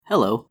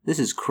Hello, this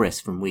is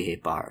Chris from We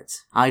Hate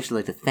Bards. I'd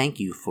like to thank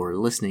you for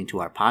listening to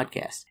our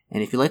podcast.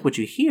 And if you like what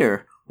you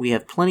hear, we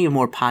have plenty of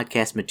more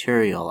podcast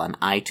material on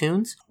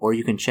iTunes, or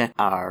you can check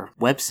our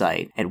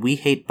website at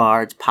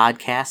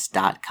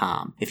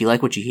wehatebardspodcast.com. If you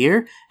like what you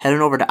hear, head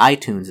on over to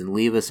iTunes and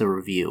leave us a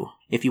review.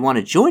 If you want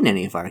to join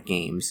any of our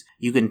games,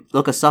 you can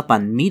look us up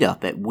on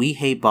Meetup at We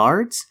Hate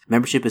Bards.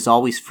 Membership is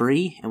always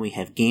free, and we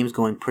have games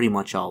going pretty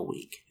much all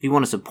week. If you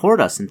want to support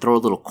us and throw a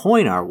little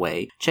coin our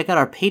way, check out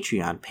our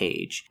Patreon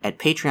page at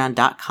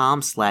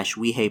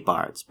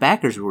patreon.com/WeHateBards.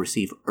 Backers will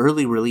receive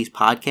early release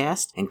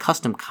podcasts and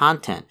custom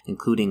content,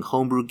 including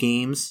homebrew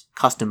games,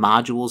 custom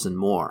modules, and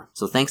more.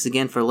 So thanks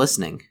again for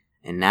listening.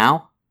 And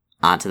now,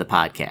 on to the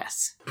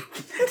podcasts.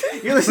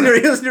 You're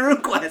listening to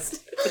RuneQuest.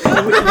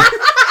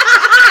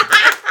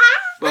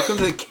 Welcome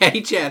to the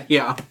Caddy Chatty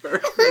offer.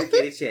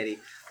 Caddy Chatty.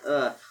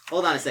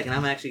 Hold on a second.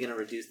 I'm actually going to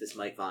reduce this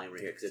mic volume right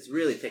here because it's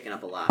really picking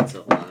up a lot.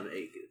 So hold on, I'm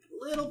make it a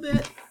little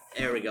bit.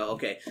 There we go.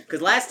 Okay.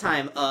 Because last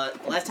time our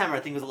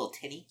thing was a little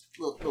tinny.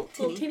 Little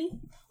tinny.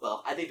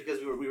 Well, I think because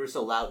we were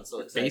so loud and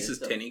so excited. Face is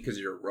tinny because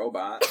you're a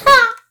robot.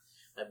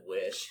 I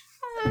wish.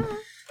 Are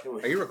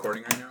you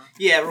recording right now?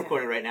 Yeah, we're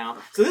recording right now.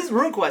 So this is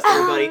RuneQuest,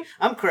 everybody.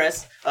 I'm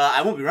Chris.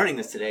 I won't be running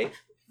this today,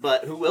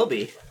 but who will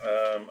be?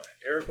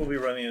 Eric will be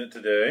running it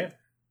today.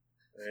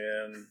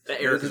 And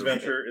Eric's this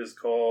adventure is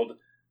called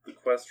The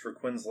Quest for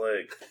Quinn's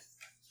Lake.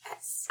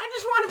 Yes. I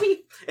just want to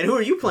be... And who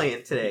are you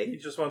playing today? He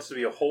just wants to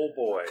be a whole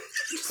boy.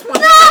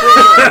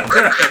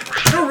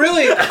 No,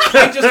 really.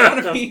 I just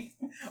want to be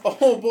a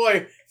whole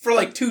boy for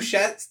like two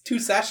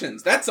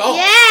sessions. That's all.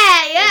 Yeah.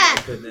 Oh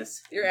my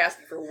goodness. You're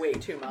asking for way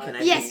too much.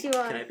 Yes, you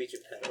are. Can I beat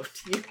your pedo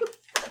to you?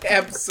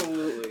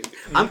 Absolutely.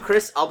 I'm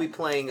Chris. I'll be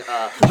playing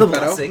The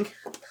Blessing.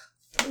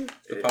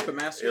 The Puppet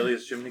Master?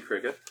 Alias Jiminy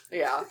Cricket.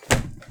 Yeah.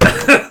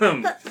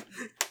 Do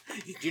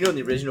you know in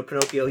the original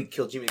Pinocchio, he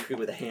killed Jimmy Cricket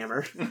with a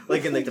hammer?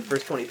 Like in the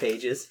first 20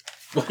 pages.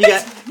 He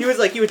was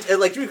like Jimmy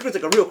Cricket was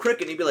like a real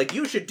cricket, and he'd be like,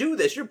 "You should do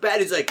this. You're bad."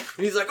 He's like,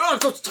 "Oh,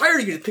 I'm so tired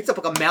of you." He just picks up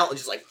like a mallet and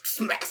just like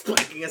smacks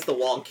against the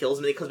wall and kills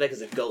him. And he comes back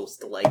as a ghost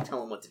to like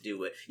tell him what to do.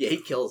 But yeah, he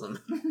kills him.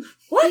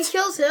 What? He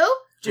kills who?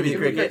 Jimmy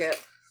Cricket. I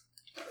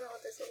don't know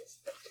what this is.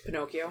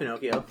 Pinocchio.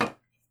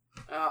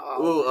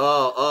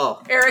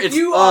 Oh. Eric,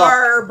 you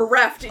are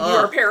bereft in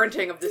your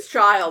parenting of this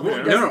child.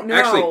 Yeah. No.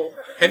 Actually,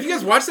 have you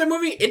guys watched that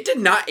movie? It did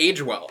not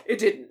age well. It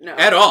didn't, no.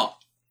 At all.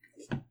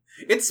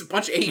 It's a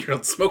bunch of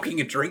 8-year-olds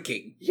smoking and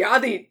drinking. Yeah.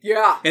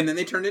 And then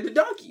they turn into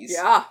donkeys.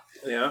 Yeah.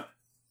 Yeah.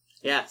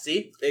 Yeah,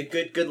 see? A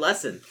good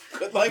lesson.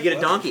 Good life You get a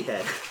lesson. donkey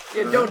head.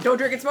 Yeah, don't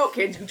drink and smoke,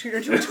 kids. You turn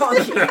into a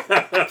donkey.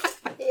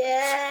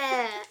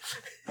 Yeah.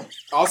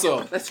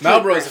 Also, That's true,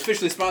 Marlboro is Chris.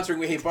 officially sponsoring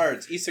We Hate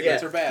Bards.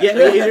 E-cigarettes are bad. Yeah,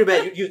 they're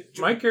bad. You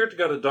My character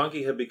got a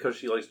donkey head because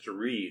she likes to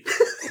read.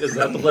 Is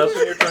that the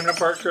lesson you're trying to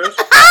impart, Chris?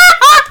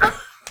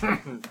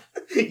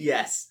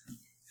 Yes.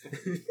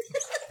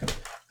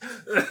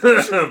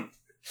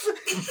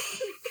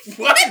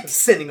 What?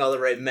 Sending all the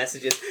right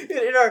messages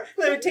in our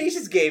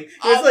Lamentations game. It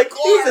was like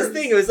this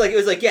thing. It was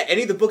like yeah.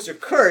 Any of the books are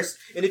cursed,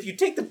 and if you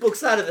take the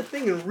books out of the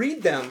thing and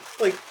read them,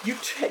 like your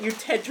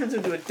head turns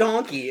into a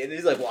donkey. And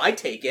he's like, "Well, I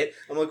take it."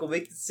 I'm like, "Well,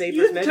 make the save."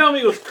 You didn't tell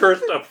me it was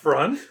cursed up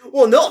front.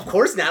 Well, no, of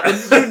course not.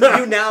 But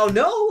you now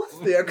know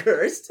they are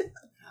cursed.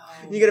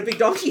 You get a big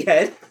donkey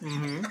head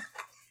and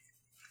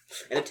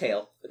a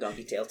tail, a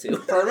donkey tail too.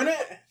 Permanent?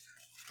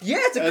 Yeah,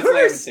 it's a That's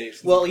curse.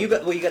 Lamentations. Well, you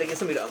got to get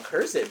somebody to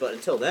uncurse it, but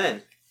until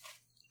then,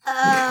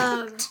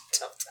 tough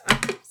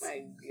times.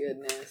 My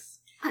goodness.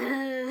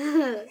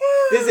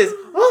 This is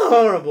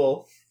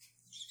horrible.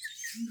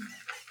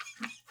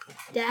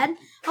 Dad,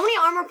 how many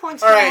armor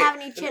points All do I right. have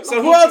in each hit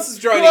So who else is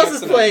joining Who else us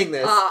is tonight? playing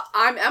this?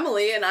 I'm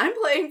Emily, and I'm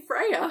playing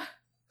Freya.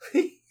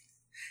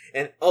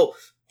 And do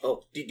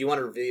you want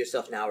to reveal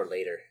yourself now or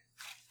later?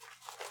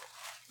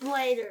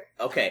 Later.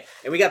 Okay,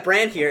 and we got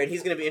Brand here, and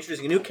he's going to be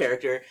introducing a new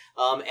character.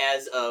 Are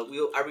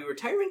we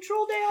retiring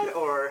Troll Dad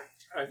or?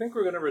 I think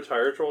we're going to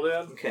retire Troll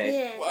Dad. Okay.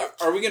 Yeah. Well,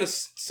 are we going to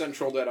send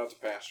Troll Dad out to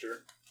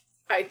pasture?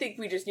 I think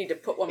we just need to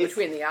put one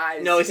between the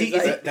eyes. No, is he-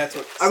 That's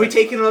what. Are we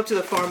taking him up to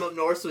the farm up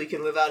north so he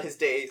can live out his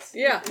days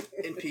Yeah.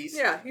 in peace?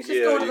 Yeah, he's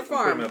just going to the you can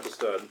put him farm. at the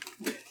stud.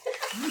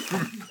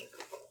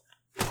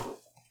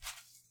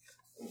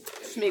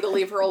 Smeagol,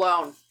 leave her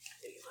alone.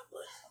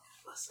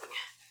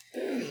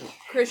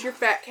 Chris, your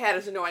fat cat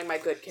is annoying my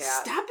good cat.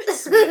 Stop it,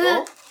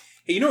 Smeagol.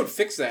 Hey, you know what would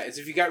fix that is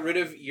if you got rid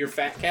of your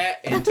fat cat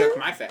and took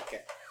my fat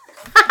cat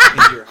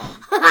into your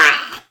home.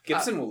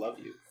 Gibson will love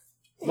you.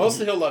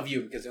 Mostly he'll love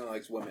you because he only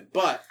likes women.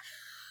 But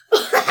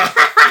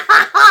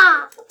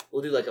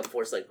We'll do like a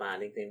forced like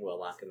bonding thing where I'll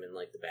lock him in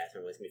like the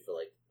bathroom with me for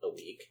like a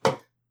week.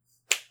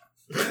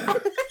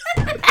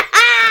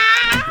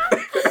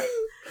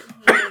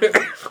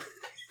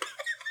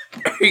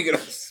 are you going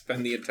to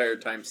spend the entire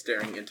time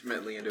staring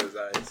intimately into his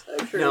eyes?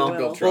 I'm sure No, you will.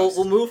 Build trust.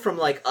 we'll move from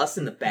like us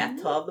in the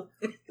bathtub,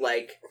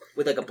 like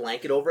with like a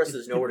blanket over us, so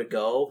there's nowhere to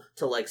go,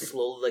 to like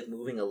slowly like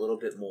moving a little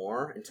bit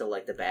more until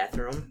like the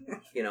bathroom.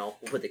 You know,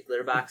 we'll put the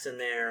glitter box in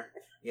there.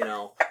 You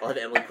know, I'll have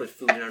Emily put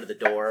food in under the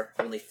door,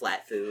 only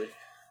flat food.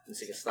 and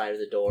so you can slide to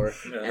the door.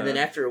 And then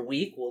after a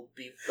week, we'll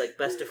be like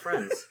best of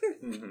friends.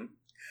 Mm-hmm.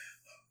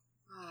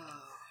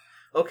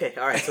 Okay,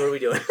 all right. So what are we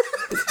doing?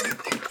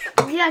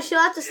 Yeah, she'll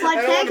have to slide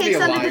I don't wanna be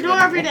pancakes under the door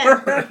alive every day.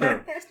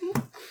 anymore.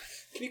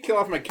 Can you kill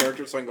off my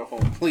character so I can go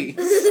home, please?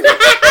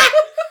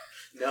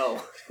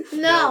 No.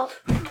 No.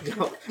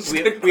 No. Just We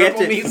gonna have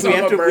crumple to. me We some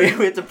have to. bird.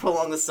 We have to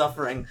prolong the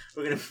suffering.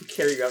 We're gonna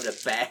carry you around in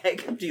a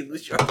bag after you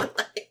lose your leg.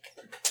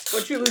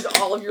 Once you lose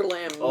all of your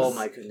limbs. Oh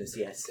my goodness!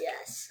 Yes.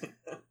 Yes.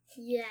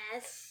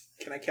 Yes.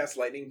 Can I cast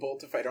lightning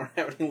bolt if I don't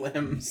have any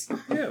limbs?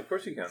 Yeah, of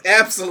course you can.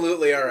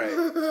 Absolutely. All right.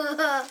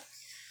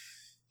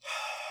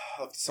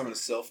 I'll have to summon a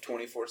sylph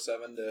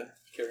 24/7 to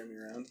carry me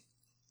around.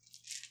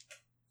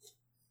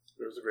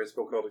 There's a great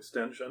spell called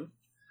Extension.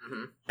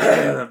 Mm-hmm.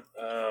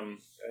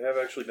 I have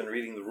actually been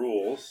reading the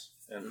rules,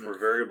 and for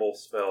variable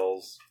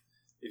spells,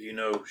 if you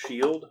know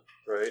Shield,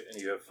 right,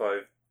 and you have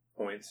 5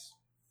 points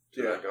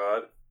to that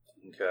god,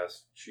 you can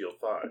cast Shield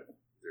 5 with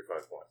your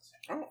 5 points.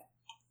 Oh.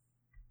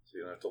 So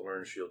you don't have to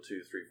learn Shield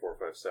 2, 3, 4,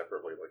 5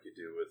 separately like you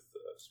do with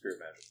Spirit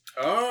Magic.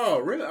 Oh,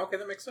 really? Okay,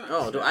 that makes sense.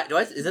 Oh, do I?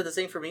 Is that the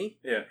same for me?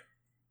 Yeah.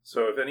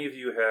 So if any of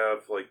you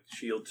have like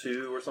Shield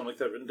 2 or something like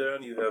that written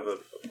down, you have a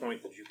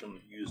point that you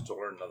can use to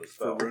learn another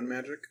spell. For rune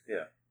magic?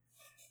 Yeah.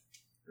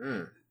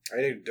 Mm.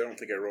 I don't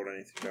think I wrote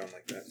anything down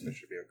like that, so it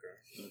should be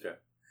okay. Okay.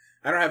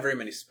 I don't have very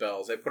many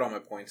spells. I put all my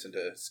points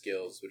into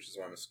skills, which is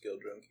why I'm a skill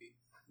junkie.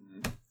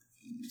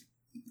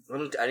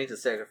 Mm-hmm. I need to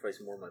sacrifice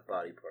more of my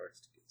body parts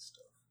to get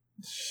stuff.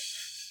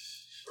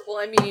 Well,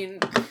 I mean,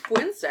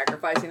 Quinn's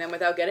sacrificing them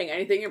without getting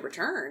anything in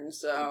return,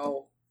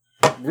 so...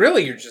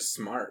 Really, you're just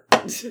smart.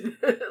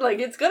 like,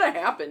 it's gonna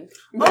happen.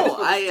 Oh,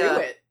 Do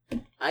it.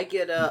 I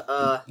get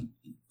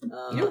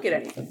You don't get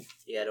anything.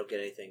 Yeah, I don't get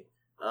anything.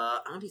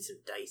 I'll need some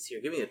dice here.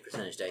 Give me a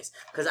percentage dice,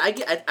 because I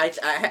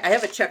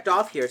have it checked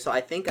off here, so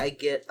I think I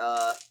get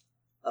a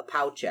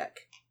POW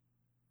check.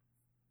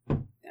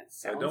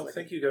 I don't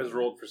think you guys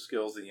rolled for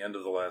skills at the end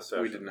of the last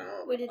session. We did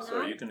not. We did So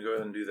not. you can go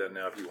ahead and do that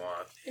now if you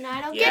want. And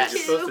I don't Yes.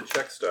 get You're supposed to. to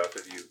check stuff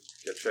if you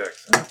get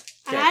checks.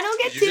 And I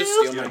don't get Did you just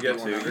to. steal You my don't get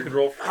to. D100? You can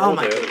roll for Oh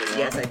my roll goodness! that if you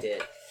Yes, want. I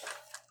did.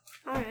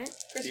 Alright.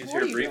 Chris, He's what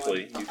here are you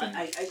briefly. doing? You can.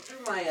 I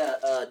threw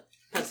my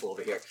pencil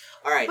over here.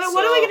 All right. But so,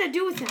 what are we gonna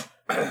do with him?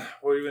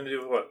 What are you going to do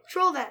with what?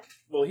 Troll that.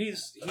 Well,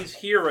 he's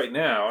here right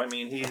now. I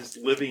mean, he's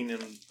living in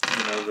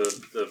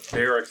the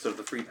barracks of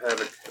the Free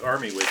Havoc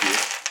army with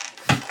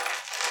you.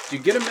 Do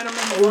you get a minimum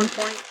of 1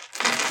 point?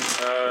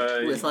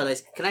 With a lot of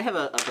dice. Can I have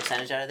a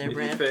percentage out of there, If you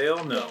Brand?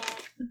 fail, no.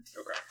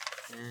 Okay.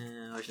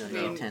 Where's I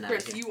another mean, 10 out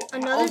Chris, here? you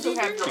Another also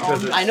have D10? your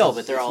Because own... I know,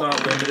 but they're it's all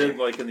not limited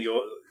like in the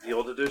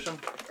old edition.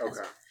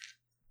 Okay.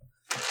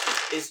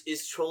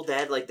 Is Troll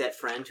Dad like that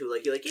friend who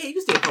like you're like, yeah, you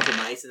can stay a couple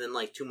nights, and then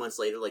like 2 months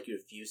later, like he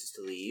refuses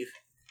to leave?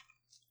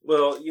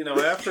 Well,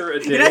 after a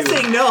day. You're not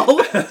saying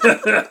no.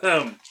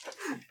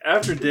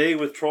 After a day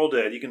with Troll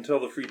Dad, you can tell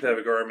the Free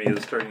Havoc army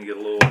is starting to get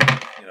a little,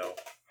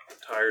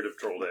 tired of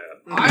Troll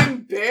Dad.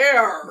 I'm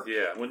Bear!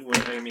 Yeah,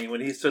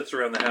 when he sits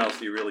around the house,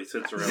 he really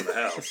sits around the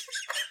house.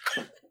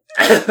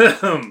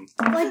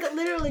 Like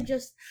literally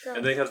just.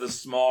 And they have this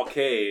small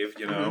cave,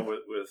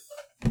 with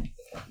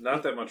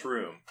not that much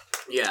room.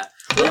 Yeah.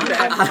 What do Yeah,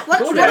 I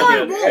yeah,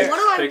 roll? What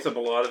do I? takes up a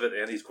lot of it,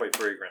 and he's quite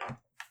fragrant.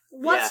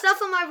 What Yeah. stuff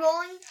am I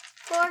rolling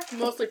for?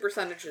 Mostly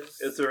percentages.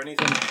 Is there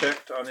anything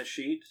checked on his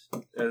sheet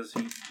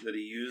that he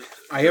used?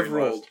 I have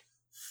during rolled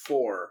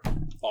 4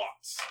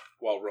 aughts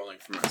while rolling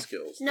for my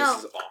skills. No. This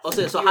is awful.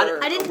 Also, so how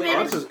You're I didn't a last?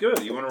 manage- This is good.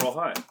 You want to roll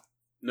high?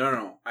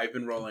 No. I've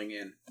been rolling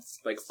in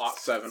like aught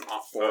 7,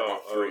 aught 4, Oh,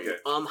 aught 3. okay.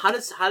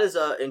 how does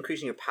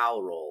increasing your POW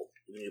roll?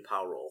 You can do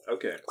POW roll.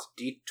 Okay. It's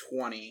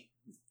D20.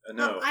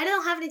 No, I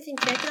don't have anything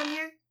checked on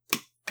here.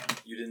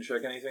 you didn't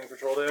check anything for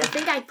Troll I Dad?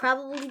 think I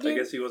probably I did.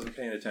 guess he wasn't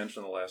paying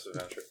attention in the last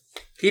adventure.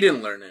 He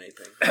didn't learn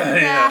anything.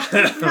 Yeah.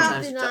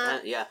 Sometimes,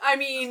 not. yeah. I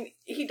mean,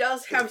 he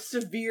does have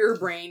severe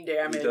brain He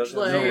damage. doesn't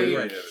Like, know Right.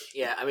 what it.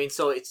 Yeah, I mean,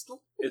 so it's.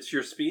 It's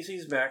your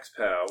species max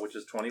POW, which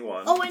is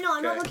 21. Oh wait, no,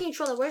 I'm not Okay. looking at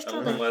Troll Dad. Where's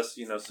Troll Dad? Unless,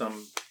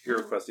 some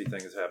hero questy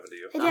thing has happened to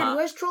you. Hey Dad, Uh-huh.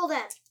 where's Troll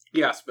Dad?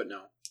 Yes, but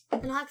no. I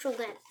don't have Troll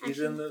Dad. He's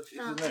in there.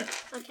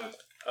 Okay.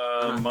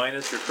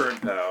 Minus your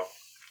current POW,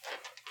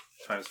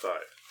 times 5.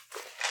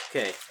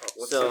 Okay,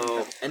 what's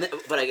so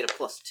but I get a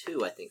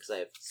 +2, I think, because I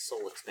have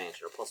soul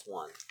expansion, or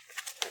 +1.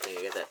 I think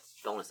I get that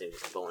bonus thing with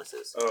some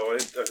bonuses. Oh, I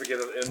forget.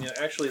 And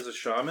actually, as a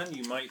shaman,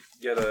 you might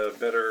get a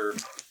better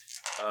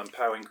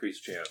POW increase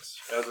chance.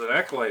 As an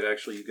acolyte,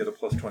 actually, you get a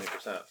plus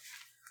 20%.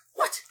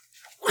 What?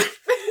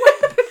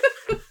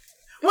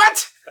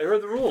 What? I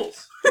heard the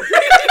rules.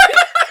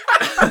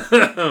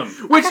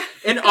 Which,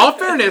 in all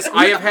fairness,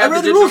 I have had I the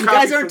read the digital rules. You copy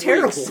guys for aren't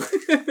terrible. weeks.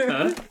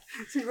 Huh?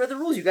 So you read the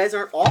rules. You guys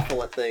aren't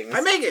awful at things.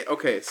 I make it.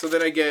 Okay, so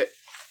then I get,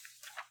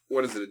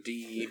 what is it, a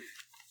D?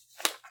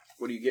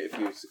 What do you get if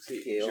you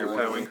succeed? Yeah. Your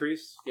POW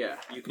increase? Yeah.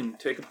 You can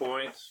take a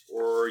point,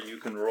 or you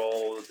can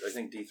roll, I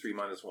think, D3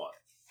 minus 1.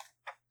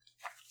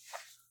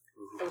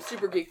 I was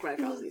super geeked when I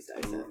found these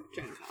dice at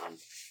Gen Con.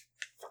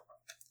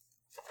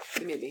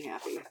 They made me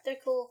happy. They're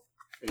cool.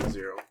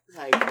 8-0.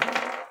 Like,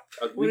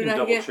 We What can did I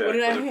double hit? check, What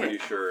did but I I'm hit? pretty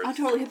sure. I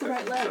totally hit the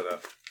that's right set letter.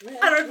 up.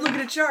 I don't have to look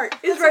at a chart.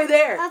 It's right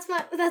there. That's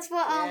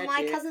what my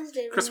Magic. cousins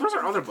did. Chris, where's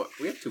our other book?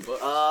 We have 2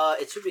 books.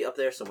 It should be up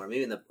there somewhere.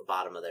 Maybe in the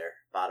bottom of the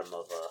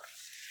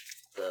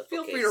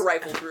Feel bookcase. free to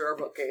rifle through our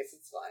bookcase.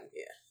 It's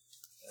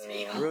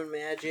fine. Rune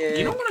magic.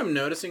 You know what I'm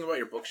noticing about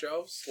your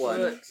bookshelves? What?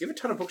 You have a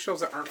ton of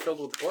bookshelves that aren't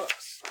filled with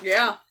books.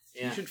 Yeah.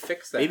 Yeah. You should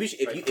fix that. Maybe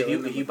if by you filling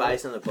them if you with buy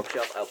books. some on the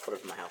bookshelf, I'll put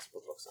it in my house.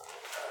 Put books on it.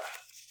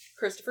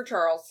 Christopher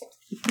Charles.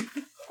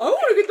 I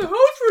want to get the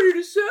house ready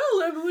to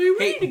sell, Emily. We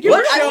Hey, need to get what?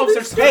 rid of all Bookshelves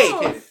this are stuff.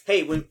 sophisticated.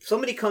 Hey, when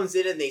somebody comes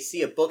in and they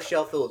see a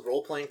bookshelf filled with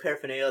role playing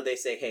paraphernalia, they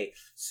say, "Hey,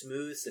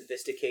 smooth,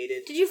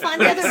 sophisticated." Did you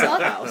find the other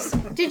book? House.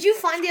 Did you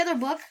find the other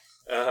book?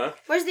 Uh-huh.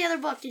 Where's the other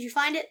book? Did you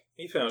find it?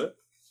 He found it.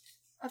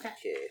 Okay.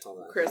 Okay, hold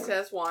on. Chris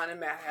has one and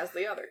Matt has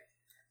the other.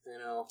 You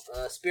know,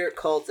 spirit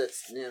cult.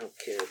 That's I don't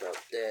care about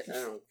that. I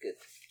don't get.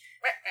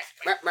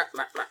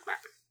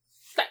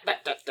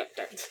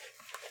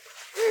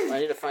 I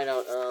need to find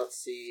out. Let's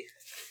see.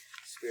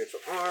 Spiritual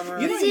armor.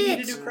 You know what you need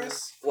to Is do,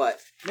 Chris? What?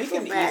 Make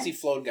an easy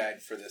flow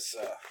guide for this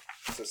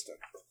system.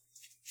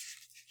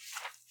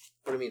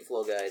 What do you mean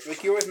flow guide?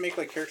 Like, you always make,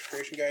 like, character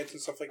creation guides and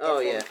stuff like that Oh, for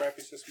all yeah. the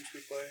crappy systems we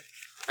play.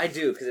 I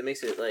do because it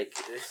makes it like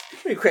it's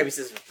pretty crappy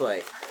system to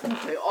play.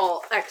 They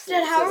all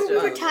excellent. Dad, how are we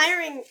systems.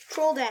 retiring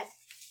Troll Dad?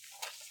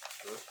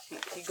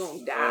 He's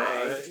gonna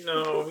die.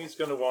 No, he's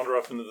going to wander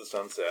off into the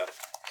sunset.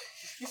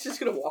 He's just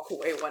gonna walk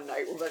away one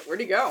night. We're like, where'd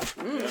he go?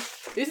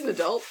 He's an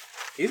adult.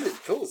 He's a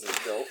tools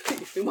adult.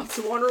 If he wants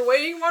to wander away,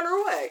 he can wander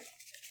away.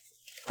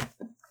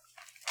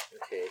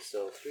 Okay,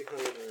 so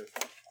 351.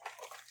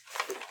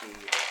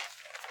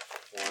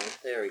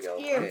 There we go.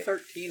 Here. Okay. I'm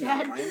 13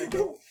 Dad. now. I'm an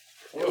adult.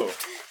 Whoa. Oh,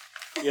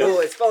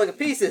 Yes. it's falling to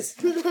pieces.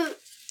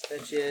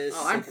 Which is.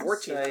 Oh, I'm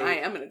 14 and I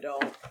am an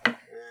adult.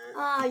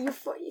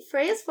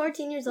 Freya's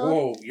 14 years old.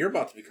 Whoa, you're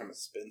about to become a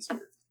spinster.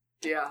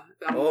 Yeah.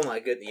 Oh my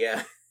good,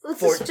 yeah, What's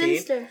 14? a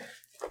spinster?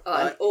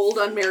 An old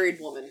unmarried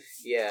woman.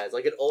 yeah. It's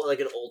like an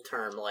old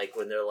term, like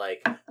when they're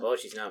like, "Oh,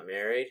 she's not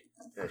married.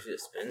 No, she's a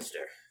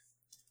spinster."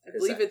 I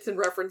believe it's in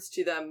reference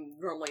to them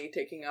normally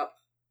taking up,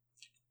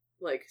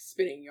 like,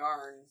 spinning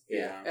yarn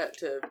Yeah,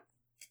 to,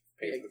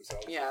 Pay for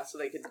themselves. yeah, so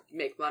they could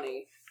make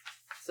money.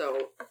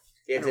 So,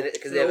 yeah,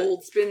 because the they have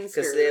old spinster.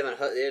 because they didn't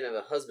have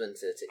a husband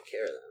to take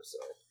care of them. So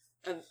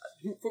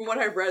And from what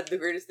I've read, the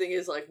greatest thing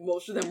is, like,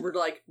 most of them were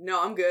like,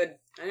 no, I'm good.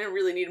 I didn't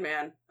really need a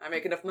man. I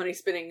make enough money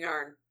spinning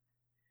yarn.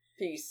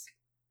 Peace.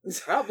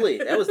 probably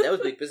that was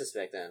big business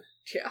back then.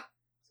 Yeah.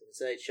 So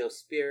inside show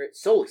spirit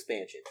soul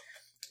expansion.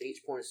 Each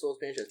point of soul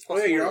expansion is Oh,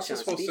 plus yeah, you're one also to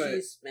supposed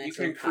species, to... You maximum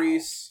can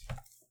increase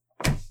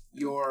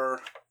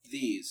your...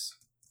 These.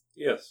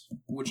 Yes.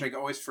 Which I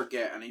always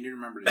forget. I need to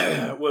remember to do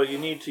that. Well, you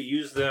need to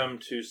use them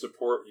to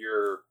support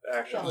your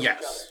actions. Yeah.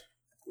 Yes.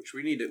 Which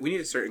we need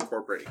to start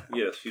incorporating.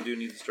 Yes, you do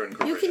need to start You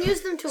incorporating. can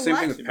use them to Same what?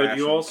 thing with But passion.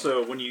 you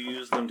also, when you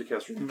use them to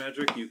cast rune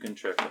magic, you can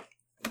check them.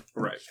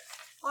 Right.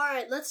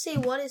 Alright, let's see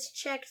what is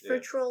checked for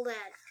Yeah. Troll Dad.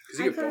 Because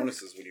you get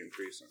bonuses when you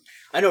increase them.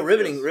 I know,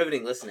 riveting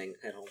Yes. listening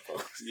at home,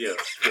 folks. Yes,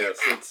 yes.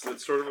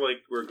 It's sort of like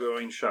we're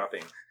going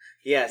shopping.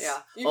 Yes. Yeah.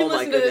 You Oh can my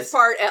listen to goodness. this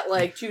part at,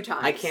 like, 2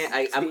 times. I can't.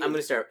 I'm speed. going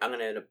to start. I'm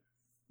going to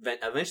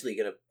eventually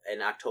get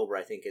in October.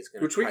 I think it's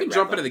going to. Which we can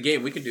jump into the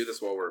game. We can do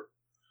this while we're...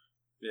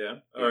 Yeah.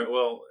 All right.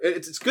 Well,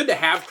 It's good to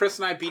have Chris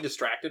and I be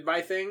distracted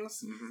by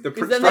things. mhm. The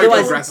Because story then they don't-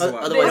 progresses a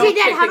lot. otherwise- They don't Okay,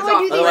 Dad, kick how do things I off.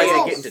 do these Otherwise, I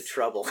rolls? get into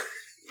trouble.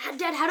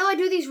 Dad, how do I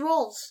do these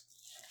rolls?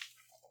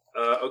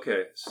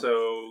 Okay.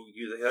 So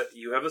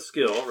you have a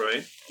skill,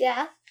 right?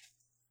 Yeah.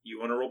 You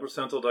want to roll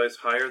percentile dice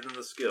higher than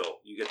the skill.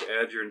 You get to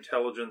add your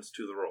intelligence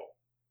to the roll.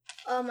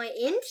 My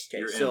int? Okay,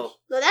 You're so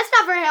No, that's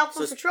not very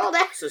helpful So- for Troll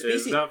Dad. so It's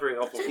species not very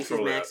helpful to species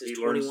control max that. is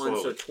He learns 21.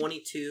 So slowly.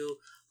 22.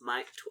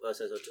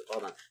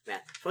 Hold on,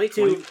 math.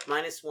 22 20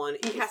 minus 1 He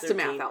equals has to 13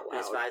 math out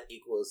minus loud. 5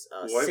 equals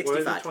Why is it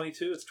 65.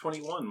 22? It's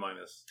 21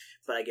 minus.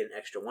 But I get an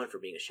extra 1 for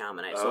being a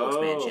shaman. I have soul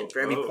Oh, expansion. For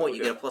every point,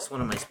 you okay. get a plus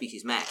 1 on my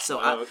species max. So,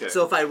 Okay.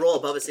 so if I roll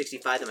above a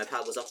 65, then my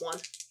power goes up 1.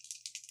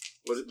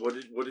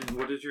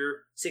 What is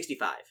your?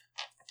 65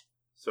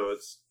 So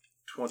it's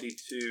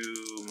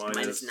 22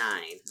 minus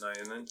 9. 9,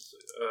 and then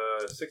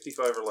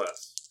 65 or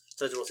less.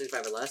 So I have to roll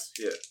 65 or less,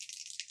 Yeah.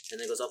 and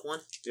then it goes up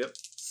 1. Yep.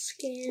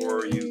 Scan.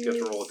 Or you get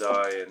to roll a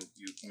die, and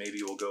you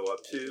maybe will go up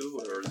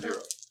 2 or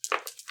 0.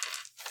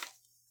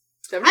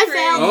 73.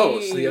 failed. Oh,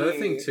 so the other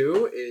thing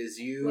too is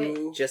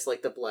you... Just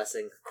like the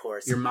blessing, of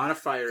course. Your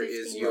modifier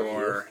is 15.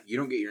 your... You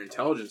don't get your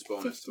intelligence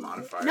bonus to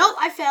modifier. Nope,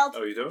 I failed.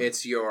 Oh, you don't?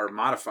 It's your No,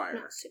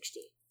 modifier 60.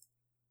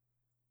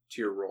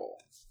 to your roll.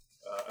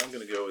 I'm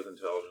going to go with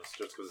intelligence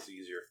just because it's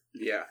easier.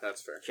 Yeah,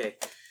 that's fair. Okay.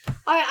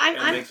 Alright, And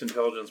it I'm makes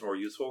intelligence more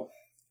useful.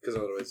 Because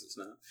otherwise it's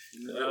not.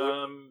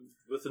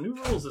 With the new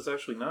rules, it's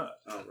actually not.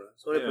 Oh, right.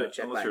 So what do I put a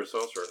check unless by? you're a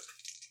sorcerer.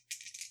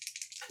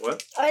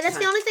 What? Alright, that's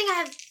the only thing I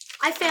have.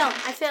 I failed.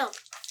 Am I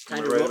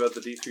Time to right roll. about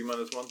the D3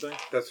 minus 1 thing?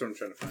 That's what I'm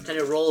trying to find Time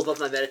to roll above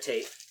my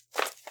meditate.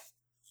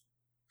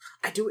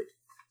 I do it.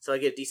 So I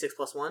get a D6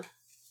 plus 1.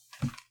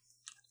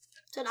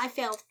 Said I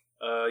failed.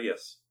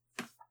 Yes.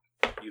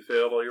 You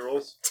failed all your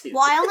rolls?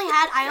 Well,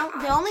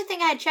 the only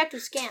thing I had checked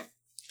was scan.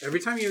 Every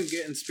time you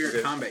get in spirit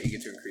Okay. combat, you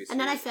get to increase. And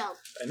then I your- failed.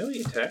 I know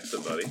you attacked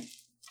somebody.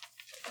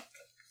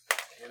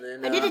 And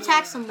then I did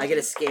attack someone. I get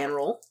a scan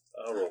roll,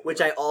 I'll roll.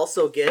 which I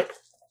also get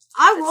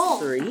I roll.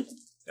 3.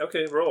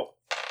 Okay, roll.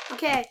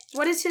 Okay,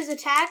 what is his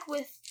attack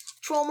with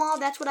Troll Maul?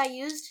 That's what I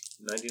used.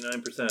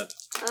 99%.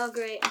 Oh,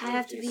 great. I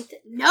have to beat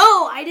it.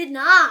 No, I did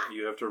not.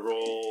 You have to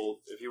roll.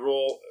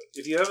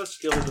 If you have a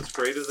skill that's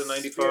greater than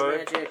 95,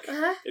 Spirit magic.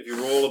 Uh-huh. if you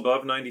roll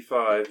above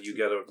 95, you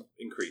get an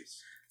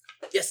increase.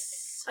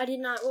 Yes. I did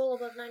not roll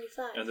above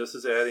 95. And this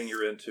is adding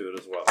your into it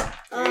as well.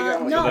 There you go.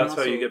 So No, that's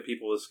how you get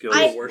people with skills.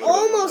 I above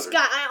almost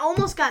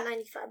 100. got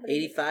 95. But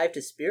 85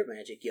 to spirit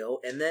magic, yo.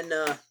 And then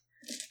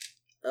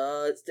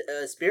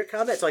spirit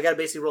combat, so I gotta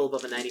basically roll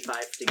above a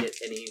 95 to get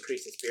any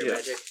increase in spirit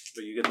Yes, magic.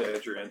 but you get to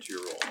add your into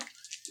your roll.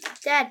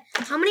 Dad,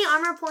 how many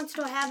armor points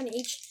do I have in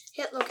each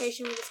hit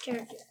location with this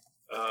character?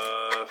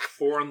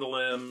 4 on the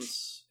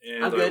limbs,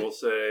 and I'm I good. will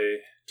say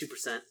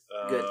 2%.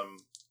 Good.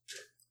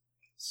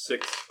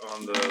 6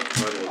 on the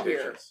vital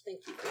locations. Thank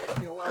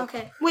you. You're welcome.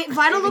 Okay. Wait,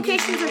 vital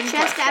locations are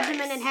chest,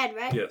 abdomen, and head,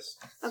 right? Yes.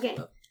 Okay.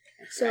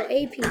 So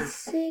AP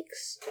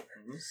 6,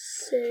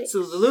 6.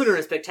 So the Lunar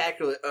in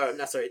spectacular,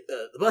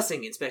 the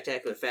busing in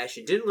spectacular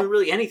fashion didn't learn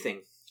really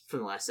anything from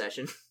the last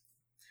session.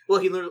 Well,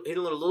 he learned a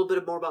little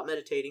bit more about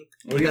meditating.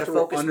 What do you have to gotta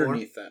roll focus more.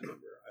 underneath that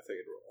number? I think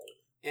it'd roll.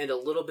 And a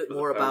little bit For the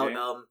more about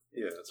power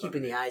Yeah, that's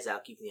keeping the eyes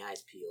out, keeping the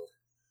eyes peeled.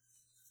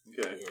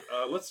 Okay.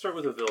 Let's start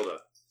with Avilda.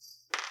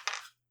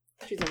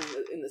 She's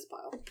in this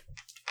pile.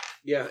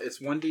 Yeah, it's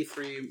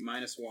 1d3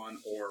 minus 1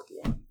 or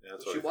 1. Yeah,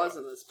 that's She what I was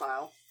in this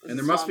pile. And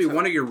there must be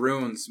one of your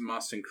runes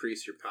must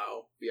increase your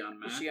POW beyond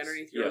max. Is she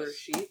underneath your Yes. other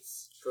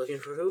sheets? Looking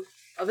for who?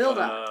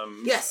 Avilda.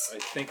 Yes. I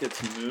think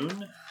it's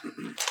Moon.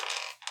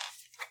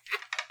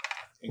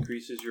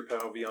 Increases your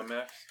power beyond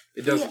max.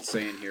 It doesn't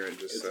say in here, it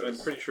just I'm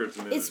says. pretty sure it's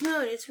Moon. It's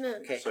Moon, it's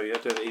Moon. Okay. So you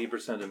have to have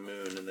 80% of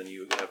Moon, and then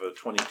you have a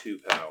 22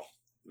 POW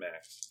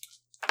max.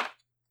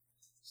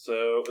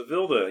 So,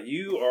 Avilda,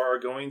 you are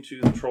going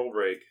to the troll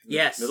break in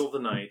Yes. the middle of the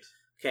night,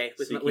 Okay,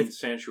 seeking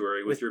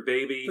sanctuary with your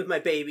baby with my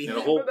baby. and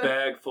a whole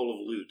bag full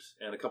of loot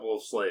and a couple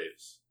of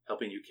slaves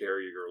helping you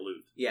carry your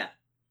loot. Yeah.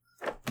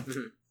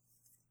 Mm-hmm.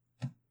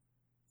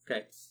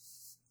 Okay.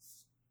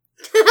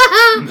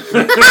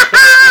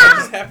 What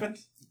just happened?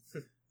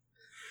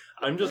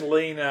 I'm just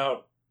laying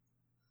out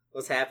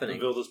What's happening?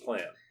 Avilda's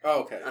plan.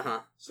 Oh, okay. Uh huh.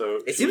 So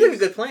It seems like a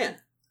good plan.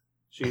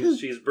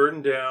 She's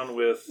burdened down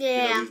with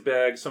Yeah. these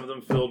bags, some of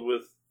them filled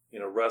with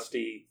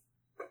rusty,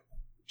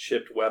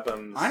 chipped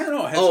weapons. I don't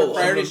know. Has Oh, her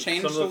priorities some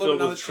changed of a them little filled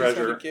now that with she's had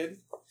treasure. a kid?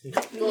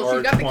 Well, large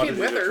she got the kid quantities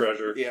with of her.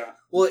 treasure. Yeah.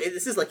 Well,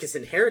 this is like his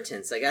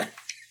inheritance. I got.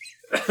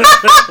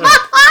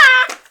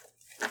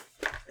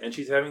 And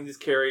she's having these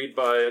carried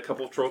by a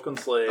couple of Trollkin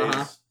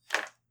slaves,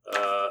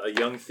 a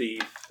young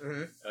thief,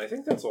 Mm-hmm. and I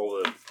think that's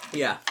all the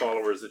Yeah.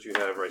 followers that you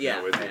have right Yeah.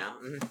 now with you. Yeah.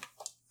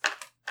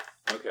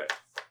 Mm-hmm. Okay.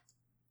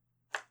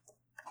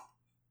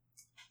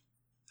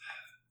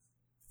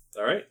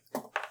 All right.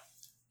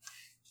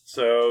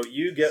 So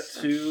you get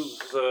to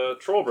the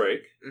troll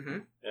break, Mm-hmm.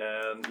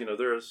 and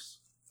there's,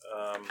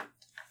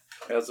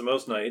 as the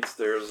most nights,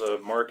 there's a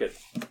market.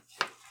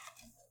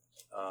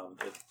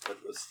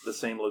 It's the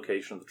same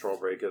location of the troll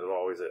break as it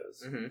always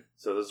is. Mm-hmm.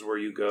 So this is where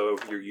you go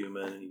if you're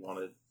human and you want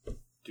to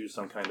do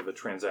some kind of a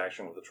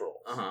transaction with the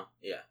trolls. Uh-huh.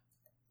 Yeah.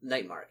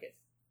 Night market.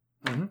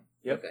 Mhm.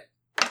 Yep. Okay.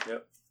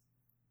 Yep.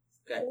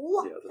 Okay.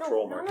 What? Yeah, the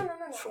troll market.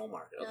 No. Troll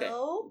market. Okay.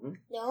 No, Mhm.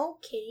 no,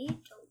 Kitty,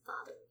 don't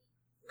bother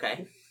me.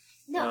 Okay.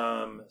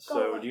 No.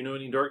 So do you know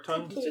any dark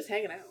tongue? She's just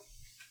hanging out.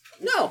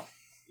 No.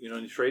 You know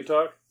any trade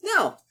talk?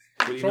 No.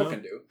 What do you Troll know?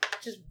 can do.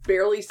 Just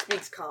barely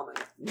speaks common.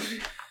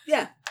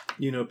 Yeah.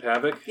 You know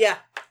Pavik Yeah.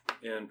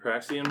 and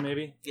Praxian,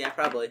 maybe? Yeah.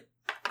 Probably.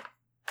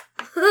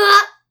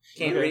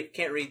 Can't Okay. read.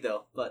 Can't read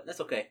though, but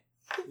that's okay.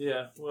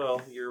 Yeah,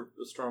 well, you're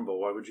a Strombo.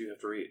 Why would you have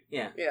to read?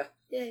 Yeah. Yeah,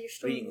 you're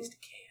strong. Reading is to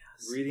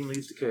chaos. Reading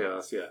leads to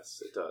chaos,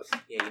 yes, it does.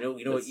 Yeah. You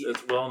know what?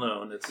 It's well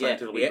known. It's Yeah,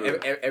 scientifically yeah,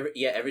 proven.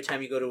 every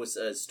time you go to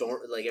a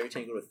storm, like every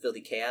time you go to a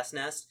filthy chaos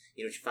nest,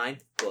 you know what you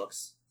find?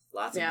 Books.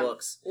 Lots Yeah. of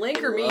books.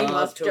 Link or They me love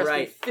must to just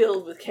write. be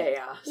filled with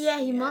chaos. Yeah,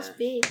 he Yeah. must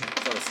be. So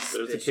There's a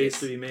suspicious. case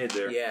to be made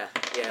there. Yeah,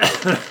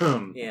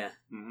 yeah, yeah.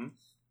 hmm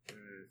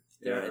Mm.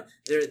 Yeah.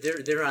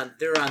 They're on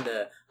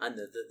the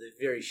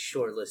very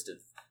short list of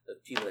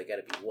people that got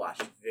to be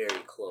watched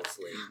very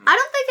closely. I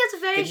don't think that's a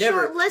very Could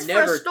never- short list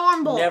never- for a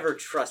Storm Bowl. Never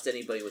trust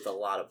anybody with a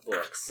lot of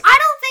books. I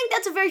don't think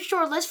that's a very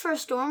short list for a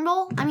Storm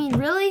Bowl. I mean,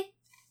 really?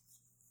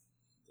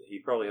 He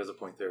probably has a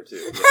point there,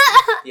 too.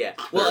 Yeah.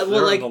 They're Well,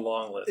 on like the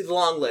long list. it's a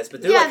long list,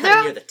 but they're Yeah, like kind they're-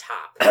 of near the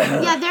top.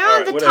 Yeah, they're All on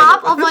right, the whatever.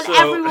 top of an So-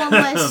 everyone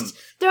list.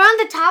 They're on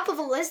the top of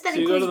a list that So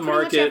you go includes to the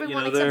pretty market, much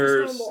everyone except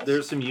for Storm Bowls.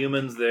 there's some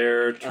humans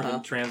there Uh-huh.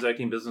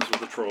 transacting business with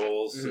the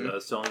trolls,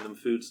 Mhm. selling them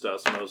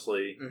foodstuffs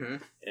mostly, Mm-hmm.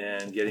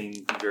 and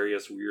getting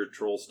various weird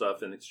troll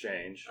stuff in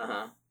exchange. Uh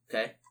huh.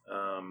 Okay.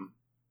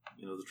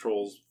 The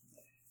trolls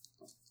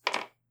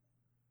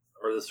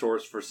are the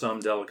source for some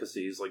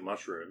delicacies like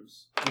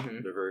mushrooms.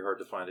 Mm-hmm. They're very hard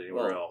to find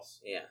anywhere Well, else,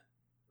 Yeah.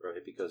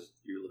 right? Because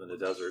you live in a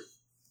desert,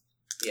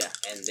 Yeah,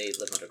 and they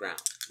live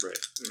underground. right?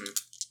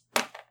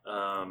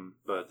 Mm-hmm.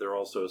 but they're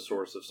also a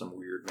source of some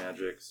weird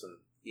magics and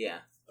Yeah.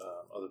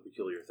 other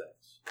peculiar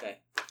things. Okay.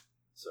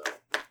 So,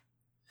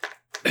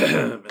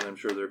 and I'm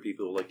sure there are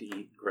people who like to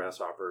eat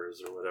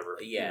grasshoppers or whatever.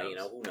 Yeah,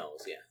 who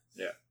knows?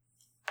 Yeah.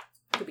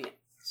 Could be.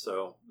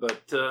 So,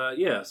 but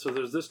so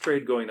there's this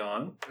trade going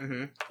on.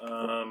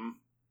 Mm-hmm.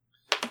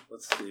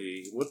 Let's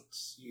see.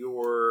 What's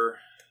your?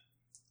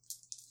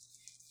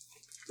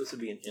 This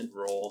would be an int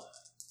roll.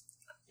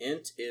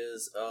 Int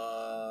is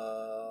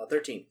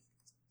 13.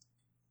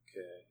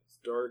 Okay, it's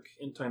dark.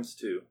 Int times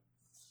 2.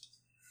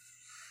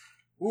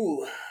 Ooh,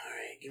 all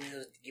right. Give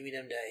me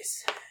them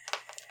dice.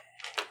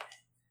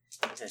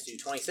 Let's do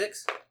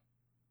 26.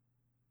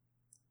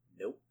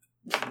 Nope.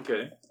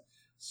 Okay,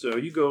 so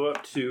you go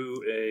up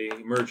to a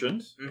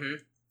merchant. Mm-hmm.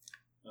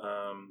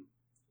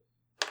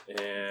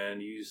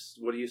 And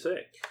what do you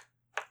say?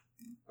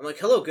 I'm like,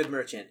 hello, good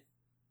merchant.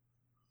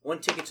 1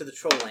 ticket to the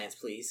Troll Lands,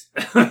 please.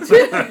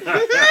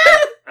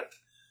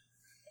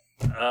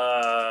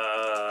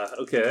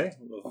 Okay.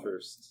 Well,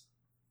 first,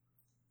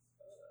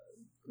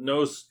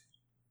 no.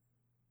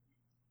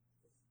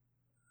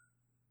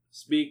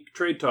 Speak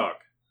trade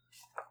talk.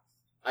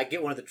 I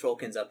get one of the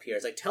Trollkins up here.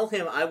 It's like, tell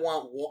him I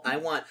want.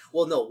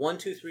 Well, no, 1,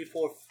 2, 3,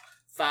 4,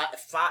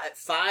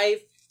 5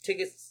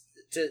 tickets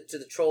to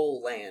the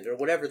Troll Land or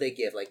whatever they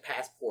give, like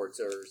passports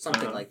or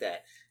something like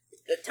that.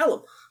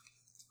 Tell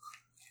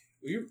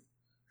him.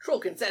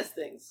 Trollkin says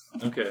things.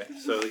 Okay,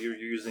 so you're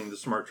using the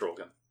smart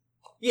Trollkin.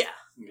 Yeah.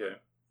 Okay.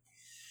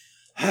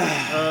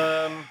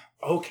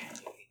 Okay.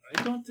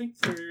 I don't think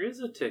there is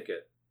a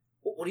ticket.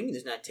 What do you mean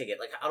there's not a ticket?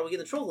 Like, how do we get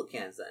the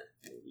Trollkins then?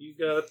 You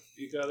got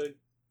a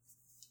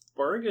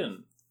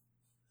bargain.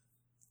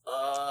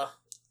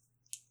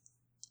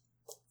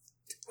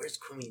 Where's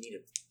Quinn? You need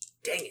him.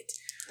 Dang it.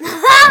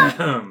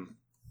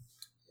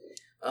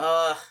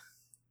 All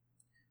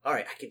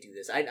right, I can do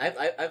this.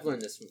 I've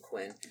learned this from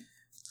Quinn.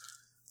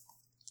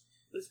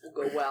 This will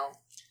go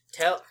well.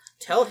 Tell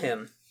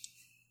him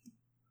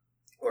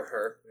or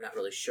her. I'm not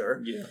really sure.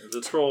 Yeah,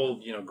 the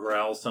troll,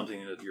 growls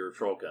something at your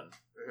Trollkin.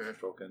 Mm-hmm.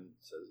 Trollkin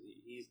says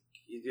he's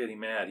getting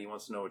mad. He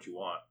wants to know what you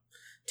want.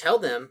 Tell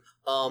them.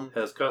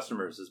 Has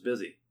customers. Is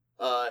busy.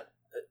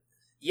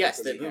 Yes,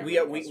 that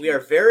we are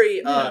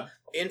very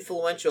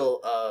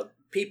influential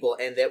people,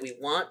 and that we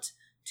want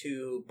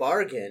to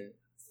bargain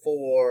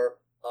for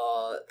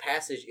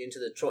passage into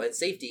the troll and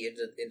safety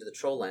into the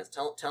Troll Lands.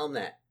 Tell them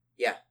that.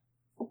 Yeah.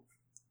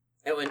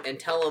 And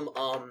tell them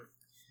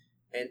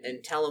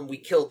and tell them we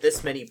killed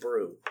this many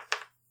brew.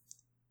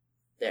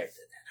 There,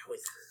 that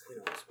always we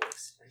know this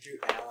works. Aren't you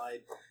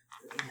allied?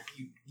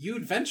 You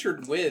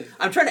adventured with.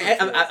 I'm trying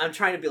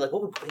to be like,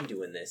 what would Quinn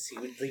do in this? He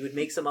would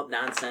make some up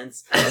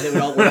nonsense, and it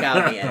would all work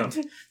out in the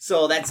end.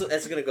 So that's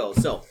gonna go.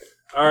 So,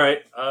 all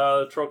right,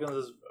 Trollkin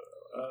says,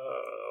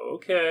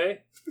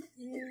 okay,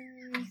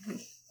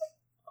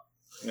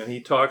 and he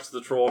talks to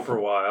the troll for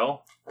a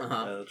while,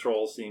 and the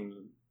troll seems,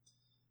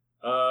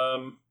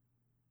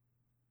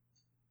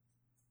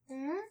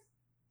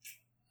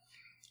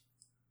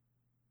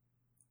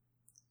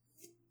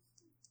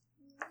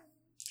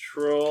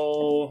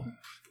 Troll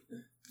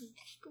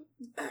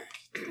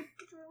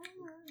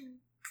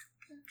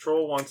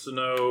wants to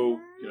know,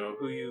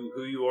 who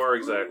you are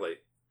exactly.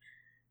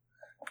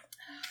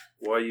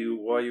 Why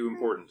you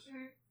important?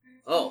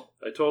 Oh,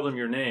 I told him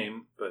your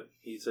name, but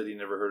he said he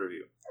never heard of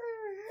you.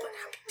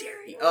 how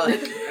dare he? I'm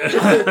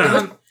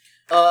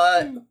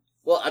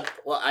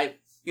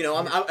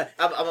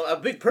a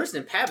big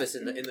person in Pavis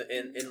in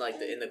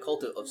the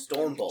cult of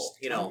Stormbolt.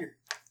 You're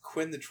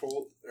Quinn the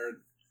Troll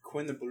or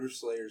Quinn the Blue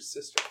Slayer's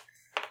sister.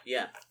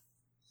 Yeah.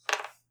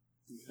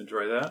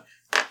 Enjoy that.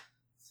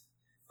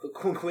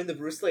 Quinn the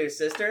Bruce Slayer's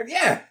sister?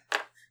 Yeah.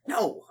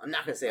 No, I'm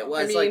not gonna say it.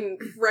 Well,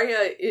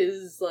 Freya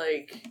is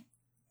like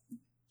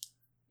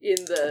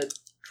in the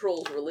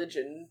troll's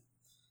religion.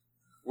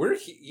 We're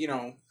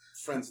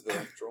friends of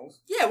the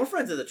trolls. Yeah, we're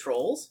friends of the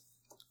trolls.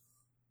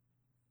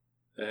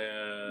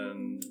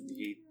 And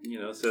he,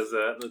 says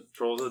that, and the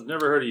troll says,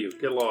 never heard of you.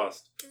 Get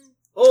lost.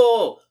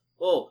 Oh,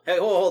 hey,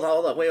 hold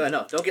on. Wait,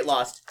 no, don't get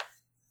lost.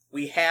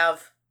 We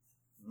have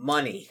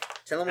money.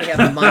 Tell them we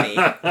have money.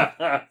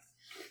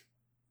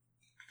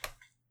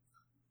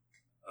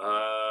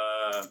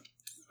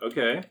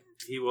 Okay.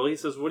 He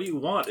says, what do you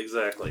want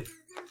exactly?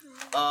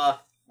 I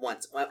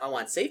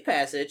want safe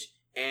passage,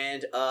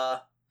 and,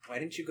 Why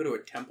didn't you go to a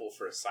temple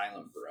for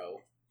asylum,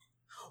 bro?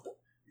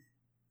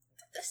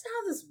 that's not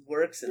how this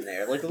works in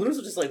there. Like, the Lunars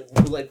will just,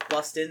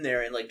 bust in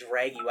there and,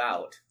 drag you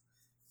out.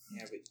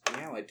 Yeah, but the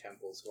allied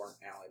temples weren't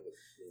allied with...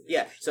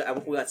 Yeah,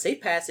 so we want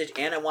safe passage,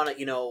 and I want to,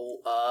 I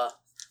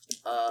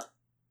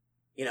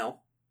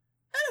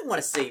don't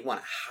want to say you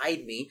want to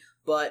hide me,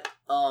 but,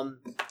 want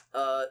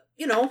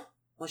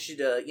you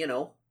to,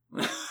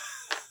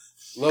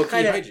 low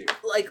key hide you.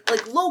 Like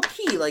low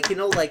key,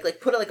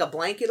 put a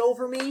blanket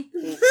over me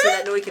so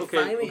that nobody can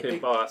find me. Okay,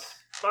 boss.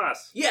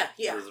 Yeah.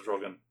 Says the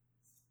Trollkin.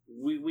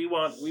 We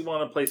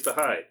want a place to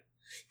hide.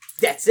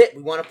 That's it.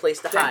 We want a place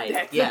to hide.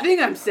 That's the thing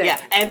I'm saying.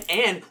 Yeah,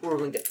 and we're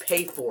willing to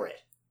pay for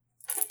it.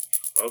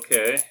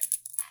 Okay.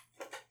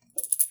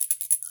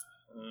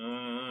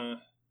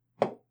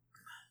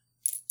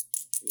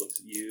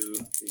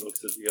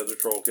 looks at the other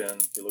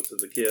trollkin. He looks at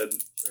the kid.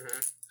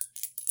 Mhm.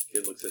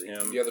 Kid looks at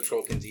him. The other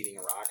trollkin's eating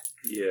a rock.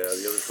 Yeah,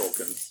 the other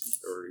trollkin,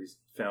 or he's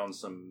found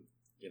some,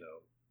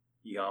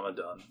 Yama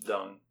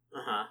dung.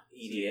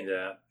 Eating it.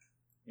 that.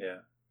 Yeah.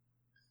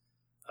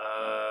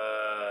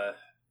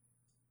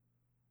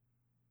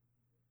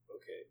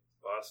 Okay,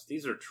 boss.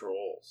 These are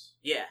trolls.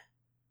 Yeah.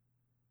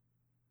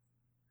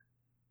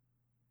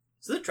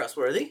 So they're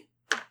trustworthy.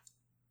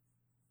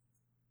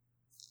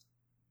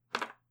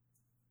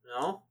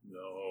 No?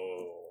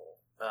 No.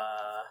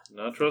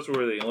 Not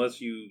trustworthy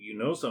unless you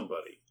know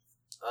somebody.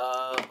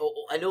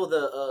 I know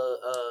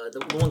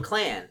the one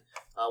clan.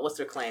 What's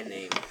their clan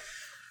name?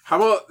 How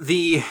about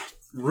the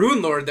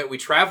Rune Lord that we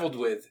traveled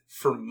with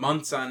for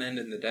months on end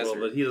in the desert?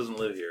 Well, but he doesn't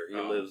live here. He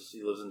Oh. lives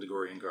in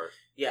Degorian Karth.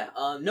 Yeah.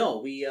 No.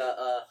 We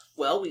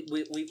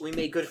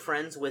made good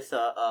friends with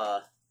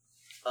the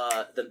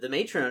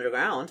matron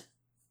underground.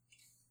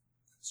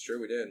 It's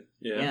true, we did.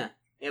 Yeah.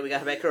 Yeah. We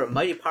got back her a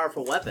mighty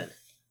powerful weapon.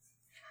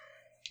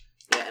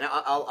 Yeah, and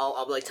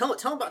I'll be like, tell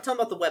him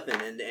about the weapon,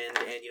 and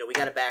we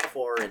got it back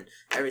for her, and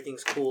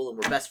everything's cool, and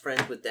we're best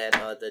friends with that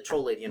the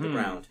troll lady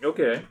underground.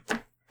 Okay.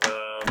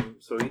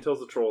 So he tells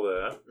the troll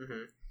that,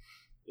 Mm-hmm.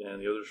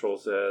 and the other troll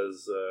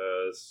says,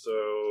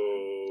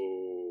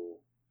 "So,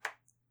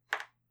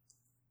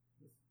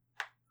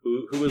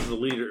 who is the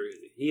leader?"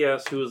 He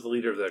asks, "Who is the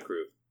leader of that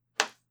group?"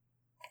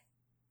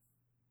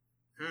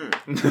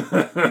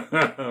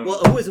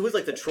 Well, who was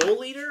like the troll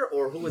leader,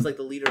 or who was like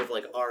the leader of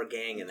like our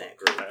gang in that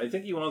group? I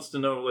think he wants to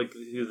know like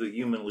who the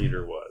human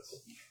leader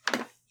was.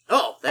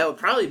 Oh, that would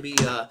probably be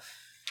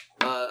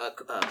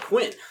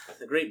Quinn,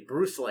 the great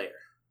Bruce Slayer,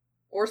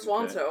 Or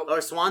Swan's Okay. Hope. or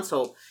Swan's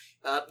Hope.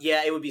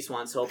 Yeah, it would be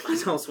Swan's Hope. I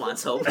know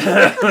Swan's Hope.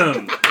 Yeah,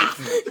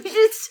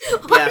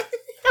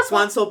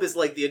 Swan's Hope is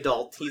like the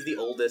adult. He's the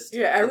oldest.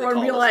 Yeah, and the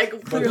everyone be tallest.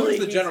 like, But clearly who does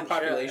the he's general in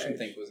charge. population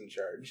think was in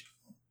charge?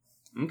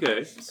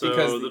 Okay, so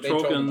Because the they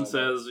told him trollkin all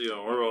says,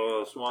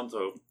 we're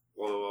Swanto,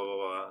 blah, blah, blah, blah,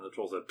 blah, and the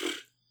troll said, blah,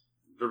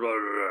 blah,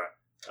 blah,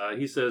 blah.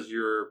 He says,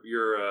 you're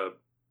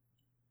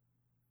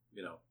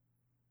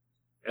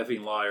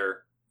effing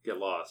liar, get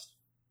lost.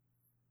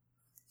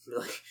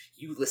 Like,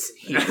 you listen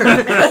here.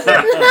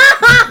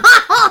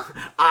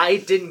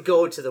 I didn't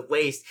go to the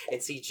waste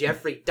and see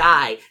Jeffrey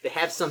die to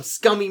have some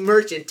scummy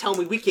merchant tell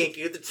me we can't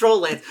get to the troll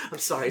lands. I'm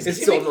sorry, it's Is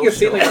he so making a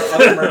scene emotional. like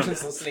other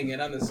merchants listening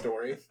in on this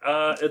story?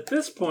 At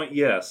this point,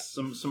 yes,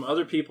 some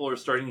other people are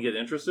starting to get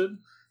interested.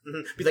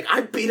 Be like,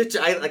 I beat the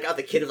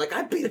kid who's like,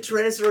 I beat a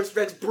Tyrannosaurus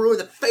Rex brewer in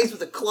the face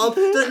with a club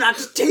that knocked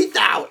his teeth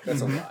out. That's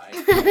a lie.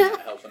 You were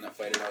not helping that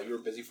fight at all. You were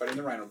busy fighting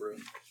the Rhino Brew.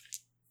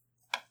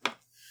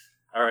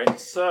 All right,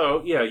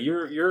 so yeah,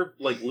 you're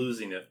like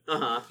losing it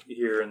Uh-huh.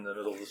 here in the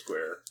middle of the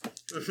square.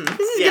 This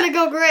is gonna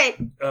go great.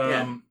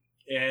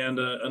 And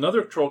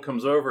another troll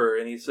comes over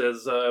and he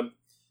says,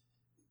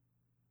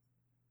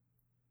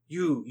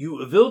 "You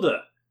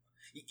Avilda,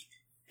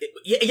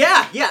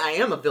 Yeah, I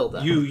am a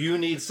Vilda. you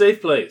need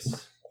safe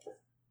place.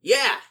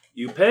 Yeah,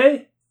 You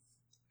pay?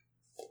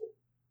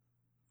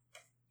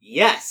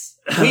 yes,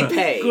 we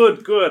pay.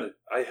 Good.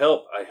 I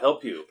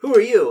help you. Who are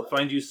you?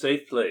 Find you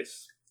safe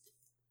place.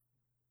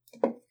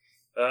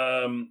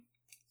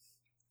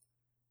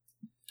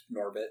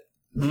 Norbit.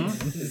 Hmm?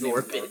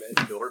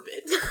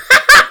 Norbit.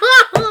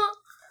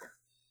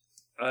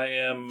 I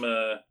am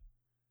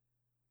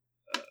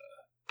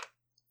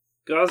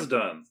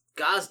Gazdan.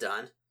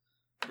 Gazdan.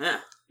 Yeah.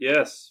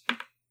 Yes.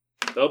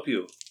 Help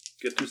you.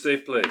 Get to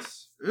safe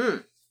place.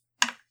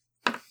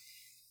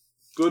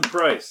 Good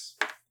price.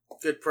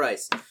 Good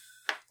price.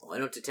 Well, I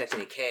don't detect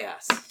any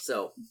chaos,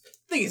 so I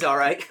think he's all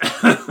right. you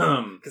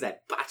Because I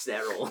botched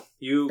that roll.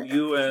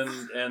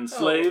 and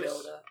slaves.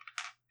 Oh,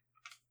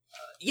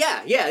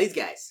 Hilda. Yeah, these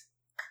guys.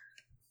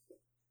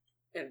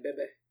 And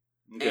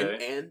Bebe.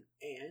 Okay.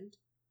 And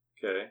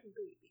Okay.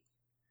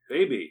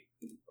 Baby.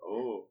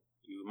 Oh,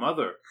 you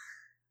mother.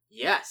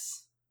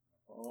 yes.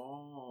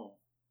 Oh.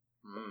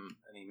 And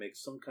he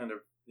makes some kind of,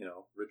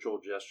 ritual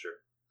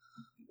gesture.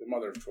 The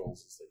mother of trolls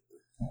is like the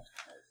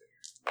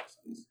makes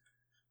sense.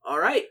 All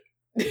right.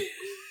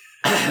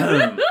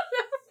 I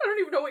don't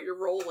even know what you're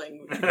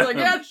rolling. You're like,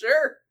 yeah,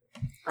 sure.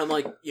 I'm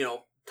like,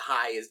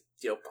 high is,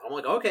 I'm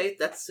like, okay,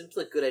 that seems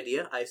like a good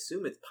idea. I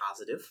assume it's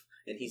positive,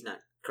 and he's not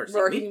cursing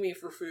Marking me. me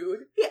for food.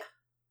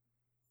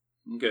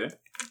 Okay.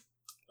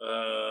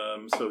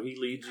 So he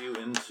leads you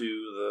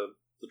into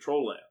the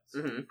troll lands.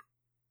 Mm-hmm.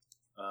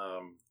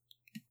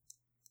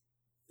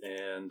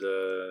 And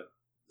the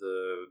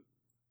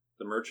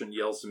merchant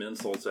yells some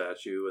insults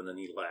at you, and then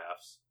he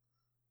laughs.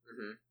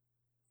 Mm-hmm.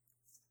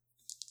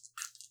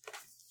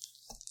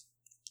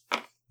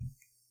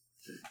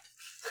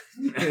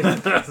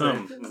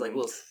 It's like,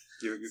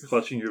 You're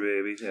clutching your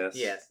baby, yes.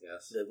 Yes.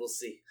 Yes. we'll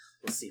see.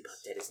 We'll see about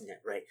that, isn't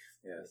that right?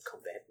 Yes. Come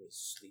back and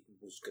he's sleeping,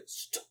 who's gonna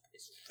stuff in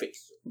his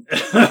face?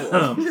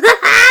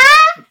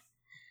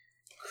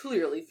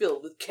 Clearly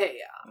filled with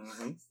chaos.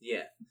 Mhm.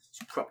 Yeah.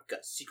 He's probably got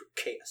a secret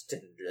chaos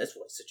tender. That's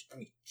why he's such a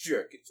mean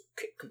jerk. It's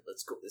okay. Come on,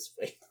 let's go this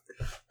way.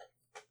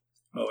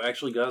 Oh,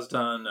 actually,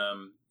 Gazdan,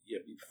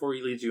 before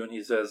he leads you in,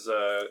 he says,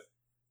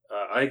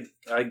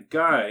 I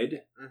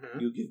guide. Mm-hmm.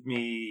 You give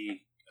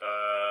me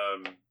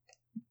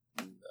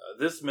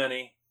this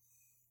many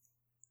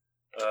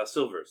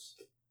silvers.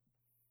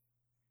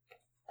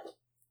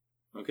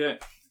 Okay.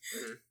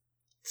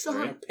 So All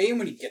right. Pay him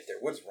when you get there.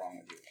 What's wrong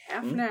with you?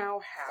 Half Hmm? now,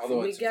 half Although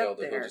when we it's get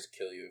Velda, he'll there. just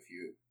kill you if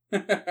you.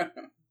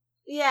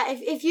 yeah,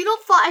 if you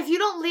don't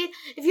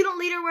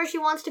lead her where she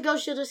wants to go,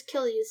 she'll just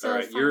kill you. So All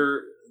right. it's fine.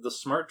 You're the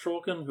smart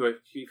trollkin who I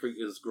keep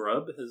is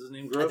Grub. Is his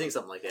name Grub? I think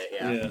something like that.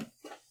 Yeah. Yeah.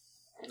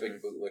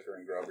 Big bootlicker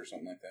and grub or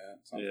something like that.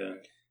 Something Yeah.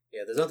 like-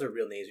 Yeah, there's other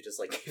real names. We just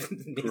like names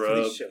when they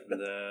Grub. showed And up.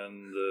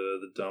 then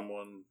the dumb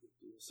one.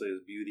 We'll say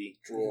is Beauty.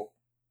 Drool.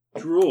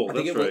 Drool. I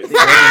think That's it was-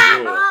 right. I think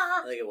it was Drool.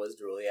 I think it was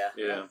Drool. Yeah.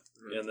 Yeah.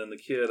 Mhm. And then the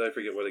kid. I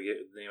forget what the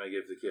name I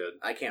gave the kid.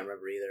 I can't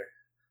remember either.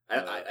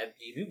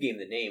 You gave him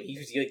the name. He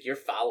was like your I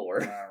follower.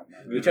 don't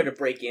remember. We tried to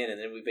break in, and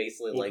then we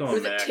basically We'll like call him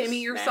Was it Max.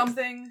 Timmy or Max.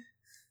 something?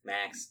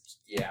 Max.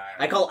 Yeah,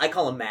 I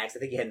call him Max. I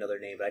think he had another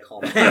name, but I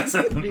call him Max.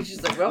 He's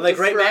just like, well, I'm like,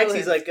 this right, is where I Max?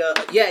 He's live.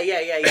 like, yeah,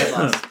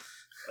 boss.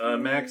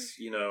 Max,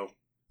 your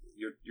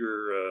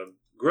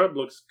Grub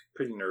looks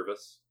pretty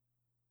nervous.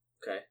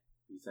 Okay.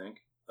 You think?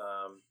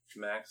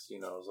 Max,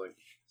 is like,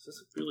 is this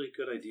a really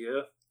good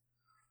idea?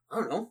 I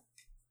don't know.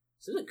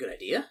 This is a good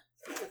idea.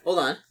 Hold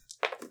on.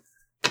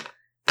 Yeah,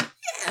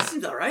 that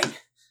seems all right.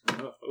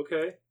 Oh,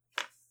 okay.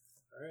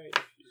 All right.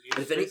 You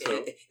If, any,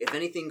 think so. if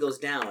anything goes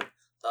down,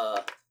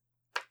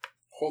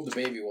 Hold the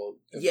baby while.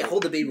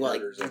 hold the baby while I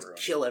murders everyone.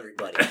 kill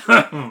everybody.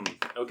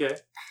 Okay.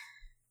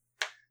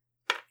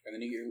 And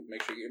then you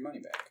make sure you get your money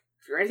back.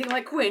 If you're anything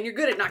like Quinn, you're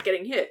good at not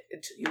getting hit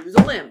until you lose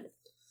a limb.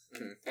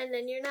 and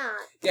then you're not.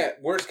 Yeah,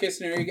 worst case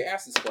scenario, you get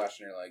acid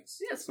splashed in your legs.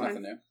 Yeah, it's It's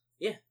nothing new.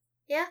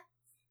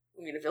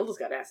 I mean, if Hilda's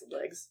got acid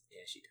legs.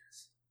 Yeah, she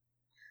does.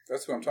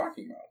 That's what I'm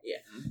talking about.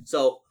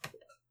 So,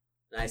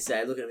 and I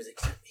look at him and he's like,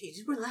 hey,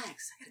 just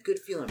relax. I got a good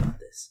feeling about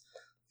this.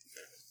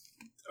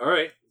 All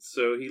right.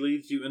 So he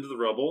leads you into the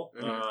rubble.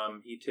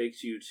 Mhm. He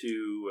takes you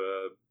to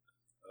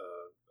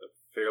a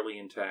fairly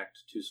intact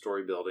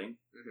 2-story building.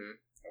 Mm-hmm.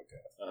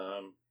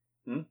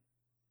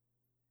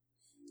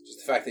 Just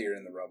the fact that you're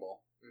in the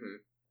rubble. Mm-hmm.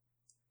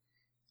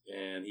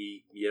 And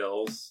he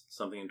yells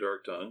something in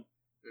dark tongue.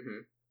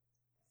 Mm-hmm.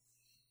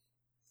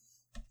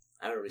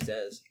 I don't know what he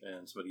says.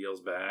 And somebody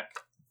yells back.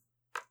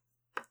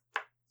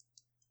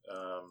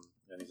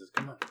 And he says,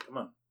 "Come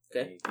on."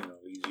 Okay. And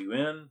he, leads you in.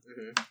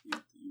 Mm-hmm.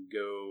 You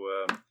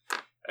go.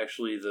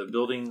 Actually, the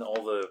building,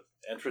 all the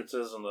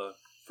entrances on the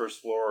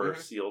first floor are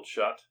Mhm. sealed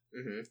shut,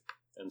 Mm-hmm.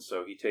 and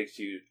so he takes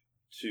you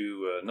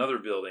to another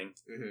building,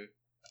 Mm-hmm.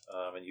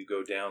 and you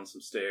go down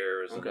some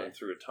stairs and Okay. then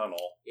through a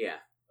tunnel, Yeah.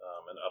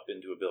 and up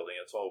into a building.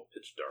 It's all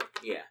pitch dark.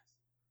 Yeah.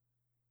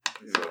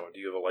 So, do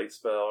you have a light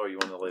spell, or you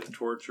want to light a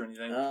torch or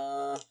anything?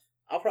 I'll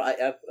probably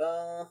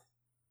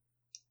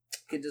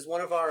does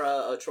one of our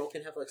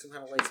Trollkin have like some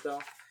kind of light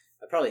spell?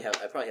 I probably have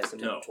some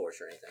kind No. of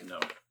torch or anything. No,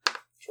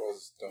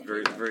 Trolls don't. very,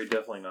 need them. very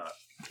definitely not.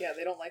 Yeah,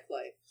 they don't like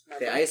light.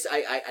 Okay,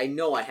 I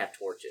know I have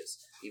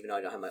torches, even though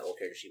I don't have my old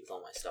character sheet with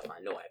all my stuff. I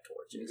know I have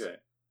torches. Okay.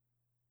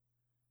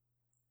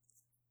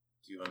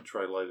 Do you want to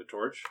try to light a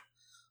torch?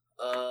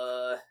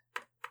 I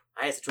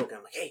asked the Trollkin.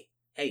 I'm like,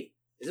 hey,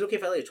 is it okay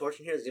if I light a torch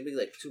in here? Is anybody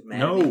like too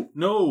mad at me?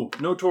 No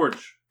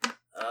torch.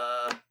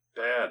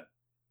 Bad.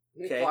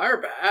 Okay.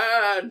 Fire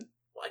bad.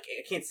 Well, I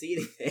can't see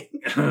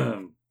anything.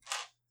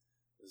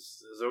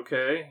 This is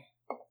okay.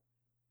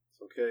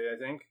 It's okay, I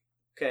think.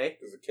 Okay.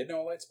 Does the kid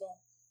know a light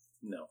spell?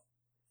 No.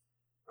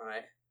 All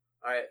right.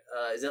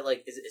 Is that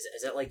like is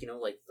that like is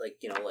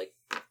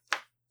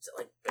that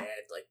like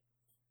bad like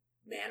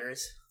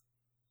manners?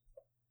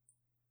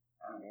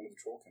 I don't know what the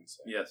troll can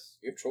say. Yes.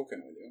 You have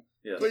Trollkin with you.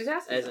 Yes. What he's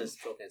asking. As a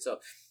Trollkin. So,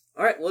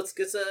 all right. Well, let's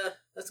go.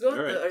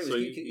 All right. So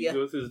you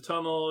go through the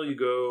tunnel. You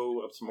go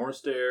up some more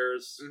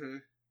stairs. Mm-hmm.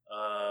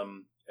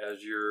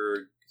 As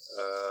you're,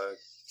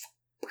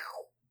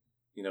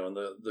 and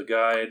the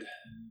guide,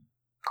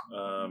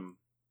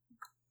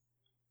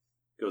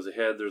 goes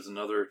ahead. There's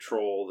another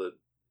troll that,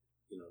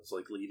 is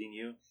like leading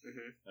you.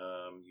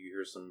 Mm-hmm. You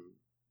hear some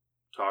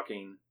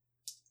talking.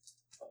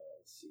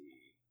 Let's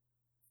see.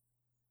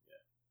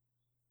 Yeah.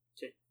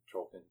 Okay.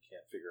 Trollkin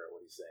can't figure out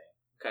what he's saying.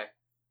 Okay.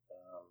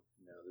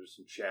 There's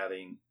some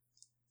chatting.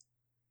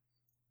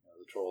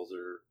 The trolls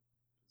are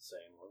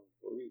saying,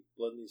 "What are we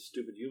letting these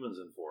stupid humans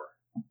in for?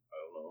 I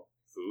don't know.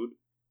 Food?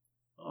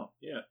 Oh,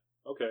 yeah.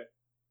 Okay.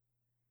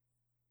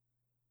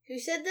 Who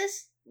said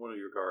this? One of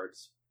your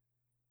guards.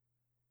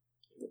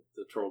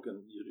 The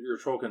Trollkin, your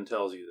Trollkin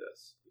tells you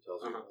this. He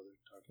tells you, Uh-huh.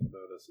 they're talking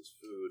about us as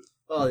food.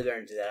 Well, they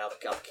better do that.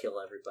 I'll kill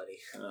everybody.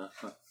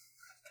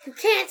 You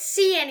can't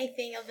see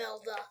anything,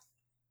 Avilda.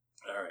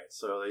 All right,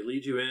 so they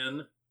lead you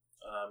in.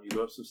 You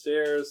go up some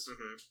stairs.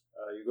 Mm-hmm.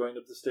 You're going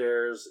up the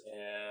stairs,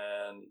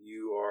 and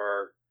you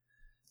are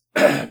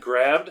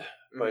grabbed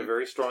by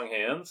very strong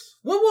hands.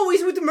 Whoa!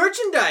 He's with the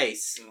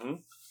merchandise. Mm-hmm.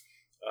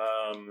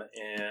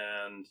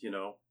 And He's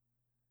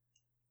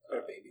got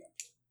a baby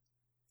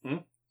on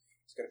him.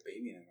 He's got a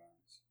baby in his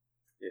arms.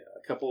 yeah,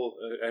 a couple,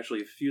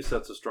 actually, a few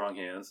sets of strong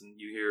hands, and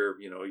you hear,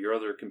 your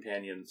other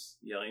companions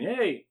yelling,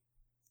 "Hey,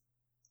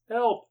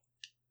 help!"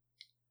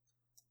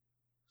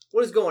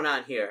 What is going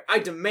on here? I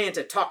demand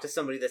to talk to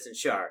somebody that's in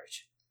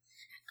charge.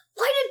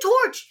 Light a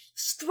torch!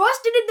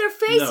 Thrust it in their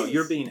faces! No,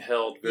 you're being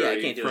held Yeah, I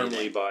very can't do firmly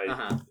anything. by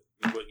Uh-huh.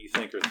 what you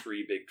think are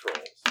 3 big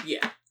trolls.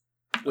 Yeah.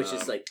 Which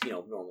is Um, like,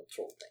 normal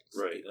troll things.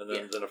 Right, and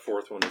Yeah. then a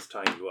 4th one is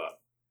tying you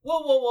up.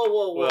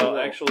 Whoa. Well,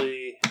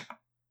 actually,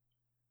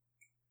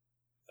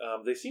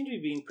 they seem to be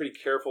being pretty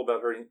careful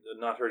about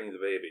not hurting the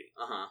baby.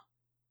 Uh-huh.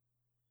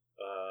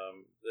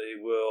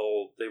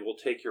 They will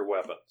take your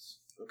weapons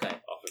Okay.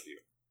 off of you.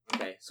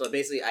 Okay. So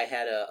basically I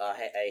had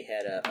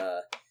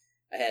the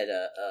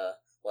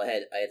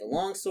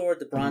long sword,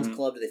 the bronze Mhm.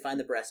 club. Did they find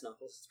the brass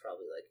knuckles? It's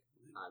probably like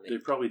on me. They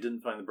probably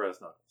didn't find the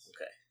brass knuckles.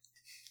 Okay.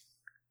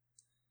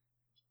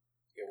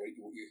 Yeah,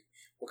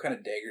 what kind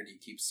of dagger do you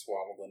keep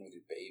swaddled in with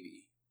your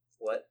baby?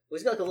 What? Well,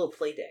 he's got like a little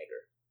play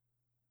dagger.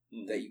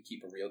 That you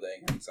keep a real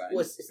dagger inside?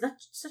 Well, it's not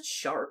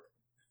sharp.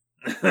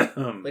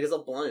 Mhm. Like it's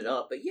all blunted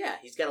up, but yeah,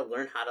 he's got to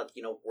learn how to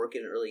work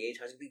at an early age.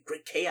 How to be a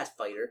great chaos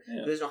fighter.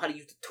 Yeah. He doesn't know how to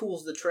use the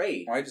tools of the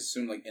trade. Well, I just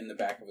assume, like, in the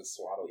back of his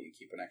swaddle, you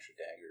keep an extra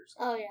dagger or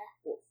something. Oh, yeah.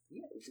 Well,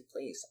 yeah, he's been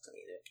playing sucks on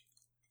it.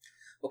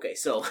 Okay,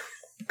 so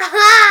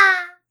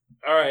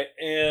All right,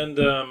 and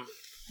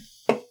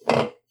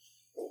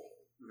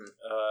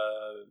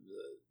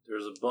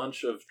there's a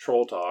bunch of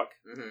troll talk.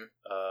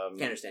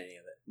 can't understand any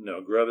of it.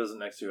 No, Grub isn't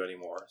next to you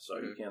anymore, so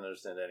you Mhm. can't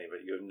understand any of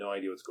it. You have no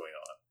idea what's going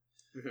on.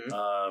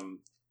 Mm-hmm.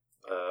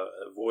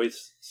 A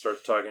voice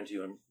starts talking to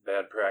you in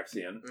bad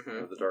Praxian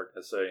Mhm. of the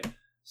darkness, saying,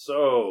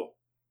 "So,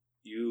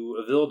 you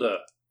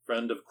Avilda,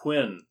 friend of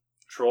Quinn,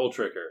 troll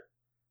tricker.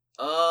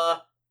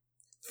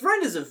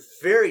 Friend is a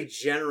very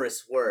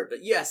generous word,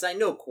 but yes, I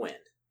know Quinn.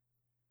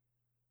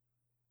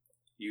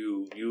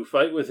 You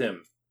fight with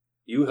him.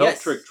 You help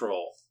Yes. trick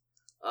troll.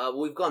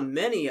 We've gone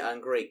many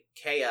on great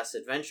chaos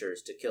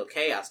adventures to kill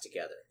chaos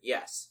together.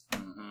 Yes.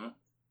 Mm-hmm.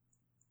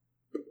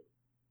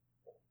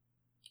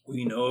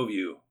 We know of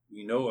you.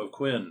 We know of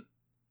Quinn.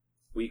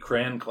 We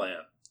Cran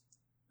Clan.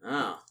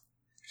 Oh,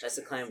 that's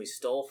the clan we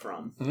stole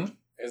from.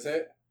 Is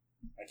it?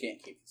 I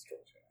can't keep this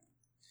troll.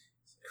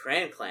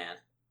 Cran Clan.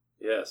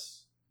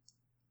 Yes,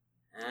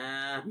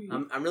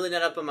 I'm really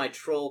not up on my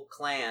troll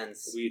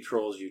clans. we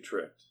trolls you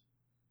tricked.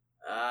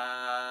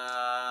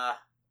 Are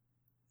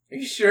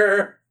you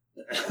sure?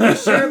 You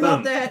sure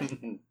about that?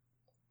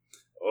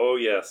 Oh,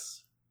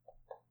 yes.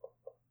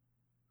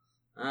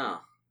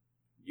 Oh.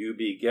 You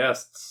be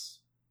guests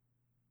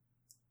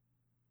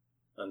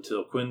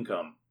until Quinn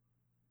come.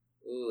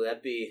 Ooh,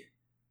 it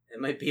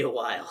might be a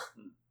while.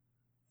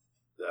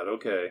 That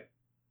okay?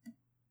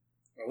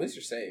 Well, at least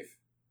you're safe.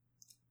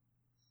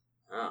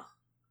 Oh.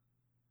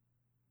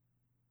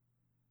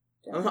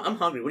 I'm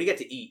hungry. What do you got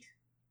to eat?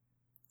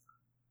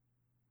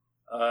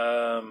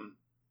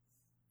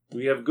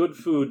 We have good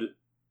food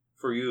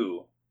for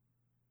you.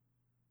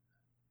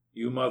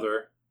 You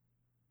mother.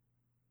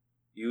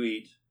 You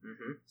eat.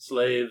 Mm-hmm.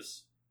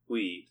 Slaves,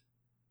 we eat.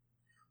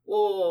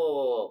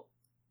 Whoa.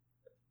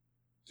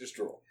 Just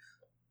roll.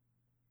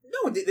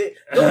 No,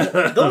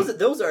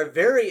 those are a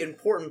very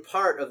important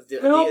part of the.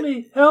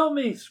 Help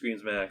me!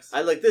 Screams Max.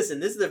 I like this,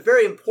 and this is a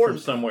very From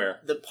important somewhere.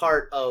 the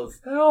part of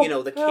Help!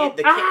 the help.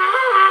 can.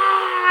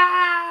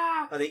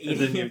 Are they And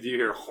then eating? you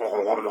hear.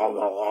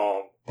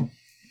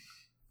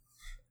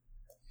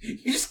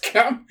 You just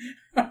come.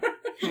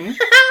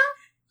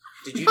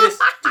 Did you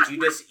just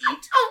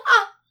eat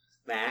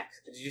Max?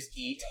 Did you just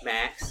eat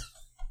Max?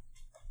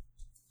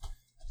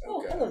 Oh,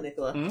 Okay. hello,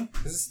 Nicola.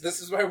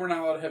 This is why we're not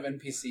allowed to have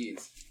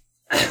NPCs.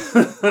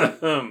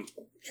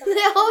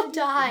 They all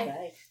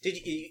die.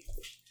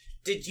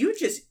 Did you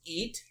just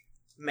eat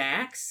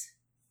Max?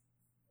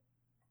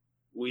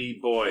 Wee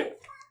boy.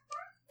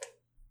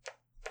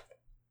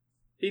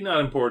 He not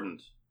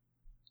important.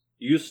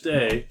 You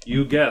stay.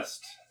 You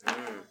guessed.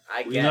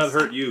 I We guess. not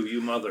hurt you.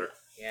 You mother.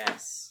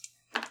 Yes.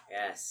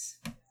 Yes.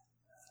 You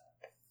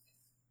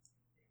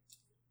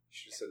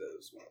should have said that it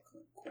was one of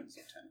Quinn's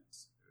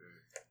lieutenants.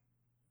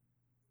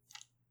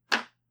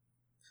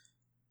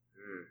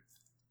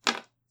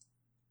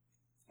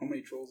 How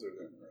many trolls are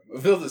there in the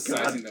room? Avilda's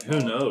sizing them Who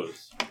all.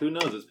 knows? Who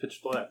knows? It's pitch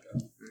black.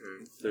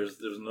 Mm-hmm. There's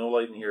no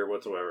light in here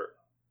whatsoever.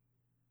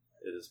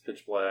 It is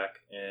pitch black,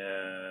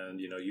 and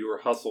you were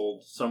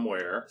hustled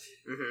somewhere,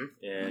 Mm-hmm.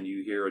 and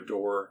you hear a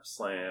door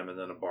slam, and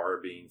then a bar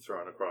being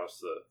thrown across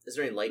the. Is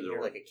there any light in here,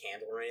 Door. like a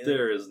candle or anything?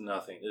 There is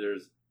nothing.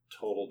 There's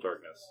total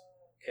darkness.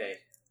 Okay.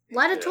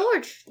 Light a Yeah.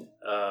 torch.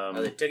 Oh,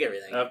 they took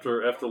everything.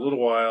 After a little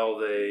while,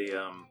 they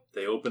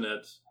open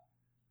it.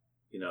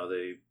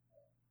 They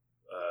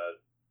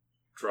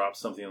drop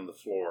something on the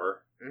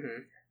floor.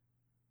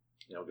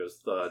 Mm-hmm. Goes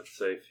thud.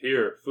 Say,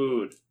 here,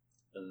 food,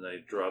 and they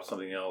drop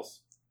something else.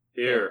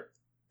 Here,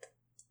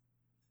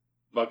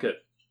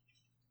 bucket.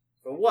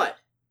 For what?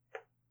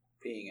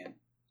 Peeing in.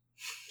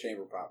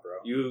 Chamber pop, bro.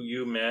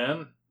 You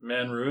man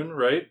rune,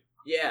 right?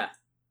 Yeah.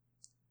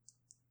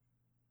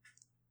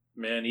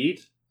 Man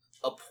eat,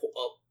 A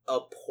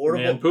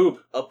portable. man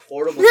poop. A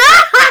portable.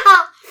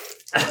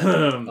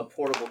 Mhm. A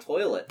portable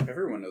toilet.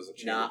 Everyone knows what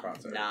chamber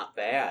pops are. Not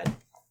bad.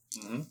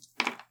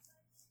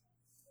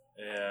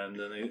 And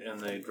then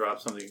they drop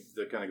something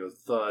that kind of goes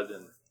thud,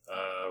 and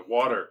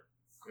Water.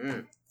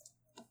 Mm.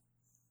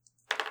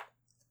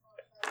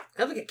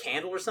 Have like a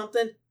candle or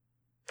something?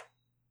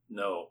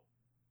 No.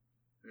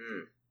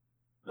 Mm.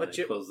 And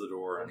they close the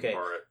door and Okay.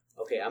 bar it.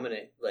 Okay,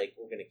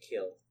 we're gonna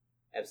kill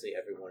absolutely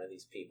every one of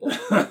these people.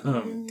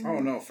 Oh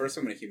no! First,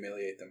 I'm going to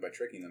humiliate them by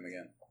tricking them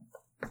again,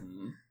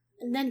 Mhm.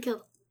 And then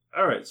kill.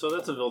 All right, so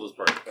that's a Vilda's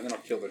part. and then I'll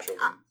kill their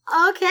children.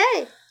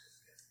 Okay.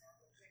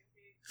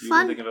 You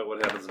Fun. can think about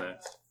what happens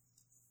next.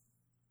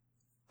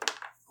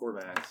 Poor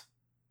Max.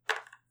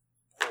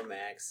 Poor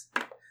Max.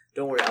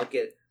 Don't worry, don't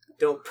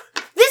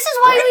This is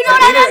why we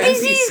don't have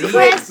NPCs,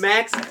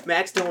 Chris.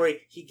 Max, don't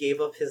worry. He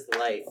gave up his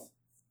life.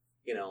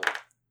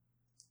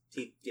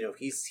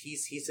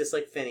 He's just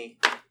like Finney.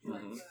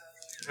 Mhm.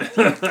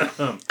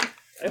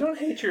 I don't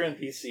hate your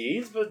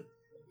NPCs, but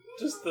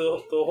just the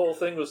whole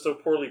thing was so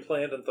poorly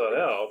planned and thought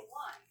out.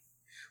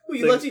 Well,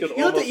 you Things left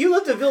could you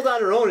left Vilda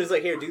on her own. He's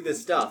like, here, do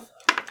this stuff.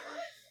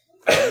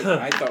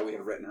 I thought we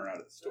had written her out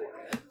at the store.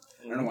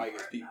 I don't know why you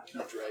keep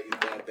dragging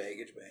bad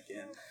baggage back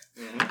in.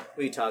 What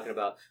are you talking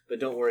about? But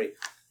don't worry.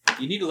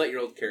 You need to let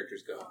your old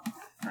characters go.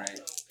 Right?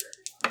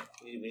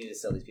 We need to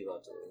sell these people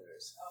out to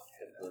lunars.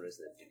 Have lunars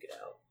and then duke it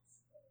out.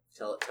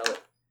 Tell it.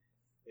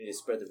 We need to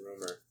spread the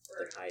rumor that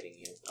they're hiding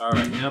you. All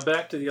right, now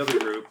back to the other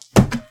group.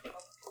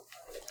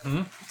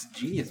 It's a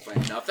genius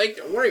plan. Nothing.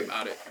 Don't worry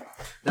about it.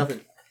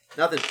 Nothing.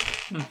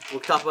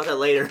 We'll talk about that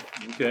later.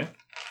 Okay.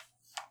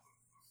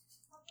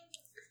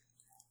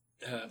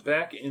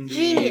 Back in the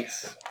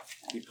Genius.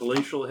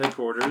 palatial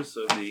headquarters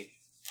of the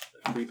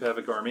Free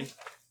Pavik Army.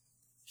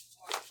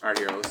 Our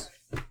heroes.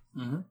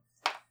 Mm-hmm.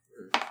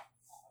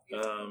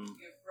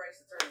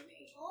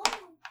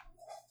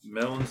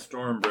 Melon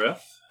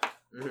Stormbreath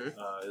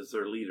is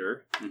their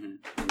leader, Mm-hmm.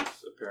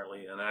 who's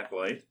apparently an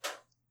acolyte.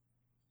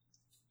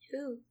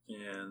 Who?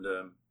 And,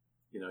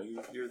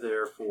 you're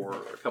there for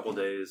a couple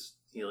days,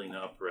 healing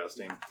up,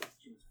 resting.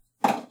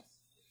 Because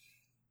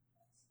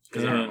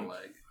I don't have a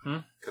leg. Hmm?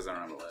 Because I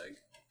don't have a leg.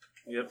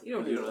 Yep, You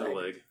don't you need a have a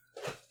leg.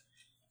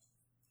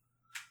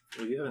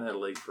 Well, you haven't had a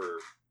leg for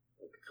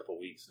like a couple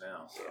weeks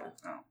now, so.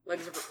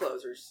 Legs are for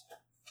closers.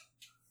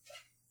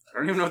 I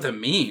don't even know what that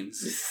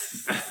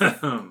means.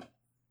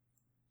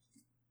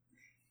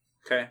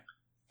 Okay.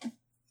 So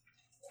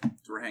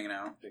we're hanging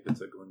out. I think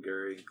it's a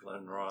Glengarry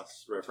Glenn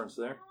Ross reference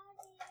there.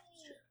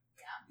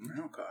 I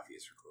know coffee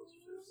is for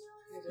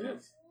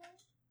closers.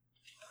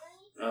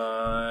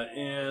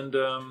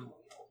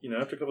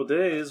 After a couple of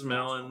days,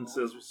 Melon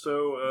says,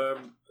 "So,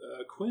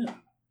 Quinn,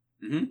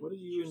 Mm-hmm. what are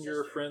you and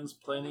your friends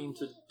planning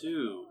to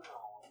do?"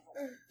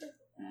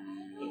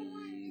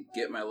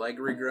 Get my leg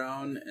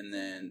regrown and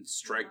then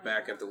strike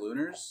back at the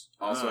Lunars.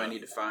 Also, I need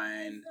to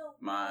find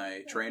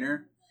my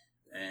trainer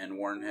and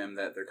warn him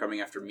that they're coming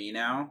after me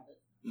now.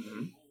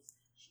 Mm-hmm.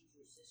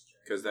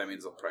 Because that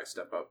means they'll probably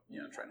step up,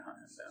 trying to hunt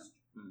him down.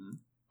 Mm-hmm.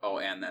 Oh,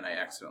 and then I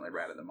accidentally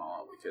ratted them all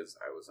out because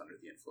I was under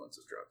the influence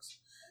of drugs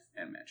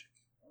and magic.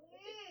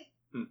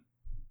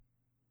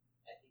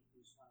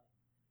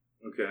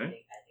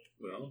 Okay.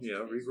 Well, yeah,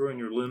 regrowing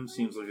your limbs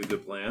seems like a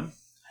good plan.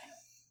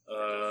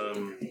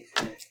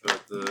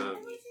 But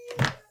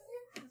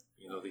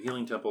the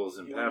healing temple is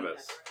in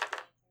Pavis.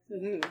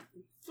 Mm-hmm.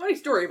 Funny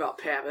story about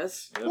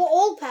Pavis. Yep. Well,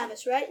 old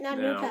Pavis, right? Not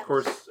new Now, Pavis. of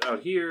course,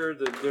 out here,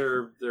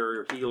 there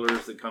are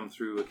healers that come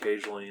through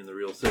occasionally in the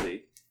real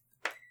city.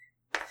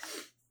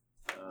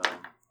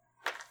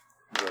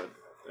 But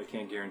I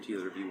can't guarantee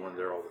there'll be one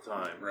there all the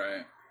time.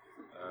 Right.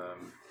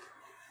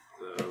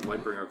 The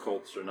Lightbringer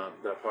cults are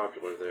not that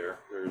popular there.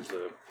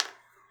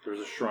 There's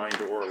a shrine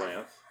to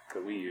Orlanth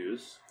that we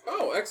use,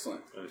 Oh,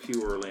 excellent. and a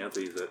few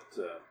Orlanthes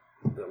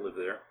that live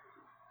there.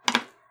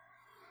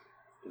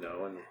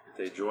 And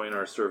they join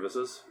our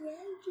services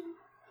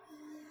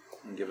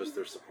and give us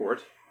their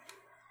support.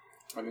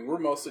 I mean, we're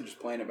mostly just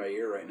playing it by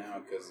ear right now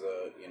because,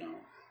 I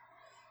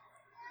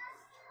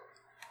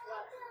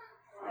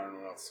don't know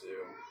what else to do.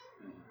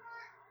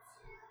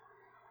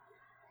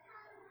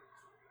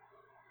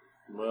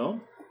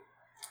 Well,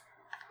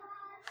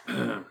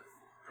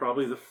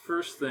 probably the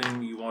first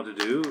thing you want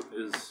to do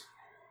is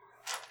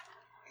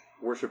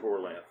worship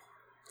Orlanth.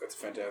 That's a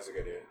fantastic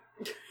idea.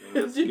 And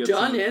let's get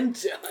Done some-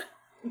 and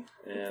done.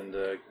 and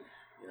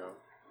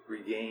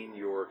regain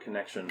your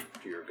connection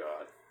to your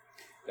god.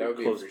 That would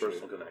be close appreciated.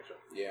 personal connection.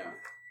 Yeah.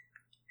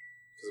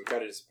 Because I'm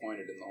kind of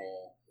disappointed in the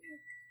whole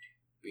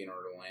being an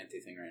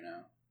Orlante thing right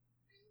now.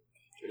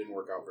 It didn't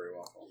work out very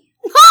well for me.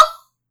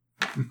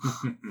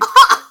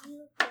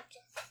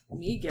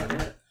 Me get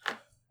it.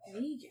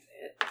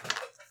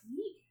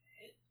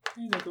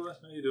 Hey Nicola,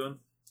 how you doing?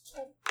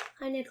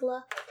 Hi,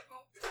 Nicola.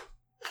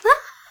 Yes,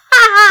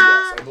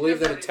 I believe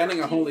that attending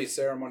a holy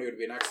ceremony would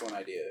be an excellent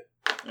idea.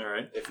 All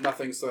right, If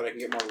nothing, so that I can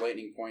get more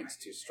lightning points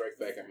to strike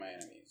back at my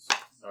enemies.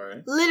 all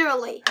right,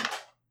 Literally.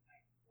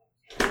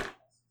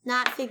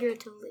 Not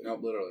figuratively. No,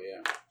 literally,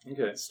 yeah.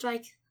 okay.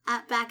 Strike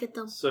back at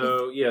them.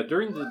 So yeah,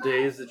 during the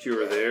days that you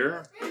were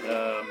there,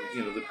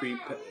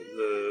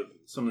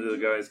 some of the other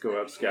guys go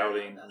out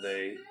scouting.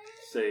 They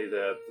say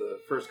that the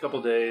first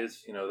couple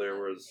days, there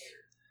was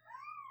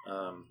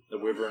a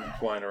wyvern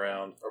flying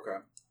around. Okay.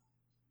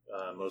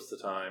 most of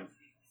the time.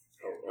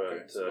 Oh, okay.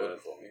 But, So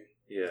for me.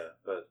 Yeah,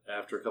 but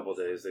after a couple of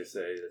days, they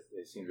say that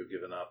they seem to have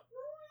given up.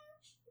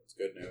 It's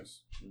good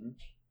news.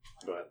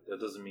 But that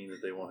doesn't mean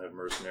that they won't have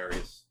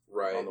mercenaries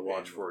Right. on the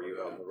watch for you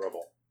out in the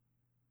rubble.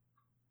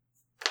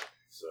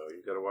 So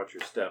you've got to watch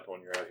your step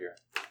when you're out here.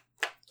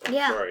 I'm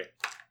Yeah. sorry.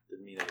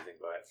 Didn't mean anything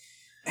by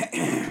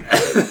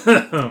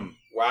it.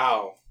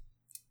 Wow.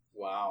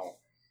 Wow.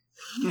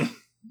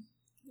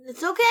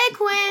 It's okay,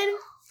 Quinn.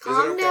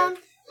 Calm okay? down.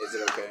 Is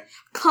it okay?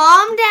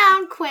 Calm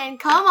down, Quinn.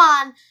 Come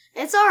on.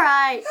 It's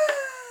alright.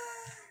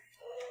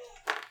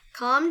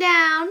 Calm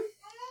down.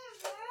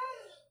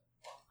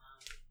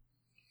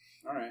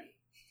 All right.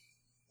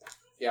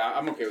 Yeah,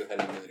 I'm okay with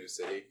heading to the new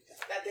city.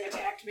 That they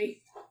attacked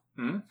me.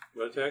 Will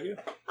I attack you?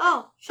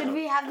 Oh, should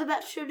we have the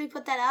bet? Should we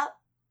put that out?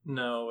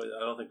 No, I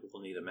don't think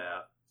we'll need a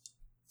map.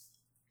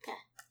 Okay.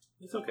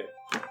 It's okay.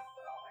 Oh my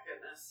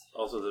goodness.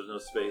 Also, there's no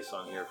space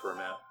on here for a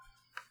map.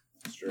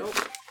 That's true. Nope.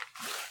 Do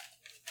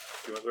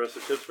you want the rest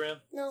of the chips,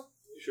 Fran? No.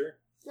 You sure?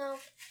 No.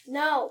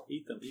 No.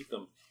 Eat them, eat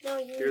them. No,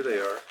 you. Here they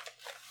are.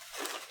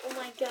 Oh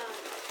my god.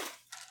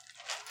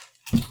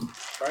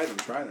 Try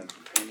them,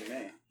 and you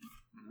may.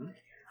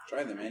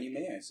 Try them, and you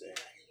may, I say.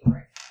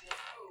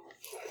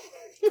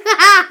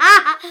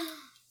 I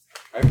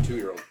have a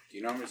 2-year-old. Do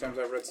you know how many times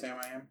I've read Sam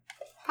I Am?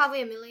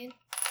 Probably a million.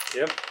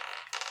 Yep.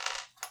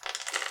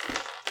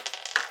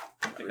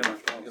 I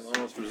can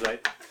almost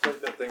recite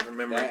that thing from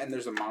memory. That, and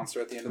there's a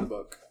monster at the end of the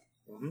book.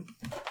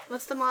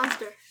 What's the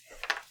monster?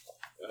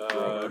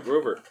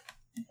 Grover.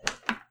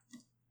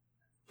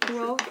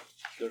 Bro?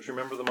 Don't you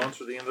remember the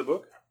monster at the end of the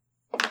book?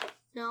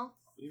 No.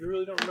 You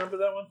really don't remember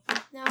that one?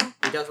 No.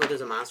 He talks about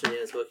there's a monster in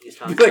his book. He's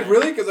talking You're like, about.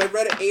 really? Because I've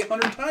read it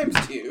 800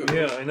 times to you.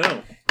 Yeah, I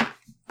know.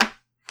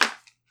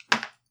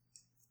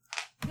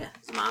 Yeah,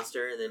 there's a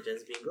monster, and then it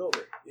ends up being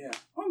Grover. Yeah.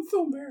 I'm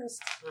so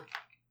embarrassed.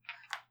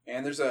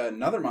 And there's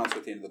another monster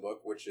at the end of the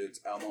book, which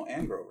is Elmo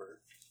and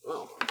Grover.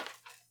 Oh.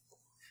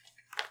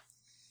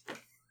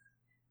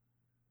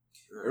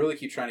 I really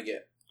keep trying to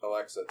get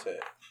Alexa to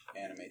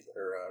animate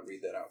or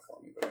read that out for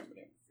me, but I haven't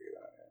been able to figure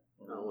that out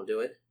yet. No, we'll do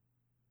it.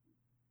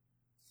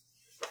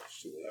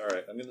 It's too late. All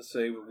right, I'm going to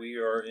say we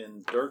are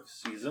in dark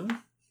season.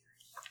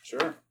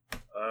 Sure.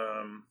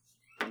 I'm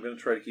going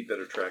to try to keep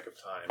better track of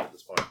time at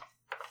this point.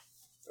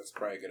 That's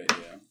probably a good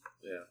idea,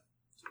 Yeah.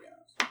 to be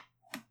honest.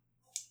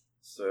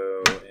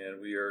 So,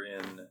 and we are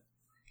in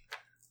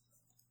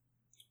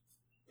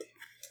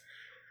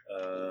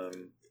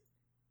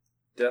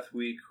Death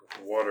Week,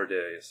 Water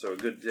Day. So a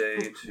good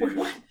day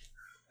to...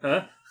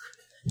 Huh?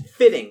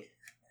 Fitting.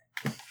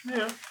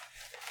 Yeah.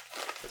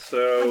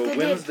 So What good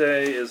day?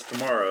 Wednesday is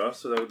tomorrow,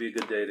 so that would be a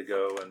good day to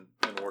go and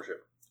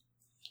worship.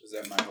 Is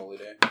that my holy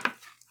day?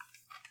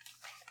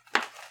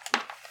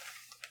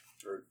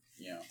 Or,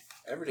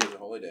 every day is a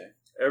holy day.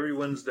 Every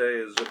Wednesday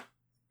is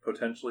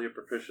potentially a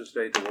propitious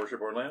day to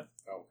worship Orland.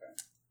 Okay.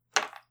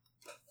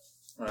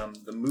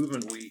 The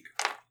movement week,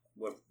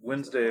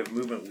 Wednesday of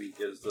movement week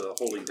is the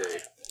holy day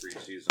for each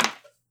season.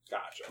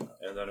 Gotcha.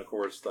 And then, of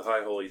course, the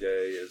high holy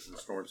day is in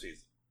storm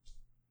season.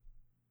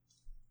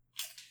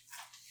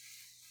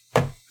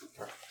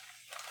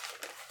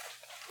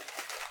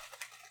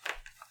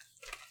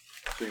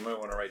 So you might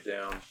want to write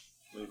down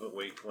movement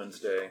week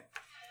Wednesday.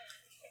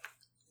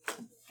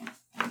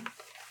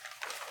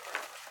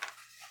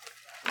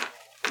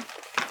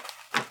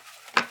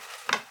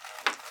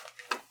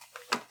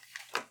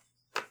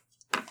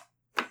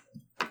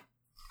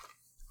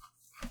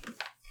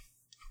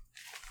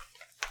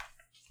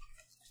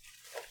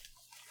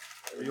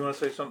 If you want to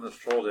say something that's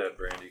Troll Dad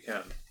brand, you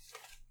can.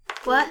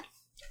 What?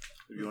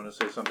 If you want to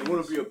say something I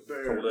wanna that's be a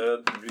bear. Troll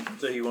Dad, if you can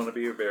say you want to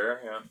be a bear,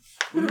 yeah.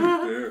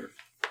 Bear.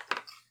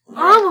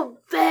 I'm a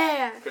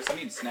bear. Chris, I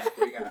need a snack. What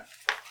do you got?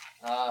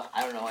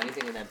 I don't know,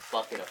 anything in that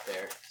bucket up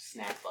there.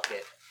 Snack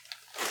bucket.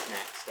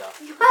 Snack stuff.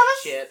 You have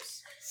a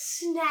Chips.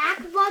 snack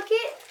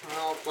bucket?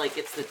 Well, like,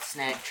 it's the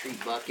snack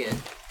treat bucket.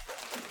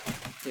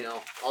 You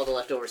know, all the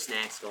leftover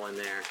snacks go in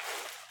there.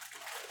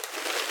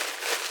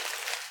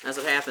 That's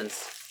what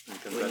happens. In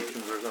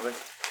conventions or something?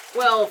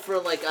 Well, for,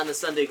 like, on the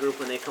Sunday group,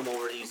 when they come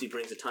over, it usually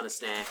brings a ton of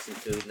snacks and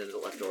food, and then the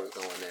leftovers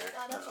go in there.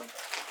 I don't know.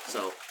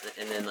 So,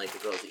 and then, like, the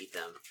girls eat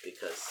them,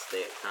 because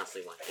they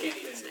constantly want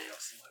candy and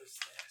snacks.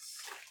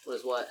 What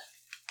is what?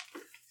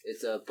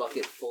 It's a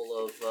bucket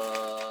full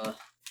of,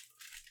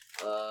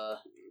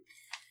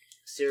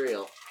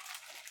 cereal.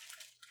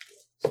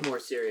 Some more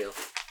cereal.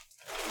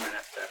 I'm gonna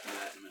have to tap into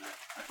that in a minute.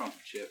 I found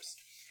some chips.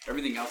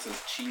 Everything else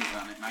has cheese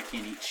on it, and I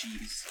can't eat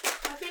cheese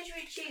Why can't you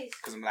eat cheese?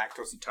 because I'm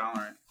lactose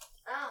intolerant.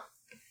 Oh.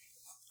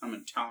 I'm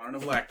intolerant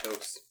of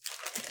lactose.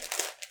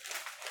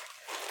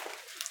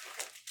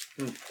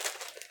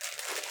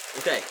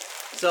 Okay,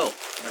 so,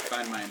 I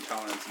find my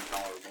intolerance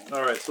intolerable.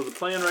 All right, so the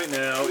plan right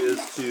now is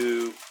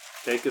to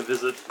take a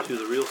visit to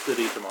the real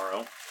city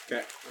tomorrow.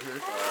 Okay.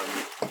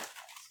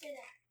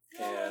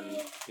 And,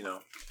 you know,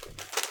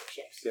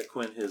 Chips. get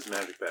Quinn his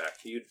magic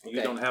back. You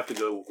Okay. don't have to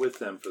go with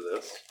them for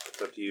this.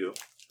 It's up to you.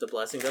 the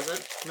blessing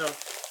doesn't? No.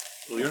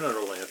 Well, you're not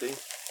Orlanthi.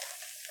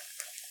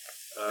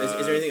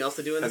 Is there anything else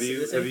to do in Have this? you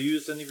in this have you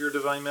used any of your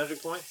divine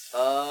magic points?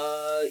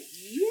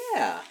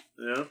 Yeah.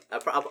 Yeah.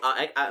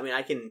 I mean,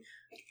 I can.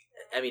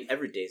 I mean,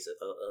 every day's a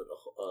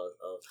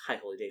high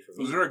holy day for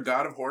me. Was there a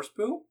god of horse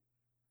poo?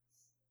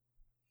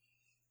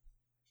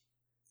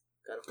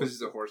 God of Because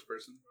he's a horse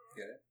person.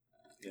 Get it?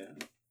 Yeah.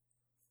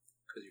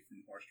 Because you're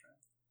from horse tribe.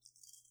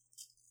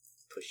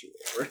 push you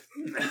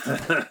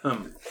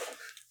over.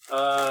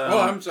 Oh,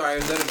 I'm sorry.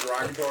 Is that a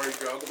derogatory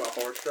joke about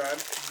horse tribe?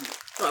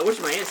 No, I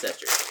worship my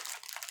ancestors.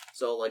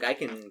 So, like, I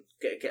can...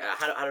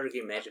 How do I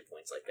get magic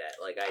points like that?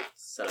 Like, I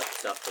set up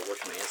stuff to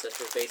worship my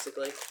ancestors,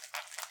 basically?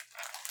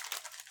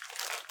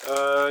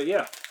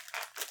 Yeah.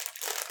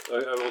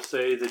 I will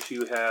say that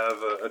you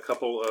have a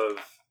couple of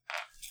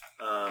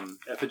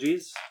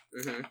effigies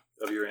Mm-hmm.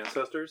 of your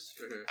ancestors.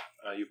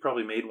 Mm-hmm. You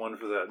probably made one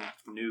for that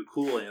new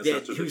cool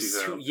ancestor that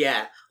you have.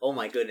 Yeah. Oh,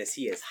 my goodness.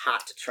 He is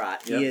hot to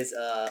trot. Yep. He is,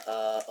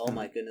 oh,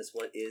 my goodness.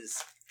 What is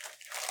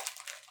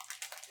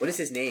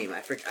his name?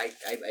 I forget.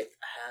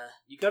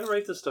 You got to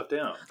write this stuff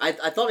down. I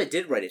thought I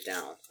did write it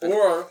down.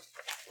 Or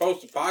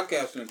post a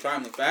podcast in a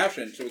timely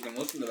fashion so we can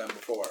listen to them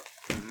before.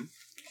 Mm-hmm.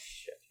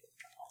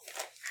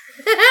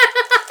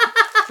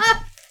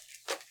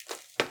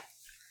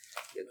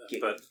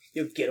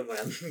 You'll get him when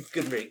I'm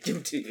good ready to give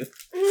him to you.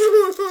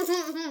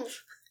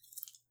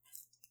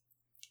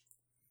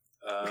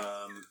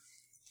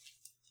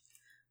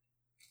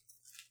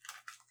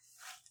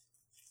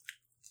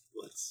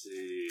 Let's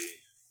see.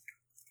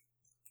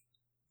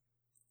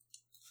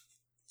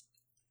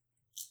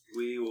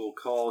 We will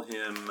call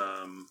him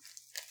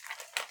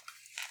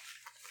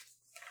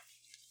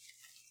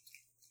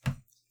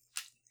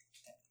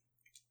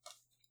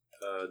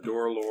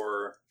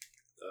Dorlor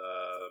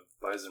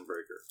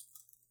Bisenbreaker.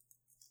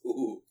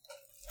 Ooh.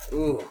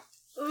 Ooh.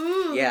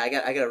 Ooh. Yeah, I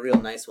got a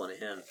real nice one of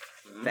him.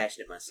 Mhm.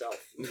 Fashioned it myself.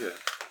 Okay.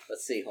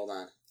 Let's see. Hold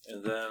on.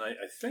 And then I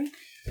think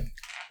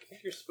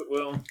you're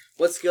well.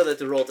 What skill do I have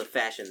to roll to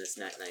fashion this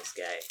nice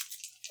guy?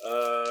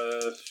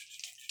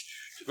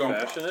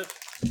 Fashion it.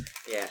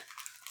 Yeah,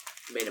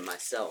 made it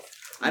myself.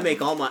 I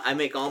make all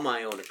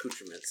my own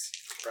accoutrements.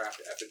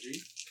 Craft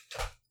effigy.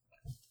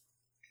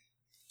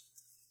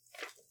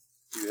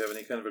 Do you have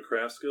any kind of a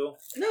craft skill?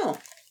 No,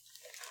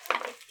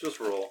 Just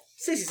roll.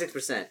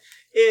 66%.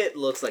 It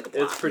looks like a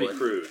block It's pretty wood.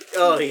 crude.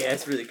 Oh yeah,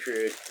 it's really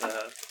crude.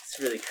 Uh-huh. It's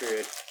really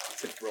crude.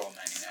 Roll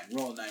 99.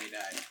 Roll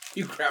 99.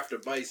 You craft a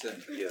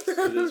bison. Yes,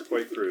 it is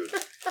quite crude.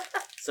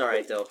 It's all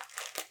right though.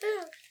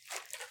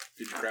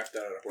 Did you craft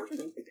that out of horse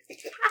poop?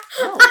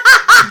 No.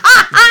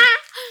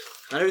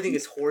 Not everything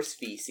is horse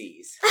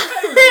feces.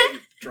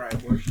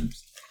 Tribe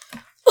worships.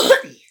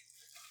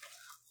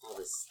 All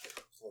this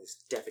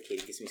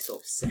defecating gets me so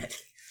upset.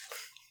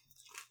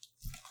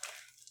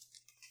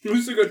 You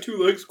still got 2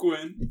 legs,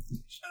 Gwen.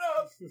 Shut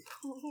up.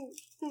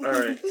 All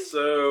right,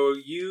 so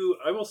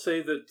I will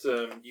say that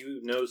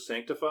you know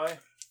Sanctify,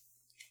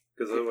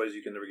 because otherwise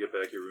you can never get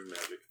back your rune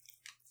magic.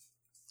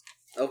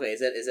 Okay, is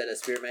that a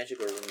spirit magic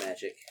or rune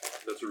magic?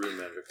 That's a rune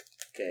magic.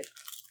 Okay.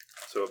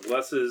 So it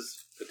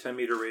blesses a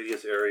 10-meter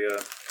radius area,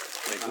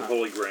 makes it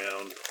holy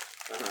ground,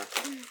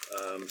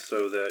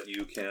 so that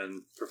you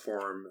can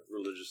perform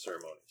religious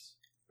ceremonies.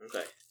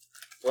 Okay.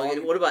 Well,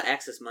 what about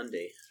Access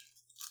Monday?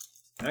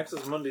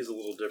 Access Monday's a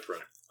little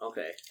different.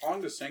 Okay. How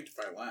long does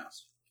Sanctify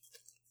last?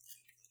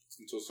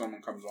 Until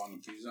someone comes on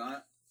and pees on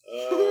it?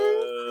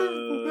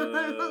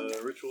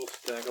 Ritual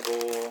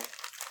stackable.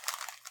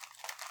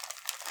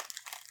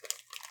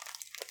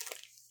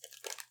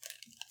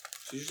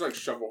 So you just like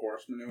shove a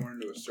horse manure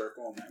into a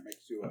circle and that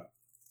makes you a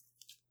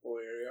whole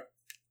area?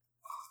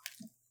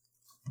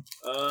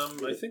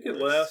 I think it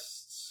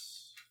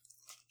lasts.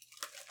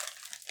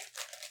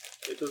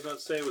 It does not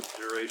say what the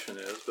duration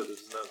is, but it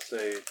does not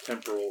say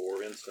temporal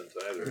or instant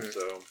either. Mm-hmm.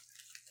 So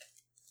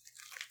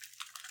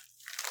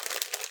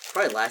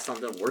Probably last time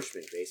I'm done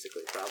worshiping,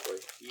 basically. Probably.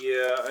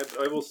 yeah,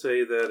 I will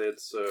say that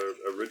it's a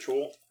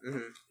ritual,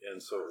 Mm-hmm.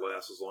 and so it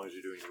lasts as long as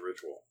you're doing your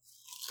ritual.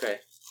 Okay.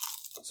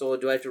 So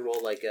do I have to roll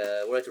what do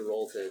I have to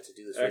roll to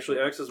do this? Actually,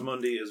 ritual? Access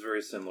Mundi is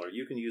very similar.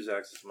 You can use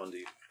Access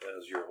Mundi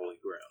as your holy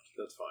ground.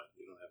 That's fine.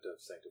 You don't have to have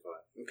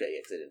Sanctify. Okay, yeah,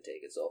 because I didn't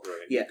take it. So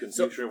Right. yeah. You can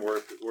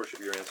worship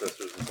your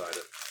ancestors inside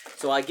it.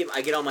 So I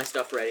get all my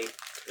stuff ready.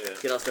 Yeah.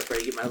 Get all stuff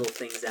ready. Get my little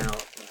things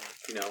out.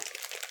 You know.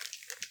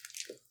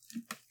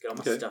 Get all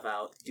my Okay. stuff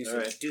out.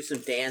 Alright. Do some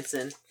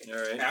dancing. All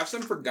right. Ask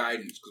them for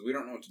guidance because we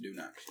don't know what to do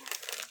next.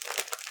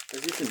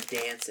 Let's do some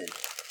dancing.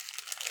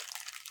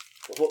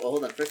 Well,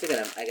 hold on. First, I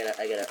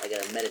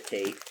gotta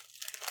meditate.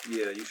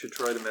 Yeah, you should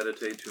try to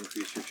meditate to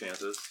increase your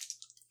chances.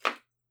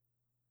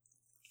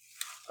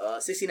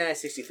 69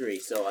 63.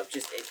 So I've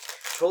just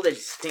Troll Edge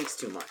stinks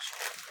too much.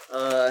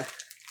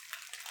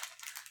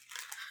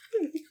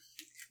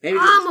 Maybe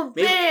I'm a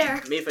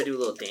bear. Maybe if I do a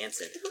little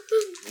dancing,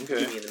 Okay.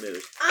 keep me in the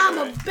mood. I'm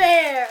Alright. a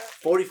bear.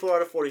 44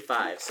 out of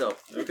 45. So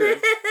Okay.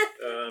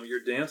 Your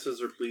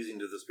dances are pleasing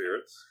to the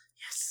spirits.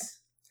 yes.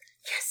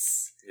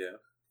 Yeah.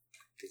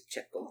 Just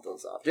check both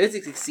those off. Does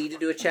it succeed to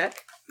do a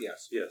check?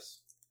 Yes. Yes.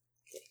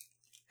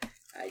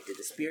 I did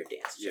the spirit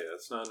dance. Yeah,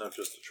 it's not enough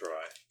just to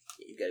try.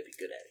 You gotta be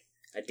good at it.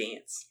 I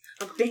dance.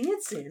 I'm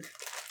dancing.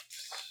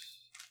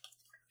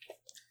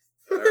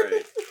 All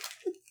right.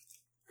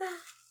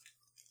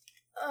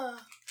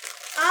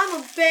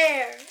 I'm a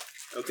bear.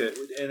 Okay,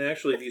 and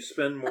actually, if you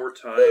spend more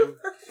time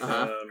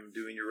Uh-huh.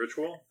 doing your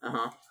ritual,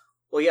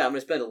 Well, yeah, I'm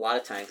gonna spend a lot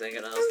of time because I ain't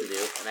got nothing else to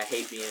do, and I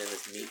hate being in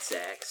this meat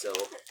sack. So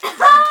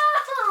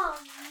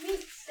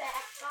Meat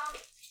sack, huh?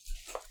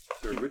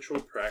 so ritual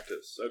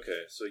practice.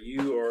 Okay, so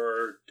you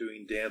are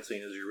doing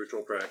dancing as your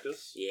ritual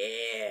practice.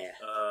 yeah.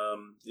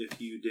 If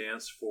you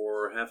dance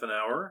for half an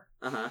hour,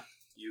 Uh-huh.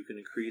 you can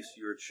increase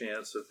your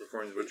chance of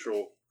performing the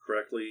ritual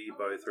correctly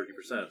by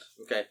 30%.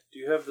 Okay. Do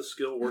you have the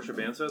skill Worship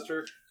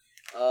Ancestor?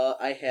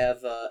 I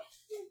have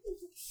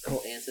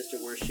cult ancestor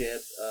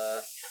worship.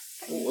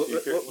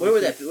 Where Where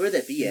would that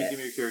be Give at?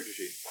 me your character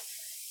sheet.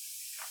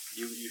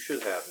 You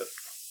should have it.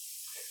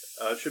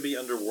 It should be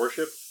under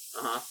worship.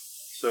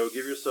 So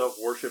give yourself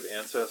Worship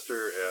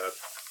Ancestor at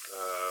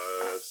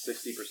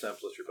 60%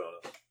 plus your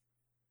bonus.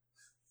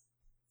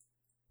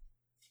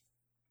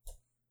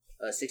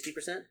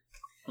 60%?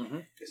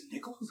 Is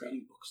Nicole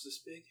reading books this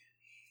big?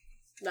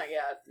 Not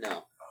yet.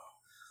 No.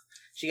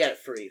 She got it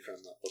free from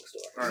the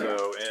bookstore. All right.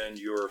 So, and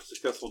your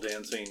successful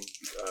dancing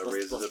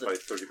raises it by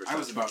 30%. I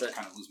was about to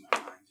kind of lose my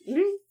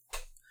mind.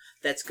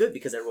 That's good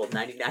because I rolled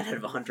 99 out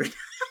of 100.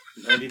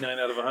 99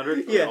 out of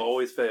 100? Yeah.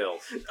 Always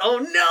fails. Oh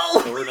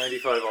no! Over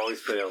 95 always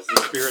fails.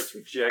 The spirits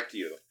reject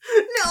you.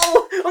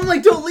 No! I'm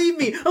like, don't leave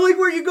me! I'm like,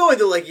 where are you going?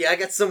 They're like, yeah, I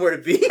got somewhere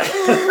to be.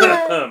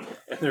 And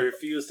they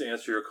refuse to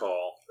answer your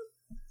call.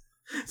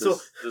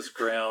 This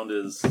ground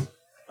is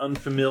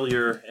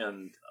unfamiliar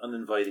and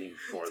uninviting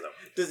for them.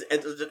 Does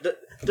it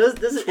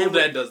Troll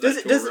Dad does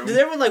that to a room. does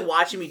everyone like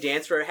watching me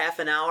dance for a half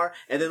an hour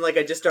and then like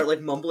I just start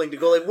like mumbling to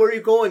go like, where are you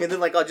going? And then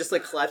like I'll just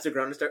like collapse to the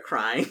ground and start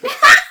crying.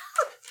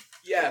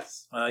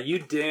 Yes. You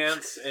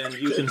dance and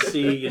you can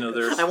see,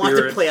 there's I want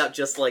to play out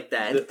just like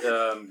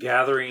that.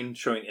 gathering,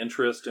 showing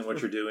interest in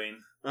what you're doing.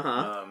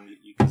 Uh-huh.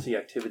 You can see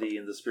activity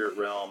in the spirit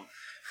realm.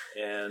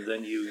 And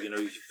then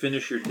you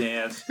finish your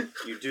dance,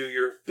 you do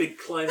your big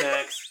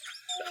climax.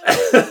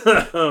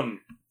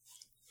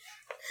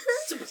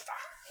 Superstar.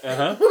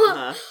 Uh-huh.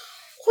 Oh,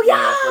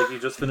 yeah. Like you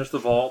just finished the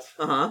vault.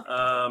 Uh-huh.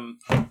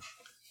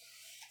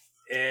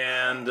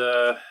 And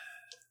there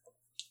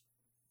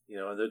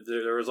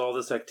was all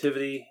this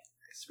activity,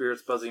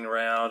 spirits buzzing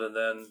around, and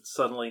then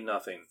suddenly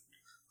nothing.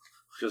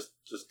 Just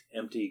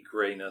empty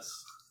grayness.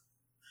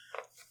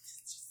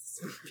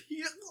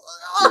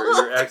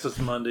 Your Axis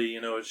Mundi,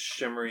 is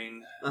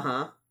shimmering.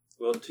 Uh-huh.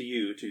 Well, to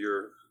your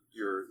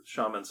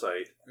shaman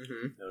sight,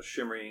 Mm-hmm.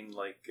 shimmering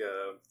like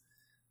a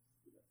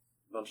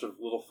bunch of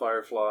little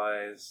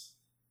fireflies.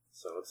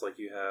 So it's like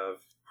you have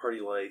party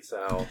lights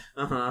out.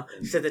 Uh-huh.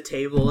 Just at the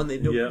table and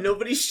then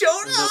nobody showed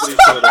up. Nobody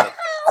showed up.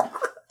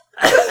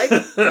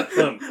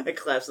 I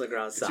collapsed on the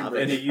ground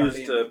sobbing. And you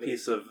used a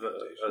piece of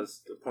a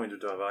point of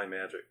divine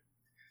magic.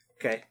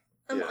 Okay.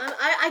 Yeah.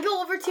 I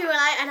go over to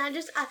and I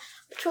just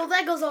Troll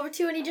Dad goes over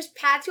to and he just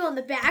pats you on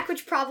the back,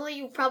 which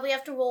you probably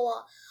have to roll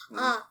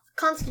a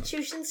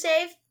Constitution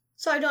save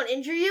so I don't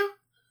injure you.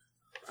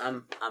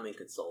 I'm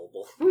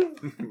inconsolable.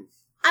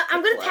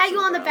 I'm gonna pat you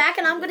on the back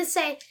and I'm gonna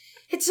say,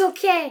 "It's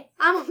okay,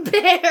 I'm a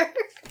bear."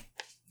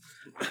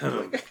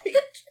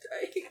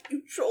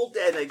 You Troll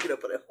Dad, and I get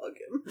up and I hug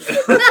him.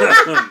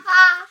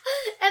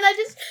 And I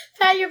just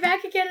pat your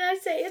back again and I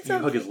say, "It's You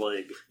okay." hug his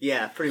leg.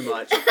 Yeah, pretty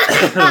much.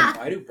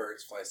 Why do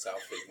birds fly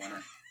south for the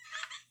winter?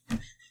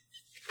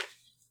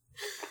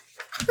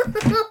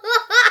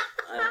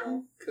 I don't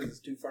know. Because it's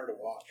too far to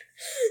walk.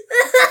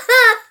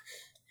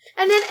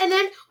 And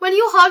then when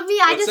you hug me,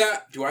 What's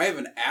that? Do I have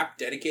an app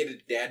dedicated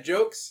to dad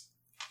jokes?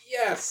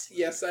 Yes,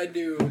 I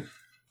do.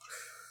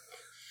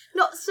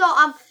 No,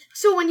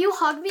 so when you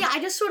hug me, I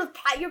just sort of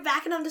pat your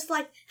back and I'm just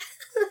like,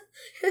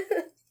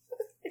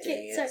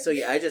 okay, Yeah. sorry. So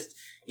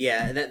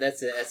yeah,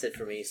 that's it. That's it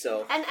for me.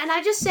 So And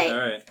I just say, All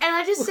right. and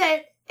I just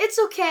say, "It's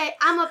okay,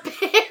 I'm a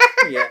bear."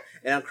 yeah,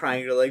 and I'm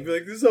crying. You're like,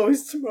 "There's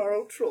always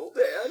tomorrow, Troll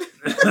Dad."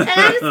 And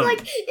I'm just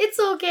like, "It's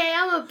okay,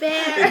 I'm a Do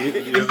bear."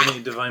 you have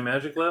any divine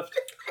magic left?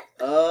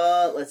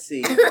 Let's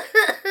see. How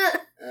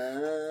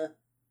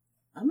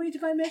many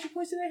divine magic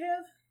points did I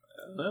have?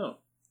 I don't know.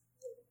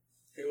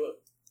 Hey, look.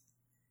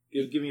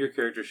 Give me your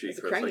character sheet, It's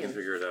a Chris. I can cranium.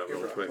 figure it out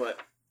real quick. What?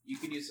 You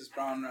can use this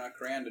brown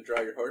crayon to draw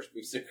your horse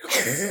booster.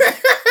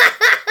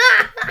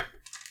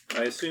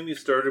 I assume you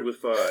started with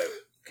 5.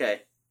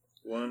 Okay.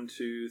 1,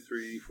 2,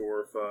 3,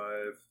 4,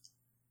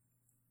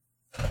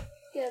 5.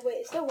 Yeah,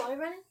 wait, is there water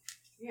running?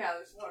 Yeah,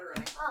 there's water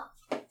running.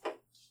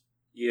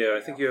 Yeah,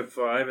 I think you have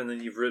 5, and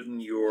then you've written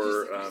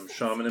your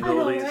shaman know,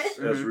 abilities right?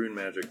 as Mhm. rune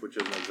magic, which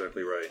isn't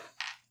exactly right.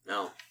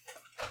 No.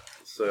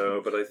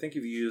 So, but I think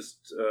you've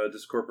used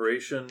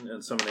Discorporation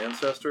and Summon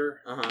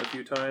Ancestor Uh-huh. a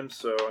few times,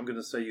 so I'm going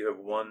to say you have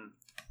one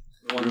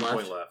One rune left.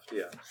 point left.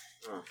 Yeah.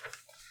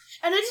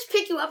 And I just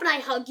pick you up and I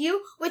hug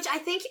you, which I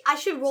think I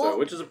should roll. So,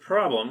 which is a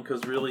problem,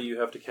 because really you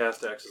have to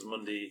cast Axis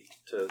Mundi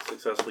to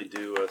successfully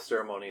do a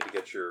ceremony to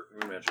get your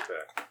rune magic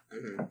back.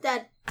 Mm-hmm.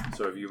 Dad,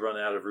 So if you run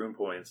out of rune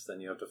points, then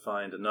you have to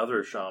find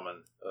another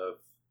shaman of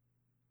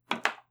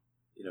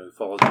who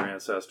follows your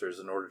ancestors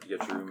in order to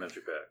get your rune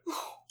magic back.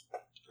 Oh.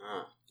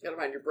 You gotta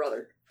find your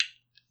brother.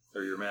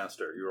 Or your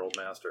master, your old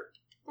master.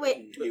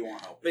 Wait, You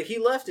won't help. But he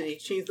left and he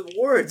changed the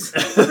wards.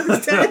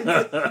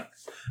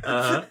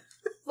 Uh-huh.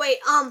 wait,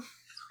 I'm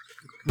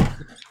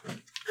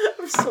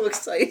so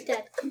excited.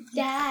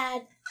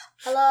 Dad,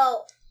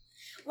 hello.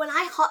 When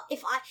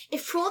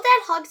if Troll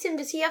Dad hugs him,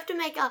 does he have to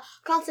make a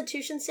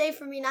Constitution save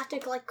for me not to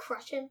like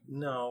crush him?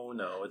 No,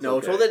 it's No,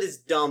 okay. Troll Dad is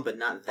dumb, but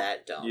not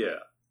that dumb. Yeah,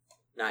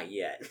 Not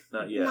yet.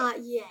 not yet.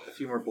 Not yet. A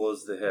few more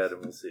blows to the head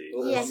and we'll see.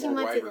 Yes, One you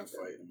more might be wyvern this.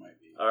 fight, it might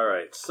be.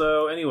 Alright,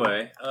 so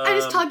anyway. I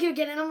just hug you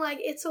again, and I'm like,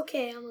 it's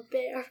okay, I'm a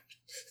bear.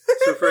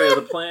 So Freya,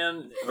 the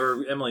plan,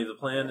 or Emily, the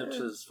plan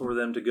is for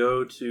them to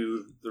go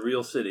to the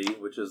real city,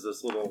 which is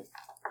this little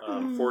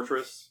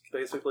fortress,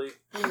 basically,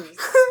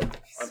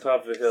 on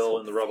top of a hill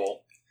in the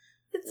rubble,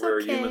 It's where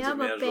okay, humans have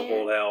I'm a managed to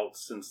hold bear. out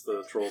since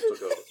the trolls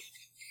took over.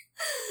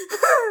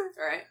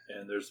 Alright.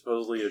 And there's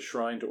supposedly a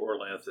shrine to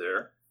Orlanth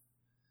there.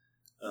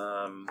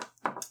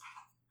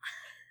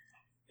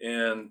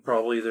 And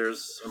probably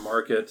there's a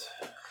market,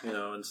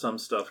 and some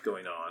stuff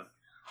going on.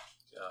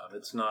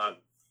 It's not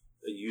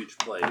a huge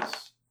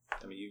place.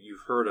 I mean,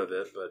 you've heard of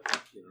it,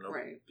 but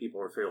Right. people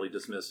are fairly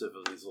dismissive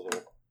of these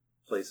little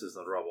places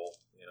in the rubble.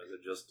 They're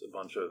just a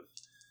bunch of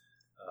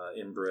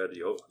inbred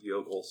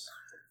yokels.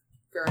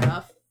 Fair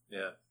enough.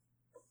 Yeah.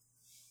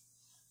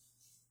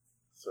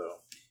 So.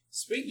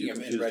 Speaking You of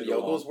can choose inbred to go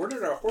yokels, on. where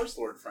did our horse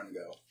lord friend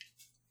go?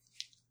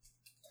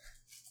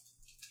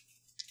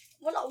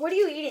 What are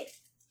you eating?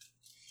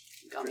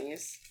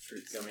 Gummies.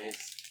 Fruit gummies.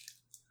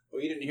 Oh,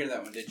 you didn't hear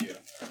that one, did you?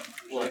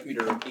 Would you like me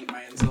to repeat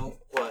my insult?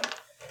 What?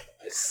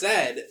 I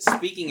said,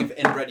 speaking of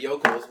inbred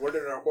yokels, where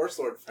did our horse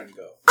lord friend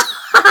go?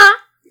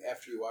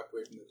 After you walked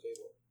away from the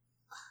table.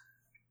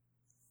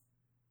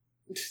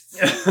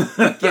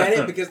 Get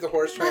it? Because the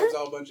horse tribe's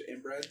all a bunch of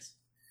inbreds?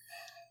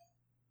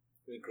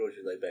 When he grows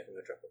your leg back, I'm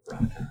going to drop a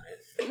rock on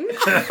it.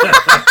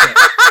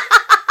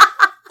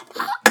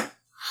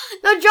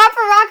 No, drop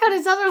a rock on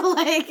his other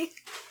leg.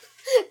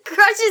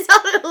 Crush his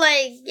other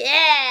leg,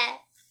 yeah.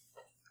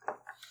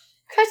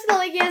 Crush the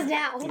leg he has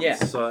now. Yeah.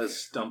 Saw his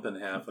stump in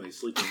half when he's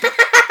sleeping.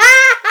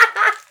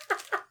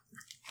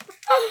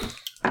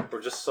 Or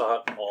just saw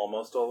it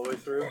almost all the way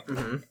through.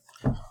 Mm-hmm.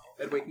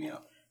 That'd wake me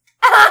up.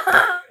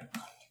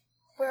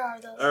 Where are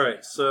those?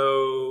 Alright,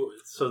 so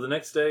the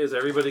next day, is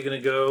everybody going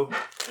to go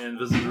and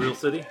visit the real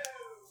city?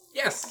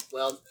 Yes!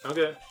 Well,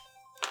 Okay.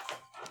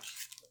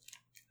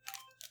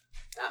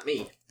 not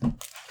me.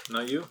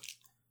 Not you?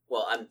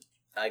 Well,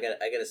 I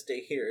gotta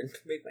stay here and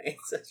make my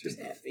ancestors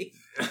happy.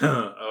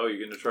 Oh, you're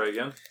going to try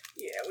again?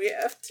 Yeah, we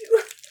have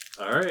to.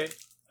 Alright.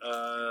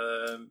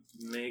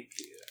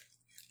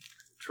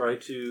 Try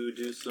to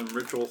do some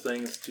ritual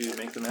things to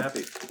make them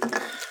happy.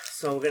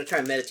 So we're gonna try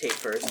and meditate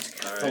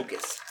first. All right.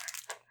 Focus.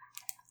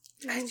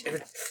 I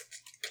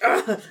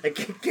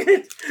can't get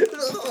it.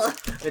 I'm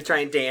gonna try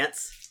and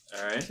dance.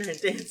 Alright. Try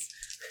and dance.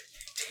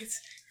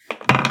 Dance.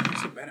 You're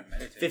so bad at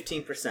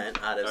meditating.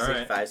 15% out of All right.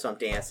 65, so I'm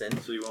dancing.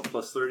 So you want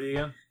plus 30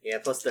 again? Yeah,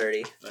 plus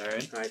 30.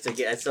 Alright. All right,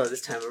 so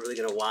this time we're really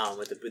gonna wow him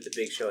with the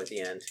big show at the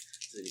end.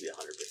 This is gonna be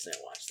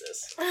 100%. Watch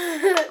this.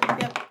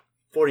 Yep.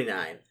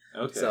 49.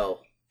 Okay. So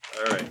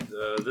Alright.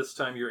 This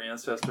time your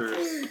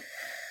ancestors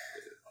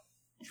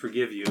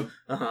forgive you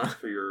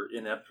for your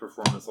inept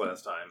performance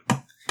last time.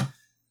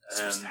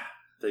 And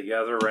they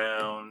gather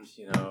around,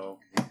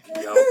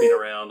 galloping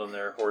around on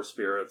their horse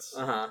spirits.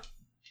 They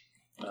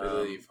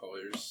leave all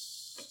your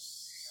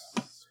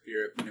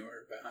spirit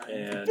manure behind.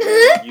 And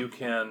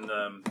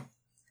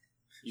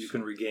you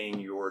can regain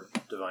your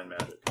divine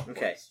magic.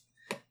 Okay.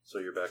 So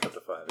you're back up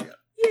to 5 again.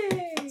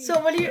 Yay! So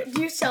what do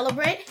you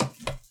celebrate?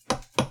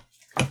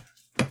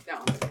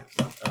 No.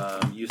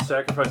 You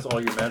sacrifice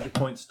all your magic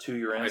points to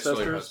your I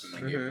stole your ancestors,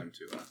 husband and gave them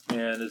to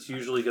and it's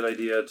usually a good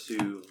idea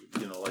to,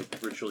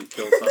 ritually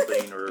kill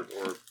something or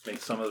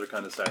make some other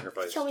kind of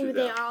sacrifice. Tell me to what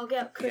them. they are. I'll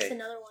get Chris Okay.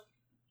 another one.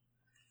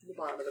 The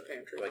bottom of the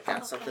pantry. do I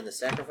got something to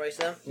sacrifice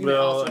them? You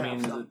Well, also I have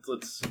mean, some.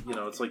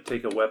 it's like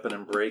take a weapon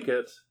and break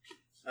it.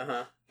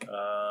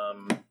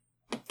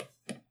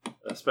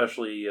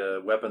 Especially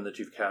a weapon that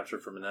you've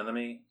captured from an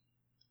enemy.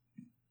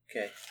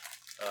 Okay.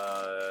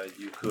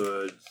 You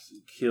could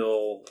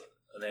kill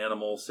an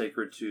animal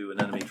sacred to an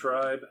enemy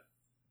tribe. What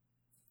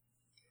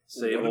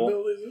Sable.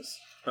 ability is this?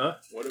 Huh?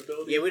 What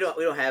ability? Yeah, we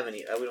don't have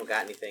any. We don't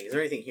got anything. Is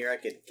there anything here I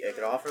could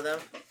offer them?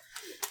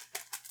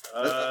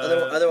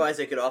 Otherwise,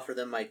 I could offer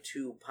them my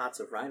 2 pots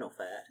of rhino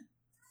fat.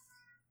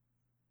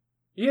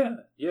 Yeah.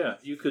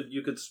 You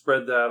could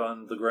spread that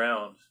on the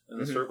ground in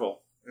a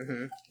circle.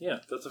 Mm-hmm. Yeah,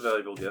 that's a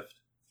valuable gift.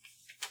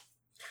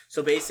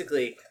 So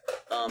basically,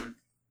 how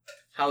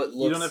it looks.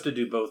 You don't have to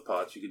do both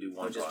pots. You could do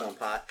one just pot. one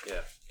pot.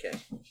 Yeah. Okay.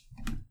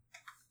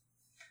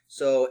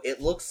 So it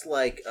looks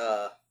like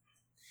I'm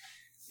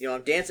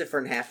dancing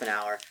for half an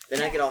hour,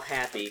 then I get all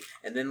happy,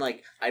 and then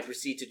I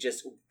proceed to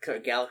just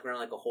gallop around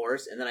like a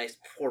horse, and then I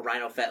pour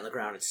rhino fat on the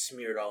ground and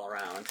smear it all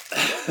around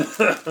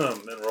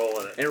And roll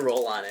in it. and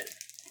roll on it.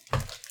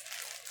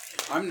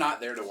 I'm not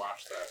there to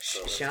watch that.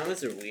 So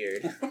Shamans are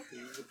weird.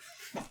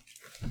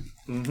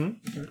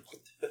 Mm-hmm.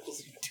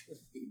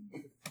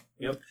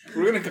 Yep.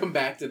 We're gonna come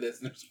back to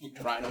this and there's gonna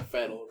be Rhino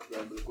Fettle.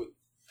 Remember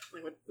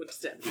What does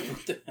that mean?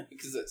 what the heck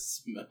is that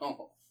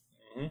smell?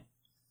 Mm-hmm.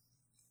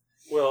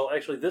 Well,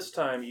 actually, this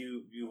time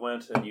you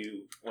went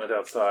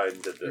outside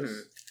and did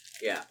this,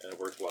 Yeah. and it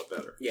worked a lot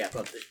better. Yeah,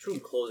 but the true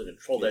closing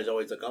control dad's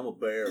always like, I'm a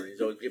bear, and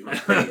he's always giving my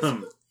praise.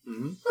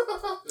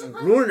 Mm-hmm.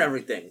 Ruining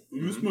everything.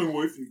 Who's my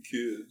wife and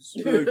kids?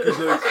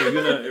 Are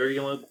you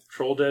gonna let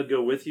Troll Dad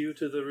go with you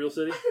to the real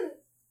city?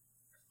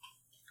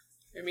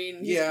 I mean,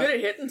 he's Yeah. good at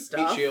hitting Heat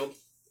stuff. shield.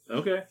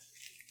 Okay.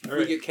 If All we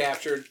right. get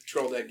captured,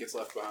 Troll Dad gets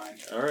left behind.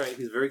 All right.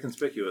 He's very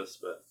conspicuous,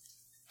 but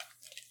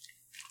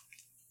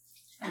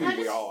I mean,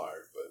 we all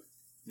are, but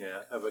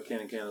yeah. How about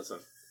Canon Cannison?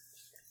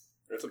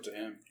 that's up to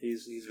him.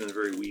 He's been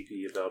very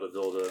weepy about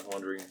Adilda,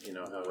 wondering,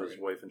 how his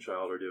wife and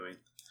child are doing.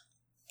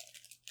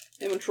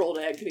 Him and Troll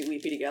Dad can be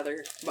weepy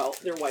together about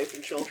their wife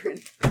and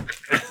children.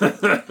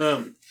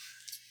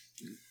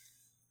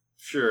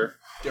 Sure.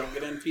 Don't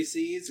get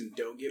NPCs and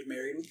don't get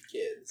married with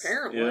kids.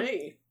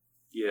 Apparently.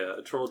 Yeah,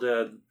 a Troll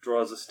Dad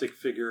draws a stick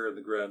figure in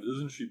the ground.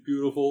 Isn't she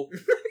beautiful?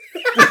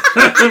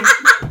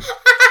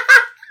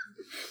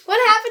 What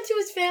happened to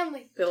his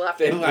family? They left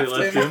They him. left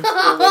left him him.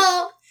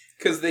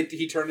 because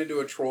he turned into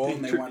a troll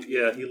and they wanted.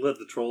 Yeah, he let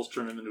the trolls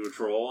turn him into a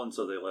troll, and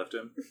so they left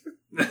him.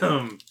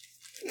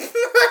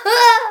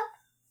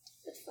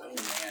 Oh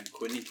man,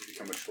 Quinn needs to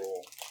become a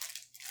troll.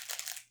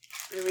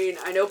 I mean,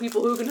 I know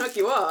people who can hook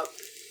you up.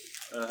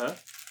 Uh-huh.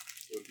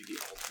 It would be the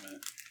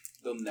ultimate.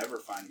 They'll never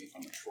find me if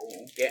I'm a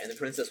troll. Yeah, and the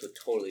princess would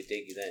totally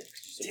dig you then.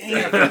 'Cause you're so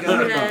Damn, I pretty.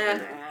 forgot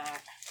about her.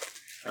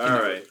 All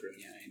right.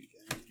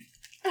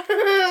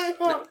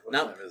 Not, What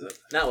time is it?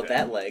 not with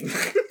that leg.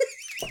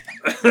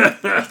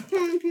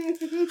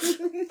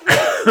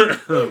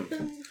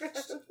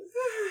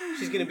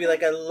 She's gonna be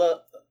like, I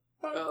love...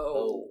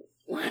 Oh.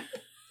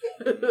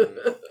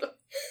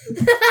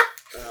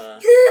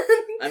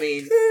 I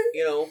mean,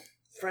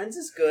 friends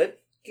is good.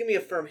 Give me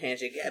a firm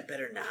handshake. Yeah,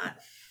 better not.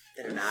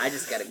 Better not. I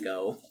just gotta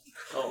go.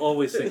 I'll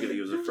always think of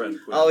you as a friend,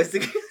 Quinn. Always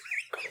think...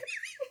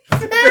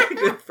 Very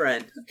good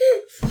friend.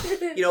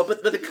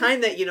 But the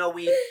kind that,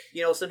 we,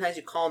 sometimes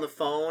you call on the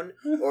phone,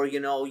 or,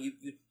 you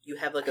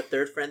have like a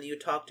third friend that you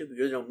talk to, but you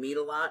really don't meet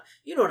a lot.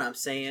 You know what I'm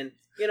saying?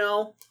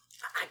 I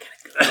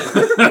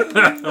gotta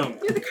go.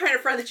 You're the kind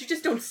of friend that you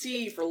just don't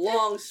see for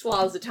long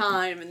swaths of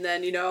time, and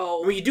then,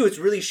 When you do, it's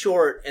really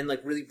short and,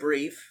 like, really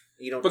brief.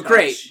 You don't But touch.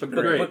 great, But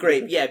but great.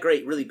 great. Yeah,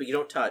 great, really, but you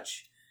don't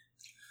touch.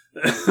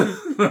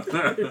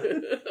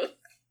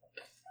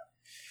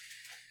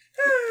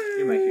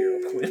 You're my hero,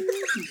 Quinn.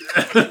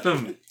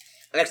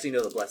 I actually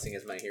know the blessing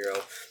is my hero.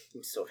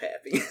 I'm so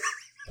happy.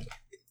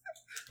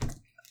 I'm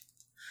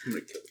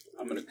gonna kill him.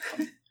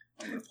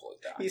 I'm gonna pull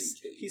it down. He's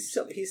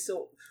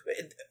so.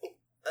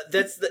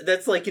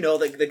 That's like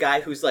the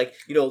guy who's like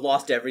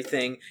lost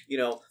everything.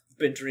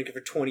 Been drinking for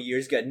 20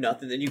 years, got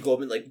nothing. Then you go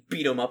up and like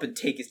beat him up and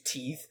take his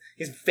teeth,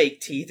 his fake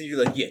teeth, and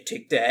you're like, yeah,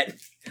 take that.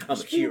 I'm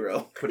a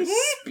hero. Put a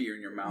spear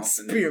in your mouth.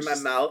 Spear in my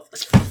mouth.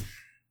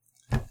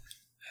 All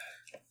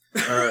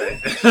right.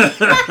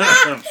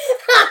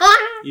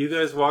 You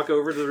guys walk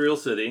over to the real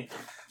city.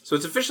 So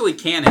it's officially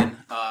canon.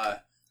 The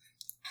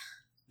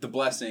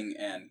Blessing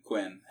and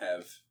Quinn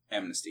have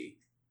amnesty.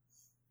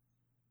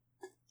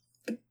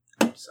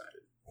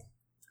 Decided.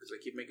 Because I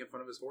keep making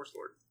fun of his horse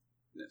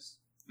lordness.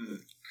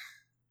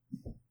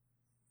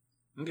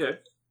 Okay.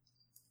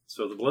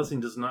 So the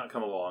blessing does not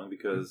come along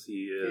because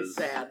he is He's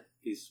sad.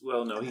 He's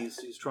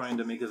trying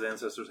to make his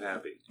ancestors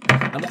happy.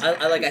 I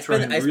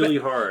Trying spend really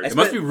hard. It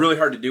must be really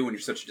hard to do when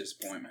you're such a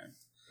disappointment.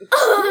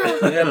 I'll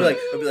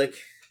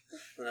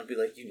be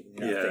like, you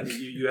do Yeah, nothing.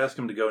 you ask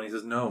him to go, and he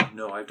says, "No,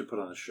 I have to put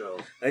on a show."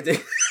 I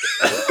think.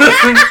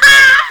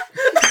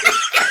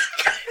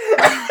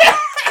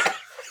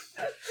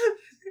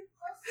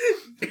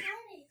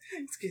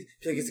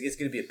 It's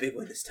gonna be a big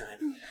one this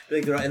time. I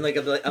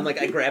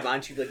grab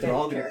onto you, like they're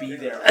all gonna be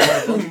there.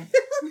 All of them.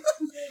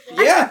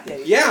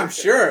 Yeah, I'm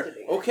sure.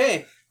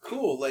 Okay,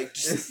 cool. Like,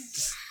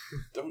 just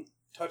don't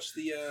touch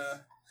the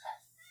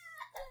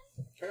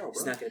barrel,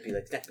 It's bro. not gonna be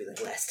like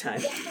last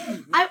time.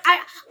 I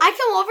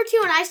come over to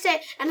you and I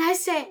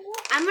say,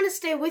 I'm gonna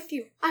stay with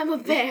you. I'm a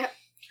bear.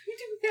 You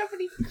didn't have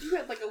any. You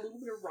had like a little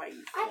bit of rice.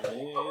 I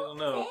don't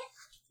know.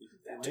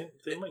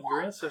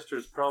 Your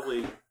ancestors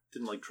probably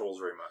didn't like trolls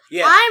very much.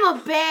 Yeah, I'm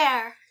a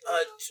bear.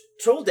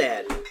 Troll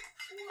Dad.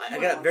 I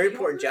got a very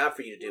important job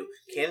for you to do.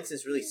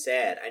 Candace's really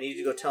sad. I need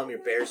you to go tell him your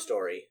bear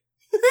story.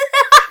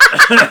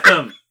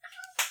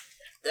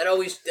 That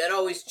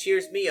always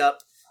cheers me up.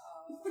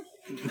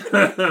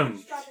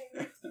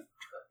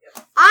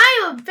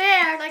 I'm a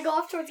bear, and I go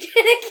off towards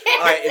Kinnigan.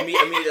 All right,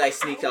 immediately I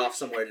sneaked off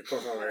somewhere to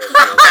perform All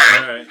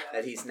right.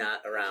 that he's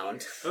not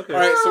around. Okay. All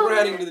right, so we're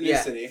heading to the new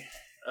Yeah. city,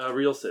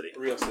 Real city.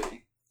 real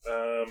city.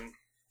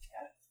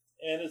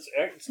 And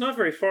it's not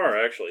very far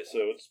actually, so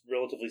it's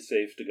relatively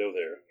safe to go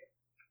there.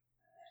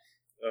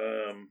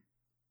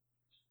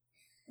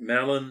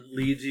 Malin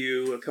leads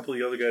you. A couple of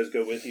the other guys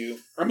go with you.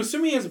 I'm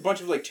assuming he has a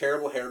bunch of like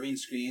terrible harebrained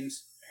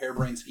schemes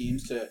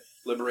to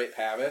liberate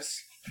Pavis.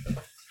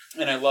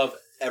 And I love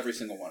every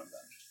single one of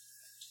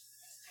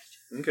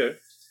them. Okay.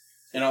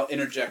 And I'll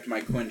interject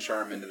my Quinn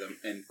charm into them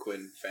and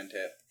Quinn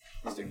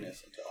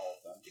fantasticness into all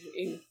of them.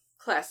 In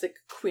classic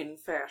Quinn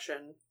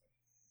fashion.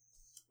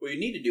 What you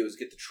need to do is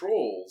get the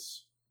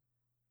trolls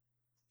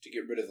to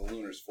get rid of the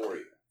lunars for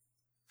you.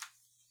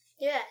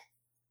 Yeah.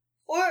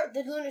 Or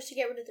the lunars to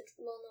get rid of the...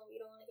 Well, no, we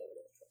don't want to get rid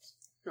of the trolls.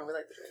 No, we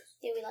like the trolls.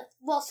 Yeah, we like...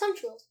 Well, some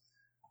trolls.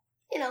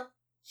 You know,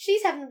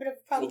 she's having a bit of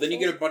a problem. Well, then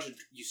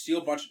you steal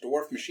a bunch of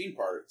dwarf machine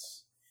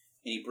parts,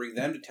 and you bring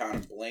them to town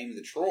and blame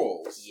the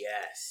trolls.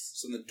 Yes.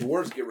 So the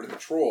dwarves get rid of the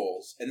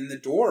trolls, and then the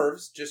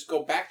dwarves just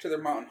go back to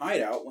their mountain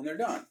hideout when they're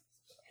done.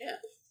 Yeah.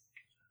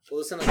 Well,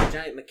 it's like a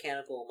giant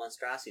mechanical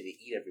monstrosity to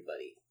eat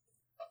everybody.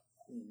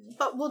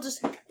 But we'll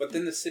just... But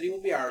then the city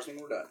will be ours when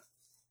we're done.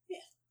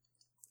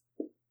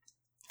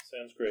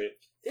 Sounds great.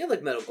 They have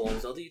like metal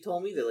golems, though. You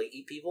told me they like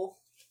eat people.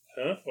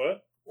 Huh?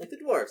 What? Like the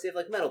dwarves, they have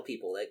like metal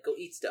people that go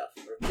eat stuff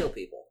or kill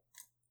people.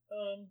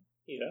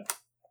 Yeah.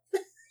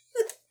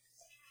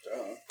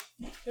 Duh.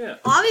 Yeah.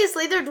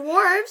 Obviously, they're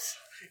dwarves.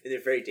 And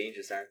they're very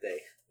dangerous, aren't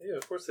they? Yeah,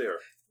 of course they are.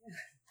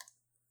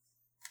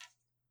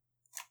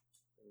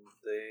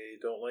 They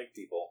don't like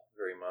people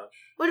very much.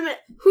 Wait a minute.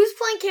 Who's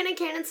playing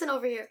Cannon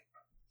over here?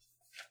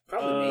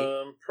 Probably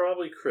me.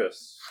 Probably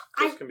Chris.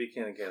 Chris I- can be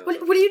Cannon. What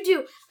do you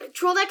do?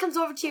 Troll Dad comes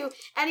over to you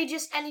and he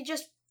just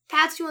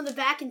pats you on the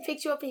back and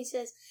picks you up and he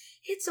says,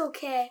 "It's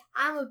okay.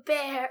 I'm a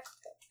bear."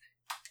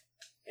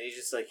 And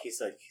he's like,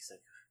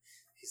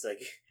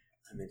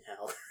 I'm in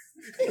hell.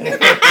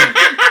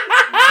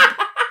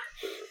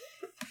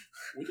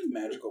 We need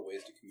magical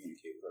ways to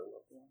communicate with our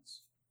loved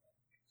ones.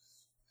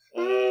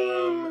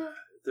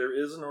 There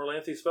is an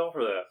Orlanthe spell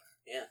for that.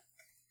 Yeah.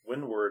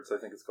 Wind words, I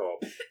think it's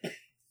called.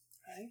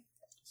 Right.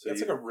 So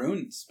That's like a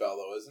rune spell,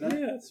 though, isn't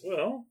it?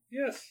 Yeah,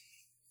 yes.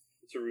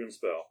 It's a rune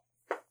spell.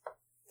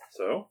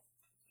 So?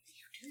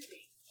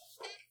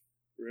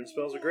 Rune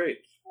spells are great.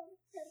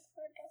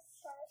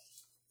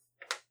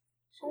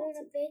 I want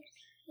a big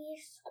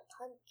piece of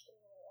pumpkin.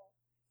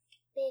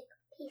 Big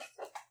piece.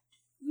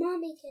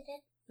 Mommy did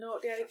it. No,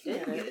 Daddy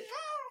can't. Get it.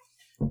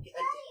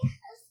 Daddy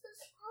has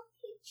this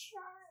pumpkin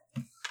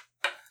charm.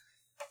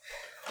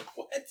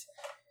 What?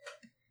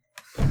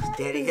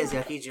 Daddy has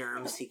yucky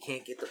germs. He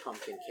can't get the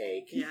pumpkin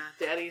cake. Yeah,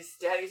 Daddy's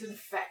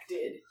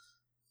infected.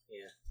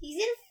 Yeah.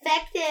 He's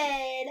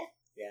infected.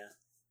 Yeah.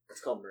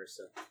 It's called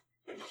MRSA.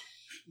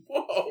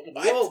 Whoa,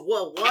 what?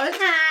 Whoa, what?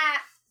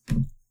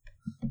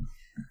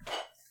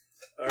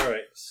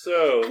 Alright,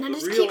 so And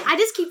the I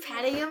just keep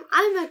patting him.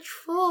 I'm a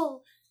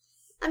troll.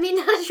 I mean,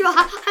 not a troll.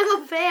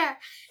 I'm a bear.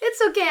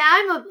 It's okay.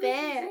 I'm a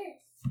bear.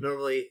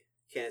 Normally,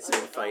 can't sit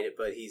and fight it,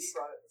 but he's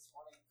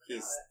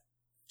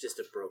just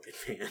a broken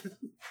man.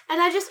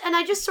 And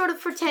I just sort of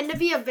pretend to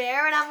be a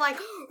bear, and I'm like,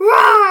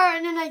 roar,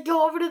 and then I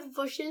go over to the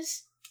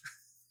bushes.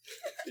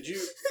 Did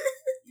you?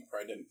 You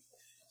probably didn't.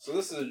 So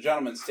this is a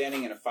gentleman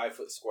standing in a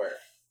 5-foot square.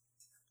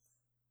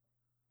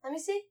 Let me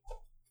see.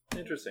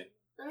 Interesting.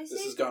 Let me see.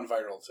 This has gone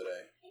viral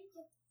today.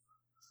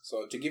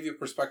 So to give you a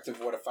perspective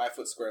of what a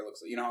 5-foot square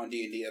looks like, you know how in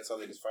D&D that's how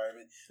they just fire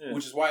it? Yeah.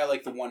 Which is why I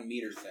like the 1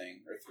 meter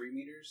thing. Or 3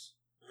 meters?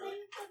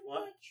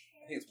 What?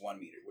 I think it's 1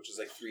 meter, which is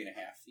like 3.5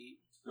 feet.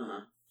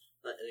 Uh-huh.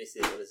 Let me see.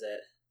 What is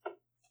that?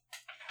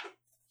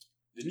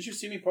 Didn't you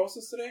see me post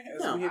this today?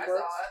 As No, we hit I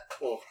parts?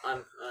 saw it. Well,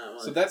 I'm...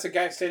 So that's a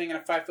guy standing in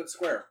a 5-foot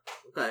square.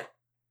 okay.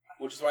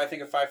 Which is why I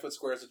think a 5-foot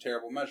square is a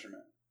terrible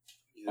measurement.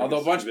 You think Although a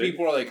it's bunch too of big?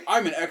 people are like,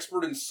 I'm an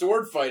expert in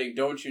sword fighting,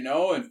 don't you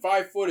know? And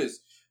 5 foot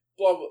is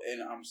blah, blah.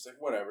 And I'm just like,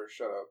 whatever,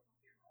 shut up.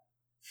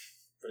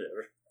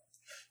 Whatever.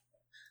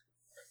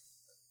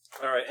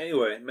 Alright,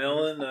 anyway,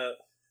 Melon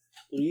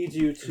leads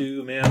you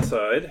to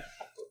Manside.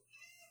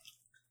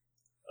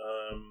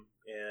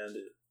 And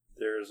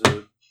there's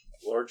a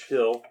large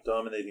hill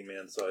dominating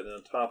Manside, and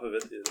on top of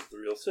it is the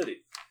real city,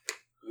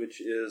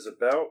 which is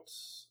about,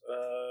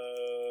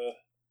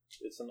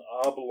 it's an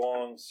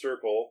oblong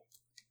circle,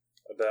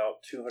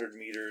 about 200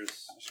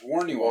 meters Just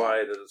warn you all,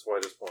 wide at its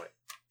widest point.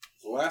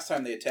 the last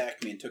time they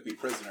attacked me and took me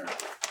prisoner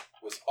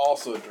was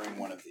also during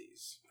one of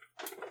these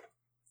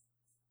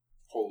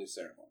holy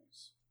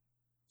ceremonies.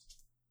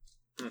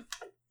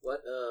 Why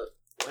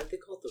do they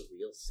call it the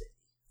real city?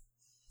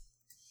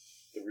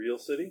 The real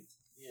city?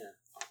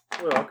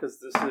 Yeah. Well, because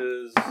this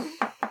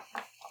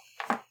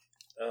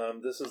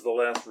is the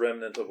last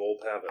remnant of Old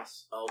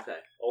Pavis. Oh, okay.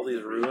 All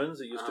these ruins,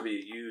 it used to be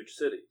a huge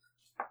city.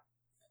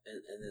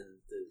 And then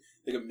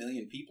Like 1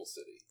 million people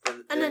city.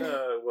 And then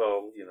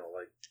Well, you know,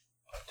 like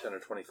 10 or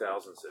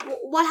 20,000 cities.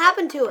 what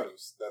happened to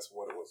it? That's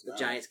what it was the now.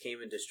 Giants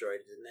came and destroyed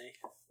it, didn't they?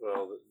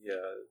 Well,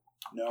 yeah.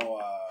 No,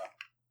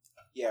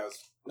 yeah, it was...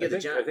 Yeah,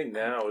 the I think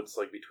now it's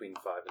like between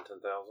 5 and 10,000.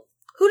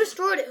 Who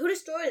destroyed it? Who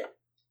destroyed it?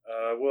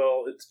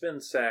 Well, it's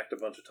been sacked a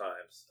bunch of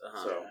times.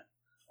 Uh-huh. So,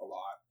 a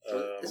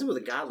lot. This is where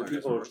the God learners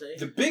people- weren't they?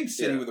 The big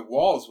city Yeah. with the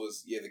walls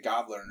was, the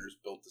God Learners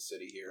built the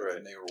city here, Right.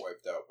 and they were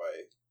wiped out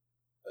by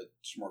a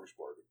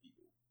smorgasbord of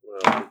people.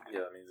 well,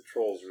 yeah, I mean, the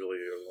trolls really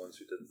are the ones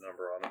who did the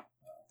number on them.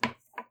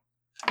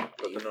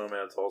 But the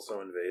nomads also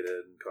invaded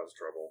and caused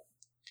trouble.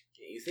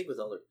 Yeah, you think with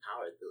all their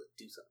power they'd be able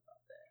to do something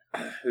about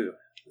that? Who?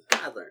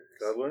 God learners.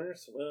 God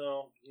learners?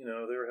 Well,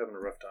 they were having a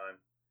rough time.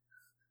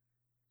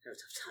 Have a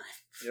tough time.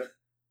 Yep.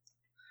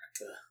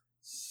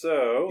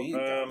 So, Being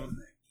goblin,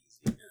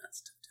 Yeah,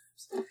 that's tough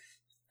times.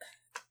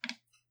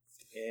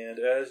 and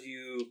as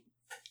you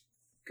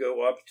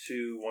go up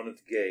to one of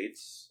the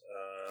gates,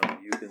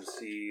 you can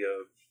see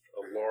a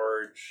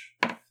large,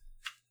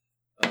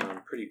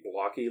 pretty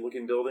blocky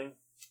looking building.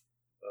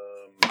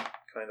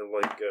 Kind of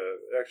like,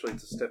 actually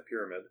it's a step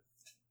pyramid.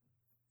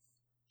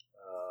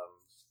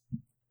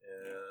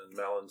 And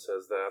Malin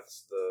says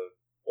that's the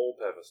old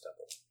Pavis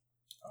Temple.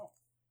 Oh.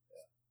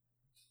 Yeah.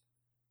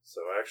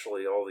 So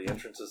actually all the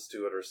entrances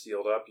to it are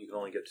sealed up. You can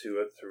only get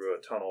to it through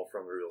a tunnel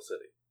from the real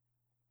city.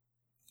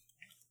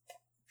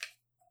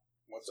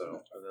 What's in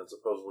it? And then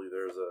supposedly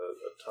there's a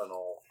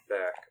tunnel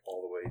back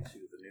all the way to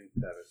the new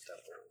Pavis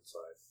Temple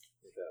inside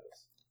New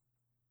Pavis.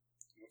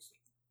 What's the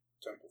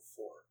temple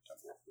for?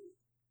 Temple of who?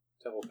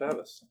 Temple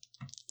Pavis.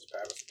 Is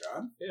Pavis a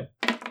god? Yeah.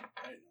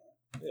 I didn't know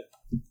that.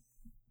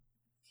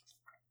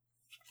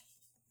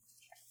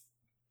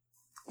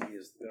 He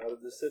is the god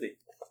of the city.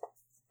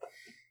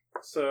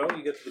 So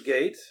you get to the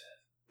gate.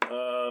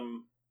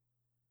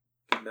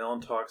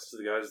 Malin talks to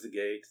the guys at the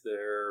gate.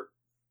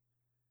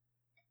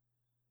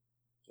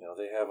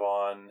 They have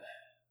on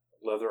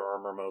leather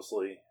armor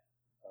mostly,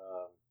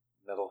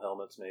 metal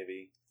helmets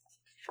maybe,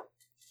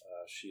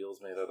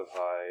 shields made out of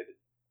hide,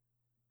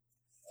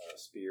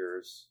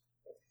 spears.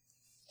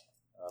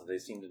 They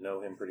seem to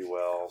know him pretty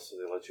well, so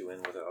they let you in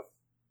without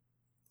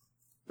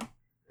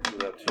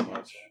too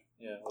much.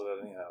 Yeah, without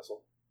any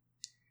hassle.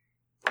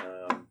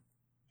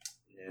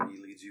 And he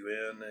leads you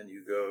in, and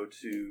you go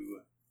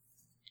to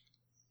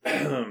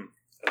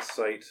a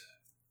site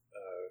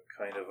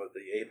kind of at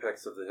the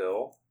apex of the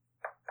hill.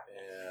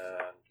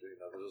 And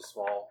there's a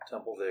small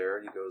temple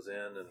there. He goes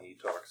in and he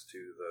talks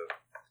to the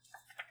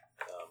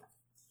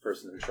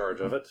person in charge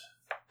of it.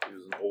 He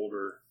was an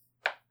older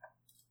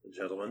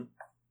gentleman.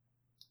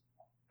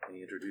 And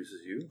he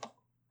introduces you.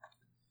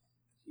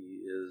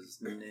 He is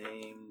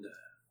named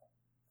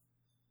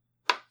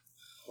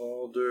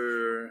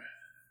Halder.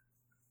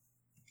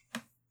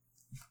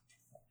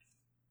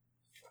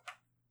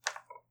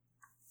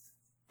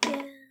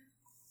 Yeah.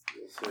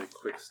 We'll say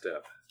Quick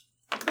Step.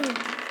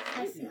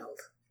 I failed.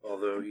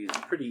 Although he's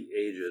pretty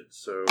aged,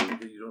 so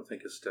you don't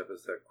think his step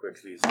is that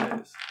quick these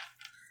days.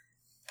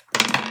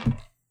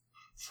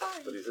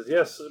 Sorry. But he says,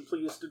 "Yes, I'm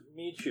pleased to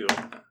meet you.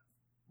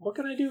 What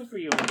can I do for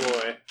you,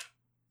 boy?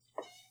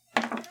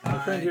 My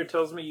friend here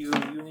tells me you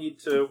need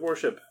to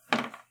worship."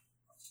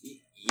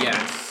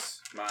 Yes,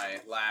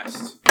 my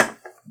last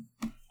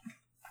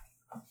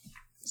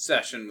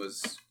session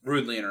was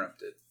rudely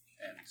interrupted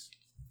and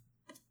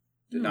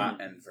did not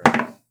end very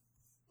well.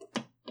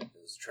 It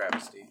was a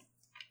travesty.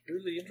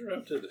 Rudely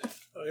interrupted.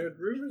 I heard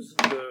rumors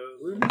that the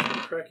Lunars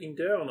been cracking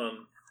down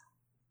on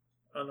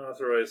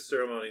unauthorized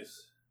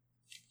ceremonies.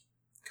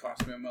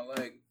 Cost me on my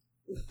leg.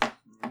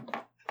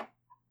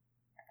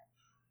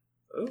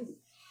 Oh,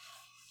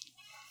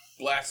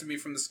 Blasted me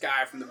from the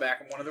sky from the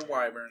back of one of their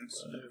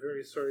wyverns. I'm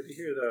very sorry to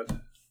hear that.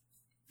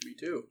 Me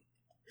too.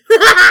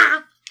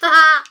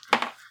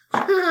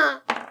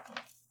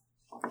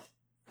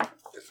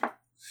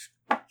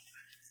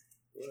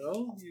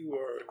 Well, you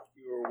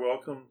are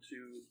welcome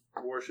to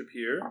worship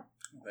here.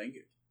 Thank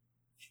you.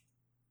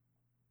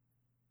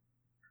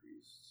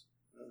 Priests,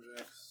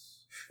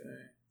 objects.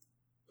 Okay.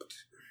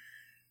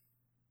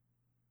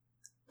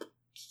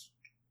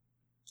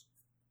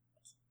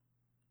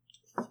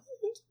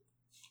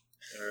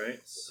 All right.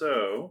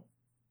 So,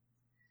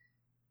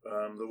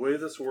 the way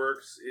this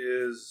works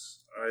is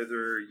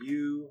either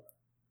you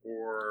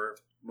or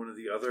one of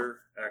the other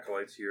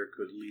acolytes here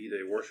could lead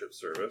a worship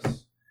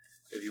service.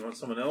 If you want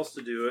someone else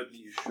to do it,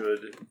 you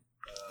should.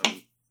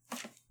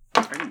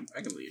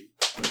 I can lead.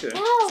 Okay. As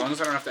long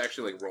as I don't have to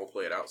actually role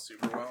play it out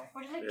super well.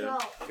 Where did it Yeah.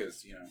 go?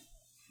 Because, Okay.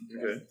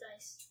 The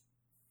dice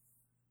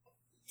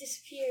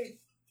disappeared.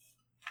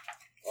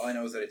 all I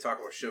know is that I talk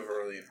about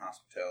chivalry and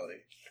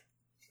hospitality.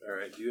 All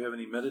right. Do you have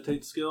any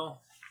meditate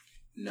skill?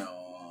 No,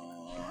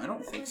 I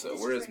don't think so.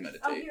 Where is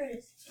meditate? Oh, here it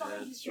is. It's fine.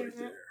 It's He's doing right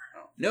that. there.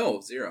 Oh.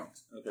 No, 0.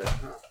 Okay.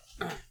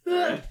 All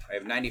right. I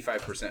have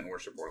 95%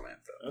 worship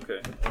Orlanth, though.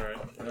 Okay. All right.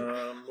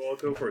 Well,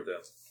 go for it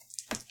then.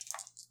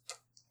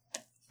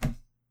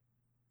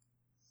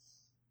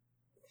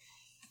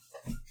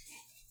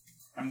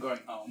 I'm going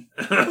home.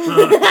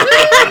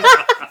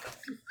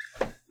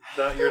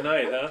 Not your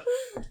night, huh?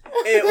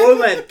 Hey,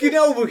 Orland, get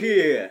over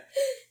here!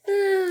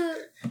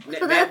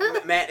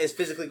 Matt has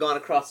physically gone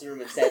across the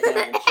room and sat down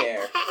in a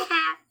chair.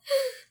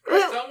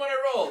 Tell them what I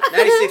rolled.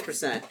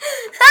 96%.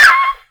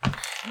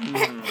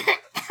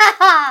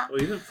 Well,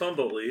 you didn't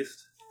fumble at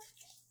least.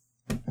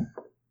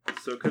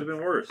 So it could have been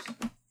worse.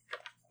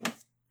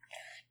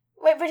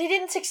 Wait, but he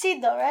didn't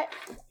succeed though, right?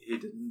 He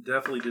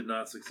definitely did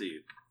not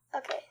succeed.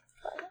 Okay.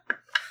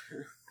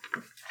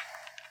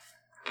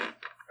 I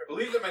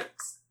believe that my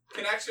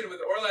connection with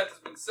Orlanth has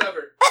been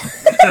severed.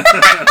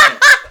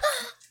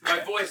 My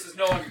voice is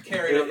no longer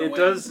carried on the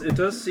wind. It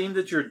does seem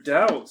that your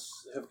doubts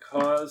have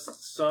caused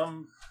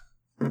some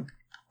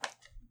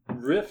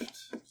rift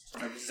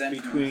I resent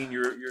between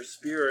your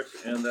spirit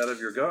and that of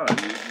your god.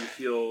 You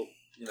feel,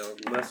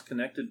 less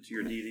connected to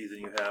your deity than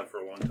you have for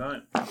a long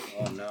time.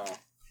 Oh no.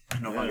 I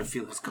no longer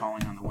feel his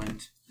calling on the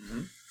wind.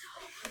 Mm-hmm.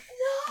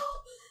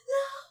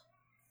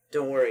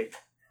 Don't worry.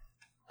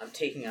 I'm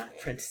taking on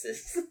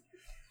apprentices.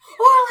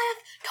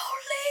 Orlanth,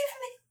 don't leave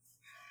me.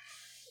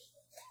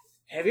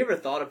 Have you ever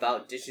thought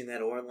about ditching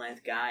that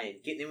Orlanth guy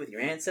and getting in with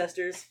your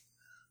ancestors?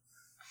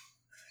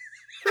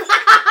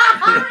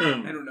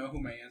 I don't know who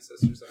my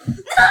ancestors are.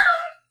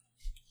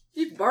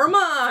 You are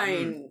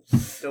mine.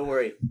 Don't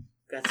worry.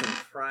 Got some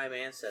prime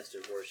ancestor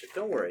worship.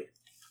 Don't worry.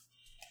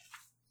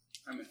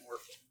 I'm an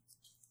orphan.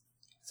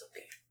 It's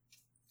okay.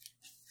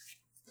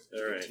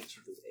 All right. Teach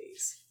you the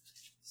ways.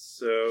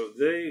 So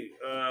they,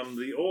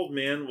 the old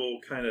man will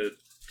kind of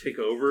take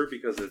over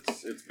because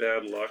it's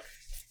bad luck.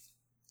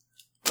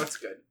 That's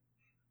good.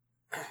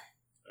 All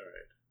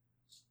right.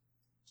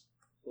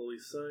 Holy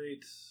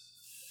sight.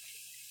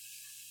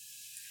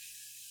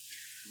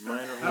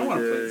 Minor I don't want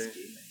to play holiday. this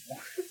game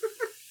anymore.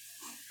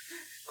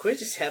 Quit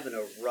just having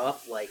a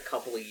rough,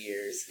 couple of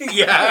years.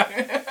 Yeah.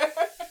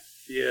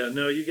 Yeah,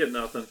 no, you get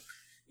nothing.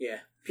 Yeah.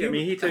 I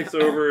mean, he takes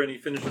over and he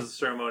finishes the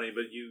ceremony,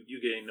 but you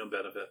gain no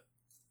benefit.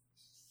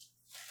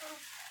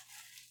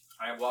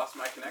 I have lost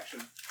my connection.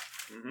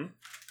 Mm-hmm.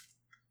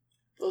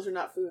 Those are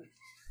not food.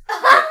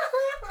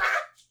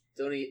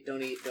 Don't eat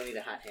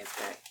a hot hands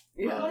pack.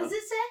 Yeah. What does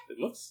it say? It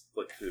looks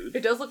like food.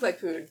 It does look like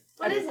food.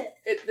 What is it?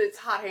 It's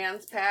hot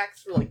hands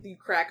packs where you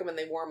crack them and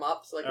they warm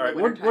up. So All right,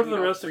 what do the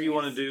rest of you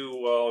want to do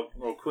while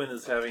Quinn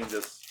is having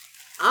this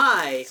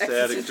I sad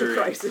Existential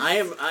experience?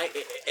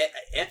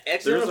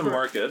 crisis. There's a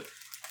market.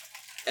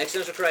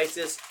 Existential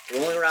crisis,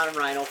 rolling around in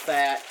rhino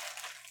fat.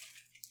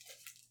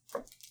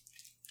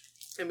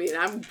 I mean,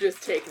 I'm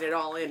just taking it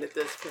all in at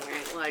this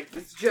point.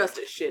 It's just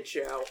a shit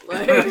show.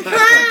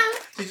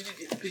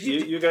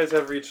 You guys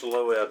have reached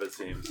low ebb, it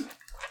seems.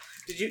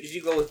 Did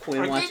you go with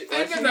Quinn? I keep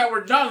thinking that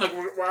we're done.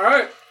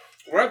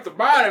 We're at the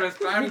bottom. It's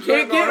time to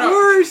Can't start get going up.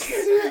 worse.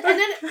 And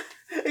then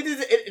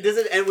It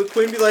doesn't end with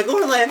Quinn be like,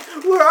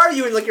 Orlanth, where are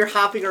you? And you're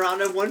hopping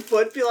around on one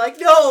foot, be like,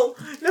 no,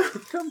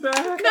 come back.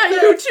 Not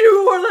you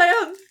too,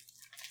 Orlanth.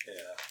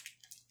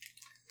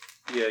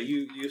 Yeah,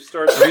 you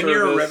start. Are we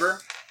near a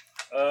river?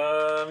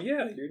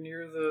 Yeah, you're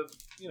near the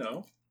big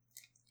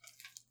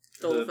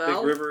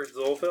Zolfel? river,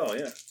 Zolfel.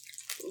 Yeah.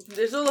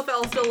 Does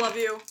Zolfel still love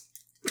you?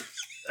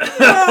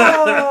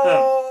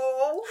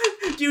 No.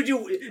 Do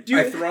you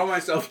I throw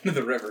myself into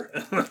the river.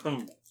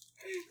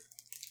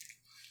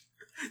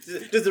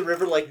 Does the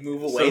river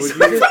move away? So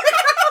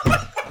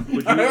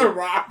would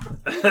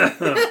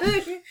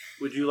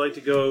would you like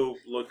to go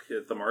look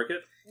at the market?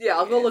 Yeah,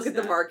 I'll go Yeah, look it's at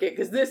the not- market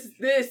because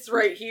this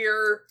right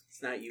here,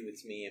 It's not you,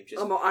 it's me.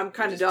 I'm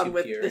kind of just done too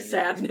with pure the in it.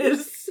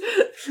 sadness.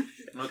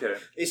 Okay.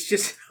 It's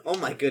just, oh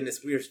my goodness,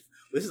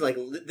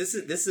 this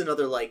is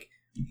another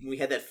we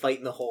had that fight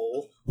in the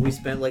hole. We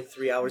spent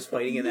 3 hours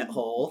fighting in that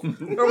hole.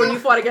 Or when you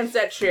fought against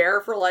that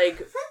chair for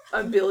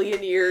a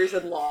billion years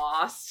and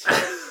lost. a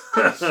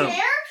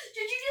chair?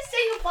 Did you just say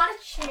you bought a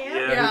chair?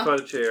 Yeah, Yeah. he bought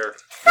a chair.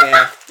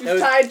 Yeah, You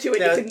was tied to it,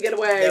 you couldn't get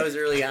away. that was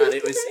early on.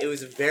 It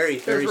was a very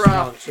very rough.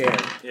 strong chair.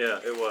 Yeah,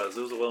 it was.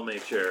 It was a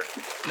well-made chair.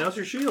 Now it's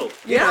your shield.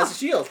 Yeah, it's a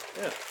shield.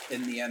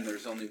 In the end,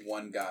 there's only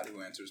one God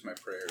who answers my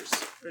prayers.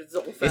 Or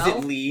Zolfel. Is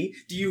it Lee?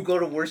 Do you go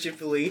to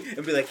worship Lee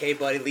and be like, hey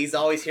buddy, Lee's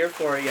always here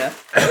for you?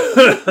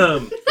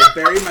 I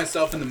bury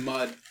myself in the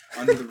mud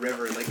under the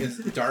river, as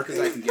dark as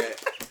I can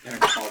get, and I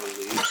call the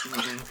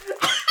lead.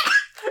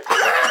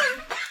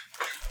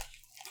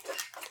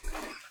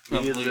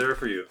 He is there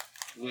for you.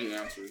 Lee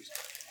answers.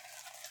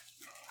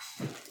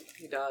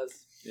 He does.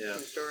 Yeah.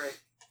 True story.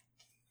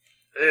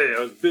 Hey,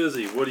 I was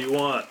busy. What do you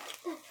want?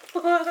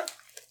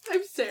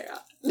 I'm sad.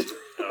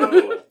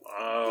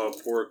 Oh,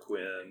 poor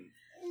Quinn.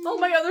 All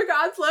my other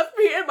gods left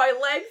me and my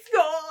leg's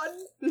gone.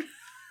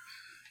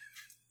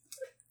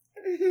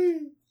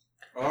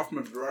 Off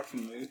my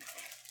direction, Lee.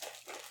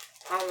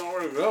 I don't know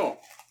where to go.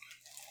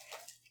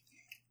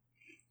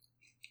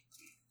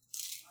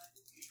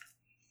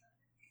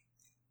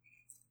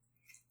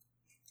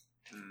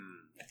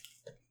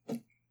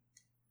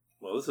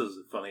 Well, this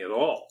isn't funny at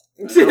all.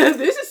 This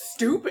is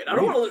stupid. I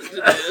don't want to listen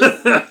to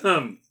this.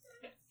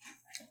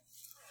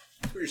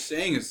 What you're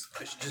saying is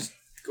I should just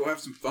go have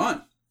some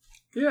fun.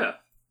 Yeah.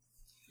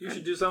 You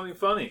should do something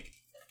funny.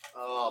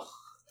 Oh,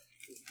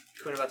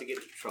 Quinn about to get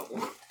into trouble.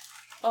 You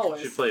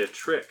Always. should play a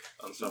trick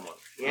on someone.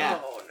 Yeah,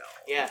 Oh no.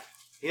 yeah.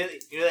 You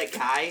know that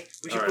guy?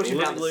 We should All push right, him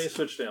let down. me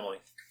switch family.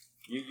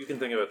 You can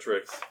think about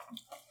tricks.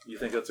 You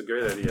think that's a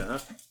great idea, huh?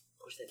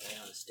 Push that guy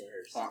down the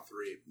stairs. Plot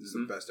 3. This is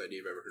the best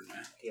idea I've ever heard,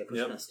 man. Yeah, push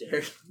Yep. him down the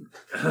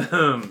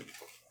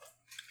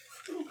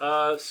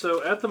stairs.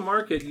 So at the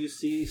market, you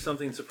see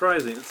something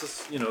surprising. It's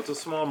a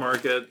small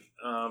market.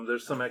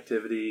 There's some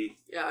activity.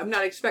 Yeah, I'm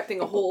not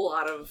expecting a whole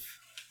lot of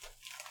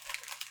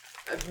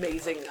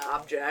amazing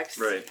objects.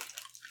 Right.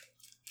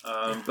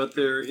 But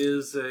there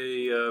is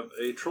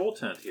a troll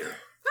tent here.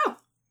 Oh,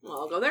 well,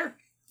 I'll go there.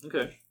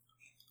 Okay.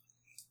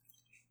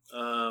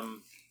 Oh,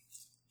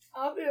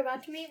 you're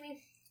about to meet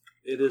me.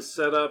 It is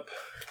set up.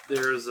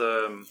 There's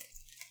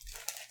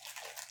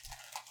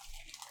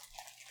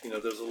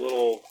there's a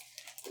little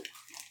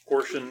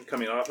portion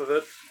coming off of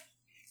it,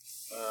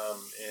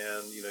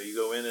 and you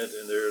go in it,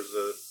 and there's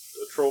a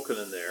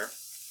trollkin in there,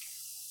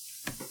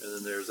 and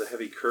then there's a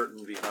heavy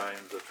curtain behind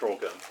the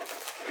trollkin.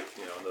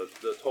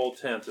 The whole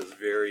tent is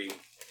very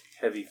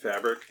heavy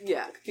fabric.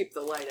 Yeah, to keep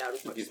the light out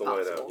as much as Keep the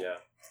light possible. out, yeah.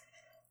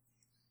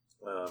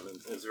 And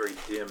it's very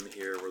dim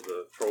here where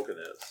the trollkin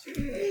is.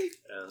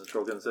 And the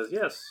trollkin says,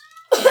 yes.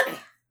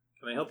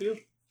 Can I help you?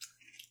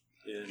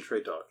 In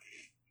trade talk.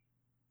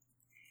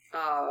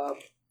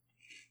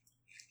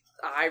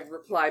 I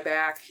reply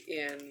back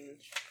in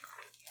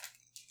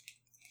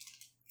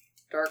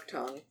Dark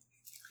Tongue.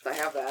 I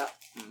have that.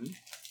 Mm-hmm.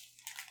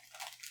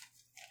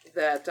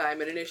 That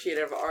I'm an initiate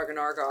of Argon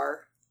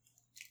Argar,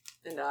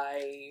 and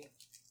I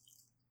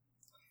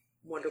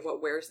wonder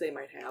what wares they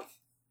might have.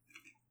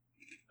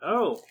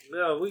 Oh,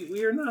 no,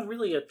 we are not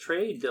really a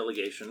trade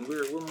delegation.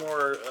 We're a little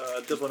more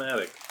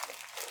diplomatic.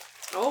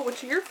 Oh,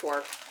 what you here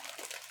for?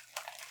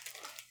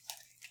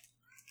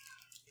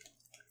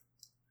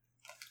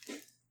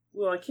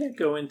 Well, I can't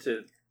go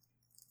into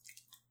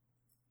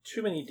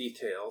too many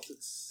details.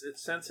 It's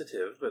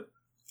sensitive, but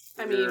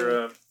I mean,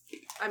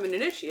 I'm an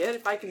initiate.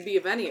 If I can be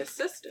of any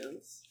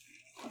assistance.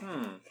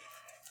 I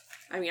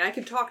mean, I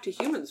can talk to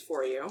humans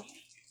for you.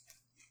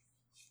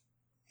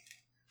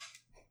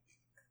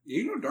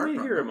 You know Let Dark me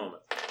Tongue. hear a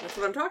moment. That's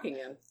what I'm talking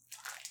in.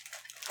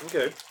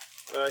 Okay.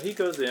 He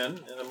goes in,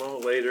 and a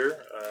moment later,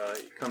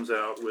 he comes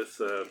out with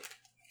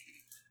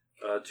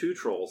 2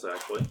 trolls,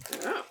 actually.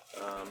 Oh.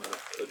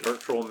 A dark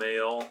troll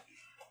male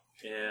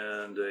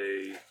and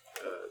a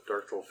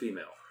dark troll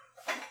female.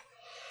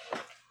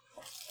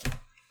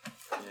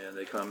 And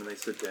they come and they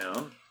sit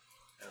down,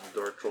 and the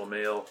dark troll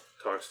male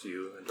talks to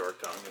you in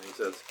Dark Tongue, and he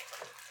says,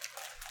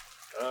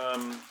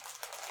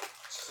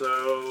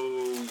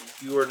 so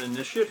you are an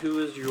initiate. Who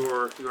is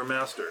your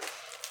master?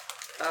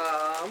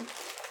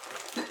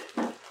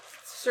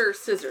 Sir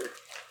Scissor.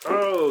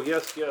 Oh,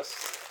 yes.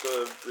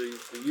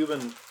 The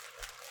human,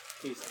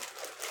 he's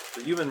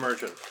the human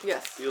merchant.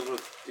 Yes. Deals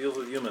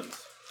with humans.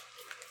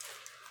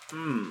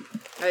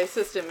 I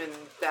assist him in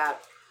that,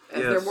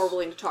 as Yes. they're more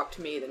willing to talk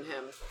to me than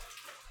him.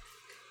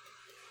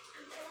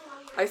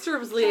 I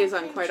serve as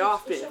liaison quite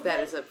often, if that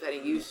is of any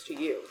use to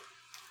you.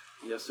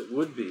 Yes, it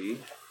would be.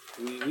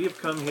 We have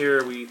come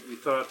here. We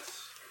thought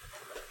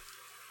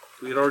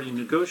we had already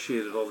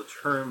negotiated all the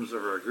terms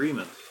of our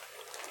agreement,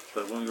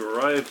 but when we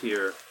arrived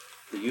here,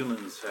 the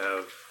humans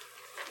have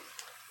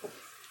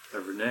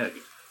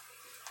reneged.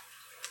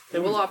 They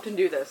will often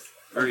do this.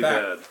 Very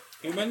fact. bad.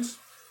 Humans,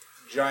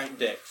 giant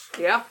dicks.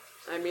 Yeah,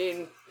 I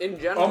mean, in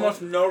general.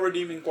 Almost no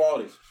redeeming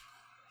qualities.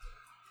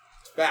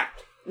 It's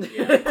fact.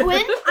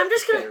 Quinn, I'm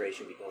just gonna.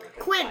 Federation be going to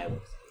Quinn. comply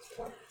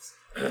with these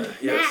plans.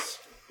 Yes,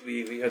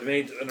 we had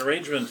made an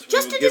arrangement.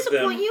 Just We to would give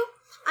disappoint them... you,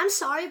 I'm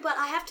sorry, but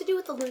I have to do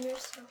with the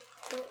Lunars,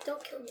 so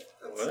don't kill me.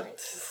 I'm What?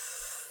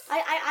 sorry. I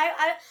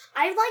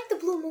like the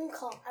Blue Moon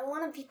Call. I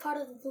want to be part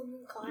of the Blue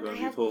Moon Call. You And want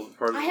to be told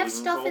part of the Blue Moon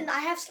Cult?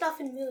 I have stuff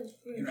in Moon.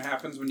 You know what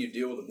happens when you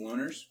deal with the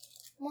Blooners?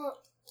 Well,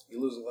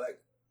 You lose a leg.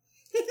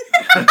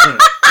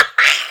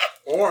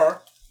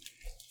 Or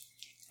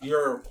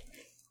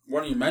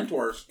one of your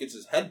mentors gets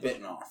his head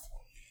bitten off.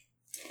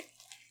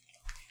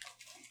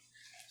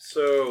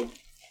 So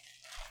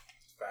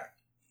Fact.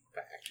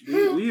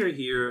 we are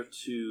here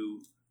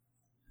to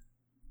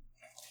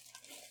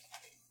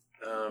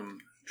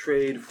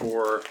trade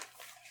for an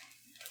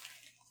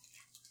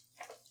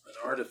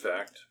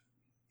artifact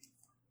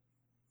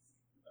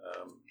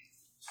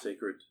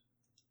sacred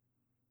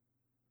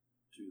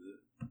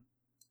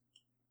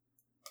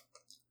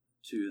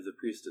to the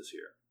priestess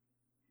here.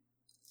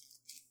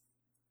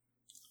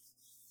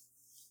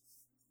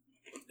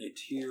 A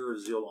tear of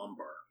Zil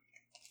Umbar.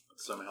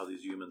 Somehow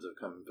these humans have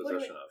come in wait a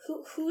possession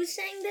minute. of. Who's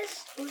saying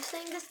this? Who's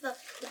saying this? The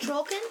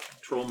Trollkin?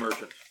 Troll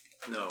merchant.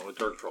 No, a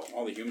dark troll.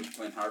 All the humans are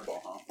playing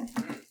hardball, huh?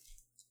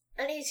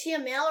 And is he a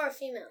male or a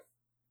female?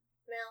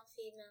 Male,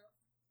 female.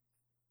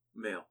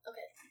 Male.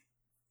 Okay.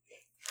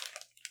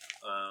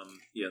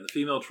 Yeah, and the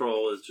female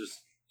troll is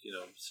just,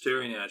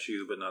 staring at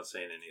you but not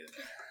saying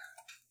anything.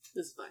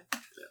 This is fine.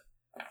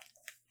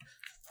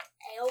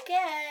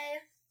 Okay.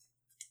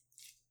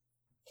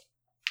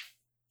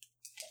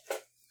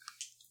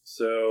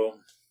 So,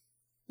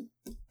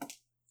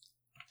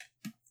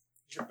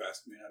 It's your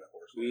best man out of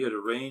horse. we had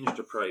arranged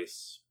a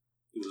price.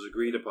 It was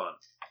agreed upon.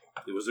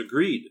 It was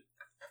agreed.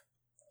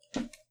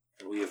 And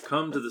we have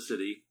come to the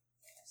city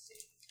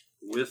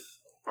with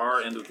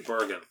our end of the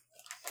bargain.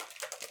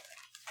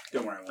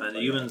 Don't worry. I won't And the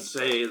fight humans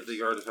say that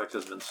the artifact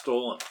has been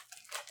stolen.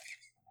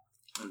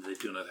 And they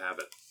do not have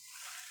it.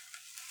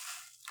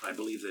 I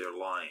believe they are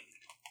lying.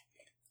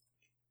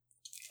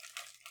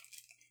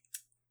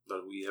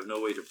 But we have no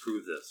way to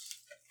prove this.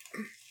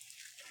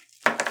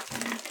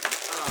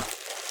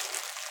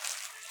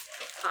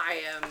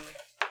 I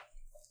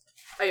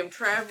am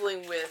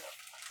traveling with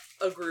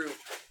a group.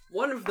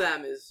 One of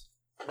them is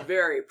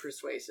very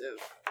persuasive.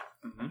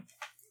 Mm-hmm.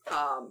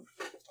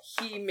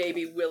 he may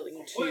be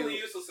willing to. Completely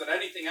useless at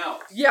anything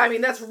else. Yeah, I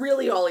mean that's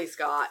really all he's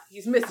got.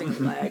 He's missing a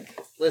leg.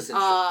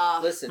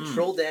 Listen,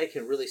 Troll Dad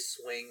can really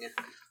swing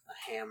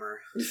a hammer.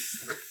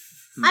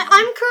 I'm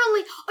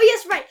currently. Oh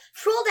yes, right.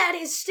 Troll Dad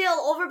is still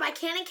over by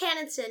Cannon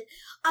Cannonson.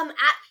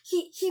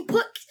 He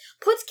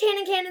puts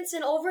Cannon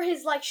Cannonson over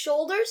his like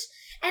shoulders,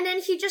 and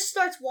then he just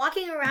starts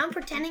walking around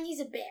pretending he's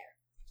a bear.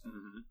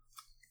 Mm-hmm.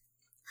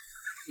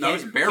 No,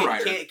 he's a bear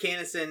rider.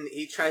 Cannonson,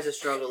 he tries to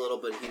struggle a little,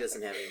 but he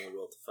doesn't have any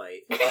will to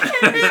fight.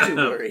 He's too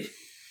worried.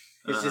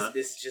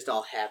 It's just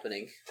all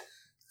happening.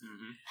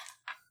 Mm-hmm.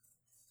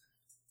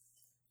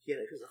 Yeah,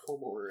 he was a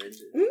homeowner and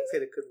he's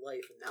had a good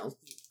life, and now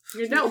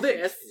You know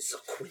this. it's a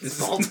Quinn's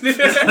fault.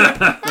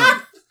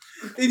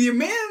 In the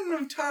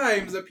amount of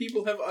times that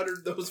people have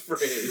uttered those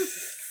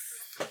phrases.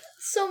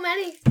 So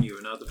many. You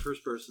are not the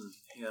first person.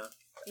 Yeah.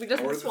 We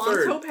doesn't Or the Swan's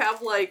third. Hope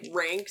have like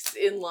ranks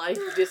in like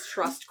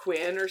distrust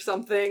Quinn or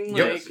something?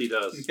 Yep. Like, Yes, he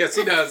does. Yes,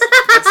 he does.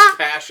 That's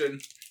passion.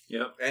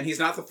 Yep. And he's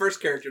not the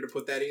first character to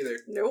put that either.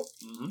 nope,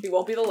 Mm-hmm. he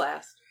won't be the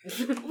last. I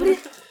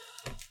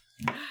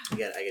gotta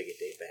get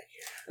Dave back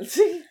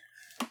here.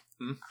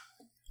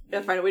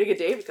 Gotta find a way to get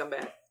Dave to come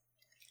back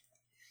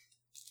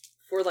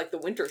before like the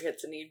winter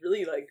hits and he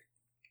really like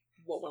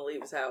won't want to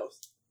leave his house.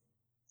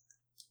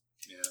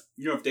 Yeah.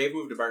 You know, if Dave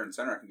moved to Byron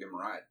Center, I can give him a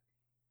ride.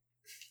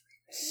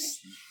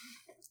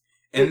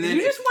 And then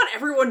you just want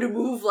everyone to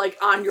move like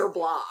on your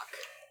block.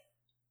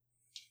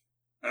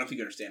 I don't think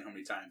you understand how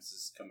many times this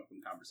has come up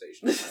in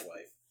conversation in my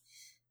life.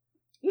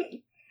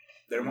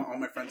 They don't want all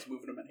my friends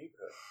moving to my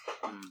neighborhood.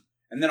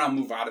 And then I'll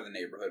move out of the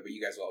neighborhood, but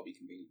you guys will all be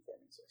convenient for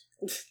me.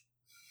 So.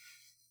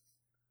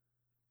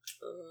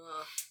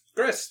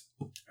 Chris,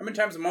 how many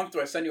times a month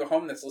do I send you a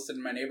home that's listed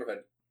in my neighborhood?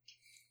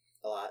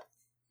 A lot.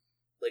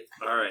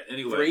 All right.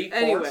 Anyway. 3, 4?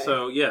 Anyway.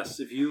 So yes,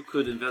 if you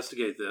could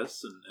investigate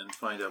this and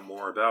find out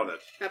more about it,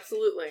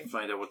 Absolutely.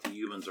 find out what the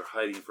humans are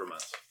hiding from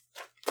us.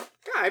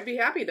 Yeah, I'd be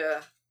happy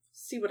to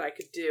see what I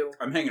could do.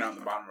 I'm hanging out in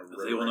the bottom of the If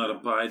river. they will right not now.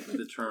 abide by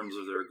the terms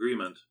of their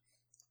agreement,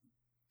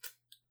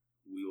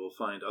 we will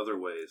find other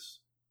ways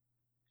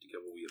to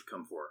get what we have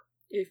come for.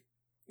 If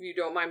you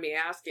don't mind me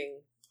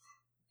asking,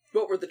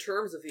 what were the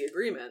terms of the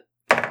agreement?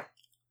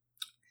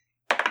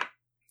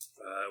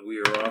 We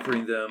are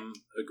offering them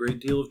a great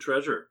deal of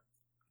treasure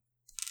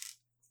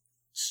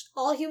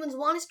All humans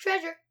want is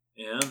treasure.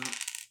 and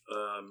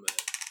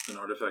an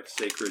artifact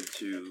sacred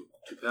to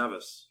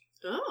Pavis.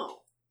 Oh.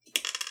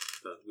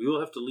 But we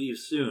will have to leave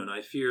soon.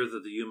 I fear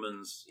that the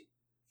humans,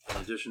 in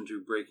addition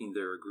to breaking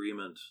their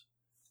agreement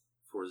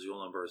for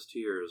Ziolambar's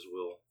tears,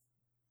 will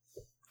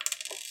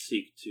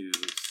seek to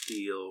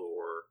steal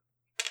or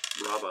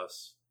rob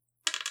us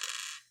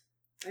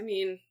I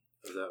mean,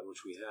 of that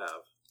which we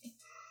have.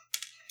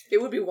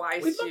 it would be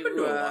wise We to... bump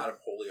into a lot of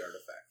holy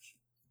artifacts.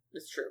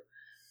 It's true.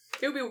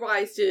 It would be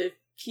wise to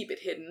keep it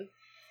hidden.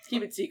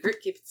 Keep it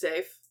secret. Keep it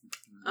safe.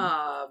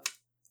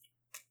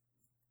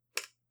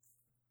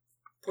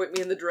 Point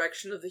me in the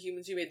direction of the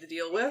humans you made the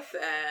deal with,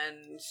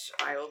 and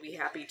I will be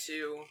happy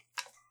to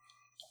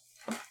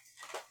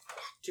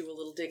do a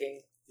little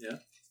digging. Yeah.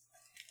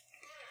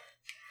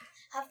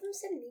 Have them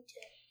send me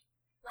to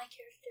my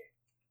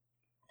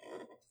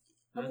character.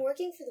 I'm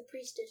working for the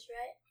priestess,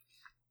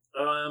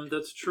 right?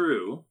 That's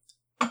true.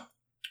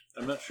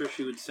 I'm not sure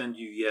she would send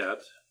you yet.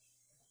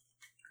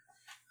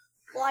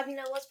 Well, I mean,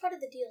 that was part of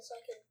the deal, so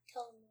I can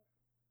tell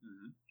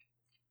them.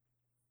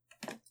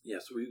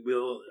 Yes, we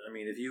will. I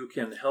mean, if you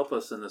can help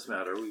us in this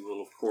matter, we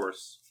will, of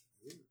course,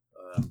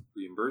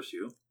 reimburse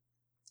you.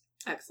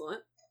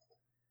 Excellent.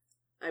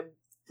 I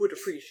would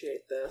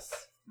appreciate this.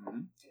 Glitter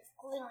on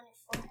your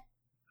forehead.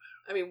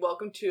 I mean,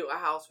 welcome to a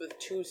house with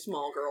 2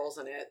 small girls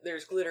in it.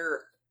 There's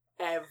glitter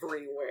I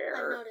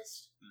everywhere.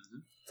 noticed.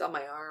 It's on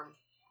my arm.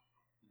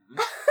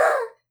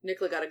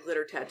 Nicola got a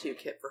glitter tattoo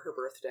kit for her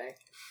birthday.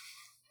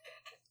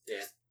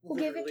 Yeah. Who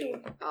gave it to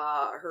Literally.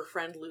 Her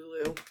friend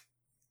Lulu.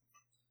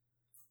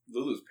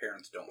 Lulu's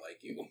parents don't like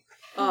you.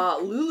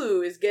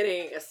 Lulu is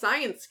getting a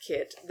science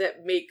kit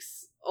that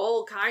makes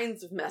all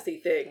kinds of messy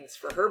things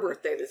for her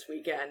birthday this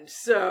weekend,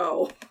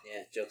 so...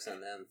 Yeah, joke's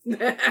on them.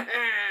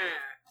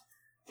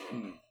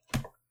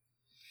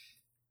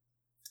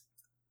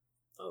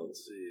 Oh,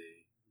 Let's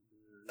see.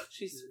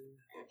 she's...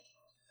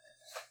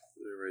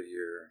 They're right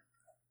here.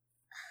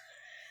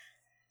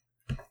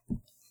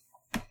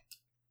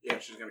 Yeah,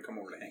 she's gonna come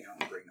over to hang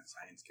out and bring the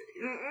science kit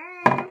here.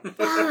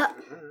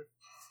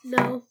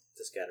 No.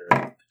 Just got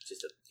her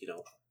just a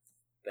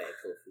bag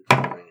full of food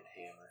coloring and a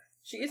hammer.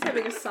 She is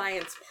having a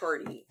science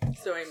party,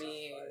 so I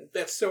mean...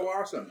 That's so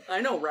awesome.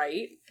 I know,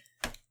 right?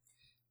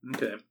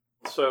 Okay.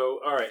 So,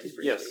 all right. She's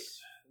pretty Yes,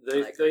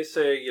 sweet. they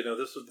say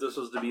this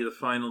was to be the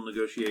final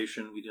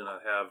negotiation. We do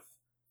not have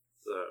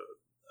the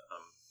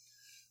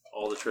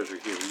all the treasure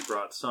here. We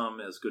brought some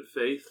as good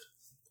faith.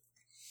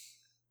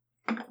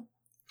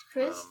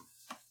 Chris,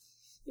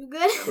 you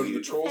good? So do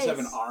the trolls have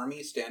an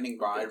army standing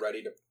by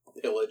ready to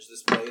pillage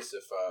this place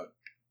if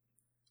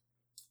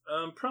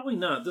Probably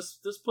not. This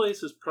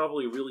place is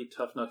probably really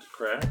tough nut to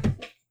crack.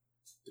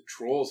 the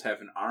trolls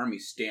have an army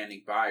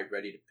standing by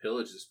ready to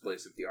pillage this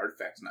place if the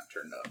artifact's not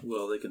turned up.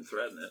 Well, they can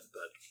threaten it,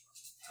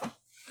 but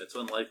it's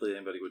unlikely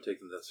anybody would take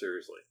them that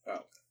seriously.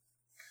 Oh.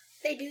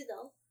 They do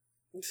though.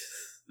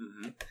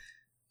 Mm-hmm.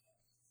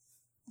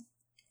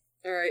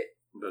 All right.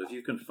 But if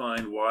you can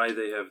find why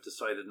they have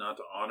decided not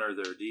to honor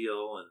their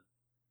deal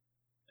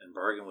and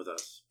bargain with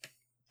us,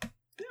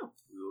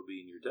 we will be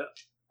in your debt.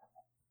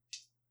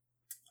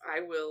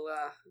 I will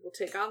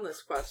take on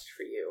this quest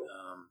for you.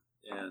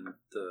 And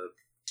the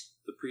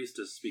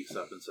priestess speaks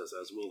up and says,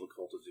 as will the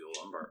cult of the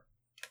Olumbar.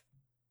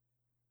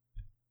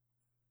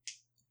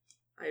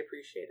 I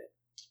appreciate it.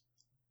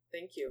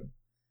 Thank you.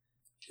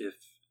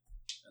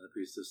 And the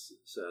priestess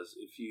says,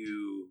 if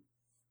you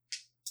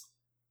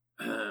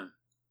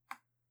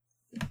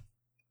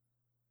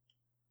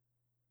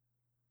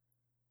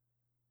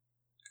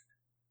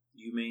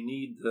you may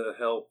need the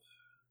help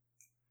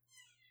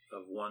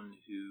of one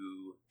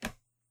who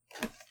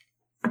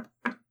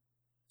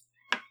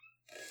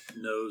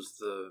knows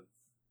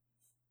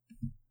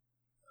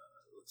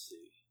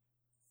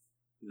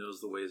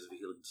knows the ways of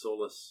healing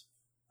Solus,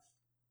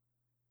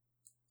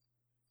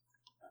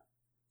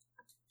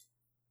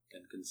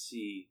 and can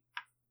see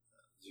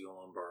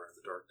Zeolumbar in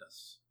the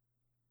darkness.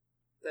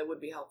 That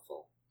would be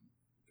helpful.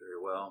 Very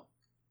well.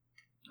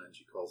 And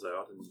she calls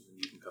out, and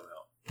you can come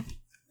out.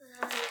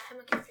 Yeah, I have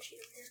my character sheet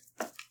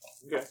over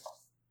here. Okay.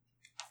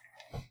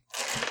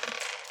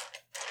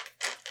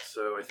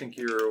 So I think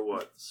you're,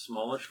 what,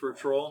 smallish for a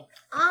troll?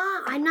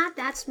 I'm not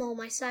that small.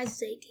 My size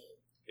is 18.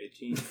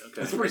 18? Okay.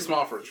 That's pretty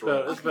small for a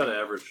troll. It's about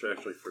average,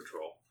 actually, for a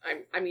troll.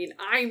 I'm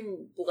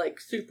like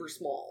super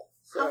small.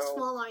 So. How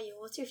small are you?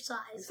 What's your I'm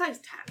size? size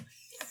 10.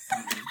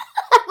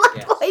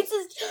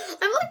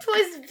 I'm like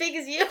twice as big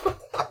as you.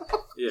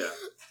 Yeah.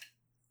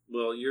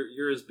 Well,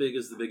 you're as big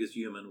as the biggest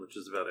human, which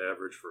is about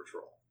average for a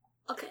troll.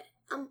 Okay.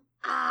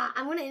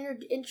 I'm gonna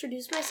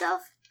introduce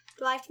myself.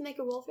 Do I have to make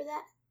a roll for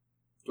that?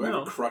 Do I have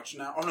No. a crutch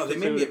now? Oh no, they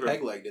made me a So-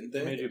 peg leg, didn't they?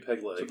 They made you a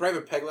peg leg. So I probably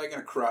have a peg leg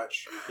and a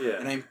crutch, Yeah.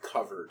 and I'm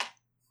covered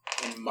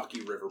in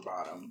mucky river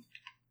bottom,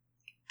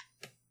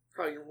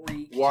 Probably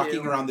reek.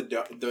 walking too. around the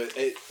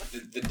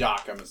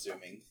dock. I'm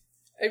assuming.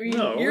 I mean,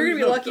 No, you're gonna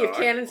be there's no lucky if dock.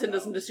 Cannington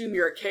doesn't assume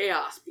you're a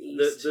chaos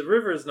beast. The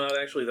river is not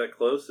actually that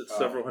close. It's Oh.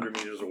 several hundred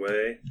meters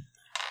away,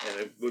 and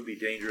it would be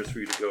dangerous for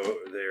you to go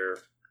there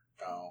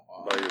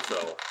Oh, by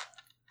yourself.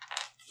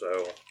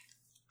 So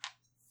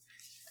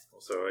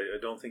I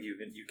don't think you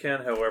can. You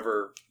can,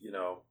 however,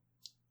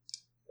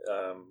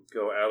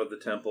 go out of the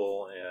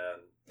temple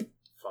and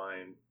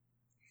find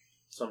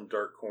some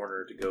dark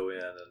corner to go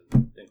in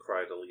and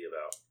cry to Lee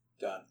about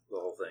done. the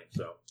whole thing.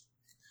 So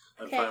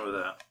I'm Okay. fine with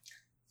that.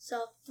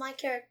 So, my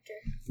character.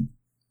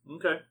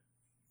 Okay.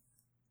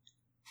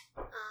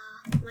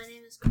 My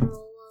name is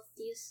Corolla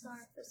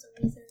Theosar for some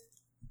reason.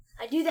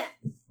 I do that.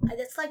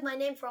 That's like my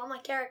name for all my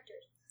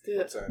characters.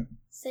 What's that?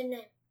 Same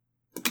name.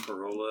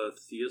 Corolla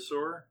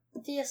Theosaur?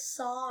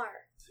 Theosar.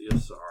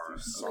 Theosar.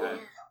 Theosar.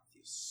 Okay. Yeah.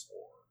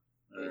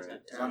 All right.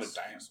 It's not a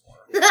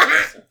dinosaur.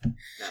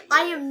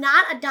 I am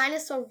not a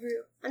dinosaur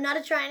brew. I'm not a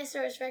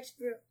Tyrannosaurus Rex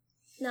brew.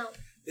 No.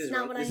 This is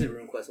Not what I this is am.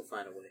 RuneQuest. We'll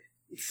find a way.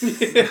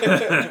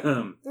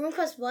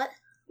 RuneQuest what?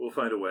 We'll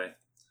find a way.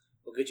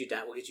 We'll get you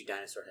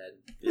dinosaur head.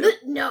 Yep.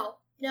 No.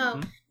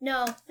 Mhm.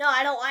 No,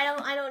 I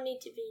don't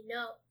need to be.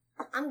 No.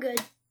 I'm good.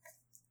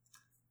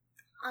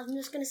 I'm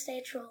just gonna stay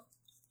a troll.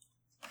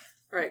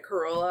 Alright,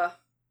 Corolla.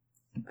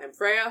 I'm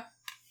Freya.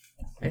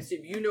 I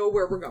assume you know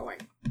where we're going.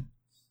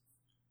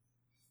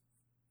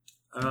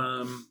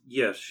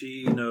 Yes,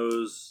 she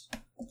knows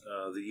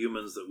the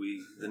humans that at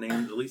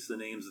least the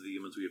names of the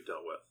humans we have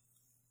dealt with,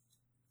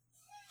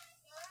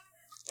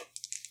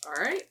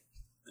 Alright.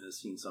 and has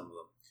seen some of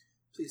them.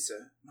 Please,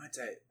 sir, might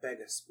I beg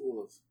a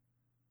spool of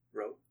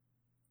rope?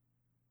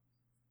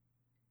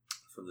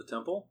 From the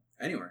temple?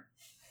 Anywhere.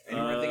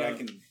 Anywhere I think I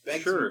can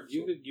beg Sure,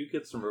 some. you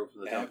get some rope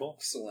from the temple.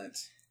 Excellent.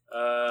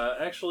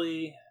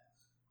 Actually,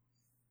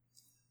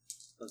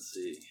 let's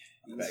see.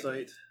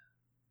 Insight.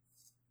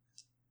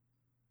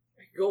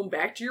 Going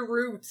back to your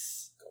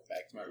roots. Go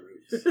back to my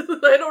roots.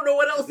 I don't know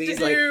what else He's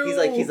to like, do.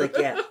 he's like,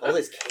 yeah. All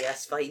this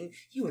chaos fighting.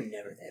 You were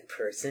never that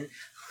person.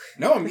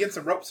 No, I'm getting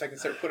some rope so I can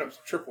start putting up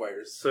some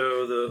tripwires.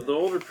 So the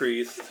older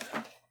priest,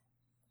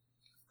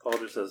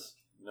 Calder says,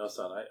 "No,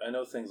 son, I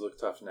know things look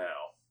tough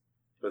now,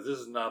 but this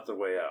is not the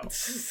way out."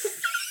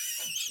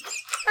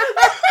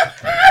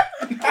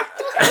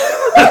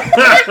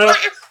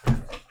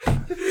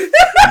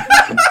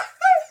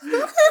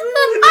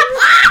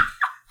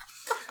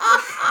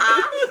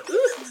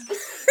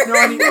 No,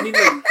 I need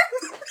like...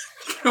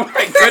 Oh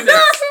my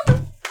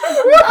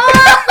goodness.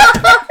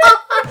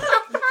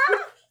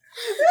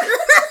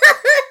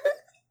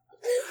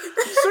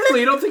 Certainly,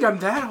 you don't think I'm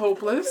that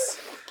hopeless.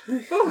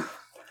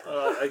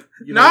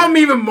 Now I'm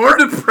even more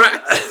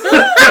depressed.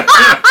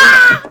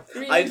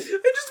 I just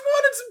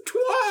wanted some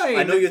twine.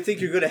 I know you think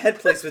you're gonna head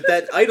place with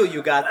that idol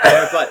you got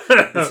there, but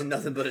it's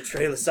nothing but a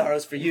trail of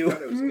sorrows for I you.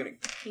 thought I was gonna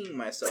king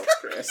myself,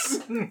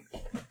 Chris. You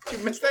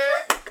missed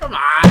that? Come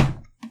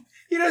on.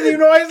 He doesn't even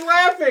know why he's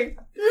laughing.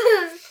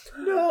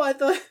 No, I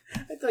thought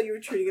you were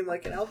treating him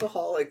like an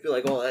alcoholic. Be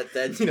like, oh,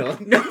 that you know.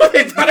 No,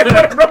 they thought I would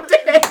have rubbed the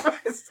hammer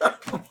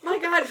myself. My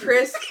God,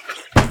 Chris.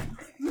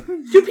 Do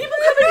people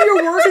come into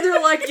your work and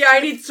they're like, yeah, I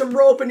need some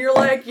rope, and you're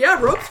like, yeah,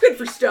 rope's good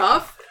for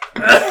stuff.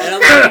 And I'm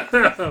like,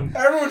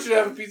 Everyone should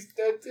have a piece of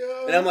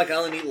that. and I'm like, I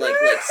only need like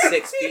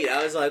 6 feet.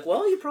 I was like,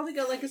 well, you probably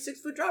got like a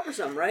 6 foot drop or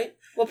something, right?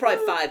 Well,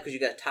 probably 5 because you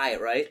got to tie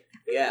it, right?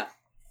 Yeah,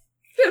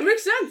 Yeah, it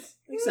makes sense.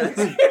 makes sense.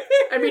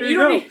 I mean, you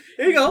don't need.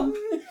 There you go.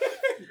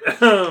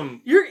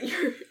 You're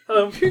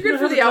good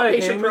for the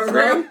outpatient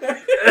program.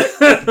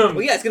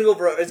 Well, yeah, it's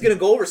gonna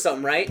go over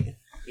something, right?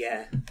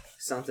 Yeah,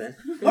 something.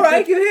 All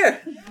right, give it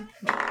here.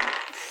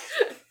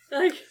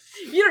 Like,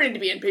 you don't need to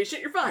be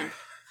inpatient. You're fine.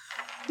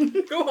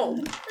 Go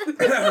home.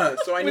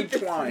 So I need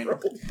twine.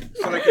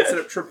 So I can set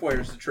up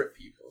tripwires to trip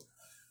people.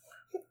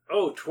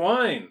 Oh,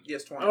 twine.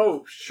 Yes, twine.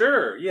 Oh,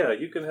 sure. Yeah,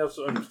 you can have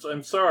some.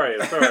 I'm sorry.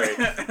 I'm sorry.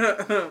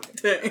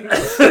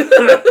 Thanks.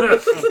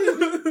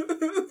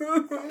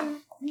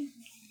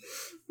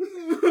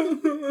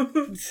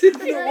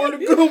 Nowhere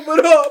to go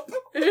but up.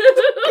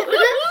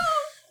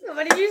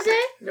 What did you say?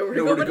 Nowhere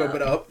Nowhere to go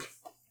but up.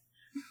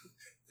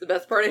 The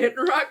best part of hitting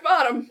rock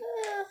bottom.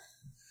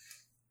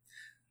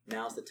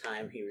 Now's the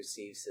time he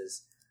receives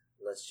his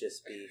 "Let's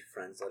just be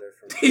friends" letter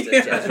from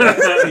Yeah.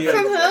 Jasmine.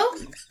 From who?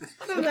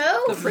 From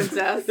who? The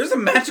princess. There's a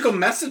magical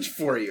message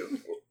for you.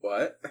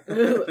 What?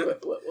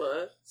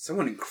 What?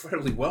 Someone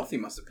incredibly wealthy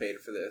must have paid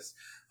for this.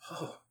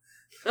 Oh.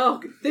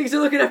 Oh, things are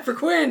looking up for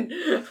Quinn.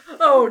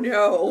 Oh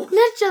no.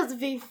 Let's just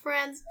be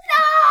friends.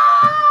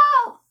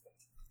 No!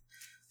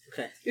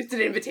 Okay. It's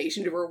an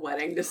invitation to her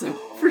wedding to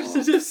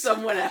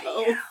someone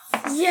else.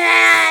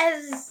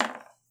 Yes!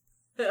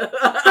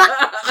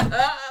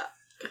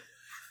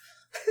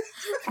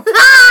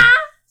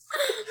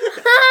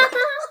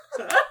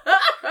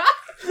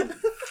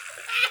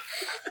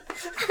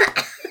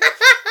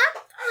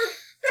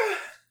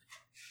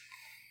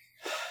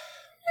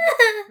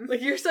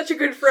 Like, you're such a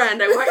good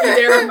friend. I want you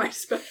there on my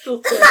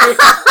special day.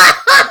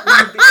 Will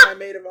you be my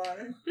maid of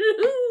honor?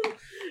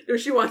 No,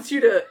 she wants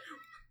you to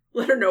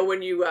let her know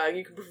when you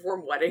can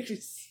perform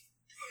weddings.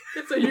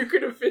 So you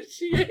can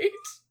officiate.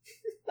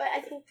 But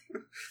I think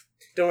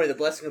Don't worry, the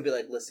blessing will be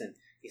like, listen,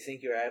 you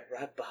think you're at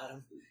rock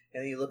bottom,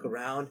 and then you look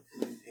around,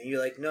 and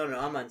you're like, no,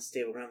 I'm on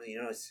stable ground,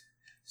 you know, it's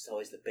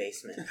always the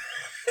basement.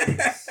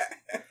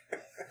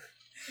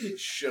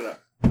 Shut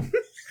up.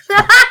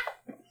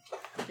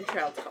 Your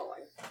child's calling.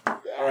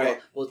 All right.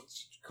 Well,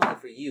 she's calling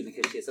for you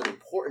because she has something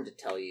important to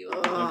tell you.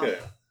 Okay.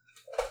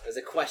 There's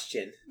a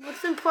question.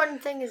 what's the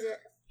important thing is it?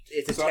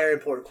 It's a So- very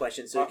important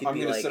question, so it could I'm be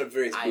going to like... set up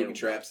various I booby don't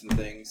traps and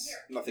things.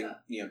 Nothing,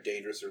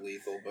 dangerous or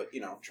lethal, but,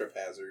 trip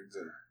hazards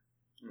and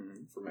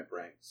for my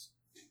pranks.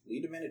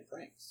 Lead-minute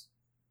pranks.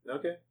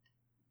 Okay.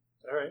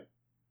 All right.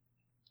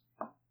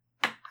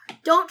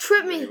 Don't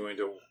trip Are you me. going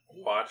to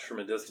watch from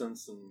a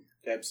distance and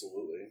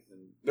Absolutely. watch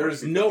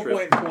There's people no trip?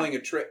 point in pulling a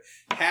trick.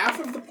 Half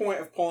of the point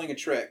of pulling a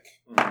trick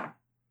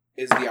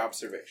is the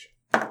observation.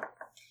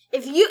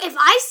 If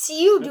I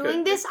see you Okay,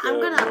 doing this, let's,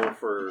 I'm gonna. roll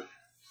for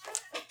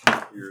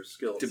your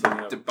skill. at setting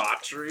up-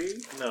 Debauchery?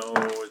 No,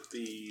 it'd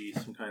be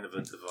some kind of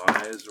a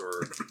devise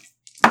or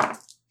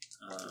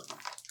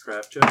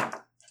trap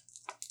check.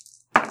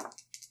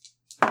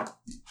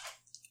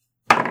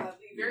 The very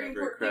Yeah, very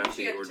important thing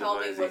crafty she had or to tell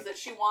me devising. was that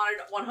she wanted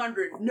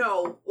 100.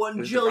 No, 1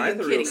 Was jillion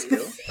devise a real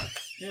kitties.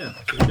 Yeah,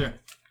 right there.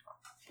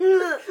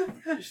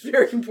 It's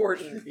very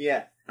important.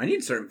 Yeah. I need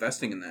to start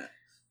investing in that.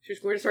 She was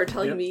going to start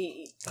telling Yep.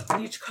 me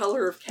each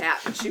color of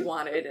cat that she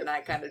wanted, and I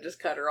kind of just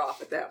cut her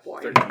off at that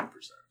point. 13%.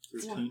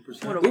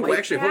 13%. What a Ooh, white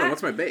actually, hold on. cat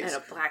What's my base? and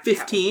a black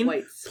 15 cat with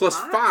white plus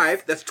spots.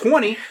 5, that's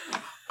 20.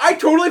 I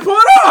totally pull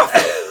it off!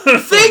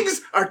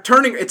 Things are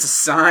turning. It's a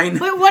sign.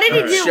 Wait, what did he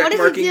Alright. do? What Check did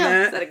marking he do? Is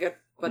that. that a good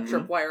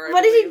tripwire? I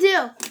What did he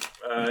believe?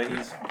 do?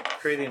 He's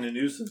creating a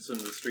nuisance in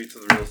the streets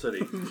of the real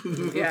city.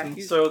 Yeah,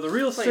 he's So the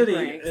real playing city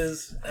pranks.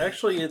 is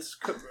actually a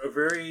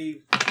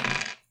very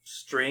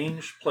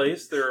strange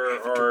place.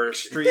 There are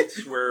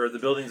streets where the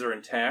buildings are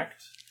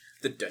intact.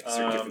 The dice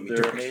are giving me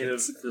They're made of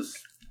directions.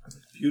 this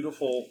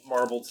beautiful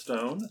marbled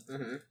stone.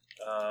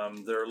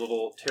 Mm-hmm. There are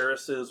little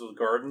terraces with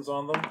gardens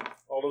on them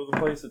all over the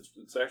place. It's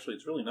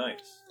really nice.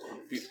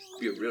 It'd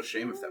be a real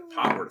shame if that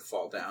pot were to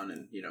fall down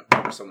and,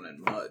 cover someone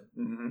in mud.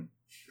 Mm-hmm.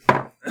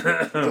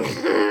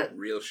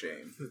 Real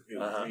shame.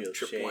 Uh-huh.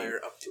 Tripwire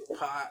up to a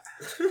pot.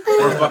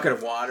 Or a bucket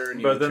of water.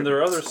 And But then there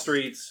are other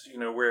streets,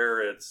 where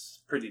it's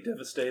pretty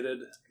devastated.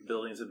 The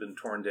buildings have been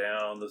torn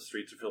down. The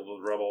streets are filled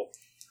with rubble.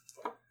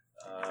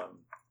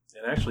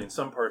 And actually, in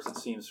some parts, it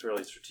seems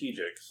fairly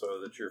strategic, so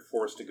that you're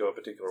forced to go a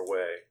particular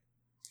way.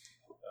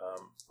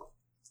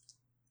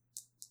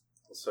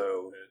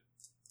 So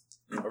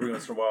every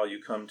once in a while,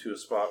 you come to a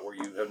spot where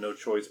you have no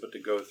choice but to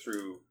go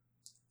through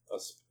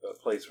a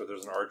place where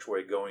there's an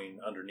archway going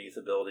underneath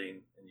a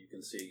building, and you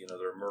can see,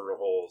 there are murder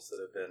holes that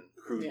have been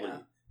crudely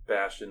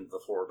bashed into the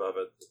floor above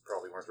it that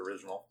probably weren't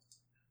original.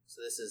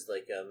 So this is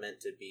like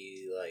meant to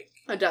be like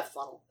a death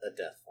funnel. a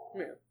death funnel.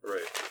 Yeah.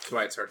 Right, That's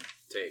why it's hard to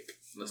take.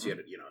 Unless you had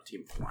a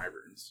team of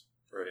wyverns.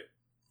 right.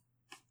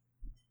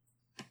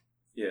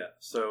 Yeah,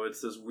 so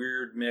it's this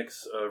weird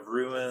mix of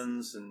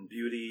ruins and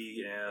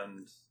beauty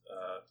and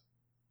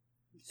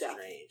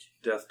Strange.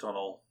 death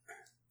tunnel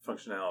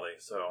functionality.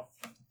 So,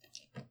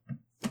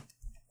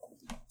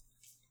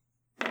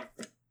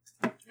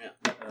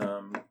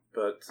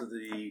 but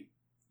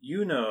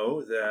you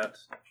know that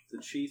the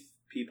chief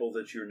people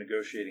that you're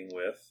negotiating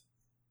with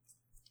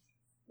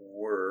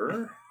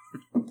were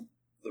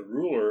the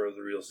ruler of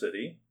the real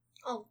city,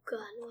 Oh God,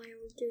 why are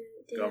we doing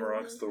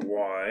Gummerox the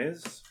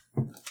Wise.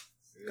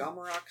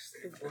 Gomorox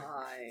the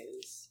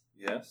Wise.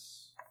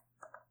 Yes.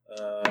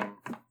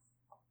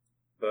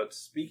 But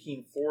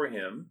speaking for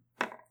him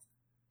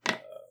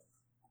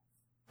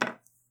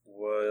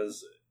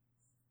was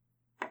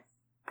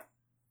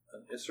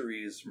an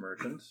Isserese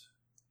merchant.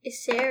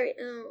 Isari?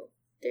 Oh,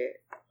 they're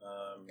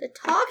the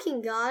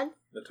talking god.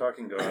 The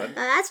talking god.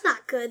 That's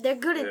not good. They're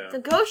good at Yeah.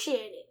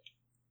 negotiating,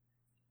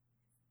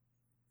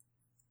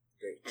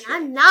 and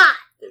I'm not.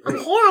 I'm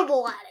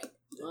horrible at it.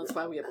 Well, that's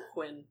why we have a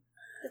Quinn.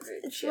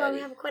 It's why we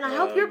have a Quinn. I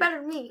hope you're better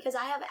than me because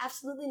I have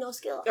absolutely no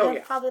skill. Oh, I have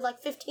yeah. probably like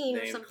 15 or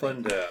Named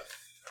something. Clendath.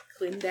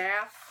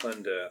 Clindaff.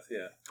 Clendath,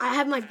 yeah. I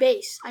have my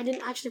base. I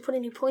didn't actually put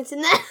any points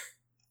in that.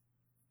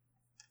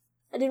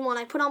 I didn't want.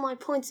 I put all my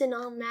points in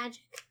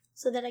magic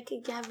so that I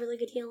could have really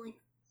good healing.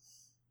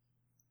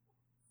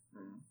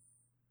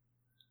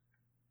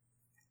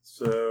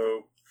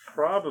 So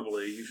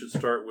probably you should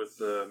start with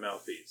the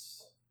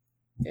mouthpiece.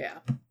 Yeah.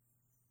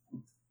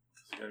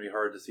 It's going to be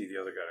hard to see the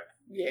other guy.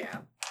 Yeah.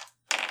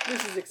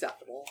 This is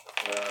acceptable.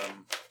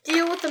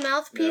 Deal with the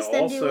mouthpiece, Now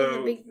then deal with the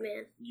also- big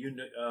man.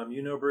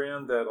 You know,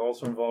 Bran, that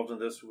also involved in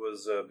this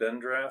was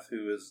Bendrath,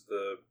 who is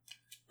the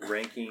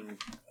ranking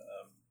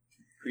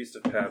priest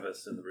of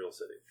Pavis in the real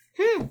city.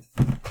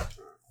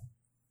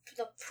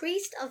 The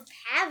priest of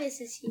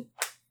Pavis is he?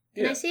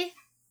 Can I see?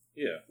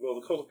 Yeah, well,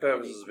 the cult of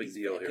Pavis is a big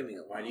deal here.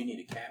 Why do you need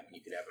a cat when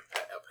you could have a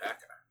pet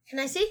alpaca? Can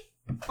I see?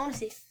 I want to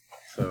see.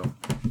 So,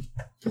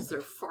 Because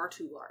they're far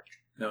too large.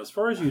 now as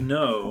far as you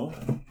know,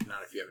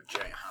 Not if you have a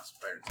giant house of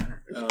fire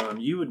and center.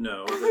 you would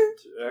know that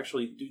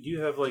actually, do you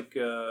have like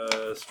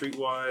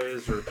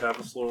Streetwise or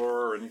Pavis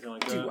lore or anything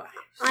like that?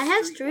 I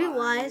have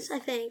Streetwise, I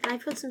think. I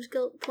put some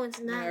skill points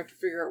in I that. have to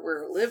figure out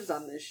where it lives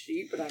on this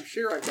sheet, but I'm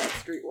sure I've got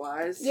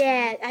Streetwise.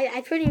 Yeah,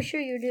 I'm pretty sure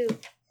you do.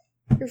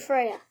 You're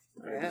Freya.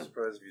 I'm Yeah.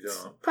 surprised if you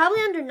don't.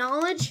 Probably under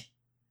knowledge.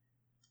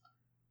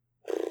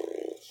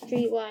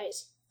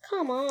 Streetwise.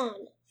 Come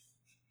on.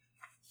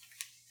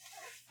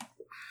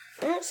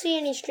 I don't see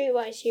any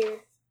Streetwise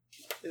here.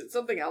 Is it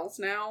something else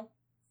now?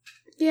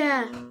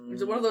 Yeah.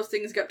 Is it one of those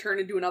things got turned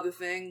into another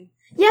thing?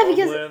 Yeah,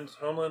 because...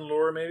 Homeland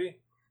lore, maybe?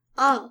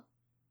 Oh.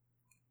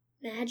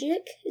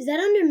 Magic? Is that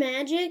under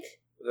magic?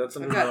 That's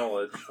under I've got-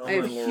 knowledge. I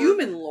have Homeland lore.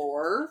 human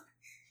lore.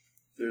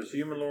 There's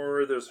human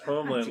lore, there's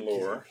homeland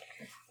lore.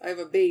 I have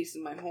a base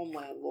in my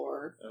homeland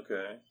lore.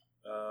 Okay.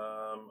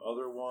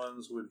 Other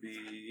ones would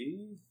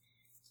be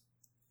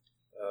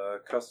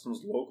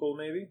customs local,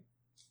 maybe?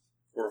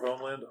 Or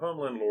homeland.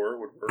 Homeland lore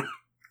would work.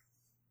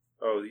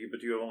 Oh,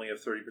 but you only have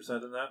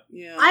 30% in that?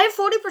 Yeah. I have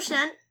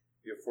 40%.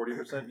 You have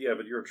 40%? Yeah,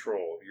 but you're a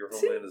troll. Your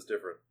homeland is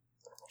different.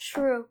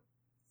 True.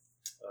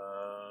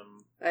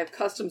 I have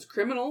customs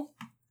criminal.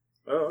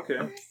 Oh, okay.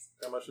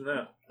 How much in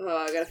that?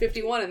 I got a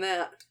 51 in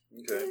that.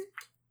 Okay.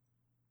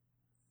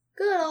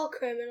 Good old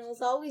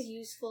criminals. Always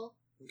useful.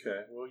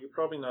 Okay. Well, you're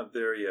probably not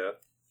there yet.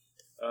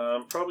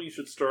 Probably you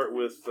should start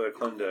with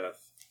Clendath.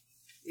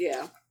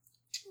 Yeah.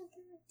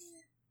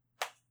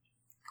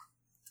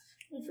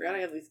 I forgot I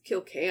have these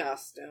kill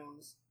chaos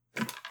stones.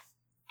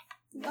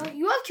 Oh,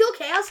 you have Kill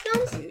Chaos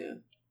Stones? Yeah.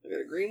 I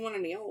got a green one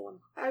and a yellow one.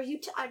 Are you?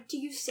 Do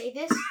you say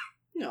this?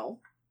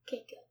 No.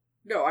 Okay, good.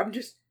 No, I'm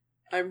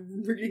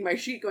reading my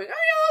sheet going,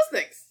 oh yeah,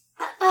 those things.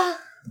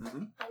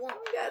 Mm-hmm. I want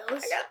I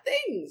those. got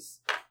things.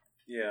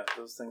 Yeah,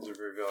 those things are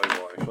very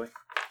valuable, actually.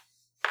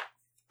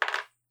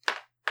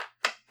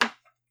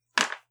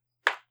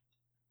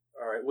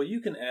 Alright, well, you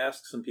can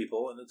ask some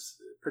people, and it's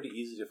pretty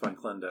easy to find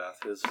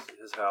Clendath. His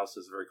house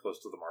is very close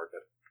to the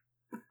market.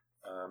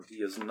 He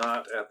is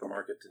not at the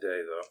market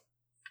today,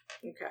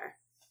 though. Okay.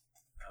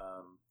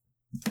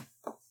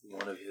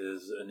 One of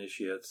his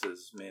initiates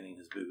is manning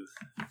his booth.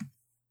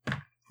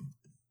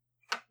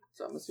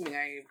 So I'm assuming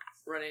I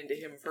run into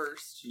him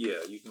first. Yeah,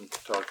 you can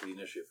talk to the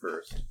initiate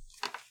first.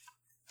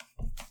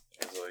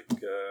 It's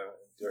like,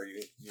 are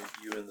you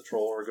and the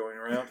troll are going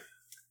around?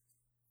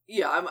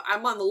 Yeah,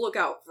 I'm on the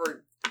lookout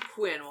for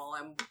Quinn while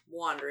I'm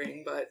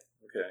wandering, but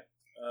Okay.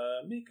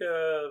 Make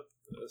a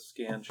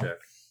scan check.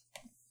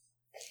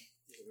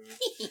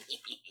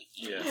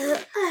 Yeah.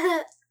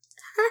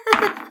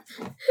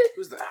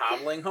 Who's the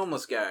hobbling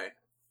homeless guy?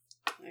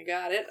 I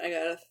got it. I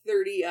got a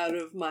 30 out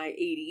of my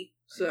 80.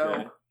 So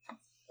Okay.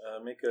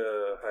 Make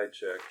a hide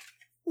check.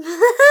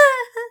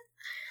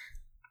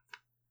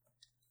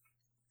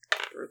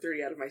 or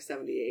 30 out of my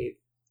 78.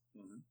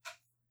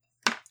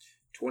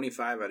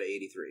 25 out of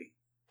 83.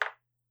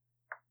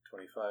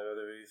 25 out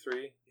of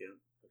 83? Yeah.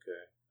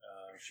 Okay.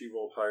 She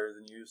rolled higher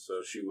than you,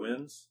 so she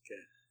wins.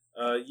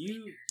 Okay.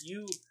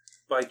 You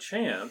by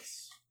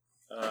chance,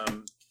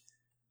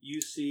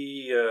 you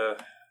see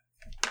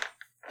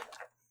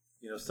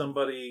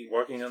somebody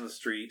walking on the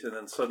street, and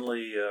then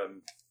suddenly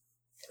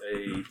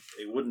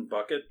a wooden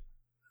bucket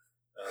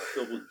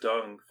filled with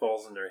dung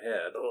falls in their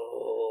head,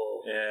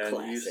 and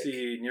you classic.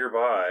 see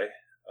nearby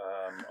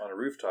on a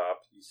rooftop,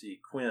 you see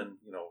Quinn,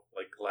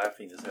 like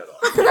laughing his head off.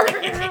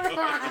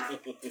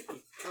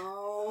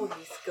 Oh,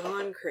 he's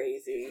gone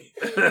crazy.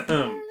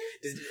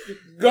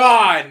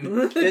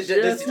 Gone.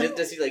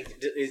 Does he like?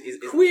 Is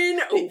Quinn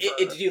over.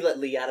 did you let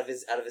Lee out of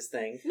his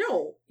thing?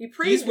 No, he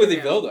prayed He's to with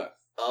him. Evilda.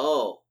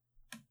 Oh,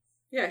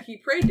 Yeah, he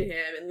prayed to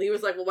him, and Lee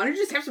was like, well, why don't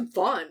you just have some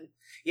fun?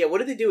 yeah. What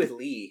did they do with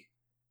Lee?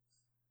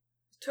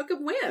 Took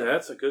him with.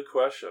 That's a good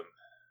question.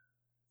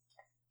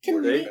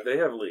 Can Lee, They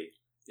have Lee.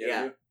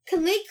 Yeah.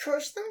 can Lee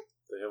curse them?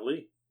 They have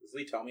Lee. Does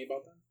Lee tell me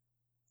about that?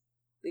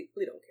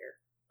 Lee don't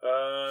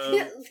care.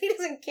 Lee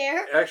doesn't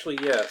care. Actually,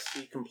 yes.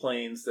 He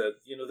complains that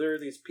there are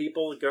these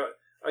people that got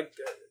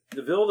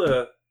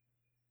Evilda.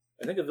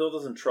 I think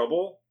Evilda's in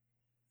trouble.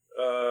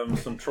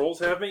 Some trolls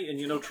have me,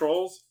 and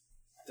trolls.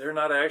 They're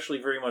not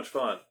actually very much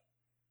fun.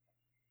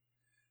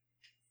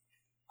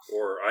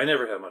 Or I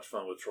never had much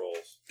fun with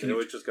trolls. They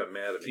always just got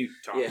mad at Can me. you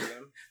talk Yeah. to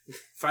them?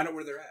 Find out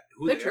where they're at.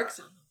 Who Play they tricks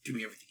are. on them. Do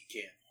me everything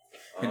you can.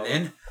 And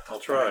then I'll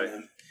try. find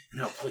them,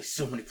 and I'll play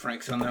so many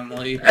pranks on them,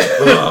 Lee.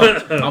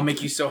 I'll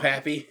make you so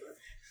happy.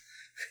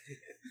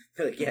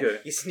 Like, yeah,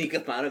 Okay. you sneak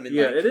up on him and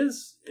Yeah, like, it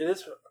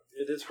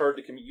is hard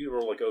to communicate. You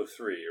roll like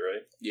 03,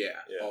 right?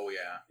 Yeah. Yeah. Oh,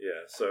 yeah.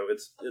 Yeah. So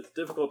it's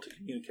difficult to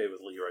communicate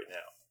with Lee right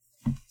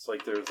now. It's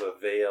like there's a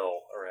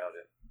veil around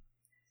him.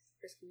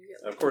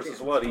 And of course, it's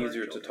a lot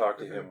easier to talk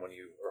to him when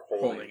you are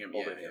holding him,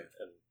 yeah.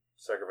 and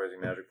sacrificing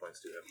magic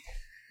points to him.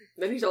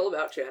 Then he's all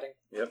about chatting.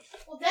 Yep.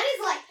 Well, that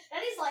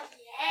is like,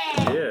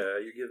 yeah. Yeah,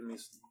 you're giving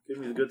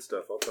me the good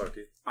stuff. I'll talk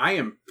to you. I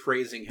am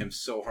praising him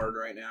so hard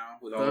right now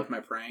with all of my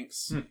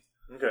pranks.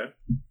 Okay.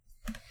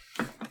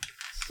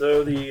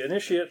 So the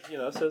initiate,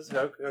 says,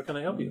 "How can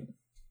I help you?"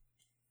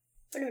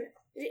 Wait a minute.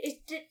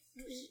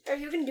 Are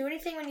you going to do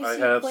anything when you I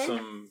see have Quinn?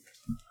 some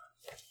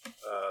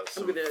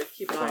I'm gonna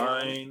keep an eye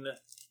on him.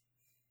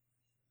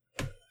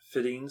 fine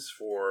fittings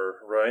for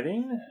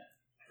riding.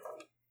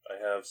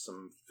 I have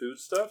some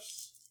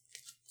foodstuffs.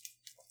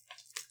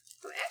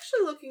 I'm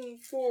actually looking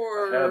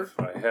for.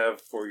 I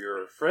have for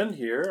your friend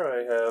here.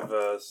 I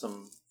have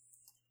some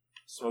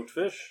smoked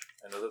fish.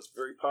 I know that's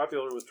very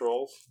popular with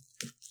trolls.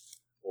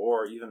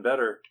 Or even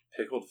better,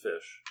 pickled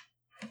fish.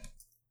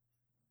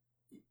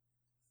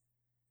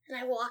 And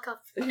I walk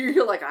up.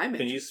 You're like, I'm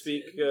Can you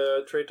interested.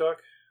 speak trade talk?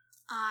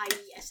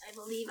 Yes, I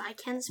believe I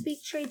can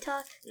speak trade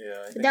talk.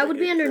 Yeah, I think That I would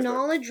gave be you under trade talk.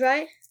 knowledge,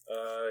 right? Yeah,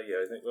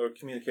 I think or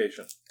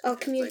communication. Oh,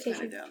 Like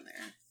communication. kinda down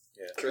there.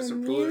 Yeah. Try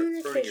some food. Throw in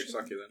your Communication.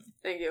 succulent.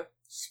 Thank you.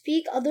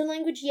 Speak other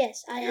language?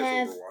 Yes, I You guys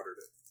have overwatered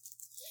it.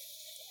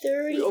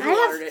 30. We I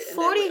overwatered it, have and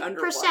then we 40%.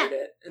 underwatered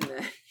it, and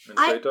then And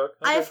I- trade talk?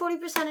 I have Okay.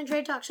 40% in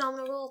trade talk, so I'm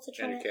going to roll to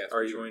try And your it. cats.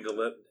 Are you going to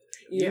let...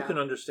 yeah, You can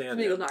understand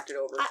Smeagol him. knocked it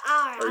over.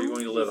 Are you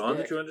going to let He's on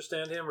dick. that you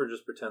understand him, or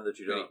just pretend that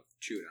you When don't? you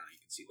chew it on it, you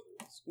can see the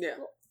holes. Yeah,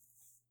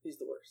 he's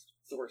the worst.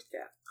 He's the worst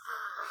cat.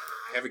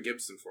 I have a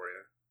Gibson for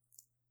you.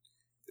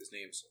 His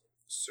name's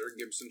Sir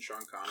Gibson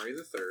Sean Connery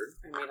III.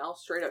 I mean, I'll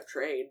straight up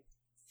trade.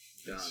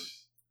 Done.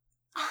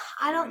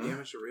 I don't. Yeah,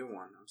 it's a real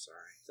one. I'm sorry.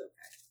 It's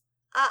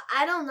okay.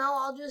 I don't know.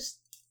 I'll just.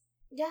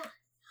 Yeah.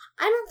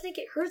 I don't think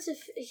it hurts if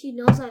he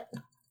knows I.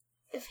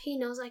 If he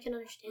knows I can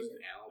understand It's it.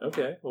 an aloe.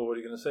 Okay, well, what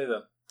are you going to say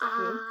then?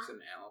 It's an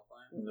aloe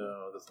plant.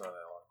 No, that's not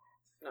Alan.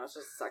 No, it's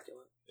just a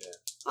succulent.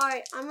 all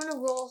right. I'm gonna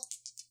roll.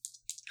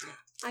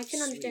 I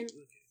can understand.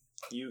 Sweet.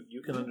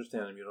 You can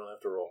understand him. You don't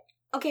have to roll.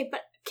 Okay,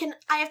 but can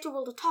I have to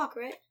roll to talk,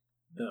 right?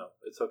 No,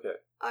 it's okay.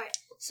 All right.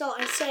 So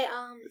I say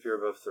If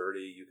you're above 30,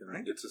 you can.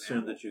 Right. It's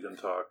assumed that you can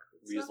talk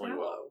It's not reasonably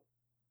well. aloe.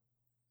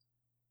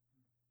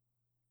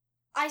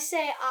 I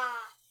say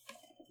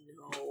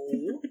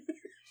No.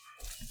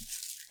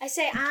 I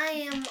say I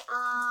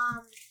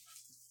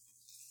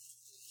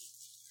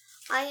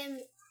am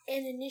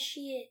an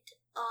initiate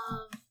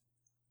of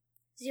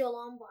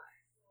Zeolombar.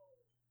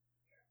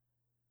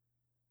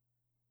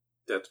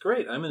 That's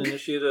great. I'm an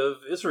initiate of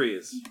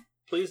Isries.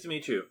 Pleased to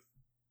meet you.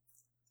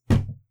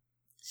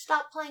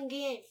 Stop playing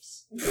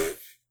games.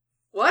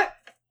 What?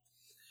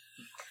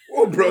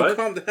 Whoa, bro, What?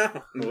 calm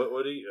down.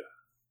 What do you?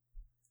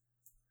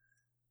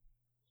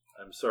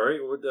 I'm sorry.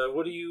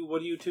 What are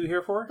you two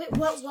here for? Wait,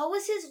 what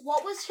was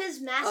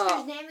his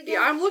master's name again? yeah,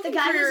 I'm looking the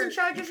guy for who's your- in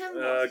charge of him.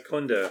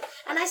 Clendeth.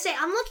 And I say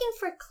I'm looking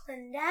for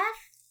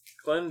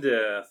Clendeth.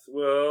 Clendeth.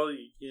 Well,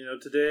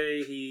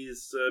 today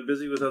he's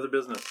busy with other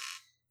business.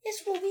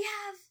 Yes, well, we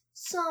have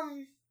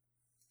some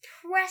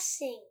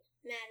pressing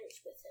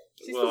matters with him.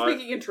 Is he Well, still I-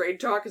 speaking in trade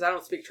talk? Because I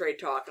don't speak trade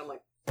talk. I'm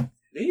like,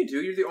 Yeah, you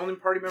do. You're the only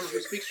party member who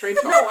speaks trade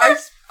talk. no,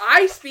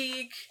 I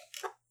speak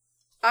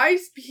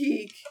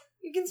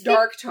You can speak.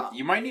 dark talk.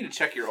 You might need to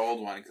check your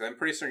old one because I'm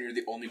pretty certain you're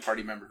the only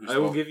party member who's. I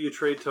will give you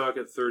trade talk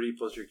at 30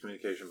 plus your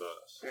communication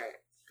bonus Right.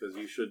 because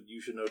you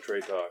should know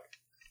trade talk.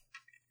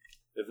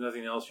 If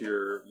nothing else,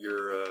 your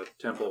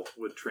temple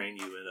would train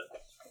you in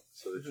it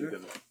so that you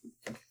can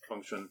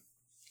function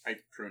I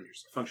pruned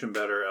yourself. function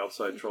better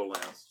outside troll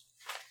lands.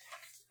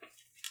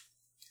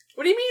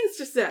 What he means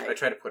to say. I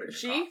try to put it in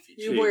She? coffee.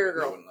 You boy or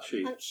girl?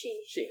 She.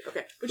 She. She.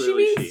 Okay. What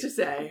Clearly she means she. to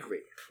say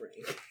Great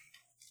prank.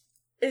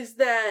 is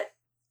that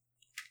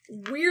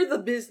we're the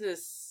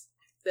business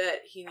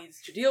that he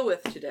needs to deal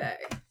with today.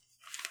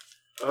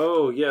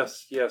 Oh,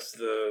 yes,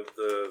 the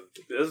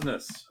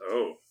business.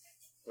 Oh,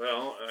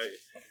 well, I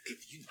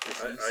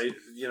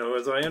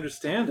as I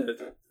understand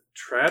it,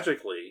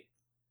 tragically,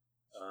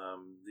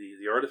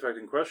 the artifact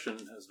in question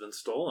has been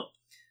stolen.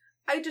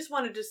 I just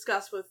want to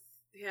discuss with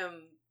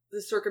him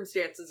the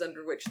circumstances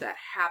under which that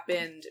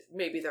happened.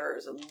 Maybe there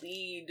is a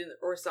lead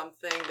or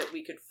something that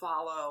we could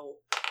follow.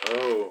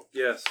 Oh,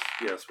 yes.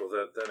 Well,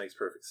 that makes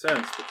perfect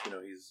sense. But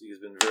he's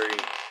been very.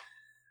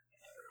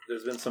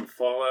 There's been some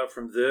fallout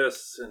from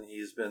this, and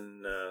he's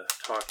been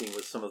talking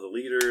with some of the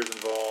leaders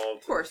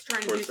involved. Of course,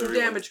 trying to do some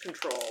everyone- damage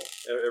control.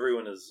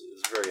 Everyone is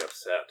very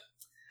upset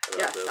about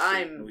Yes, this.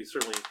 I'm- And we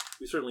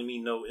certainly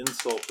mean no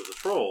insult to the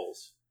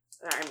trolls.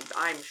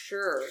 I'm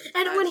sure.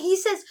 And when he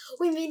says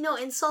we mean no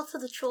insult to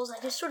the trolls, I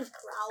just sort of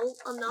growl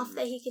enough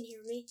that he can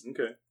hear me.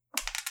 Okay.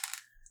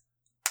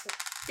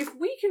 If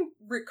we can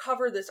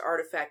recover this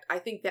artifact, I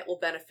think that will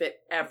benefit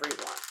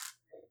everyone.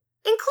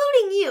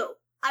 Including you,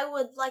 I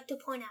would like to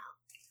point out.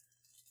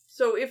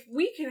 So if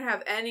we can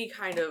have any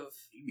kind of,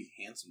 You'd be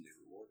handsomely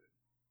rewarded.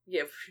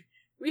 if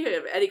we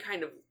have any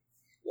kind of,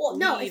 Well,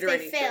 no, if Lead or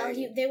they fail,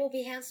 anything. they will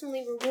be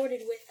handsomely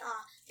rewarded with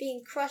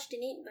being crushed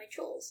and eaten by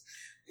trolls.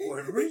 Well,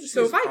 everybody just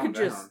so needs if to I calm could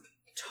just down.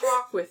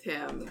 talk with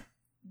him,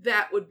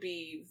 that would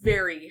be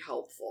very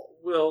helpful.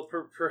 Well,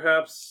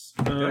 perhaps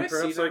I see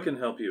perhaps I them? can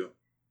help you.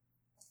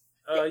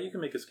 You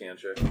can make a scan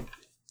check.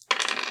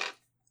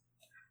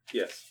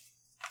 Yes.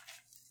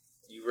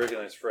 You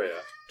recognize Freya.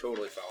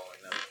 Totally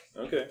following them.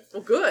 Okay.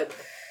 Well, good.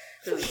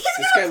 'Cause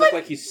This guy look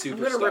like he's I'm super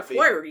going to stuffy.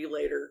 require you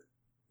later.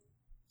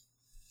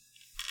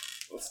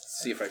 Let's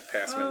see if I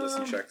pass my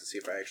listen check to see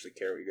if I actually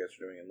care what you guys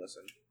are doing and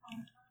listen.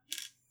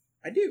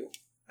 I do.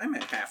 I'm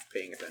at half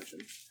paying attention.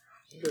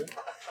 Okay.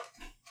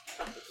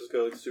 Does this guy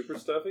look super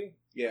stuffy?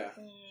 Yeah.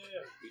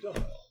 Yeah, you don't.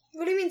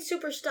 What do you mean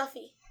super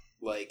stuffy?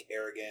 Like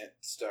arrogant,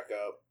 stuck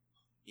up,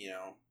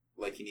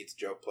 like he needs a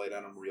joke played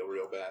on him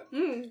real bad.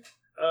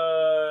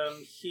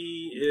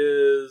 He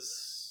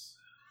is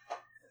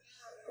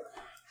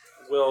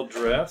well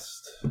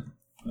dressed.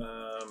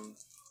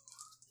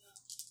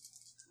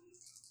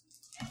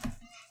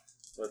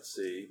 Let's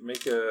see.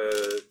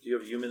 Do you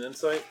have human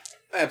insight?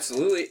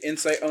 Absolutely.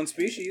 Insight own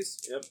species.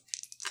 Yep.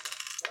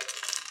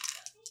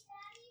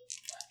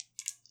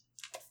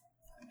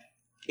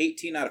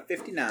 18 out of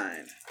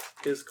 59.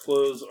 His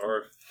clothes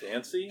are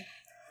fancy,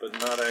 but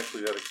not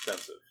actually that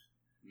expensive.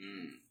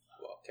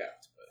 Well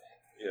kept, but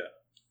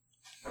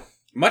Yeah.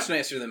 much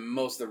nicer than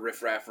most of the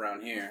riffraff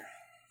around here.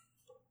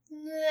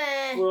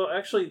 Nah. Well,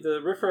 actually,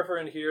 the riffraff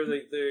around here,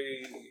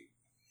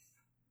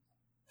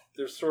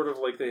 they're sort of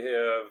like they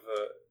have.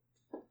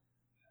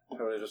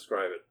 How would I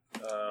describe it?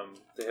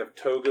 They have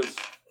togas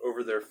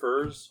over their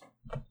furs.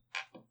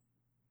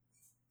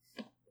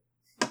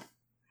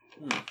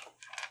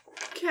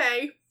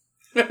 Okay.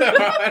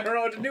 I don't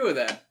know what to do with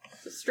that.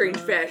 It's a strange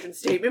fashion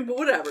statement, but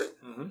whatever.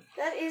 Mm-hmm.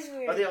 That is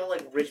weird. Are they all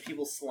like rich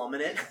people slumming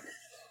it?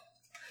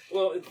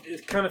 Well,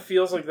 it kind of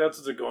feels like that's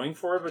what they're going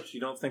for, but you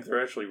don't think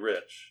they're actually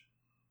rich.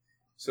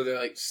 So they're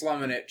like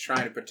slumming it,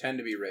 trying to pretend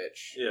to be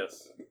rich,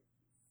 Yes.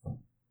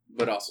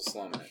 but also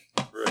slumming it.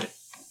 Right.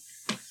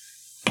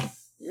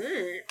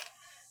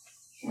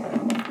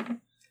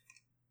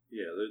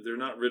 Yeah, they're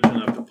not rich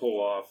enough to pull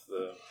off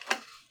the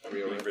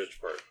Real being rich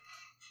part.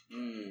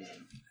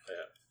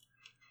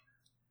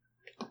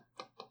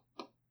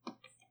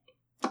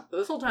 So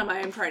this whole time I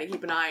am trying to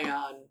keep an eye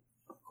on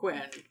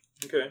Quinn.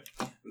 Okay.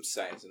 I'm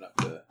sizing up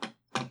the...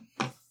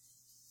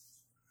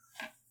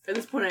 At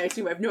this point I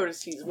assume I've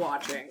noticed he's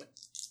watching.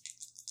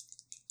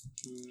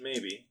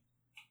 Maybe.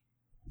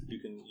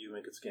 You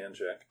make a scan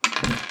check.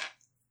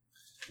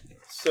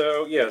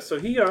 So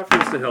he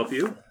offers to help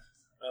you.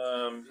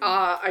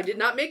 I did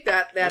not make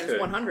that. That is Okay.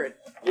 100.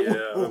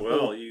 Yeah,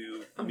 well,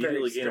 you I'm very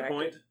immediately gain a distracted.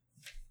 point.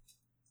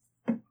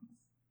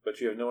 But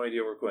you have no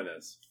idea where Quinn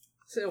is.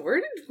 So where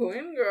did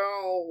Quinn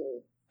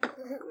go?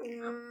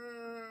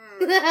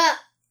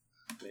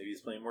 Maybe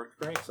he's playing more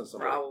pranks on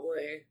somebody.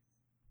 Probably.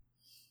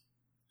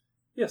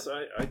 Yes,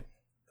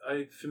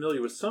 I'm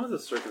familiar with some of the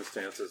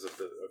circumstances of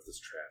this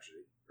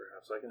tragedy.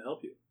 Perhaps I can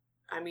help you.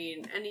 I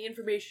mean, any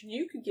information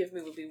you could give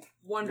me would be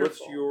wonderful.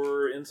 What's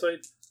your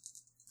insight?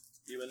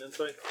 Human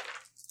insight?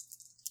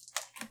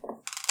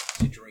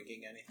 Is he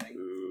drinking anything?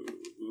 Ooh.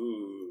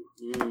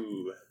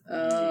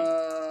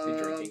 Is he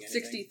drinking anything?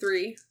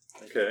 63.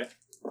 Okay.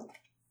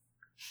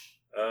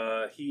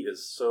 He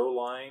is so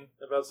lying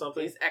about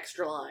something. He's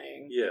extra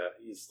lying. Yeah,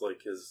 he's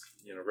like his,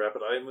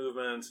 rapid eye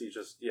movements. He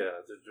just,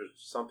 there's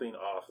something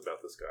off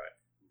about this guy.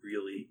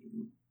 Really.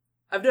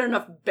 I've done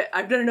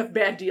enough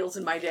bad deals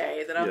in my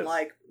day that I'm Yes.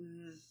 like,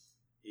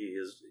 He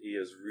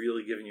is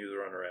really giving you the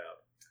runaround.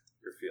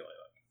 You're feeling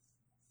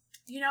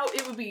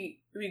it would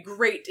be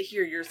great to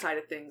hear your side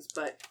of things,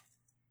 but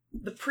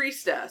the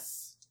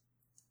priestess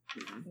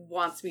like.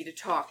 wants me to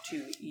talk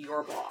to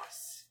your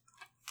boss.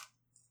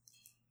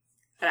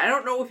 And I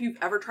don't know if you've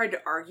ever tried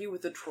to argue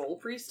with a troll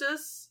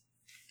priestess,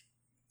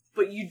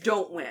 but you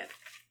don't win.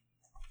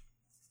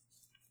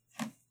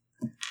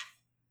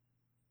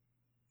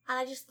 And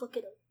I just look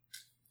at him.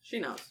 She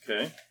knows.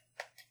 Okay.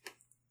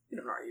 You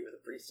don't argue with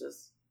a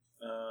priestess.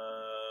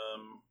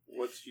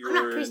 What's your? I'm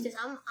not priestess.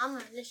 I'm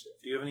an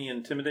initiate. Do you have any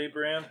intimidate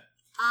brand?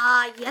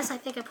 Yes, I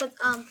think I put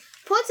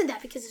points in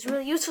that because it's a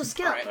really useful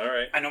skill. All right. All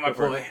right. I know my Go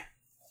for ploy. it.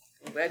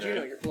 I'm glad you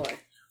know your ploy.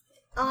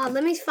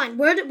 Let me find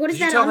what is Did you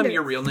that tell under? him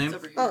your real It's name?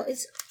 over here. Oh,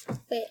 it's wait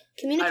I don't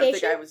communication.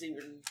 think I was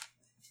even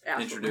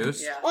asked.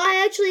 Introduced? Yeah. Oh,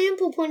 I actually am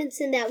put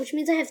points in that, which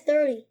means I have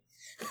 30.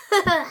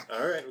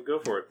 All right, we'll go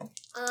for it.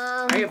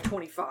 I have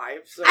 25.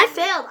 So I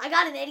failed. I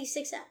got an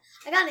 86.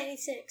 I got an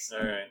 86. All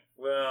right.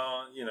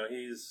 Well,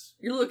 he's.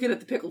 You're looking at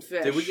the pickled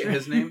fish. Did we get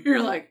his name?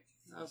 You're like,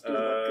 I was doing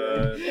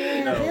good.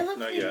 Yeah, they No, look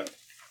not pretty yet. good.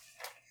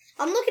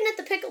 I'm looking at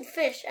the pickled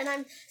fish, and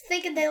I'm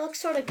thinking they look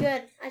sort of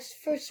good. I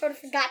first sort of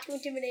forgot to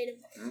intimidate him.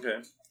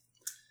 Okay.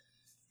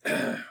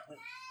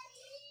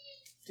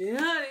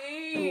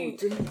 Daddy!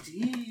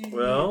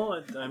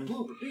 Well,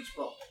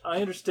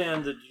 I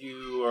understand that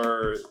you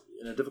are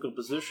in a difficult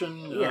position.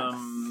 Yes.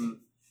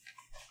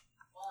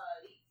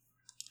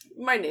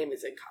 My name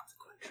is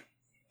inconsequential.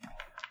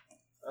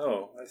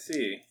 Oh, I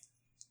see.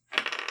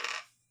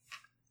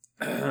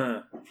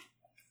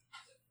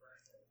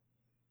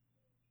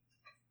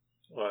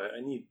 Well,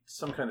 I need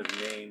some kind of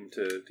name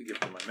to give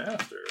to my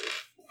master.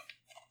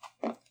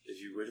 If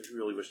you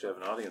really wish to have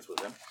an audience with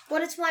him.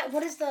 What is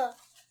the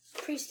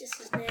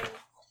priestess's name?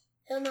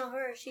 He'll know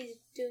her. She's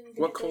doing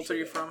the What cult are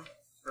you negotiating.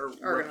 from?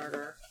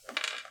 Argon.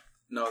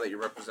 No, that you're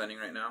representing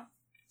right now?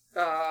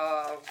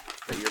 Uh,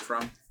 That you're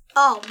from?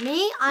 Oh,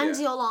 me? I'm Yeah.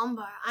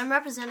 Zeolombar. I'm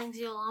representing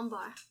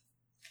Zeolombar.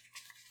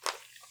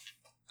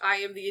 I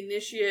am the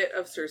initiate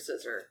of Sir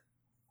Scissor.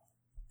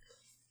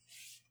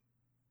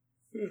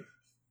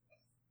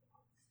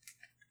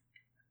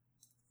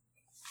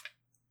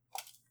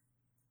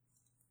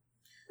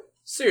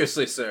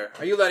 Seriously, sir,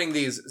 are you letting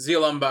these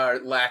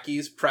Zeolumbar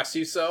lackeys press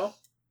you so?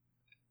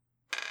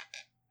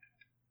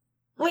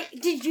 Wait,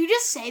 did you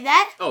just say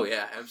that? Oh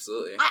yeah,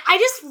 absolutely. I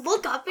just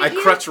look up at I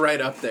you. crutch right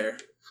up there.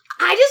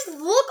 I just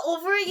look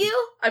over at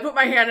you. I put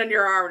my hand on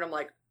your arm and I'm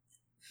like,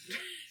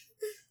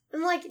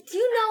 I'm like, do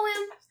you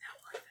know him?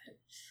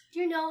 Do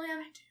you know him?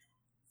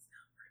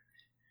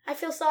 I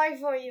feel sorry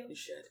for you. you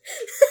should.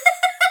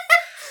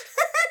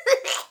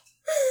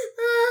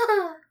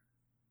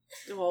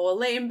 Oh, a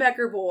lame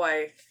Becker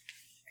boy.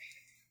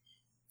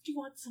 Do you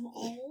want some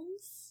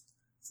alms?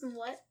 Some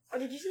what? What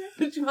did you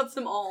say? Do you want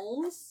some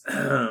alms?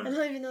 I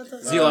don't even know what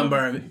those are.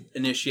 Zeolumbar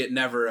initiate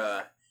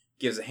never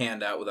gives a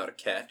hand out without a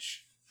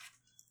catch.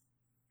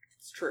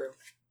 It's true.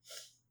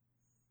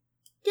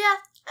 Yeah,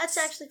 that's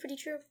actually pretty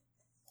true.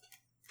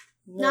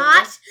 No.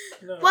 Not.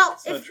 No, Well,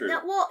 that's not true.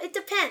 well, it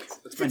depends.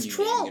 What's If my it's new name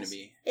trolls, gonna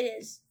be? it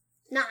is.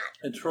 Not.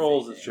 In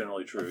trolls, it's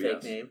generally A true. fake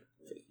Yes. name.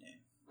 Fake name.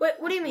 Wait,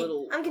 what do you mean?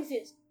 Little- I'm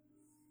confused.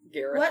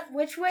 Gareth. What?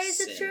 Which way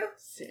is it Sin. true?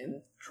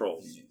 Sin.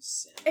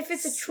 Trolls. If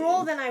it's a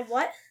troll, then I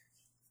what?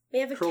 We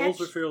have a Trolls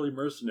catch. are fairly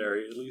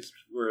mercenary, at least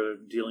where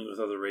dealing with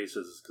other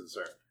races is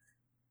concerned.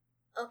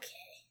 Okay,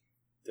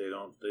 They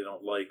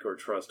don't like or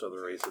trust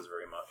other races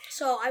very much.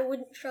 so I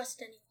wouldn't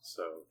trust anyone.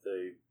 So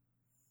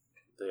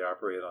they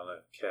operate on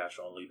a cash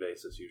only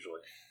basis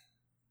usually.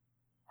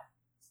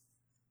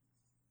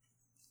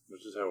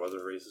 Which is how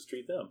other races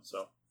treat them,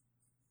 so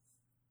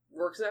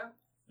Works out?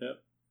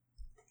 Yep.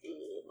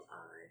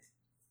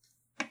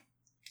 I.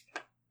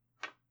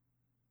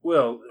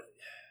 well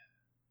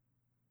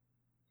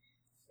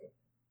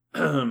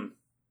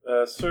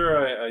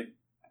sir,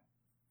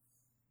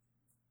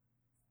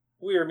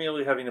 we are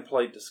merely having a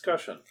polite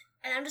discussion.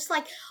 And I'm just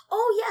like,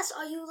 oh yes,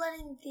 are you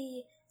letting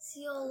the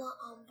Zeola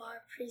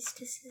Umbar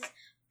priestesses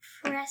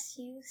press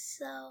you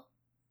so?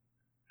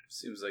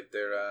 Seems like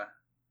they're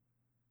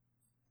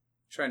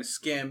trying to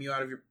scam you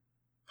out of your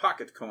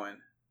pocket coin.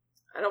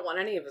 I don't want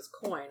any of his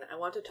coin. I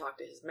want to talk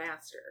to his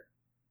master.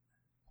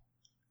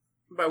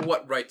 By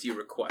what right do you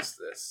request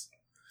this?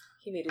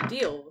 He made a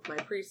deal with my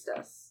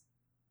priestess.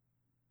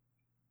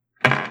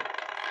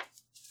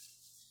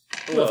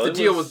 Well, if the it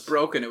deal was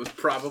broken, it was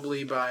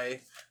probably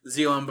by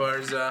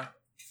Zeolumbar's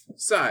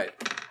side.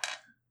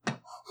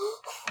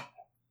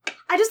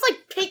 I just like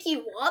pick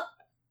you up.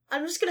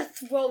 I'm just gonna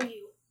throw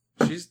you.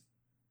 She's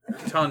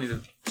telling you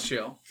to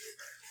chill.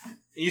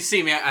 You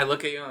see me, I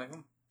look at you like,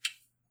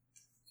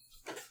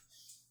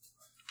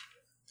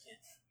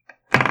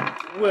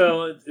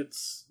 Well,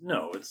 it's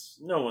no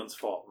one's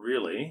fault,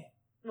 really.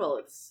 Well,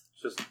 it's.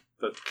 It's just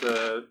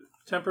that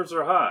tempers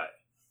are high.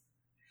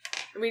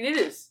 I mean, it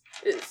is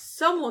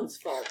someone's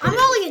fault. I'm It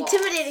is rolling his fault.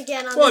 intimidate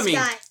again on Well, I this mean,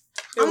 guy. it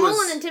I'm was-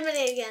 rolling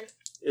intimidate again.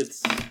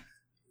 It's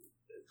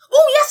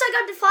Oh yes, I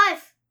got to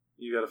 5.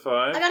 you got a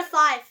 5? I got a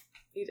 5.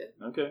 He did.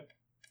 Okay.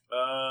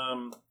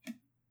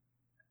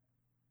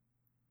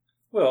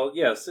 Well,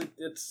 yes,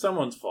 it's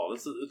someone's fault.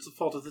 It's the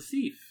fault of the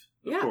thief,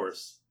 of Yeah.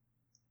 course.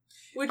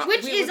 Which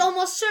Which we is would-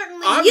 almost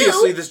certainly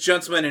obviously you. this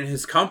gentleman and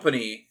his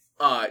company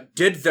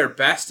did their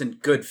best in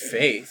good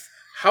faith.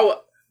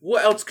 How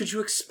What else could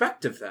you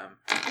expect of them?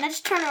 And I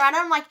just turn around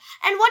and I'm like,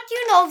 and what do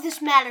you know of this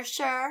matter,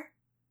 sir?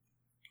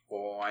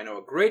 Oh, I know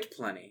a great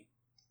plenty.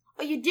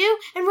 Oh, you do?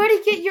 And where do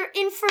you get your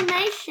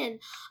information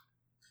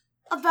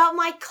about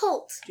my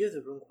cult? Do you have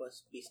the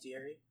RuneQuest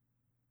bestiary?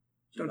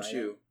 Don't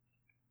you?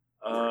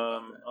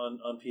 On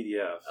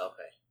PDF.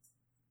 Okay.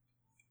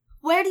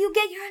 Where do you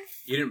get your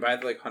information? You didn't buy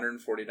the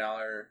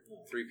 $140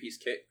 3-piece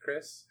kit,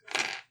 Chris?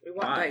 We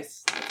want Why?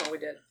 dice. That's all we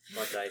did.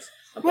 What dice?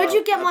 Where'd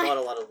you get I my- bought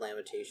a lot of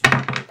lamentation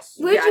points.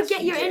 Where'd you Yes,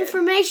 get you your did.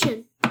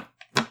 information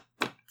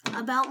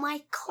about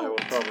my I will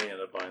cult? probably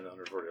end up buying the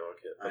 $140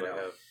 kit, but I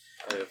know.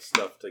 I have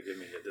stuff to give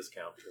me a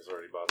discount because I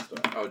already bought stuff.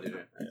 Oh, did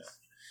it? Yeah.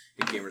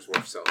 The Gamers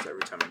Wharf sells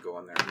every time I go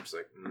in there. I'm just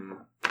like, I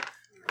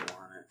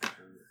want it.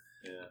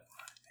 Yeah.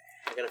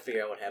 I gotta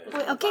figure out what happens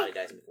Wait, when okay. my body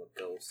dies and become a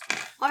ghost.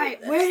 All right,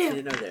 That's where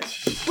neither nor there.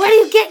 do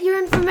you get your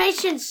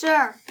information,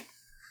 sir?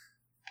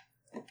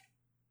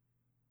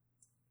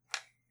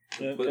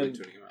 Completely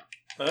tuning him out.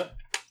 Huh?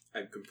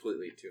 I'm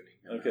completely tuning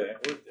him out. Okay.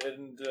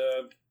 And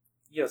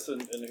yes,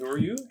 and who are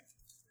you?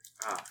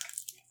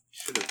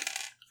 Should have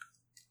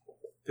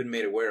been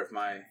made aware of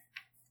my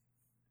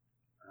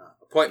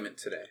appointment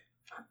today.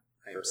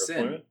 I am Or Sin.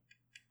 appointment?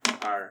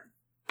 Our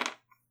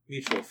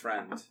mutual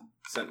friend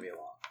sent me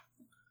along.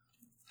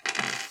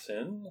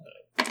 Sin?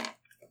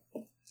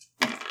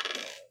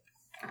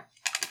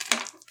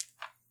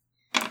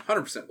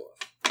 100%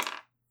 bluff.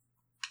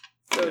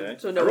 So, Okay.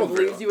 so no I one rolled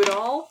very believes you at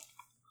all?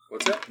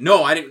 What's that?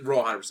 No, I didn't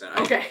roll 100%.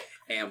 I Okay.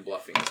 am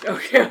bluffing.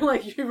 Okay, I'm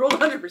like, you rolled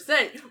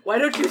 100%. Why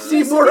don't you seem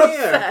Listen more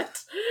here.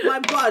 upset? My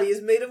body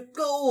is made of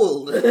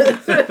gold.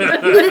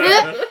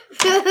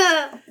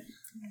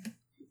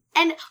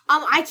 And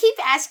I keep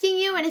asking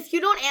you, and if you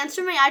don't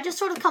answer me, I just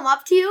sort of come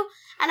up to you,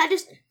 and I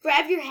just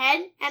grab your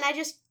head, and I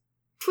just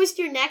twist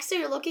your neck so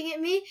you're looking at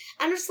me.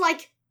 I'm just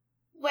like,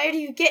 where do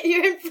you get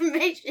your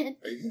information?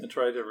 Are you going to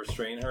try to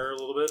restrain her a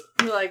little bit?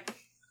 You're like,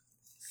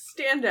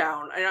 stand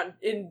down.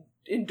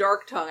 In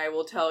dark tongue, I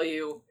will tell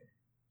you,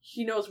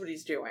 he knows what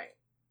he's doing.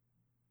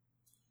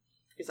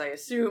 Because I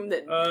assume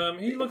that...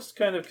 He looks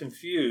kind of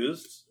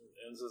confused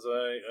and says,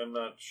 I'm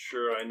not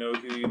sure I know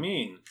who you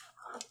mean.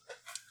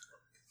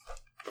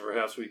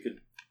 Perhaps we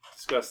could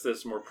discuss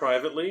this more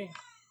privately.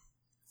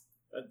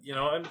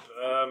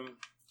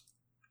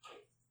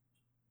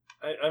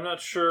 I'm not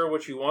sure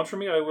what you want from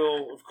me. I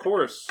will, of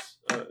course.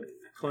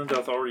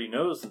 Clindoth already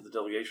knows that the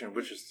delegation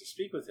wishes to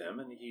speak with him,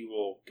 and he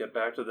will get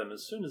back to them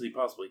as soon as he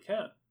possibly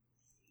can.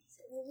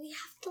 We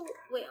have to...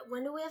 Wait,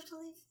 when do we have to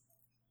leave?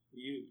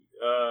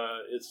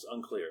 It's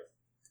unclear.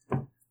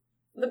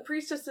 The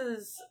priestess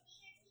is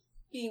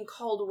being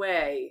called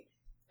away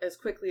as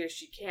quickly as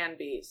she can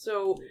be.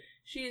 So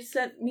she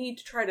sent me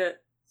to try to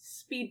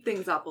speed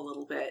things up a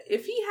little bit.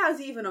 If he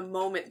has even a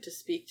moment to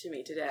speak to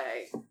me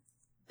today,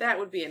 that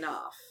would be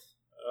enough.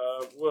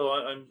 Well,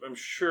 I'm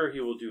sure he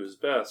will do his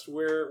best.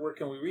 Where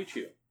can we reach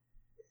you?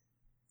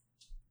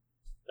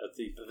 At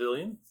the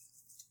pavilion?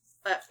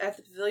 At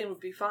the pavilion would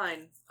be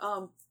fine.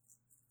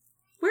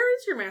 Where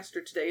is your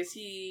master today? Is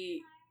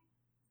he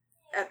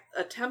at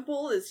a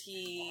temple? Is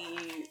he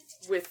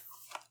with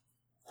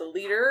the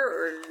leader,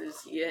 or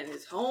is he in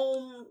his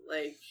home?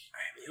 Like,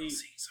 I am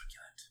seeing succulent.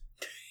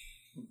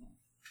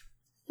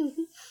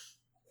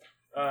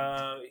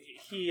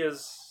 He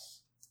is.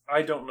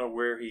 I don't know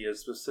where he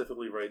is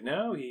specifically right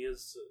now. He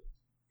is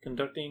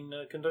conducting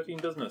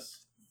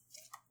business.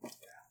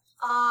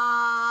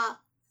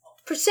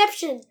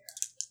 Perception.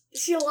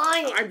 Is he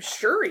lying? I'm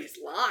sure he's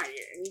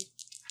lying.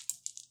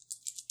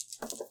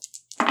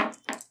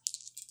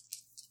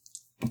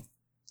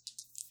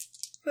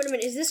 Wait a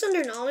minute, is this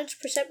under knowledge?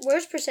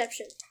 Where's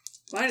perception?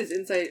 Mine is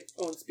insight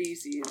on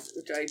species,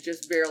 which I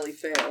just barely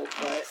failed,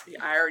 but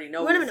I already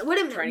know. Wait a minute.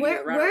 trying to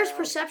get around Where's now.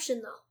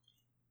 perception,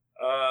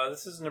 though?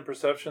 This isn't a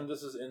perception.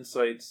 This is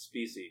insight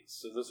species.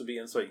 So this would be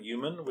insight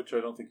human, which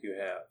I don't think you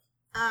have.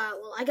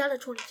 Well, I got a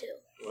 22.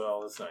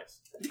 Well, that's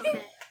nice.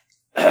 Okay.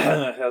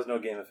 It has no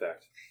game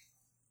effect.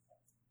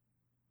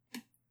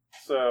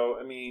 So,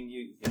 I mean,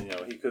 you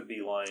know, he could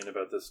be lying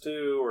about this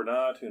too, or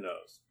not. Who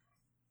knows?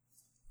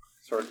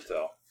 It's hard to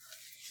tell.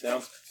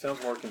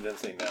 Sounds more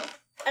convincing now.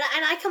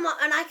 And I come up,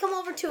 and I come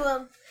over to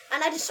him,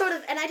 and I just sort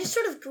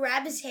of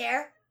grab his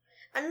hair,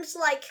 and I'm just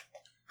like,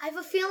 I have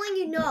a feeling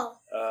you know.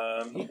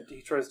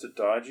 He tries to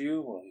dodge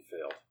you. Well, he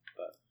failed.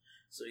 But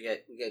So we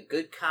got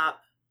good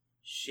cop,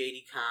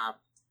 shady cop,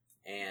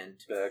 and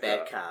Bad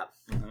bad cop. cop.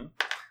 mm-hmm.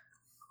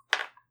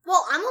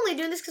 Well, I'm only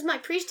doing this because my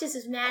priestess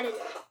is mad at me.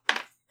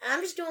 And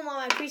I'm just doing what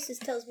my priestess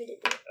tells me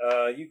to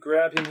do. You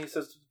grab him. He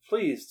says,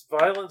 "Please,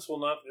 violence will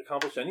not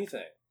accomplish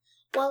anything.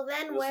 Well,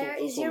 then where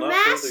This is will your not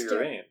further master?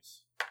 your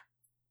aims."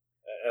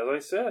 As I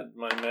said,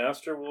 my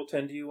master will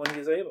tend to you when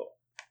he is able.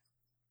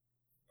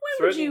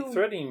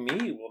 Threatening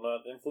me will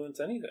not influence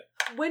anything.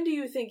 When do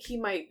you think he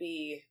might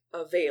be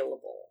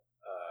available?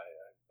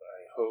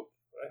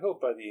 I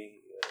hope by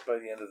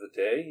the end of the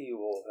day he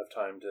will have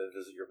time to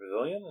visit your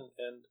pavilion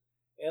and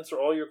answer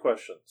all your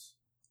questions.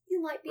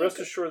 You might be. Rest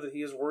assured that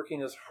he is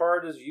working as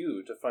hard as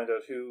you to find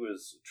out who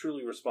is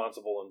truly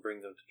responsible and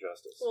bring them to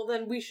justice. Well,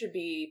 then we should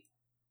be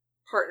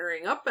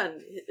partnering up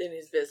in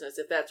his business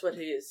if that's what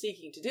he is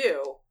seeking to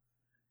do.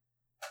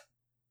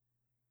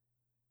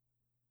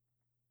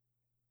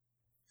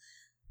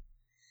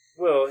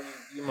 Well,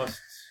 you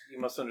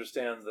must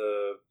understand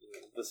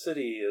the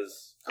city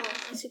is Oh,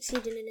 I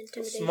succeeded in a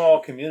intimidation.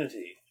 small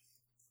community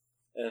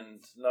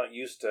and not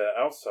used to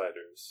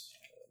outsiders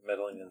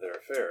meddling in their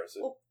affairs.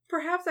 Well,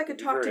 perhaps I could It'd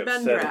be talk to very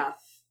upsetting. Bendrath.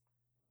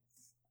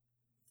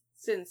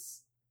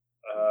 Since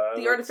the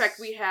That's artifact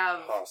we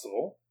have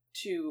possible.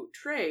 to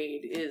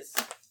trade is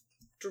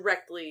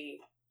directly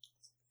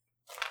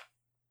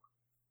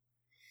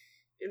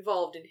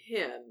involved in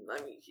him.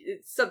 I mean,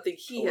 it's something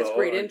he has Well,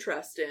 great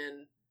interest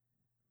in.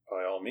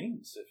 By all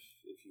means,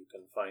 if you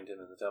can find him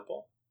in the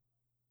temple,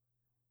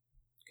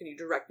 Can you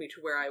direct me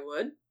to where I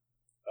would?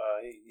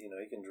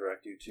 he can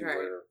direct you to Right.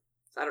 where.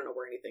 I don't know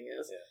where anything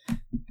is.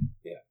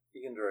 Yeah,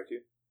 he can direct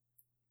you.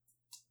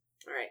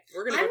 All right,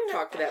 we're gonna go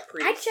talk to that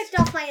priest. I checked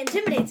off my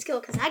intimidate skill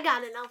because I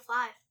got an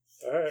L5.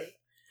 All right,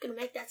 Gonna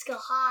make that skill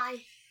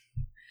high.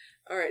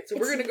 All right, so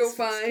It's we're gonna go a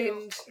skill.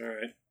 find all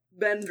right.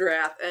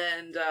 Bendrath,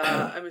 and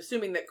I'm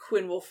assuming that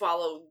Quinn will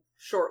follow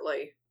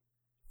shortly.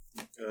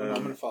 I'm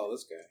going to follow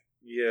this guy.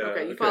 Yeah.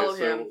 Okay, you follow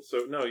him. So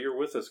no, you're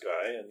with this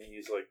guy, and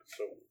he's like,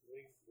 so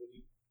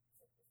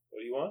what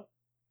do you want?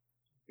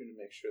 I'm going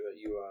to make sure that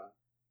you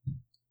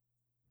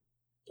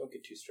don't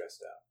get too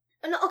stressed out.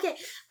 No, okay.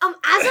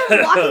 As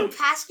I'm walking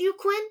past you,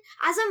 Quinn,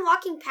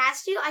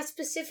 I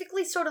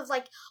specifically sort of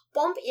like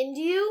bump into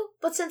you.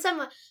 But since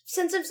I'm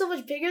so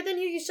much bigger than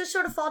you, you just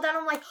sort of fall down.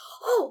 I'm like,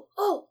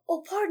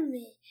 oh, pardon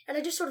me, and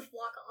I just sort of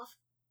walk off.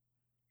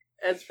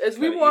 As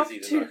we Kinda walk easy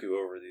to to, knock you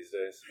over these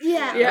days.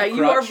 Yeah. yeah,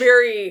 you are Crutch.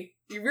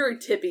 you're very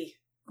tippy.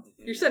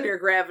 Your center of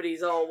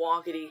gravity's all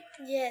wonkety.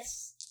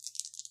 Yes.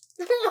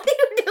 What are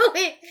you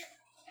doing?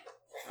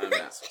 I'm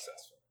not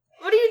successful.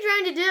 What are you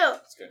trying to do?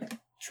 It's going to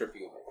trip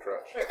you with a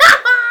crush.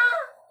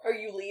 Are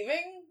you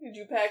leaving? Did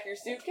you pack your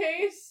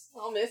suitcase?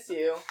 I'll miss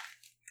you.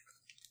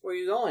 Where are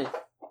you going?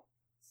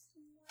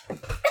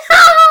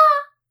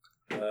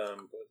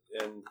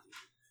 And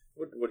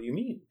what do you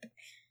mean?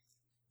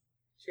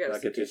 She got a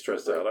Not get too suitcase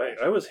stressed full of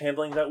out. I was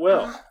handling that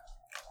well.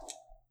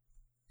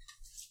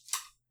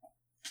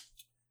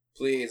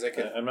 Please, I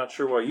can. I'm not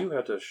sure why you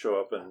had to show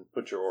up and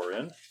put your oar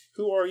in.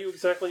 Who are you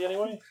exactly,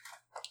 anyway?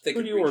 They Who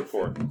can do you read work it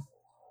for? me.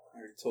 I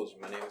already told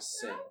you, my name is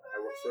Sin. I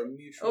work for a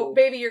mutual. Oh,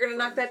 baby, you're gonna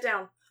knock that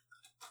down.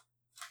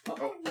 I'm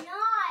not.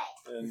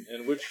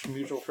 And which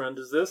mutual friend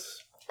is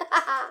this?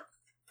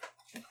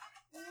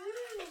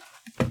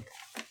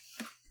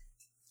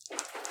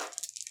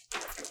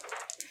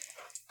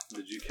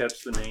 Did you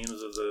catch the names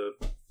of the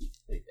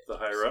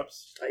higher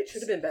ups? It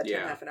should have been bedtime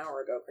Yeah. half an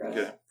hour ago, Chris.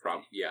 Okay.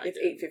 Yeah, It's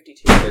I did.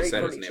 8:52. I or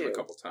said his name a 8:42.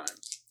 couple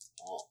times.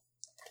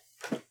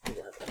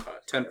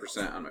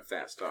 10% on my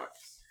fast talk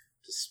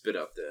to spit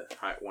out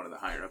one of the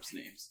higher ups'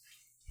 names.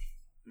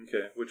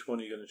 Okay, which one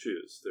are you going to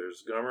choose?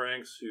 There's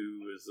Gomeranx,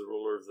 who is the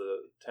ruler of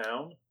the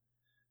town,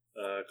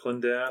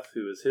 Clindath,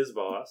 who is his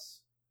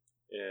boss,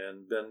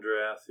 and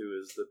Bendrath, who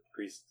is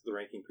the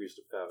ranking priest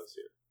of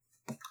Pavasir.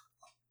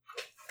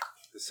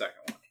 The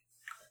second one.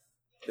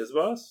 His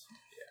boss?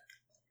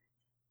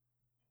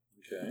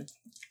 Yeah. Okay.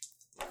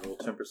 Roll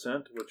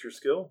 10%. What's your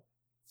skill?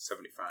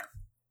 75.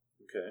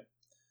 Okay.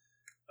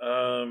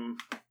 All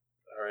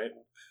right.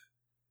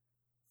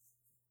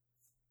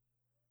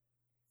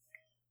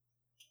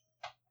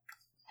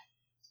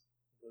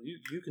 Well,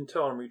 you can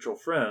tell our mutual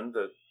friend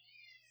that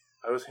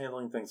I was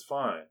handling things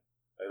fine.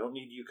 I don't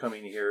need you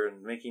coming here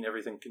and making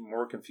everything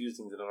more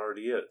confusing than it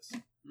already is.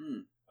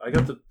 I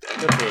got the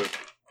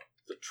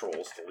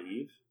trolls to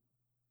leave.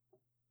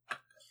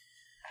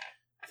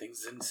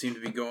 Things didn't seem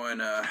to be going.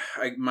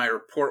 My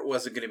report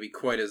wasn't going to be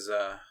quite as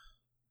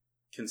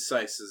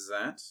concise as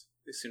that.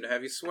 They seem to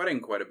have you sweating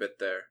quite a bit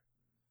there.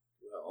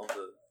 Well,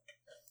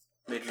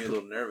 Made me a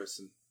little nervous,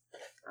 and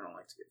I don't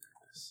like to get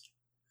nervous.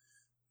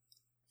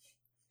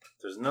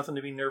 there's nothing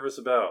to be nervous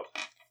about.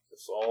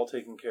 It's all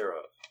taken care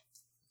of.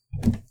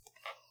 Are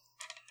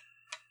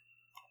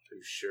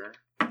you sure?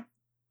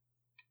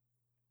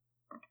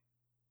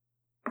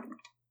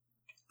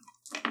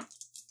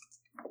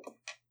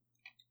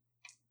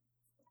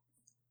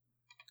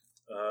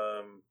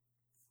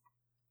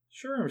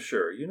 Sure, I'm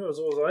sure. You know as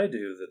well as I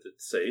do that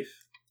it's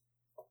safe.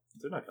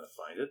 They're not going to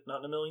find it. Not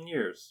in a million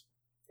years.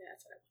 Yeah,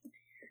 that's what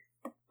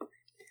I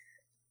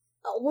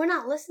Oh, we're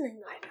not listening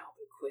though. I know,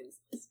 but Quinn's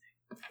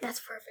listening. That's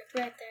perfect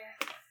right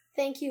there.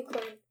 Thank you,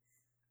 Quinn.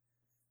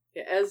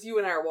 Yeah, as you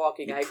and I are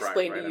walking, You I cry,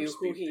 explained right? to I'm you just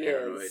who being he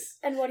paranoid. is.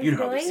 And what are You you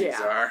know how these doing? things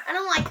Yeah. are. And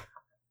I'm like,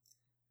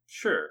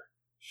 Sure.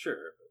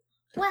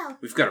 well,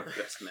 We've got our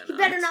best men you on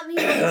better it. not mean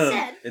what you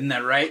said. Isn't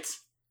that right?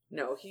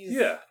 No, he's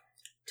Yeah.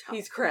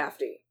 he's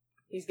crafty.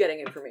 He's getting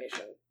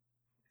information.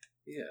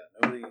 Yeah.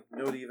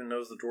 Nobody even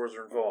knows the dwarves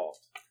are involved.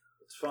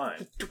 It's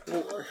fine.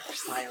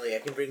 Finally, I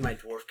can bring my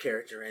dwarf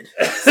character in.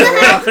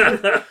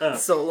 Have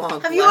So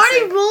long. Have you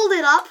already rolled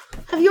it up?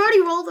 Have you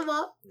already rolled him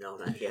up? No,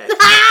 not yet.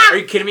 Are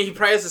you kidding me? He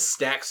probably has a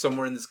stack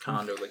somewhere in this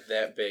condo, like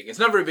that big. It's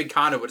not a very big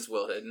condo, but it's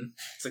well hidden.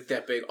 It's like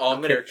that big. All I'm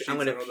gonna character sheets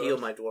and all peel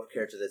those. my dwarf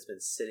character that's been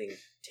sitting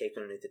taped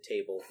underneath the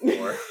table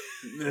for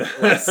the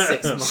last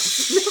 6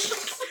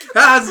 months.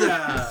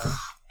 Huzzah!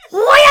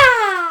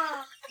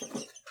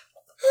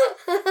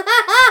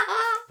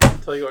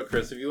 Tell you what,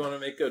 Chris, if you want to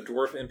make a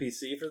dwarf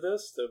NPC for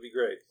this, that would be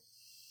great.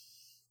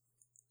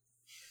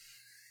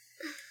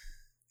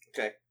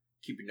 Okay.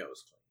 Keep your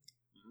nose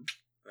clean. Mm-hmm.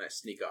 And I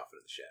sneak off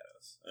into the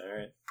shadows.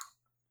 Alright.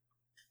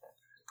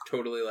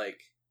 Totally, like,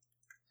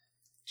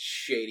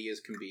 shady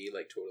as can be,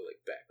 like, totally, like,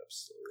 back up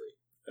slowly.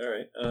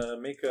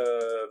 Alright, make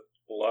a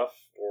bluff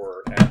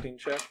or acting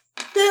check.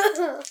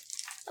 Uh-oh.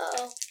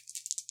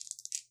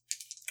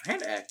 I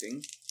had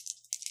acting.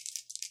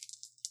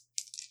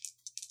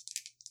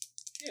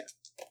 Yeah.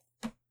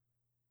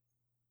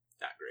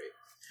 Not great.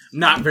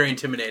 Not very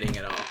intimidating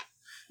at all.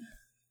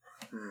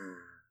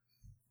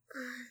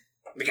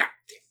 God.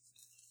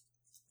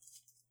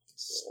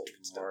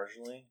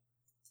 Marginally.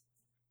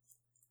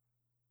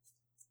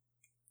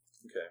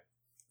 Okay.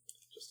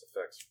 Just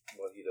affects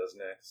what he does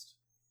next.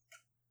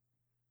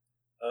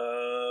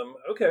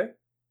 Okay.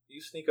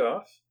 You sneak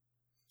off.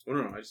 Oh,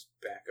 no, I just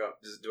back up.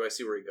 Do I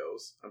see where he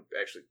goes? I'm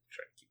actually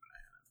trying to keep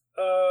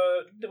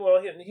an eye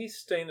on him. Well, he's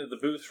staying at the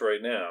booth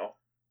right now.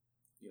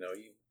 You know,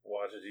 he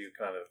watches you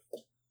kind of...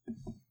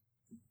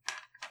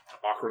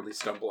 Awkwardly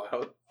stumble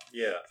out.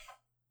 Yeah.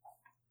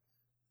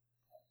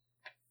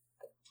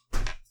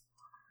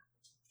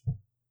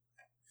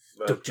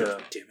 Don't But, judge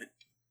me,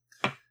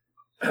 damn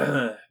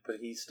it. but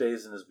he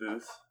stays in his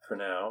booth for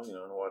now, you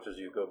know, and watches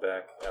you go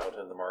back out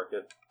in the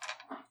market,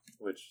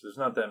 which there's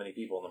not that many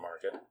people in the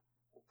market.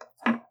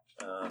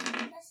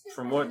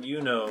 From what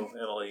you know,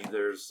 Emily,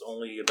 there's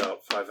only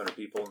about 500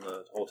 people in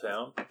the whole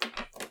town.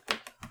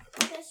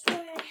 That's where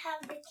I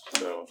have the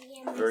So, candy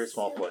and the very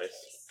small soup.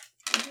 place.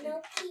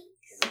 No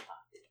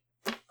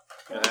cakes.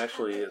 And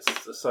actually,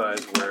 it's the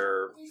size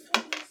where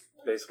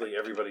basically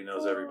everybody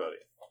knows everybody.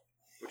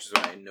 Which is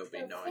why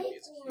nobody knowing me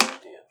is a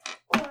huge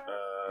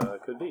deal.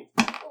 Could be.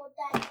 Oh,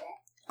 that's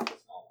it.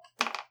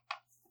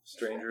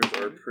 Strangers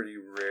are pretty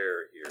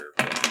rare here.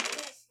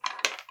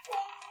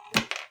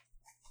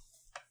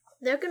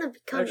 They're gonna be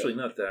coming. Actually,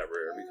 not that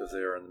rare because they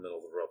are in the middle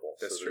of the rubble.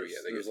 That's so true, there's-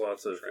 yeah, they There's get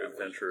lots of travelers.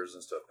 adventures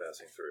and stuff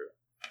passing through.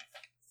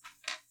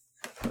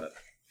 But,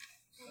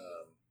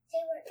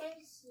 They were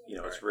innocent. you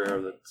know, it's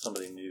rare that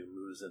somebody new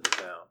moves into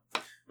town.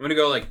 I'm gonna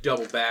go like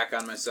double back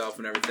on myself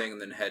and everything,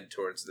 and then head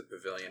towards the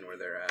pavilion where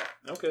they're at.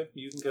 Okay,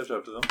 you can catch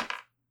up to them.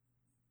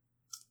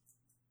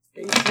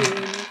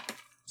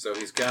 So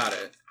he's got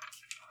it.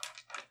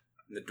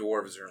 And the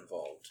dwarves are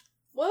involved.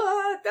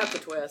 What? That's a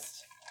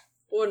twist.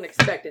 Wasn't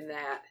expecting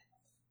that.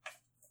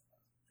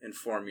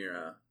 Inform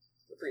your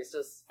The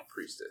priestess.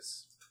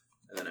 priestess.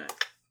 And then I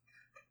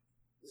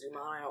Zoom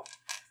on out.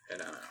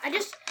 head on out. I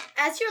just,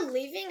 as you're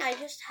leaving, I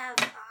just have.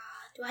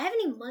 Do I have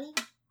any money?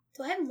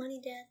 Do I have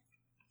money, Dad?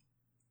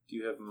 Do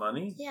you have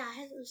money? Yeah,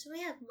 so we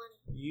have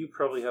money. You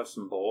probably have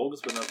some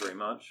bulbs, but not very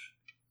much.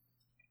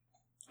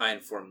 I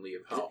inform Lee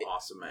of how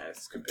awesome my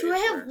escapades Do I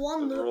have were.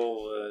 one?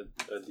 Roll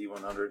a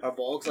D100. Are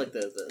bulks like the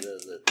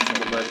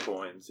The lead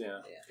coins, yeah.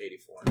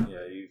 84.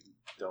 Yeah, you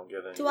don't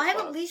get any. Do I have at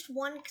response. least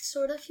one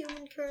sort of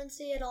human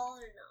currency at all,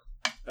 or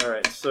no? All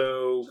right,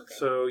 so Okay.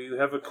 so you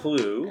have a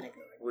clue. Gotta go.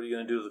 What are you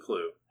going to do with the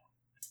clue?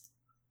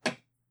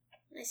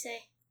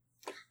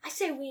 I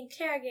say we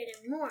interrogate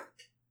him more.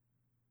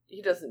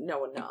 He doesn't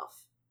know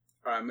enough.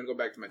 Alright, I'm gonna go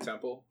back to my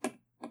temple.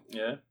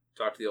 Yeah.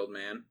 Talk to the old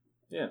man.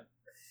 Yeah.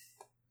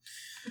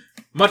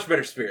 Much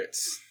better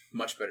spirits.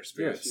 Much better Yes,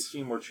 spirits. you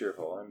seem more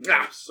cheerful. I'm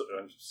Ah.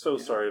 so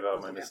sorry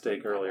about my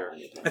mistake earlier.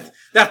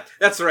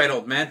 That's the right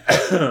old man.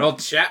 Old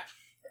chap.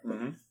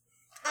 Mm-hmm.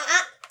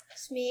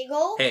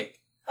 Smeagol? Hey,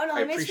 Oh no,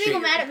 I I made appreciate Smeagol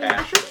your mad at me.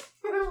 compassion.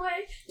 Run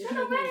away. Run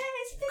away.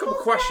 a couple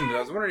questions I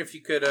was wondering if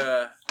you could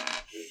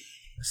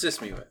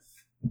assist me with.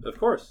 Of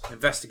course.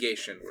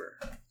 Investigation we're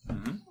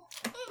Mm-hmm.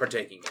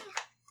 partaking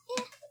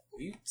in. Have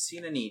you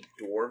seen any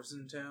dwarves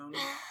in town?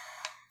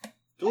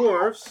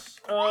 Dwarves,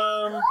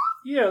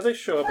 yeah, they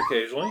show up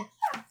occasionally.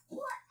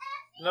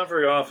 Not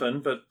very often,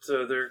 but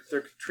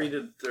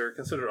they're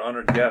considered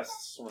honored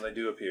guests when they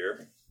do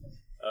appear.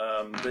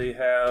 They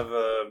have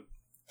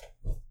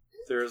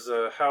there's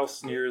a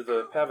house near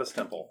the Pavis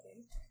Temple,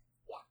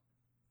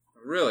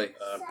 Really?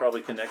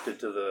 probably connected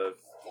to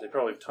they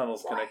probably have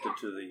tunnels connected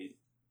to the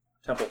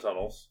temple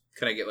tunnels.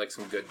 Can I get like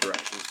some good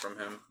directions from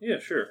him? Yeah,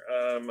 sure.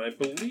 I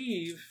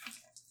believe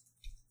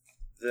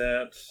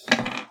that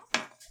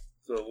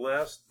the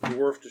last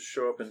dwarf to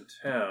show up in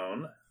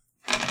town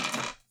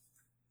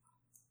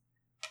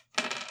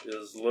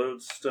is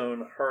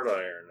Lodestone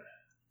Heartiron.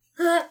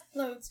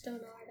 Lodestone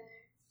Order.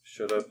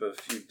 Showed up a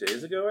few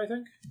days ago, I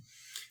think.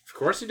 Of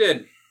course you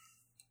did.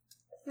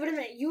 Wait a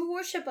minute, you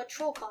worship a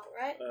troll god,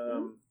 right?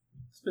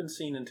 It's been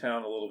seen in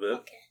town a little bit.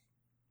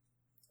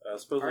 Okay.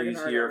 Supposedly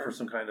he's here Heartiron. for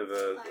some kind of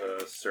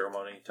a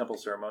ceremony, temple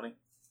ceremony.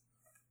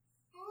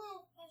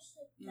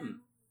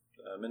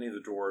 Many of the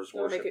dwarves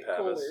That'll make worship it Pavis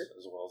colder.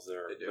 as well as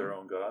They do? their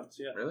own gods.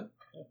 Yeah, Really?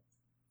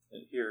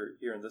 and here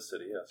in this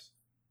city, yes.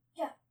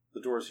 Yeah. The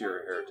dwarves here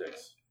are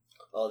heretics.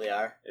 Oh, they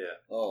are? Yeah.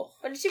 Oh.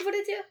 What did you put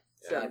it to?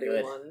 Yeah,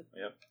 good. 71.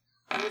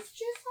 It's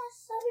just on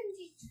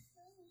 72.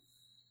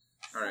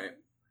 All right.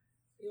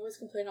 You always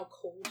complain how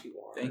cold you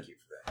are. Thank you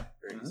for that.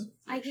 Very nice.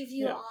 I give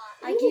you, Yeah.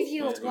 I give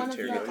you Yeah, one of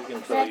here the you go. You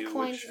can tell red you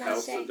coins which and I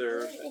house say, that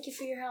they're thank you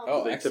for your help.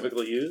 Oh, they excellent.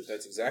 typically use.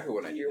 That's exactly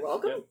what I You're do.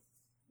 welcome.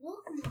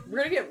 We're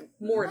gonna get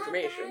more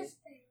information.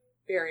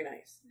 Very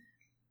nice.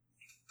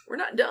 We're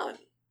not done.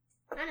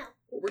 I know.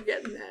 But we're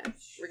getting that.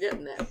 We're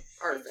getting that Thanks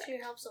artifact. for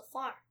your help so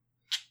far.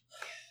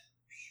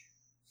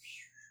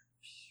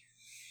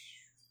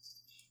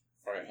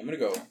 All right, I'm gonna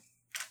go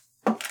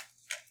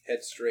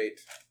head straight.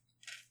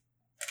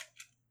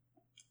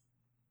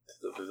 To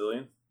the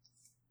pavilion.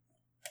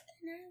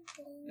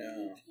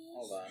 No,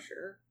 hold on.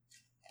 Sure.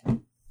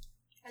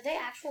 Are they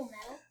actual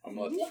metal? I'm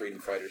gonna let the freedom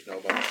fighters know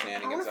about the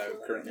shenanigans I'm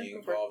currently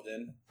involved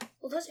in,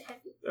 Well, those are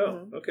heavy.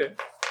 Oh, okay.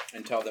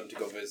 and tell them to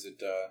go visit.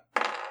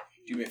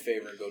 Do me a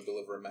favor and go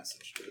deliver a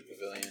message to the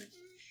pavilion.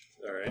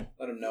 All right.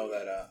 Let them know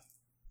that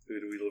Who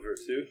do we deliver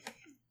it to?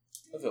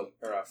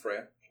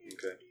 Freya.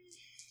 Okay.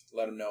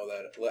 Let her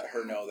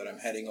know that I'm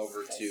heading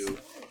over to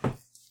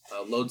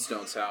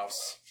Lodestone's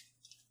house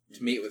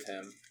to meet with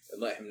him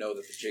and let him know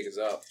that the jig is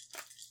up.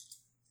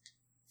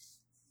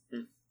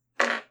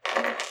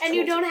 And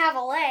you don't have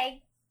a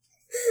leg.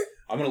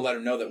 I'm gonna let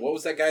him know that. What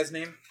was that guy's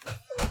name?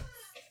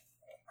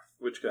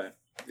 Which guy?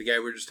 The guy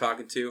we were just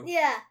talking to.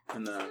 Yeah.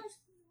 And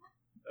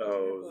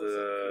Oh,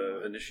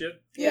 the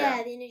initiate.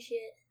 Yeah, the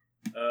initiate.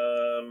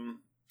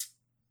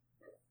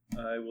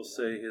 I will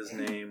say his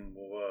name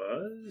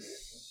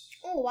was.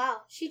 Oh,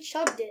 wow. She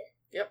chugged it.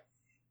 Yep.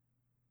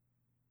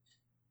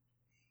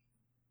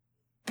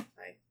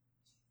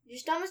 Your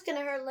stomach's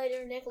gonna hurt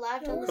later, Nikolai.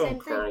 I've done the same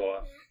thing.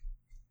 Karloff.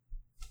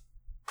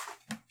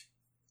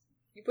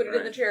 You put it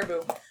in the chair,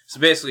 boo. So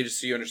basically, just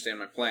so you understand,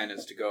 my plan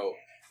is to go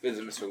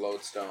visit Mr.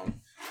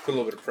 Lodestone, put a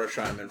little bit of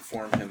pressure on him, and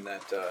inform him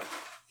that I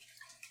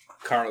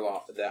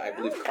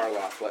believe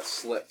Karloff let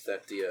slip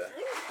that the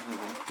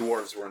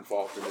dwarves were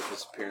involved in the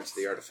disappearance of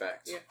the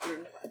artifact,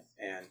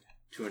 and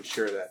to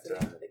ensure that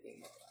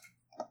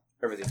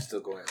everything's still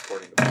going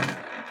according to plan.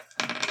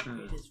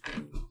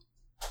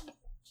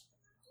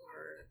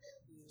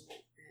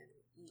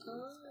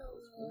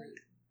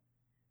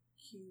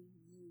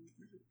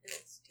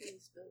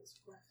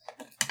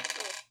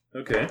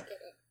 Okay.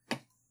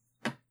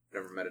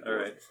 Never met a dwarf All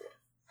right. before.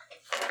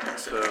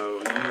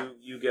 So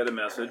you get a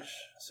message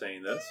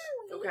saying this.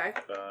 Okay.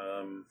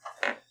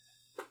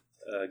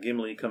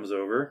 Gimli comes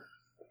over.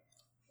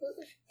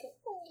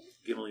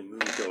 Gimli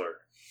Moonkiller.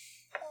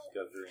 He's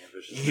got very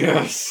ambitious.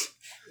 Yes!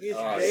 He's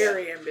Oh,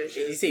 very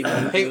ambitious.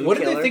 Hey, what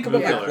did they think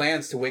about my Moonkiller.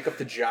 plans to wake up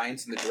the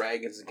giants and the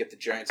dragons and get the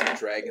giants and the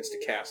dragons to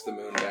cast the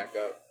moon back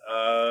up?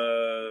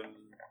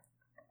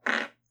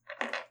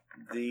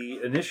 The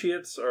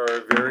initiates are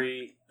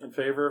very in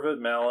favor of it.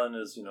 Malin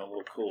is, a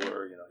little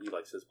cooler. He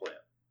likes his plan.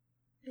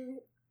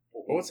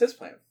 Well, what's his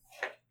plan?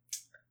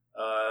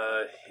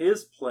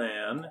 His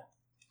plan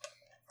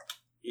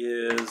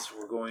is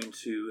we're going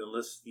to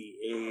enlist the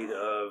aid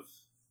of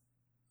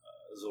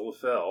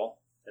Zolafel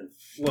and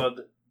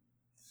flood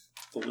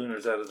the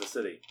Lunars out of the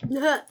city.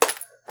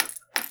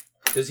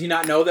 Does he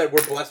not know that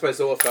we're blessed by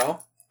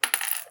Zolafel?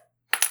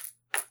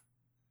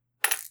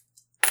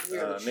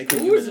 Make a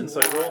human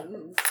insight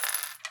roll.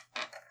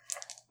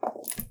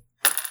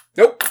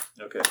 Nope.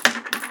 Okay.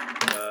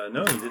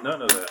 No, you did not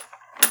know that.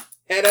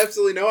 Had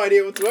absolutely no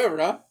idea whatsoever,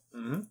 huh?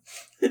 Mm-hmm.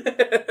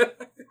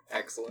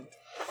 Excellent.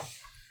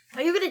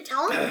 Are you gonna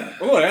tell him?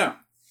 Oh, yeah.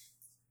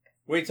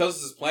 When he tells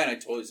us his plan, I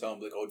totally tell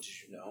him, like, oh, did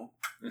you know?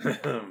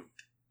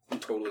 I'm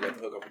totally got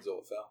the hook up with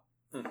Zolafel.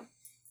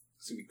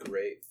 It's going to be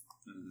great.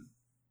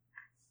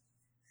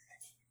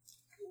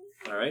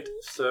 All right.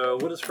 So,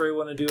 what does Frey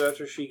want to do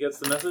after she gets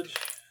the message?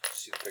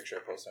 See the picture I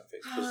posted on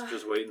Facebook.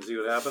 Just wait and see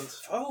what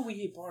happens. Oh, we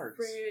eat bards.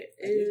 Frey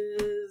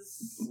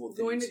is Well,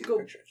 did going you to see the go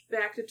picture?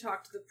 back to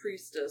talk to the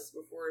priestess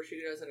before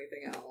she does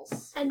anything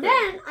else. And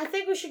then I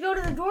think we should go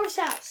to the dwarf's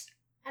house.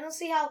 I don't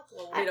see how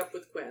We'll meet up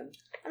with Quinn.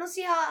 I don't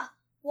see how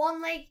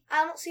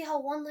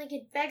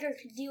one-legged beggar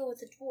could deal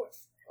with a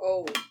dwarf.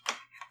 Oh,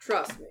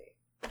 trust me.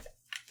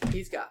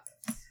 He's got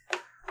this.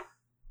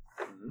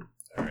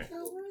 All right.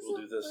 We'll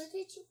do this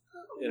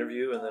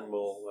interview and then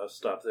we'll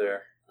stop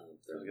there.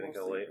 It's getting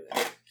kind of late.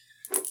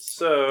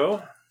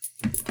 So,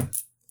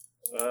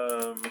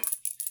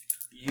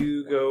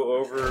 you go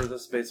over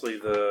this. Basically,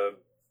 the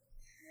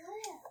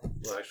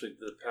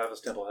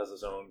Pavis Temple has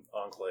its own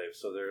enclave.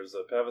 So there's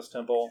a Pavis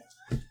Temple.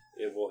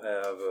 It will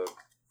have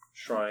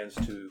shrines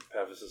to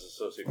Pavis's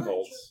associate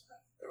cults,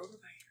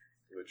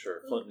 which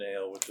are Flint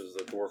Nail, which is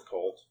the dwarf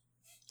cult,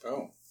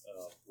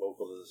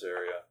 local to this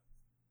area.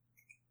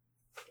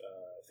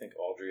 I think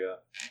Aldria.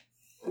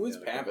 Who is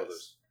and a couple Pavis?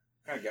 others.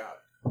 Oh, God.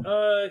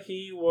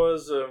 He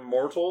was a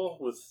mortal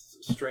with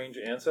strange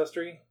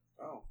ancestry.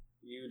 Oh.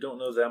 You don't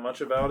know that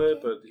much about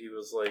it, but he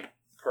was like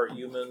part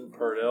human,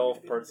 part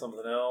elf, part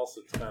something else.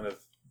 It's kind of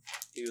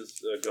He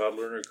was a god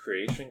learner of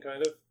creation,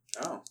 kind of.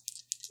 Oh.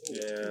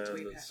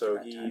 And so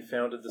he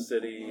founded the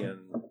city, and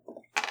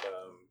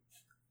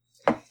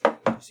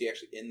Is he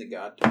actually in the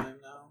god time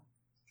now?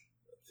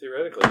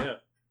 theoretically, yeah.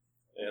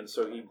 And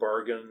so he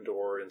bargained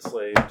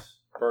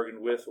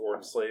with or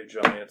enslaved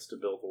giants to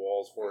build the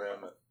walls for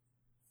him.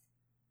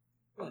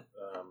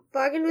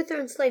 Bargain with or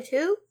enslaved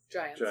who?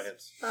 Giants. Oh,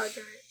 giants.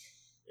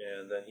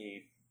 And then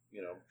he,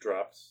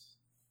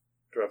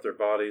 dropped their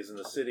bodies in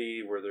the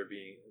city where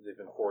they've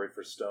been quarried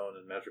for stone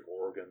and magical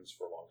organs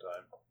for a long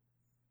time.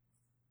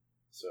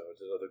 So it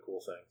did other cool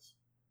things.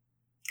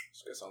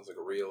 This guy sounds like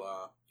a real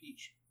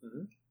peach.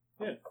 Mm-hmm.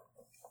 Yeah.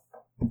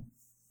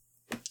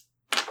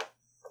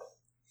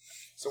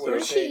 So what you're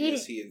Where's she saying eating?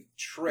 is he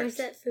tricked Where's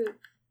that food?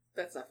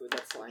 That's not food,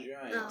 that's slime.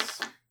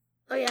 giants.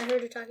 Oh yeah, I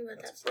heard her talking about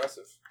That's that.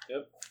 impressive.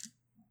 Yep.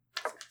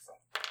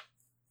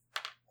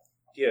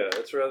 Yeah,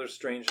 it's rather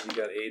strange that he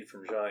got aid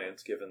from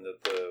giants, given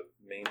that the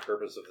main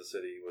purpose of the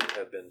city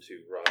had been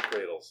to rob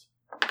cradles.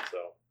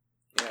 So,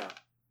 Yeah.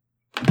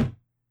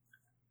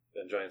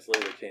 then giants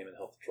later came and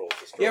helped the trolls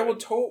destroy. Yeah, it.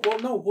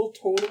 we'll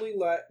totally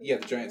let... Yeah,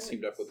 the giants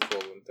teamed up with the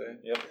troll, wouldn't they?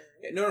 Yep.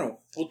 Yeah, no.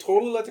 We'll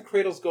totally let the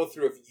cradles go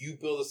through if you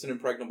build us an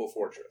impregnable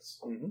fortress.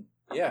 Mm-hmm.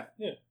 Yeah.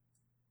 Yeah.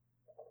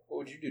 What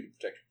would you do to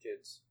protect your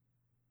kids?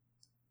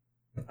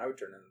 I would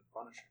turn into the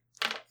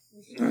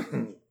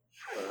Punisher.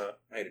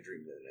 I had a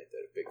dream the other night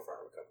that a big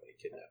pharma company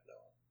kidnapped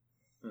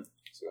Noah.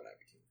 So then I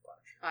became the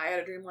Punisher. I had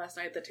a dream last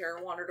night that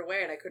Tara wandered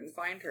away and I couldn't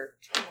find her.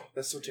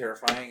 That's so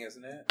terrifying,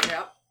 isn't it?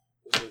 Yep.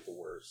 Those are the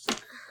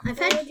worst. I've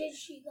Where had did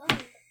she go?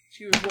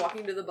 She was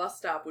walking to the bus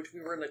stop, which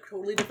we were in a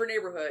totally different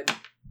neighborhood.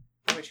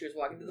 And when she was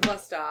walking to the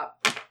bus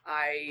stop,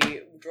 I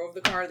drove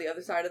the car to the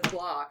other side of the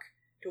block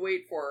to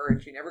wait for her,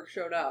 and she never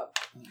showed up.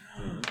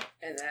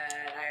 And then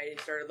I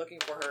started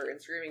looking for her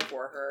and screaming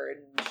for her,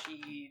 and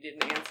she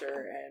didn't answer.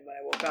 And when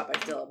I woke up, I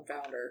still hadn't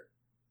found her.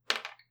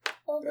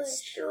 Oh, but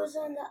That's she was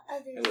on the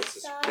It other was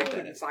just I big side.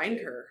 couldn't find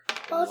her.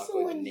 Also,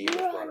 Luckily, when the you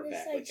neighbors were brought on her the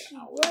back side, like an she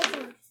hour wasn't.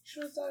 later. She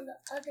was on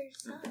the other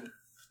side.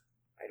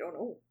 I don't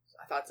know.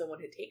 I thought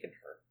someone had taken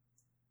her.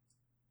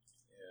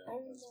 Yeah, I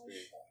don't that's know weird.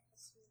 shit.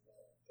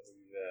 That would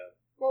be bad.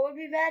 what would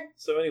be bad?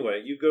 So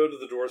anyway, you go to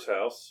the Doors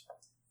house.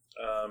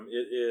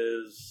 It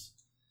is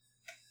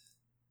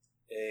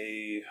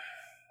a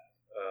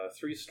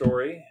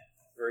 3-story,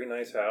 very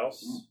nice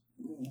house.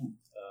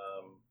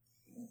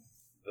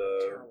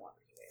 The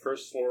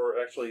first floor,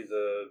 actually,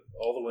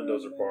 all the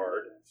windows are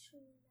barred.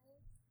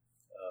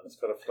 It's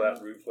got a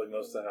flat roof like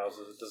most of the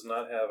houses. It does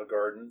not have a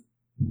garden.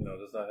 It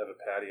does not have a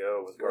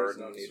patio with Dwarves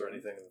don't gardens need or one.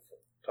 anything on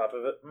the top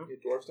of it. Yeah,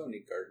 dwarves don't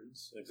need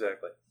gardens.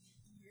 Exactly.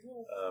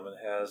 It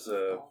has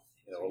a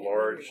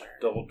large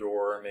double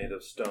door made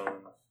of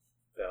stone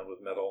bound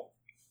with metal.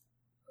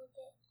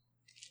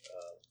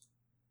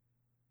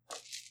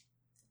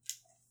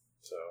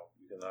 So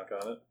you can knock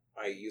on it.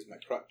 I use my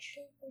crutch.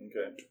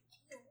 Okay.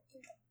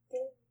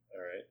 All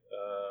right.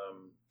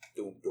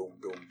 Doom, doom,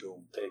 doom,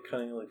 doom. A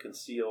cunningly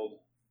concealed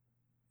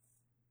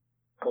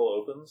hole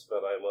opens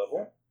about eye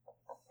level.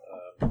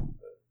 A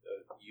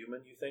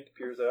human, you think,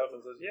 peers out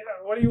and says,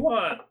 "Yeah, what do you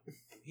want?"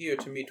 Here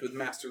to meet with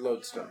Master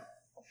Lodestone.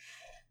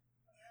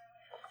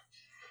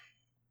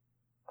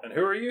 And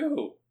who are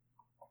you?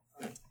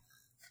 I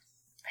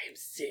am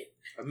Sin.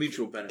 A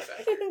mutual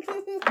benefactor.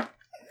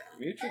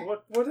 Mutual?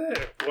 What is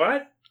it?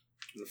 What?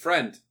 A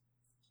friend.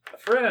 A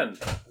friend.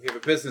 We have a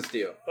business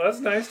deal. Well, that's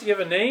nice. Do you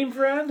have a name,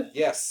 friend?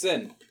 Yes,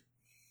 Sin.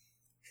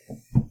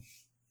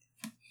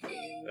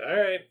 All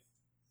right.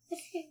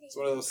 It's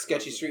one of those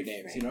sketchy street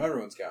names.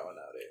 Everyone's got one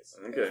nowadays.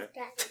 Okay.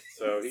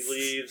 So he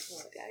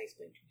leaves. Daddy's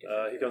been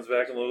He comes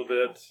back in a little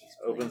bit,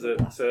 opens it,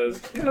 and says,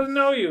 "He doesn't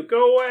know you.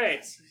 Go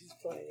away."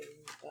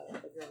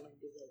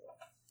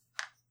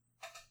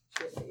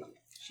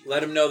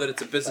 Let him know that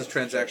it's a business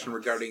transaction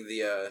regarding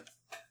the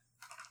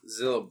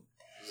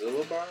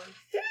Zillabar?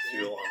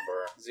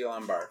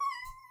 Zilambar.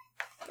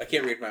 I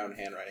can't read my own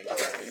handwriting.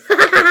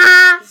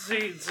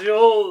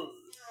 Ziola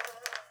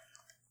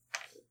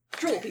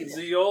Troll people.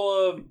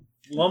 Ziola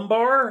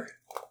Lumbar?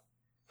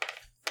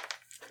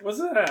 What's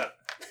that?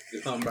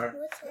 Zilambar.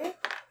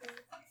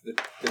 The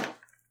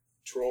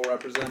troll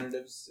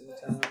representatives in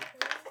town?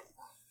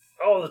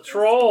 Oh, the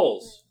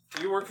trolls.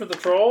 You work for the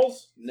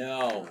trolls?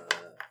 No.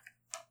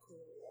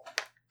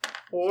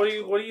 Well,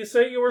 what do you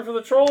say you work for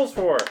the trolls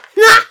for?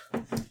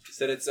 He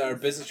said it's our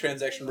business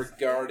transaction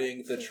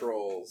regarding the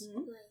trolls.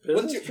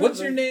 Business What's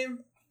your name?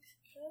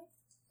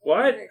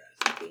 What?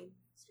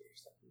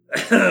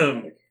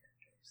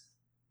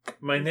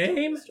 My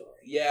name?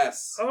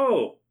 Yes.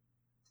 Oh.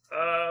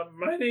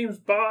 My name's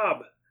Bob.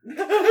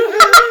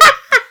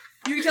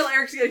 You can tell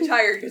Eric's getting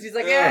tired because he's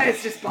like, yeah,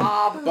 it's just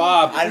Bob.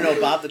 Bob. I don't know.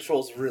 Bob the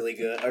Troll's really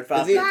good. Or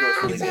Bob Is he- the Troll's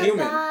really He's good.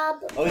 human. Oh,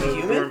 he's Oh,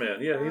 human?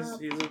 Doorman. Yeah,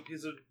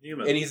 he's a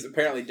human. And he's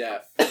apparently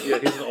deaf. Yeah,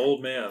 he's an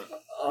old man.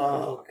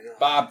 Oh, God.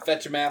 Bob,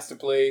 fetch a master,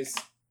 please.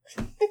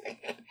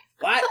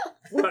 What?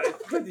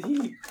 What? But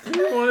he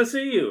didn't want to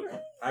see you.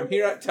 I'm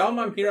here. Tell him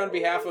I'm here on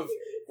behalf of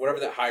whatever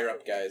that higher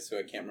up guy is who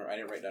I can't remember. I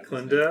didn't write down his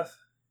name. Clendeth?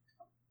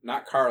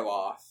 Not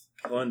Karloff.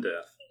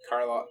 Clendeth.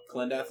 Carla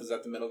Clendeth, is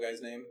that the middle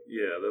guy's name?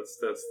 Yeah, that's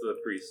the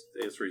priest,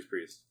 Aesri's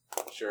priest.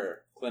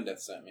 Sure.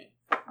 Clendeth sent me.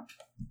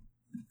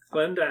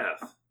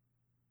 Glendath.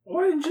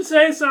 Why didn't you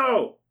say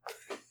so?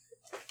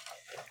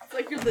 It's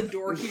like you're the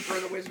doorkeeper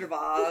in the Wizard of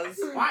Oz.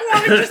 Why?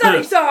 Why did you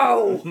say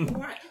so?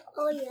 What?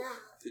 Oh yeah.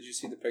 Did you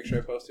see the picture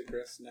I posted,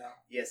 Chris? No.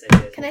 Yes, I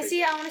did. Can I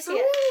see it? I want to see I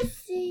it. want to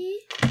see.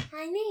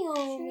 Hi,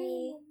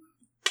 Naomi.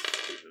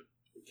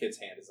 The kid's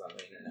hand is on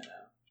the internet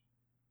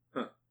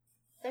now.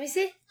 Let me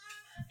see.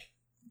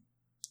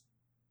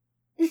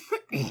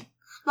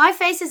 My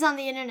face is on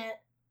the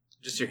internet.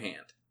 Just your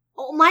hand.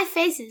 Oh, my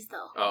face is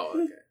though. Oh,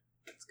 okay.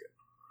 That's good.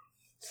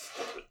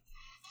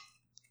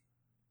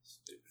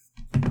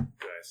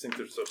 Guys think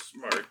they're so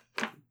smart.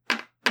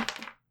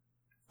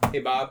 Hey,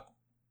 Bob.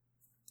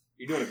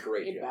 You're doing a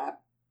great Hey, job. Bob.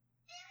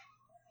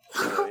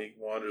 So he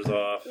wanders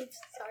off. Oops,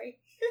 sorry.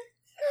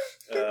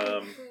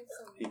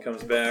 He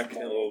comes back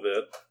in a little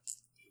bit.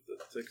 It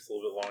takes a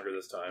little bit longer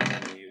this time.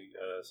 And he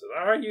says,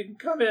 all right, you can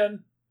come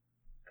in.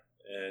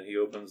 And he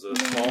opens a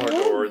smaller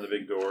door in the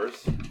big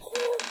doors. You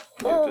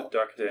have to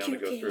duck down to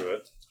cute go kitty. through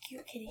it.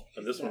 Cute kitty.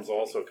 And this one's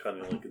also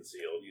cunningly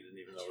concealed. You didn't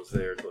even know it was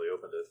there until he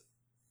opened it.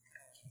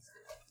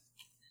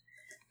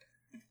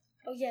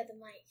 Oh yeah, the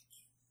mic.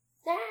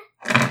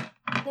 Ah.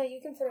 No, you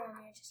can put it on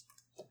there. Just.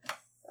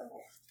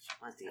 Okay.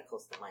 I want to get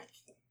close to the mic.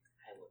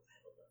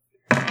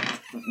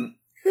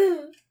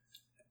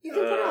 You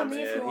can put it on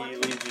me if you And want. he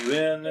leads you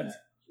in.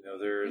 You know,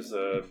 there's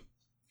a...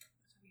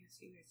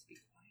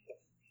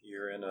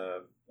 You're in a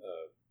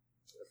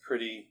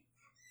pretty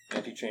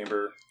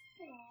antechamber.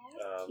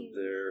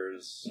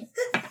 There's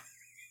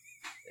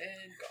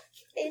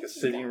like a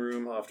sitting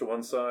room off to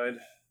one side,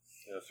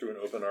 through an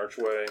open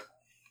archway.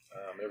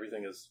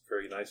 Everything is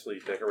very nicely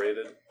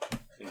decorated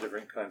in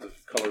different kinds of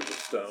colors of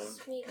stone,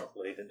 Smeagol.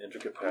 laid in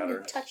intricate I'm gonna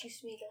patterns. touch you,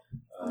 Smeagol.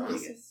 Um, I'm gonna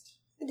touch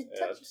you.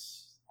 at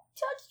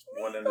Touch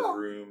one end of the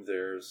room,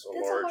 there's a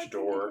That's a large hard thing to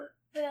door.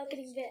 do without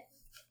getting bit.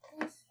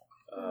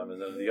 And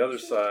then on the other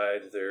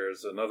side,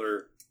 there's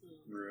another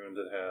room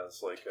that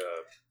has like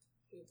a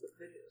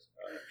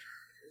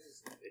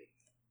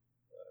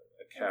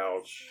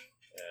couch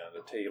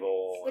and a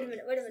table. Wait a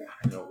minute. Wait a minute.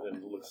 You know, and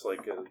it looks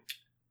like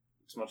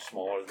it's much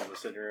smaller than the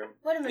sitting room.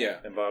 Wait a minute. Yeah.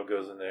 And Bob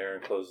goes in there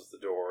and closes the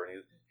door, and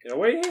he's,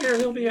 wait here,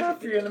 he'll be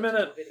after you in a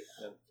minute.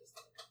 And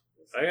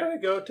I gotta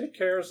go take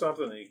care of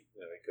something. And he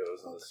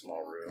goes in this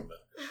small room.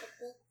 And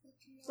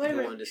Wait a You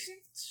minute. want to just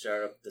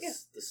start up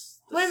this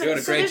Wait a minute. Doing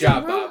a so great there's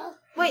job, room, Bob.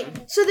 Wait.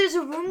 So there's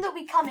a room that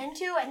we come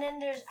into, and then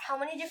there's how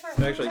many different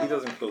rooms? actually, he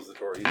doesn't close the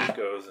door. He just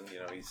goes and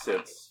he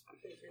sits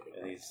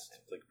and he's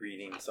like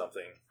reading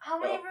something. How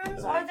many And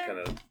rooms then are he there? kind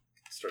of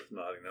starts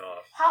nodding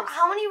off.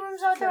 How many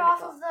rooms are there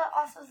off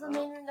of the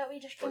main room that we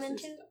just came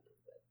into?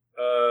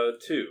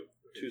 Two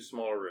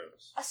smaller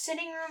rooms. A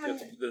sitting room and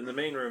The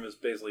main room is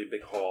basically a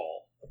big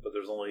hall, but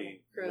there's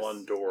only Chris.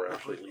 one door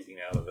actually leading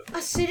out of it.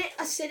 a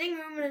sitting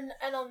room and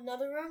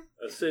another room.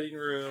 A sitting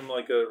room,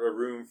 like a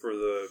room for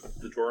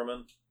the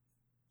doorman.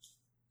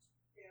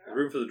 The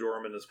room for the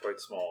doorman is quite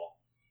small.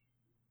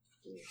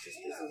 This is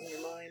in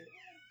your mind.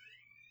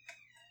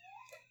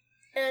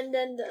 And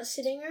then the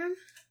sitting room.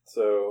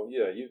 So,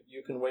 yeah,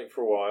 you can wait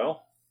for a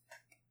while.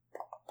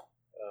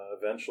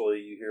 Eventually,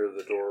 you hear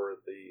the door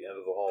at the end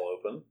of the hall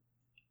open.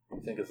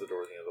 You think it's the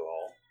door at the end of the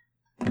hall.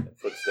 And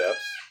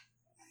footsteps.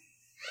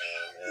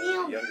 And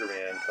then a younger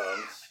man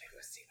comes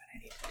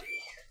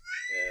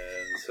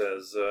and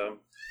says,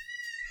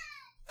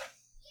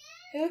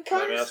 Who my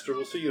comes? master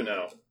will see you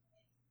now.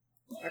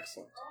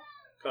 Excellent.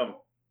 Come.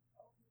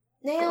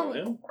 Follow Naomi.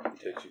 him.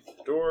 He takes you to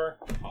the door.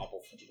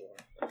 Hobble from the door.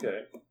 Okay.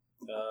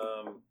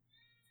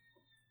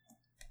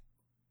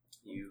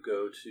 You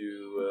go to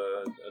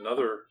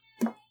another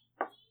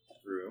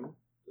room.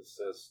 This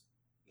has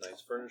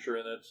nice furniture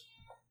in it.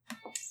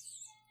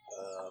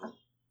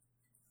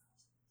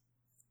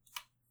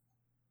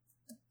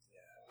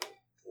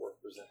 Dwarf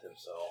present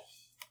himself.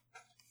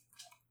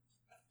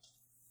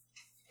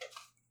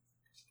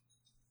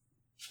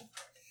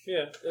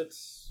 Yeah,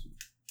 it's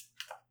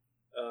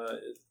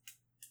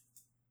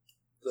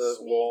the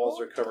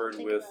walls are covered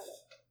with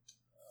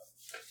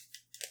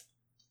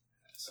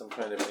some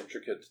kind of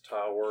intricate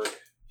tile work,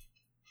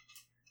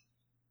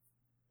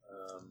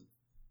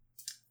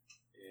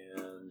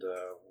 and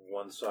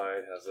one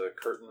side has a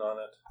curtain on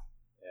it,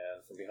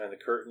 and from behind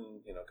the curtain,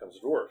 comes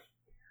a dwarf.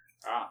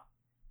 Ah.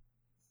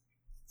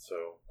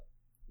 So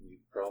you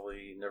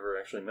probably never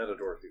actually met a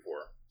dwarf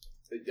before.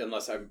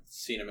 Unless I've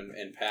seen him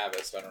in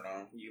Pavis, I don't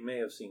know. You may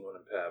have seen one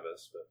in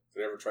Pavis, but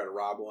Did I ever try to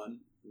rob one?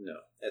 no.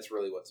 That's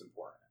really what's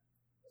important.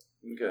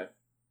 Okay.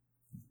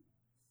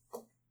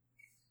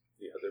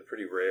 Yeah, they're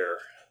pretty rare.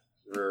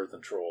 Rarer than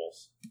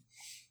trolls.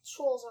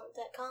 Trolls aren't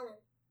that common.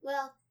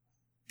 Well,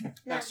 not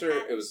Master,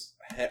 bad. it was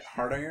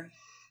hard iron?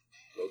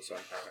 Lodestone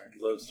hard iron.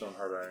 Lodestone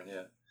hard iron,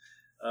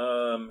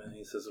 yeah. And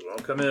he says, well,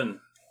 come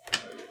in.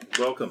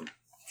 Welcome.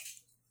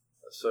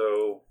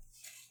 So,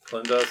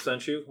 Clendeth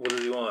sent you? What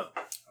does he want?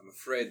 I'm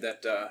afraid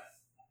that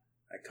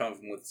I come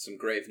with some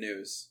grave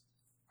news.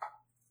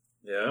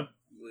 Yeah?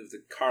 I believe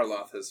that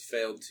Karloth has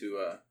failed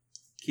to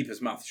keep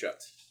his mouth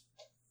shut.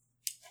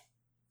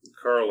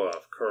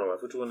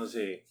 Karloff. Which one is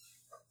he?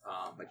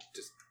 I could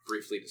just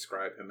briefly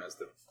describe him as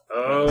the...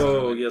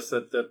 Oh, yes,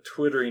 that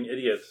twittering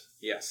idiot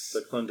Yes.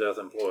 that Clondeath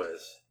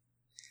employs.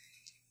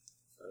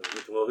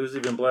 Well, who's he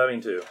been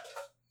blabbing to?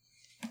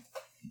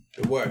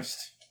 The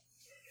worst.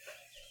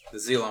 The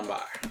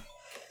Zealambar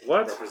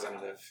What?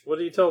 representative. What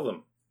did he tell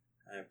them?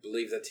 I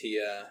believe that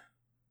he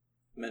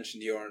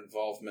mentioned your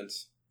involvement.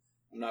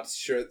 I'm not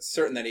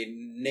certain that he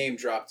name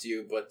dropped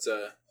you, but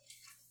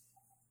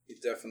he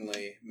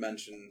definitely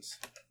mentioned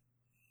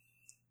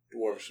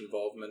dwarvish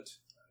involvement.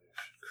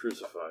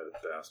 Crucify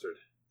the bastard.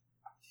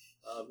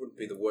 It wouldn't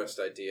be the worst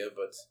idea,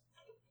 but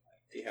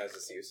he has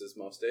his uses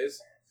most days.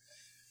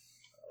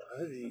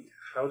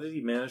 How did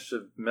he manage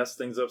to mess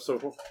things up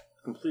so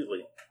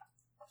completely?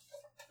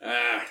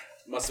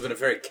 Must have been a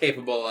very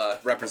capable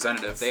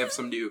representative. They have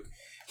some new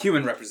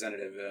human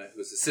representative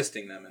who's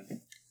assisting them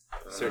in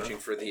searching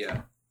for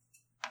the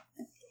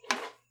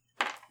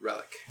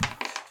relic.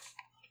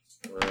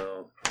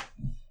 Well,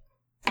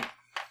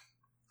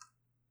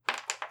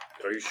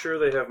 are you sure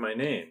they have my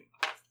name?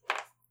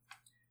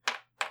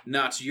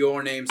 Not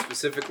your name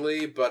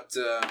specifically, but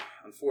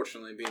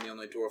unfortunately, being the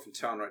only dwarf in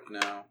town right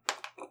now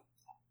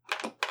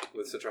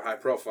with such a high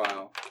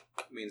profile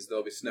means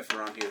they'll be sniffing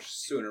around here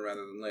sooner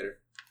rather than later.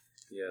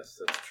 Yes,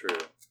 that's true.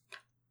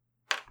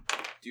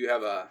 Do you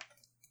have a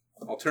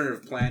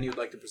alternative plan you'd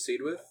like to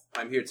proceed with?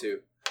 I'm here to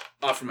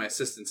offer my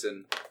assistance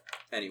in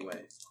any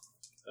way.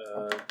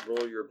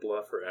 Roll your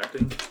bluff for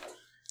acting.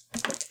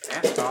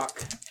 Fast talk.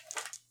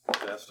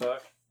 Fast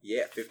talk.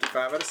 Yeah,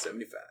 55 out of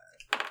 75.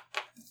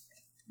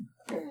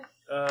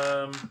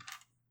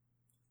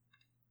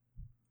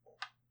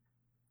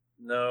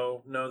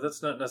 No,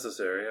 that's not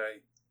necessary.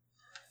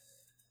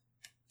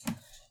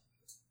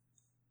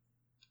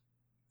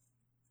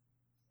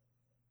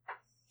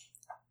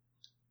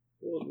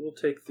 We'll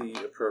take the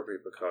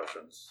appropriate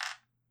precautions.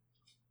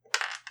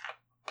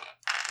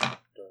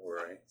 Don't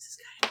worry.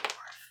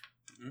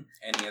 Mm-hmm.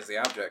 And he has the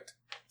object.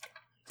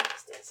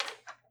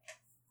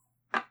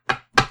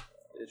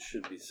 It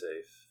should be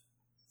safe.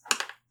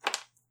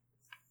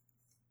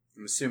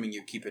 I'm assuming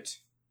you keep it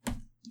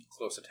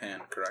close at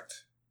hand,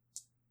 correct?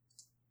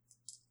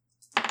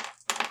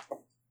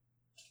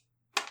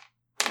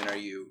 And are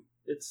you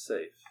It's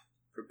safe.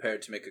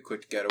 prepared to make a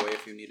quick getaway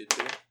if you needed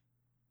to?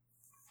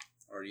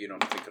 Or you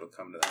don't think it'll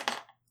come to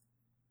that?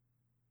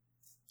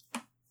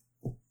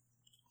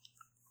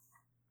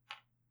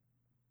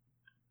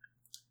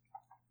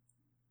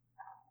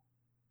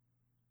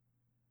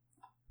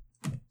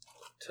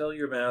 Tell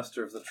your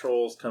master if the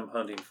trolls come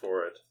hunting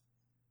for it,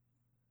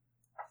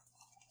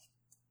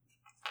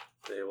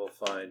 they will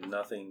find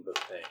nothing but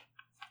pain.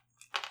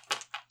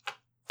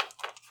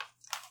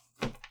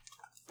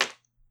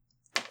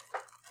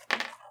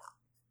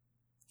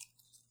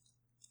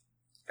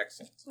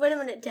 Excellent. Wait a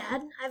minute,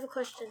 Dad. I have a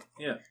question.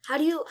 Yeah. How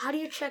do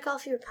you check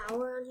off your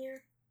power on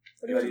here?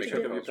 What do How you do have you to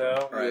check do? up your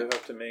POW? Right. You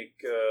have to make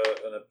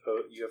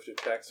you have to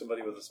attack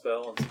somebody with a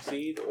spell and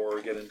succeed,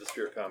 or get into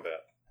spirit combat.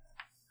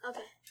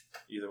 Okay.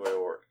 Either way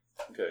will work.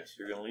 Okay, so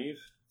you're gonna leave.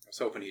 I was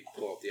hoping he'd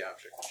pull up the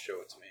object and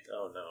show it to me.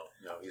 Oh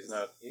no, he's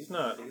not.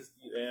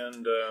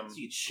 And So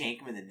you'd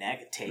shank him in the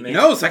neck and take He it.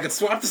 knows I could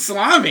swap the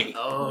salami!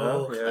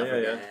 Oh, Yeah,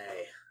 clever yeah. guy.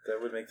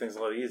 that would make things a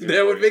lot easier. That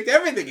for would you. make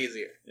everything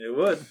easier. It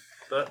would,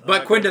 but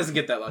But Quinn doesn't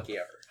get that lucky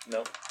ever.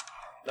 No,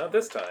 not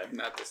this time.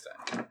 Not this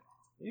time.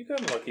 You've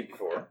gotten lucky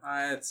before.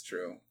 That's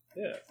true.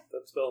 Yeah,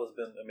 that spell has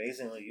been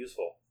amazingly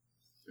useful.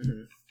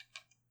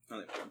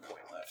 Only 1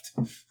 point left.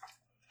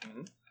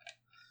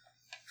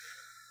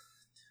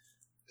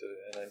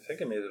 And I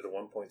think I made it a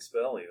 1 point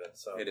spell even.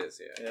 So It is,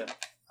 yeah. Yeah.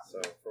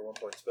 So for 1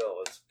 point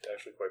spell, it's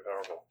actually quite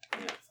powerful.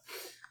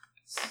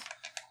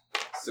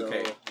 It's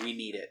okay. We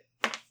need it.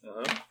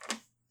 Uh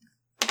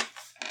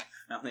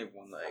I only have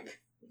 1 leg.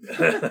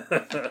 huh.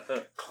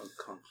 Clunk,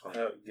 clunk, clunk.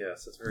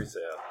 Yes, it's very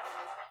sad.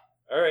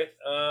 All right.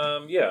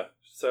 Yeah.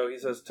 So he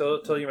says,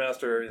 "Tell your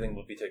master everything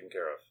will be taken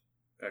care of."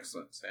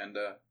 Excellent. And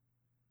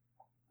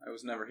I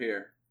was never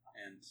here,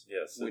 and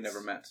Yes. we it's-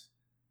 never met.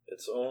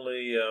 It's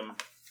only.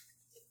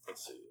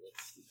 Let's see.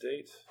 What's the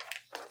date?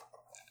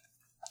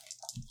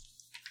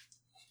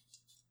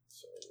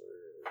 So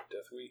we're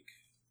Death Week.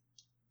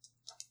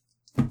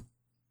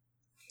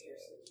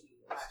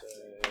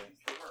 Wednesday.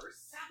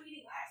 Stop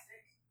eating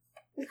plastic.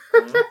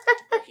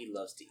 He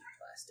loves to eat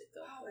plastic,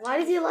 though. Why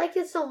does he like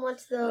it so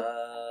much, though?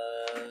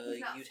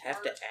 You'd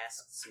have to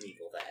ask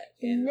Smeagol that.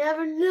 You And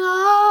never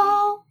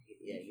know.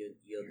 yeah, you'll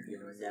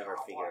never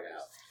figure it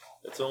out.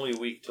 It's only a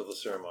week till the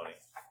ceremony.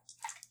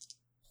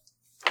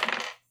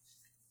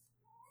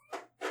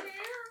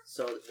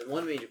 So the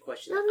one major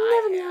question You'll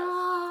that never I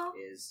know.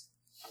 have is,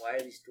 why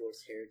are these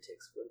dwarves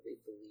heretics? What do they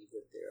believe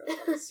that they're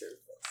on the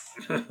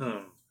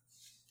surface?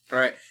 All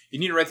right, you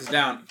need to write this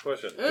down,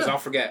 Question. because I'll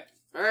forget.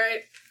 All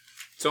right.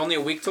 It's only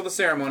a week till the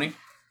ceremony.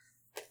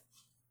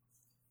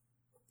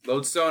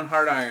 Lodestone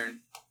Hard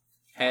Iron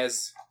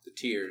has the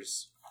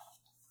tears.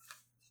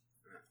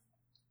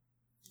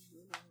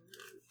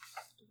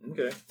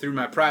 Okay. Through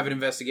my private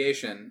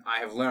investigation, I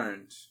have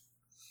learned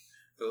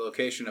the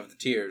location of the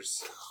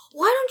tears,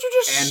 Why don't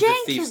you just and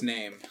shank the thief's him?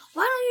 name.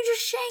 Why don't you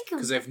just shank him?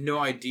 Because I have no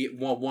idea.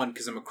 Well, one,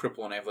 because I'm a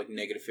cripple and I have like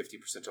negative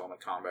 50% to all my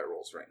combat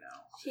rolls right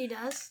now. He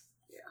does.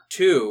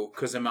 2,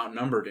 because I'm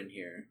outnumbered in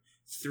here.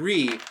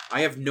 3,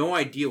 I have no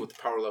idea what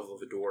the power level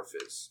of a dwarf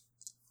is.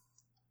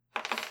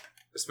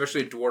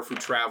 Especially a dwarf who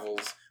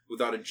travels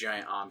without a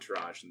giant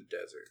entourage in the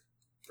desert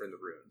or in the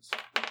ruins.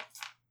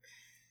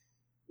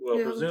 Well,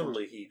 Yeah.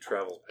 presumably he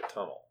travels by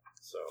tunnel,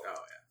 so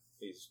Oh yeah,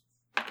 he's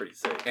pretty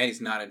safe. and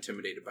he's not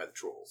intimidated by the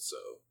trolls.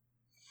 So,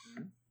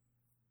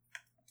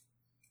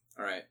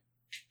 all right,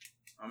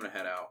 I'm gonna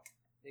head out.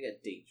 They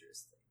got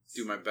dangerous things.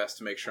 Do my best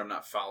to make sure I'm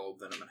not followed.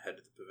 Then I'm gonna head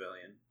to the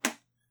pavilion.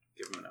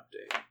 Give him an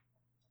update.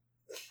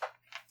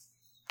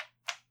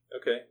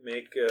 Okay,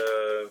 make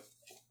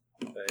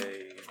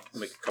I'll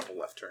make a couple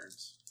left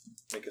turns.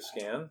 make a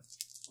scan.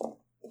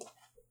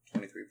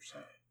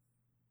 23%.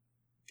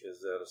 Is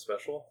that a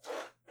special?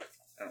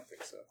 I don't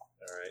think so.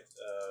 All right.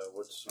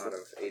 What's Out of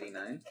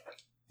 89.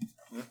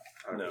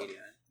 Out of No. 89.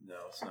 No,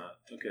 it's not.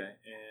 Okay,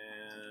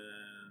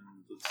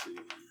 and let's see.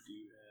 Do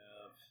you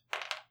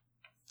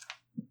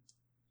have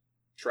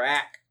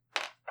Track.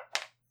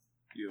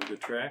 do you have a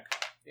good track?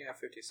 Yeah,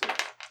 56.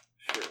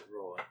 Sure,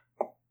 roll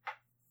it.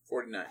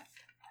 49.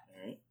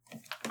 All right.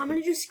 I'm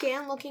gonna do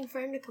scan looking for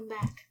him to come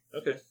back.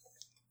 Okay.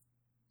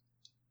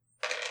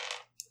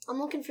 I'm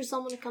looking for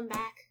someone to come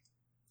back.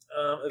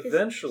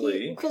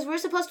 Eventually, Because we're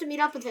supposed to meet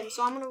up with him,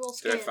 so I'm gonna roll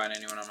scan. Did I find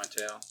anyone on my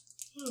tail?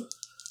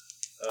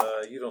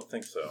 you don't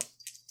think so.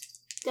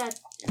 Dad,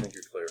 You think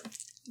you're clear.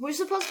 we're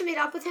supposed to meet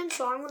up with him,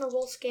 so I'm gonna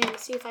roll scan and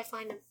see if I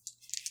find him.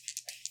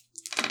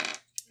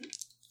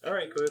 All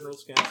right, go ahead and roll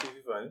scan. See if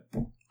you find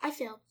it. I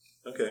failed.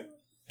 Okay.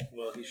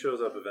 Well, he shows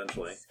up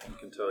eventually. He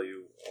can tell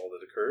you all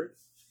that occurred.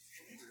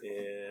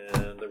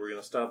 And then we're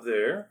going to stop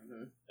there.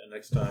 Mhm. And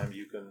next time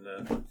you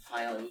can...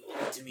 Finally, we'll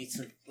get to meet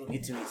some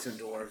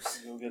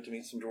dwarves. you'll get to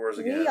meet some dwarves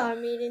again. We are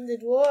meeting the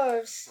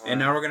dwarves. And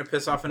now we're going to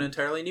piss off an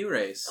entirely new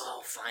race.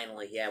 Oh,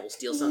 finally, yeah, we'll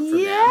steal something from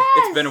them. Yes!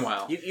 It's been a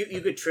while.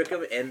 You could trick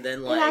them and then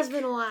It like. has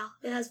been a while.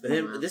 It has But been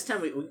a then while. this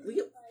time we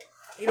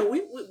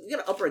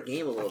gotta up our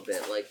game a little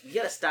bit. Like you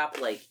gotta stop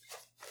like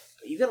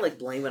you gotta like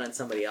blame it on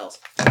somebody else.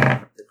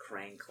 The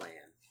Krang clan.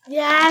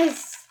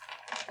 Yes!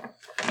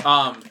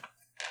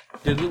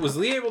 Was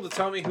Lee able to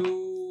tell me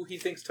who he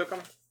thinks took him?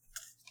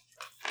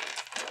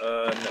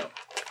 No.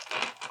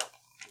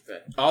 Okay.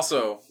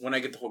 Also, when I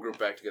get the whole group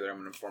back together, I'm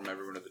going to inform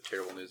everyone of the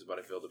terrible news about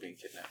Ivilda being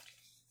kidnapped.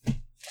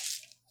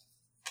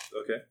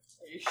 Okay.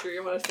 Are you sure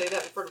you want to say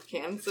that in front of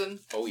Canson?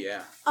 Oh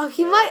yeah. Oh,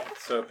 he might.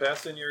 So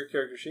pass in your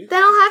character sheet.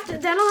 Then I'll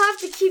have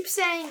to keep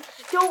saying,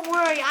 "Don't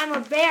worry, I'm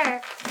a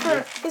bear"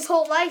 for his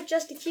whole life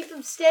just to keep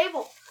him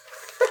stable.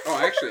 Oh,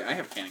 actually, I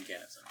have Canon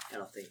Cannison. I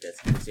don't think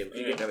that's gonna see.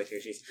 You get here,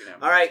 she's. You can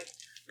have All right.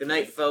 Good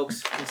night,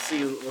 folks. We'll see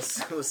you.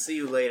 We'll see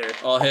you later.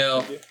 All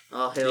hail.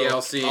 All hail. The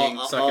all-seeing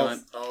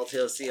succulent. All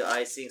hail. See you.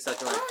 I seeing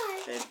succulent.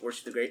 Hi. And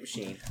worship the great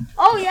machine.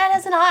 Oh yeah,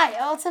 that's an eye.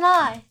 Oh, it's an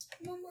eye.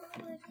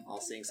 All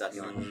seeing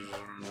succulent.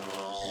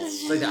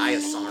 It's like the eye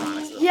of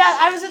Sauron. Yeah,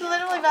 I was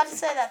literally about to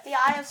say that. The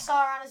eye of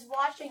Sauron is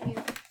watching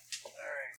you.